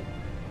go.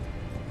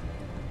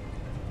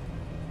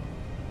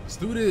 Let's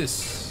do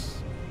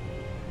this.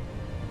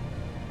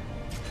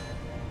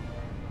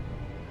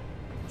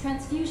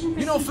 Transfusion.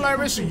 You know,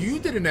 Flyrish, you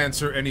didn't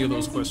answer any of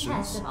those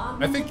questions.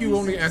 I think you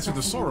only answered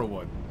the Sora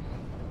one.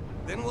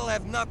 Then we'll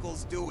have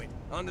Knuckles do it.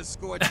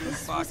 Underscore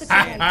juice box. That's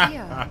a good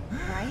idea,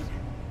 right?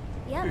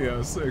 Yep.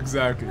 Yes,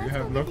 exactly. You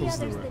have Knuckles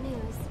do it.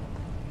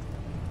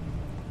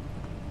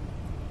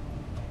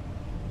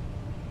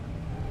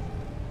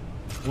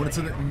 Wanted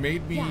to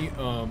made me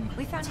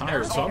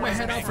tired, so I'm gonna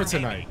head out for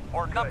tonight.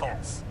 Or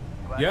Knuckles.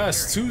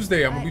 Yes,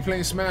 Tuesday I'm gonna be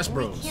playing Smash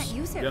Bros. Can't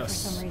use it for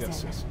some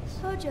reason.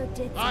 Hojo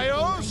did. I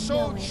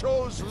also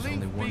chose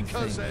Link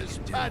because, as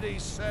Patty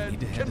said,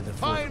 can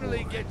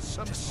finally get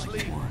some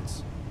sleep.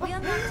 We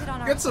unlocked it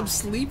on our Get some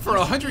sleep for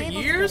 100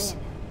 years?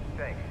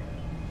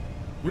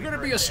 We're gonna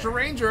be a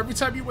stranger every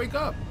time you wake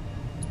up.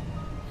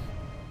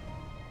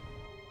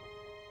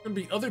 Gonna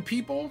be other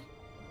people?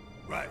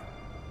 Right.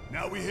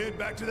 Now we head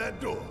back to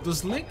that door.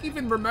 Does Link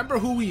even remember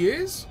who he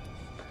is?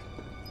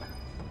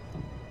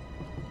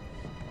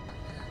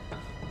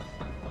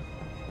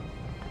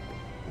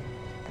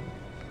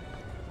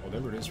 Oh,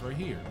 there it is right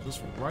here.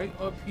 Just right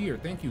up here.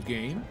 Thank you,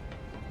 game.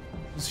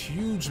 This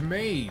huge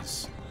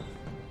maze.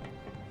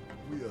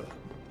 We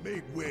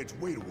made Wedge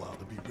wait a while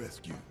to be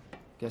rescued.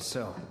 Guess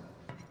so.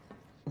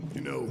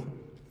 You know,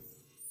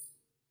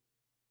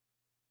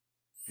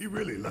 he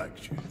really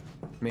likes you.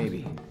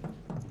 Maybe.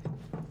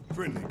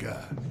 Friendly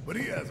guy, but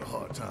he has a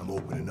hard time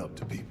opening up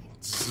to people.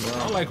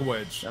 I like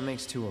Wedge. That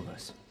makes 2 of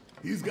us.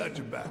 He's got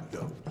your back,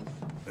 though.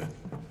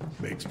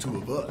 Makes 2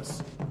 of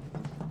us.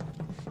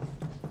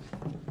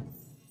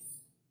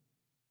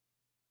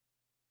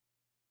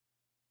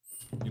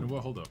 You know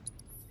what? Hold up.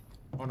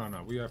 Oh, no,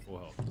 no. We have full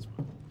health. It's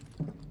fine.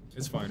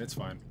 It's fine. It's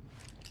fine.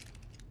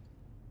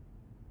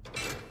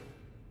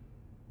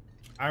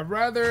 I'd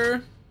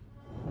rather...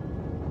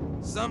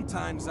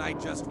 Sometimes I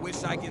just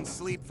wish I can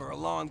sleep for a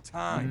long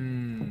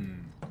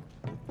time.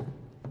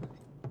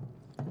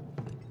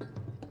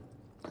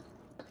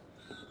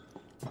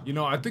 You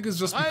know, I think it's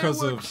just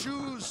because I would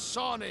choose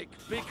Sonic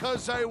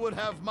because I would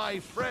have my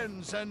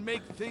friends and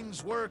make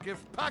things work. If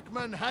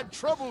Pac-Man had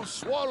trouble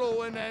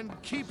swallowing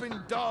and keeping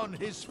down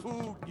his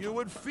food, you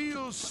would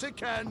feel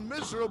sick and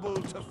miserable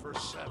to for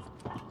 7.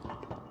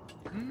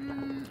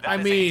 That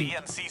is a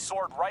DNC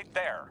sword right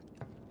there.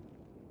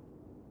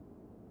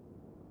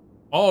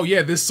 Oh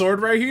yeah, this sword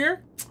right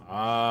here?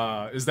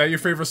 Is that your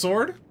favorite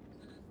sword?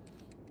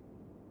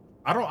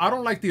 I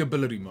don't like the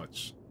ability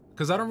much.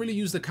 Because I don't really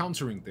use the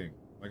countering thing.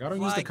 Like I don't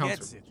use the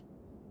counter.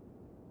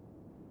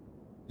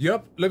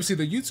 Yep, let me see.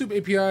 The YouTube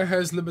API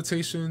has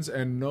limitations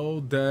and no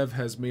dev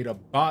has made a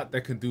bot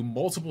that can do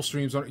multiple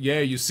streams on it. Yeah,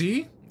 you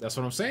see? That's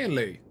what I'm saying,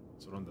 Lay.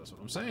 That's what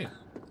I'm saying.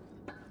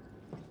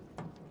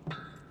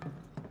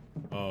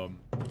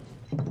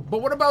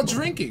 But what about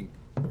drinking?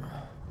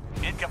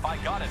 If I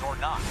got it or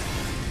not.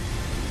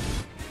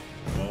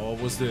 Oh,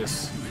 what's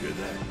this? You hear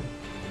that?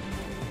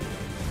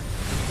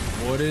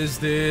 What is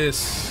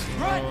this?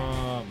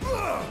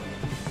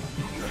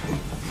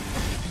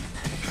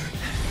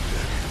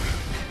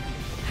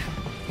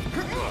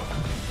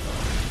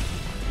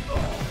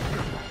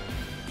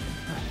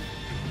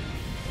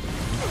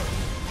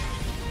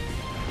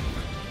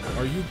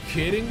 Are you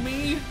kidding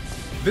me?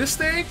 This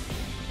thing?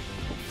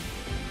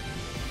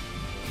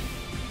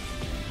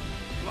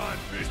 Blind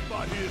fish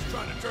spot here is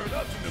trying to turn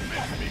up to the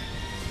mystery.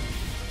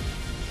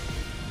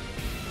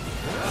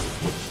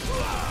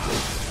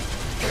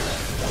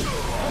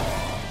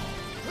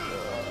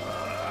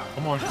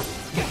 Come on.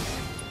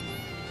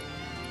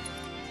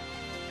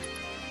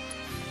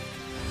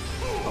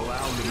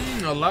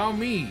 Allow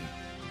me.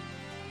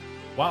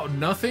 Wow,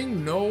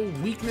 nothing? No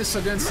weakness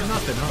against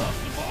nothing, huh?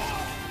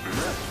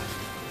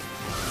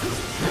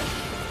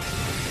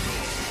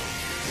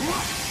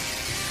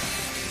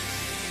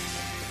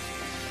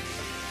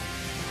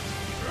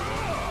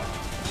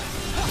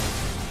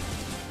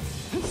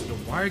 Yo,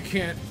 why I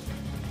can't...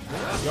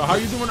 Yo, how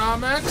you doing,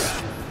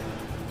 Amax?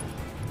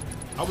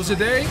 How was your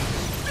day?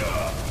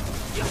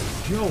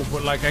 Yo,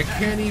 but like I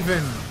can't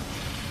even...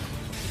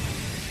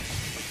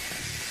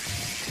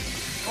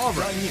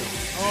 Alright.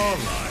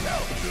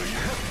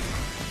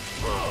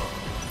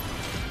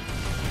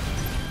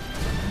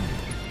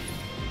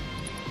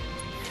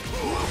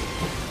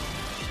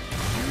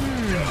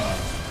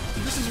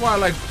 This is why I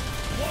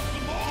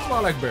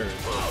like berries.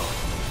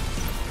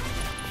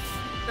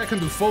 I can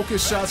do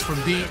focus shots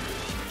from deep.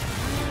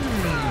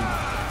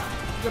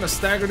 I'm gonna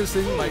stagger this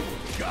thing like...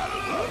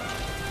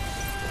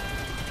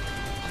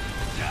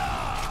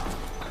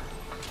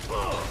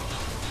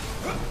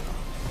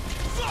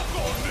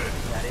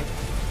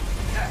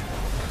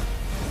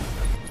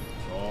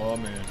 Oh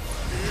man.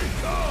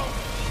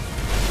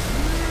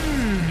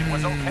 It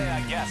was okay,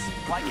 I guess,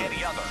 like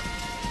any other.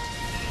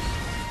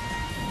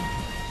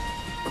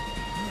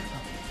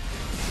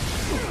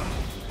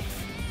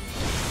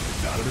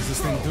 What is this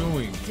thing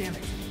doing? Damn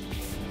it.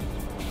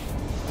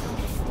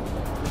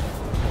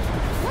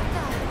 What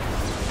the?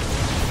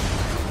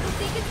 You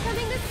think it's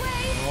coming this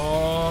way?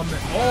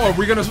 are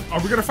we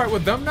gonna fight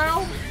with them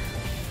now?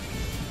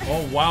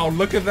 Oh wow,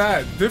 look at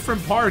that.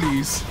 Different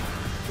parties.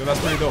 Yeah, that's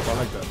pretty dope. I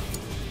like that.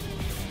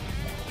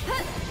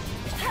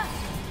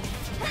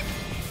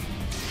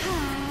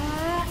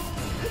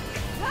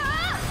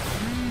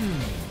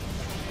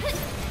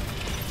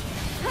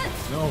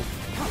 No.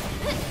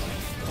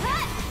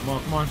 Come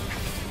on, come on.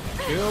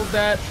 Kill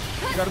that.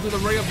 You gotta do the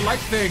ray of light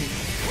thing.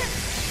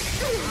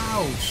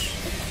 Ouch.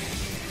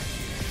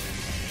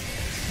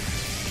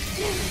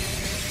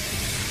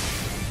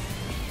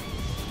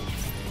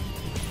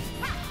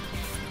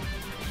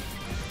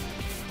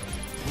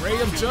 Ray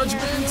of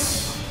Judgment.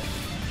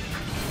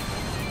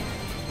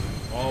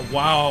 Oh,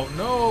 wow.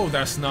 No,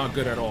 that's not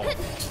good at all.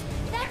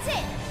 That's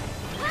it.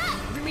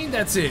 What do you mean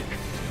that's it?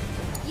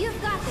 You've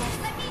got this.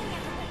 Let me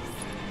handle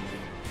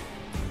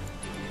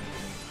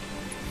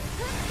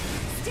this.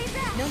 Stay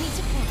back. No need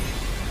to panic.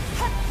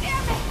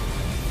 Damn it.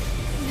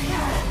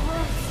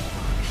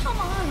 Come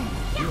on.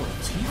 Yo,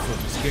 Tifa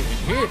just getting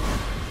hit.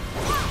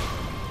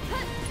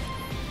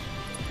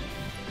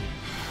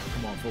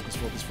 Come on, focus,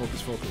 focus,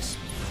 focus, focus.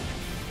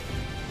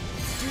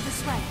 Do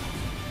this right.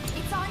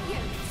 It's on you.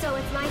 So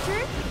it's my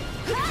turn?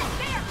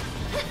 There!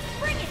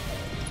 Bring it!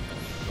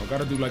 I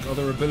gotta do like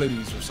other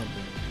abilities or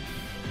something.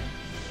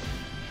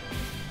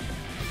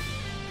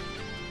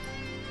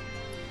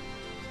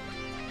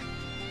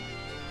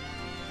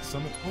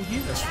 Summon. Oh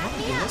yeah, that's right.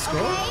 Yeah, let's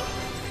go.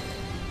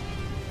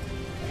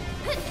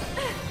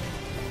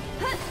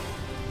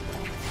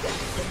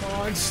 Come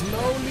on,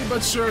 slowly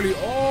but surely.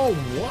 Oh,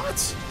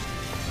 what?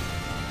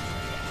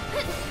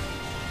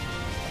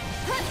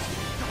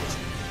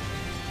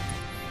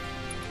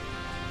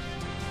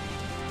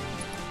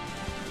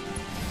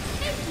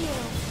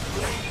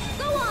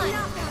 Go on!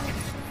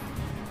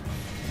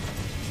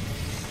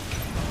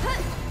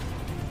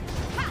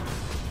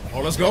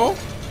 Oh, let's go.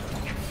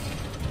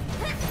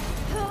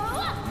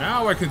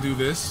 Now I can do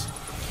this.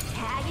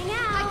 Tagging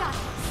out. I got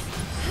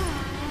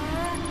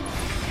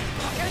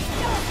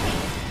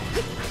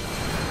this.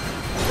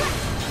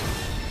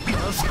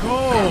 Let's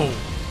go.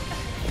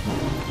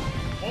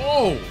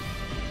 Oh,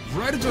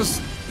 Red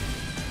just.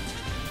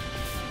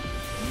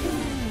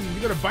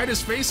 You gonna bite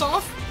his face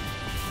off?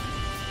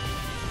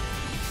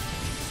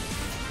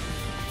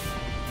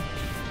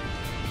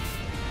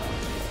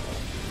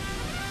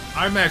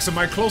 IMAX, am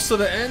I close to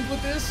the end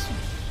with this?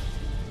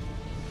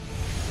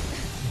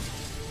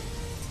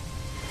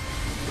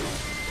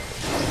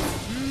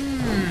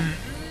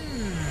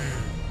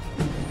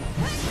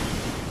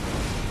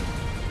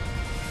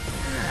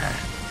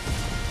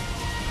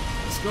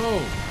 Let's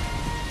go.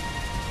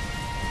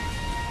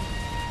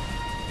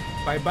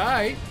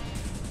 Bye-bye.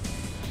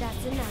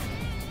 That's enough.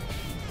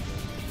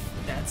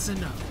 That's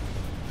enough.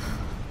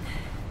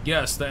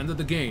 Yes, the end of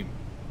the game.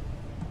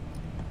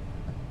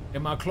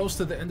 Am I close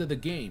to the end of the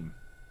game?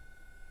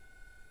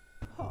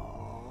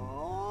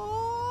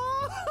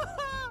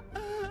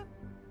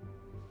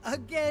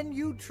 Again,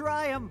 you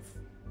triumph.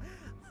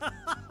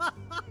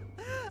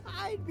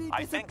 I'd be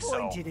I think so.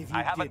 disappointed if you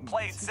I haven't didn't.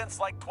 played since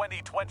like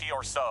 2020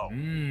 or so.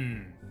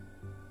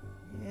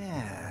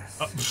 Yes,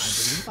 I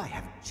believe I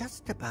have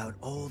just about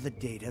all the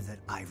data that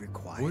I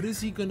require. What is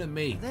he gonna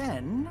make?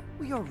 Then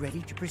we are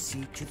ready to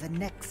proceed to the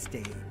next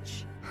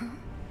stage.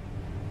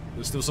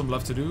 There's still some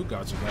left to do?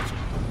 Gotcha, gotcha.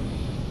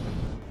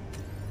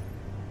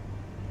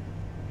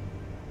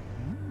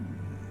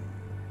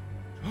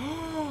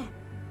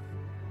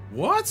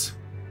 What?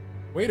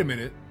 Wait a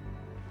minute.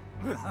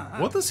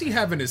 What does he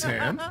have in his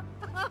hand?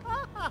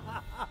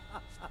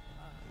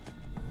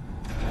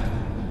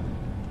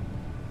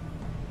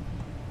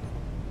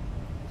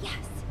 Yes,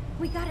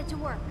 we got it to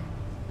work.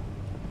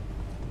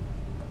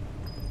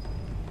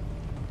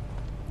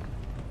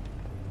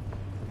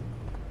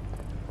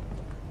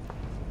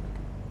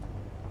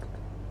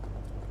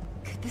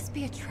 Could this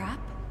be a trap?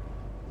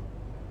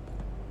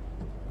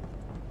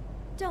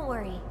 Don't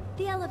worry,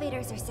 the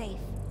elevators are safe.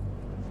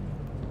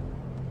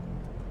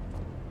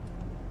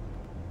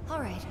 All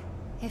right,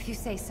 if you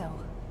say so.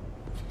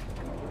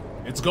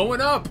 It's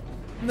going up.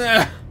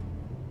 Nah.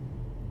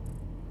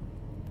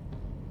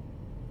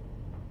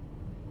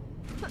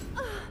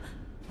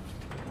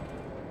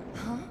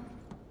 Huh?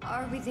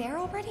 Are we there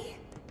already?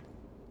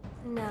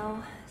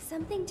 No,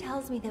 something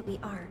tells me that we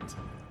aren't.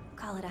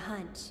 Call it a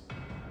hunch.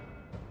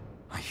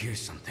 I hear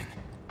something.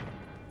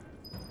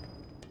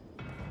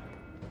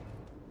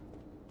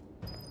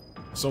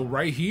 So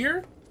right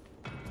here?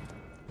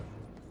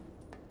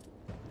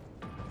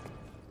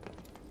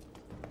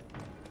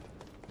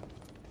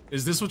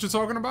 Is this what you're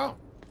talking about?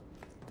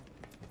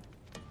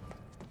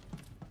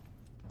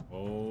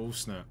 Oh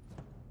snap.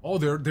 Oh,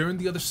 they're in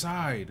the other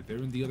side. They're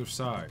in the other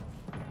side.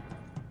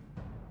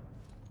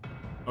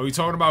 Are you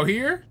talking about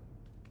here?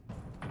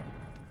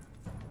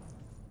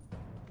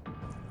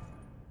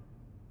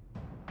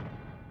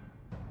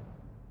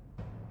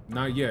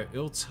 Not yet.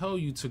 It'll tell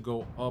you to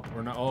go up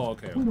or not. Oh,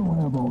 okay. We don't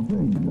have all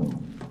day, though.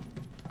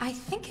 I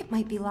think it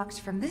might be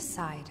locked from this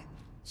side.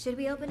 Should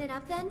we open it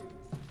up then?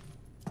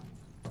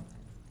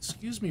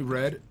 Excuse me,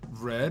 Red.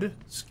 Red,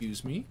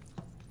 excuse me.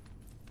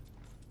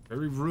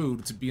 Very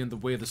rude to be in the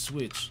way of the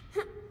switch.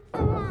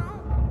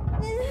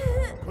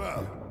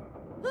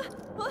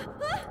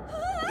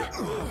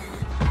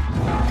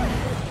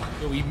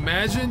 Yo,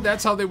 imagine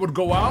that's how they would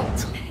go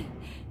out.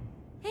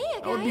 Hey,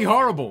 that would be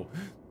horrible.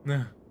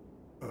 Hey.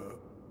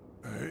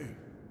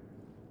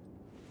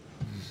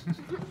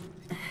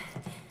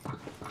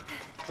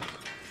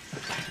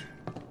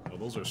 Oh,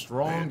 those are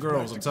strong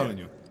girls, I'm telling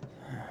you.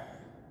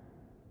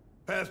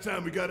 Past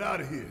time we got out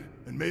of here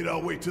and made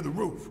our way to the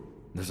roof.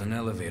 There's an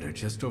elevator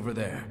just over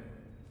there.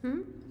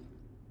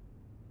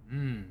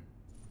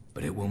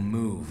 But it will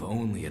move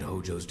only at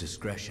Hojo's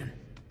discretion.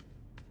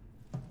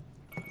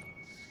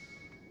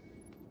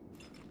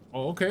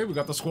 Oh, okay, we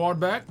got the squad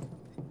back.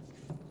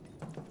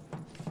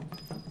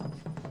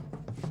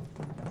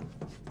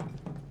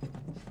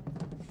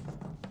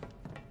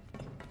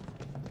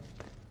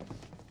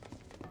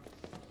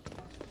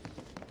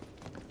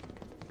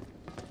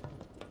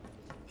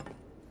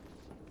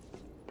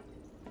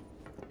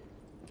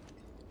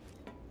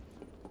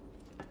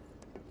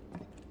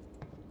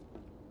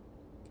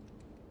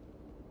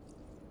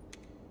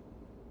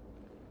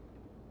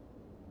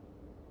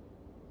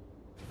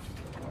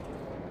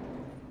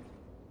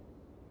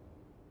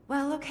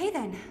 Well, okay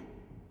then.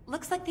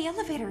 Looks like the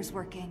elevator's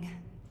working.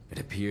 It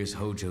appears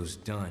Hojo's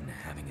done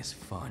having his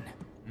fun.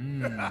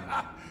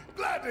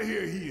 Glad to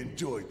hear he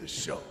enjoyed the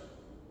show.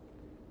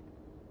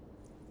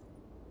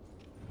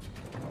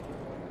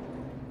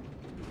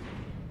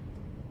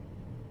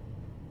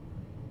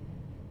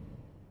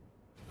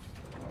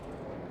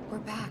 We're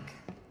back.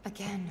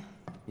 Again.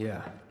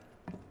 Yeah.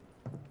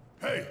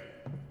 Hey!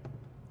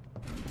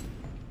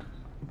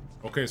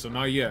 Okay, so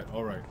not yet.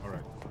 Alright,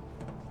 alright.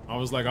 I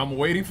was like, I'm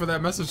waiting for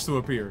that message to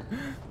appear.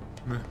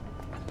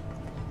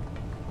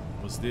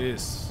 What's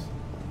this?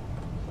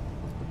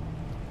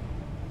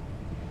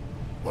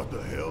 What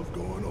the hell's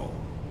going on?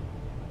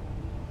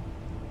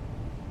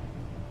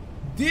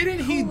 Didn't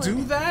he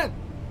do that?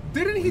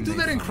 Didn't he do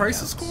that in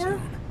Crisis Core?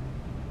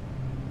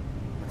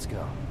 Let's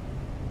go.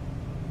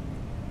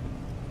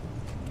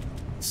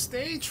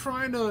 Stay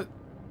trying to...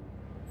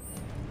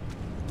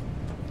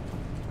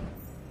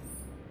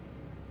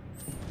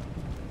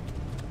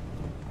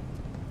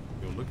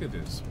 Yo, look at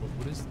this.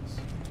 What is this?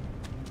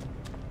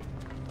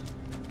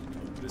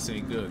 This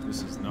ain't good.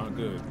 This is not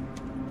good.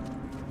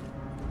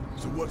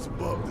 So what's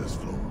above this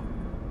floor?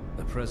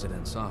 The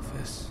president's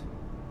office,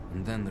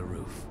 and then the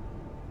roof.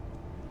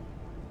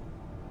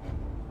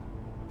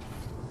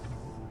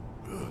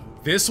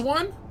 This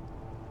one?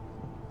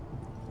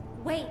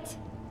 Wait.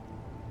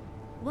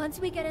 Once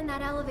we get in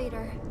that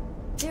elevator,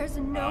 there's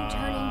no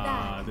turning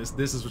back.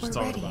 This is what you're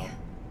talking about.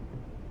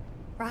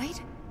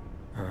 Right?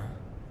 Huh?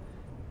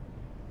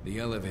 The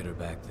elevator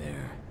back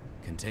there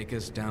can take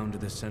us down to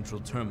the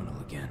central terminal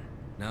again.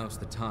 Now's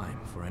the time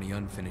for any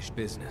unfinished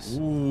business.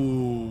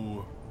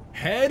 Ooh.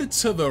 Head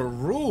to the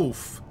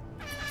roof.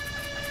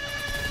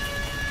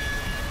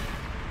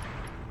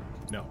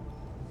 No.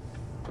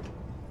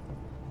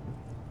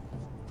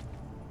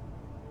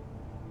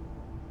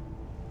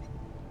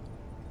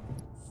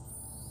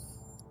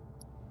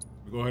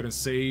 We go ahead and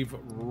save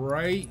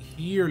right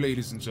here,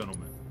 ladies and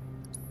gentlemen.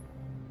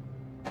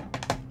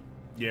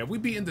 Yeah, we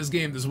beating this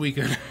game this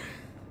weekend.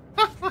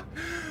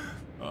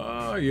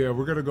 Yeah,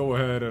 we're gonna go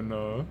ahead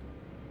and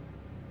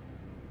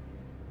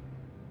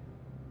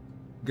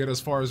get as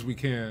far as we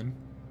can.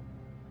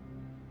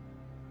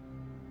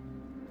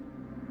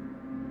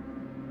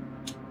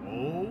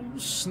 Oh,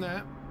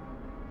 snap.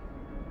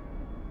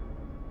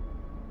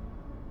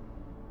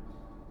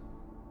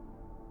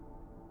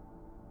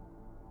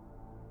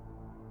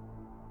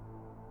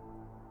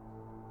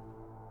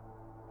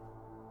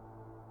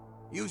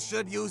 You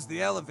should use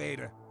the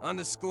elevator.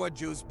 Underscore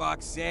juice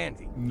box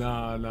Sandy.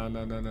 Nah.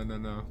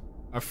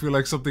 I feel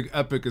like something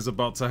epic is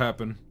about to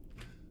happen.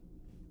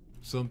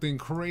 Something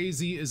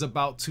crazy is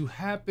about to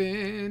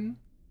happen.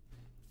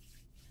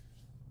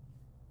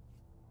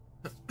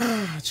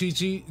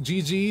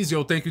 GG's,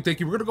 yo, thank you.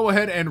 We're gonna go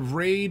ahead and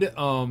raid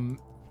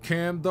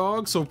Cam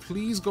Dog, so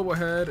please go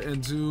ahead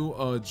and do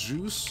a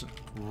juice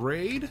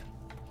raid.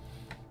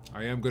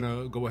 I am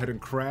gonna go ahead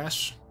and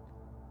crash.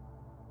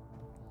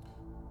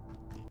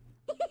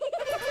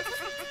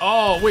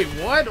 Oh, wait,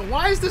 what?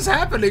 Why is this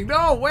happening?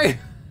 No, wait.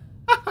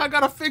 I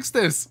gotta fix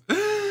this.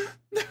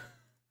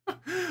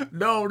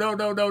 No. No,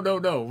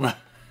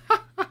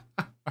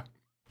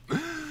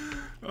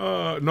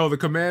 the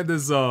command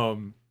is, I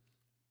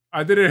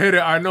didn't hit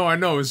it. I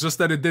know. It's just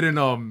that it didn't,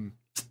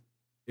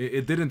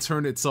 it didn't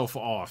turn itself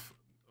off.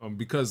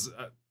 Because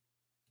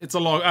it's a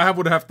long, I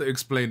would have to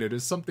explain it.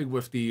 It's something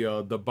with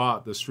the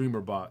bot, the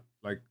streamer bot.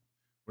 Like,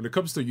 when it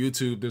comes to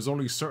YouTube, there's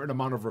only a certain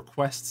amount of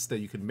requests that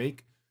you can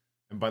make.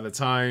 And by the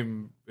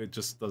time it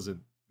just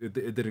doesn't, it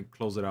didn't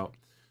close it out.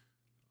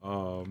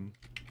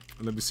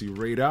 Let me see,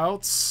 raid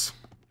outs.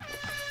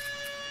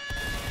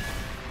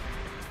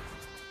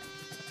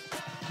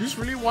 Juice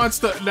really wants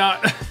to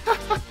not.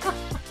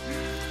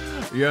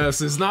 Yes,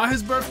 it's not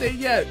his birthday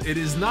yet. It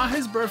is not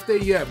his birthday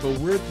yet, but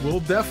we'll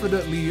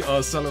definitely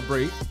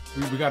celebrate.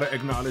 We gotta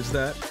acknowledge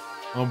that.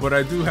 But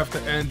I do have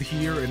to end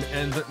here and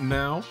end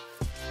now.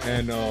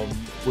 And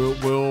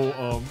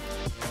we'll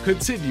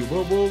continue.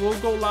 We'll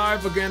go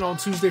live again on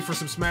Tuesday for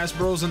some Smash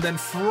Bros. And then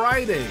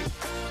Friday,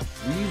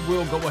 we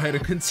will go ahead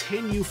and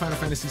continue Final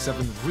Fantasy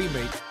VII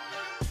Remake.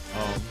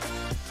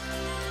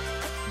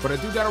 But I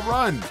do gotta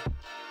run.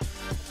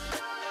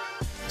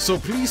 So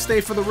please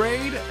stay for the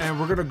raid, and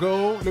we're gonna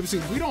go. Let me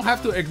see. We don't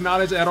have to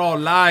acknowledge at all.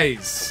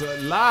 Lies.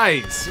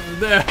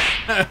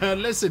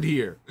 Listen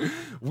here.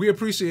 We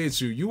appreciate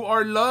you. You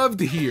are loved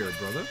here,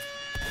 brother.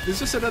 It's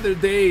just another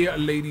day,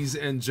 ladies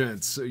and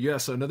gents.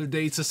 Yes, another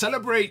day to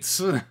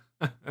celebrate.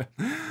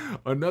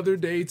 Another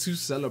day to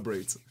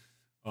celebrate.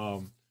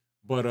 But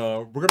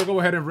we're gonna go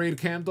ahead and raid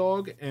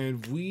CamDog,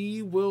 and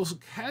we will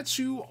catch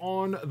you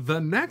on the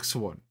next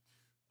one.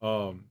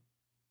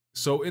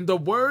 So in the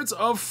words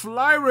of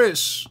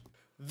Flyrish,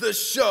 the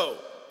show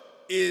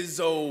is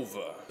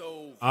over.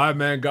 Alright,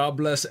 man. God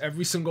bless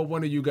every single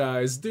one of you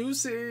guys.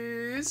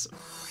 Deuces.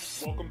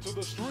 Welcome to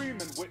the stream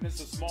and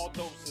witness a small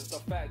doses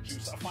of fat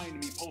juice. Find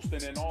me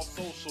posting in all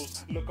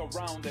socials. Look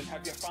around and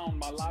have you found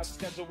my live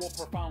schedule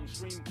profound?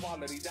 Stream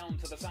quality down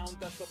to the sound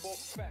decibel.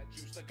 Fat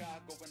juice, the guy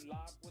going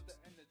live with the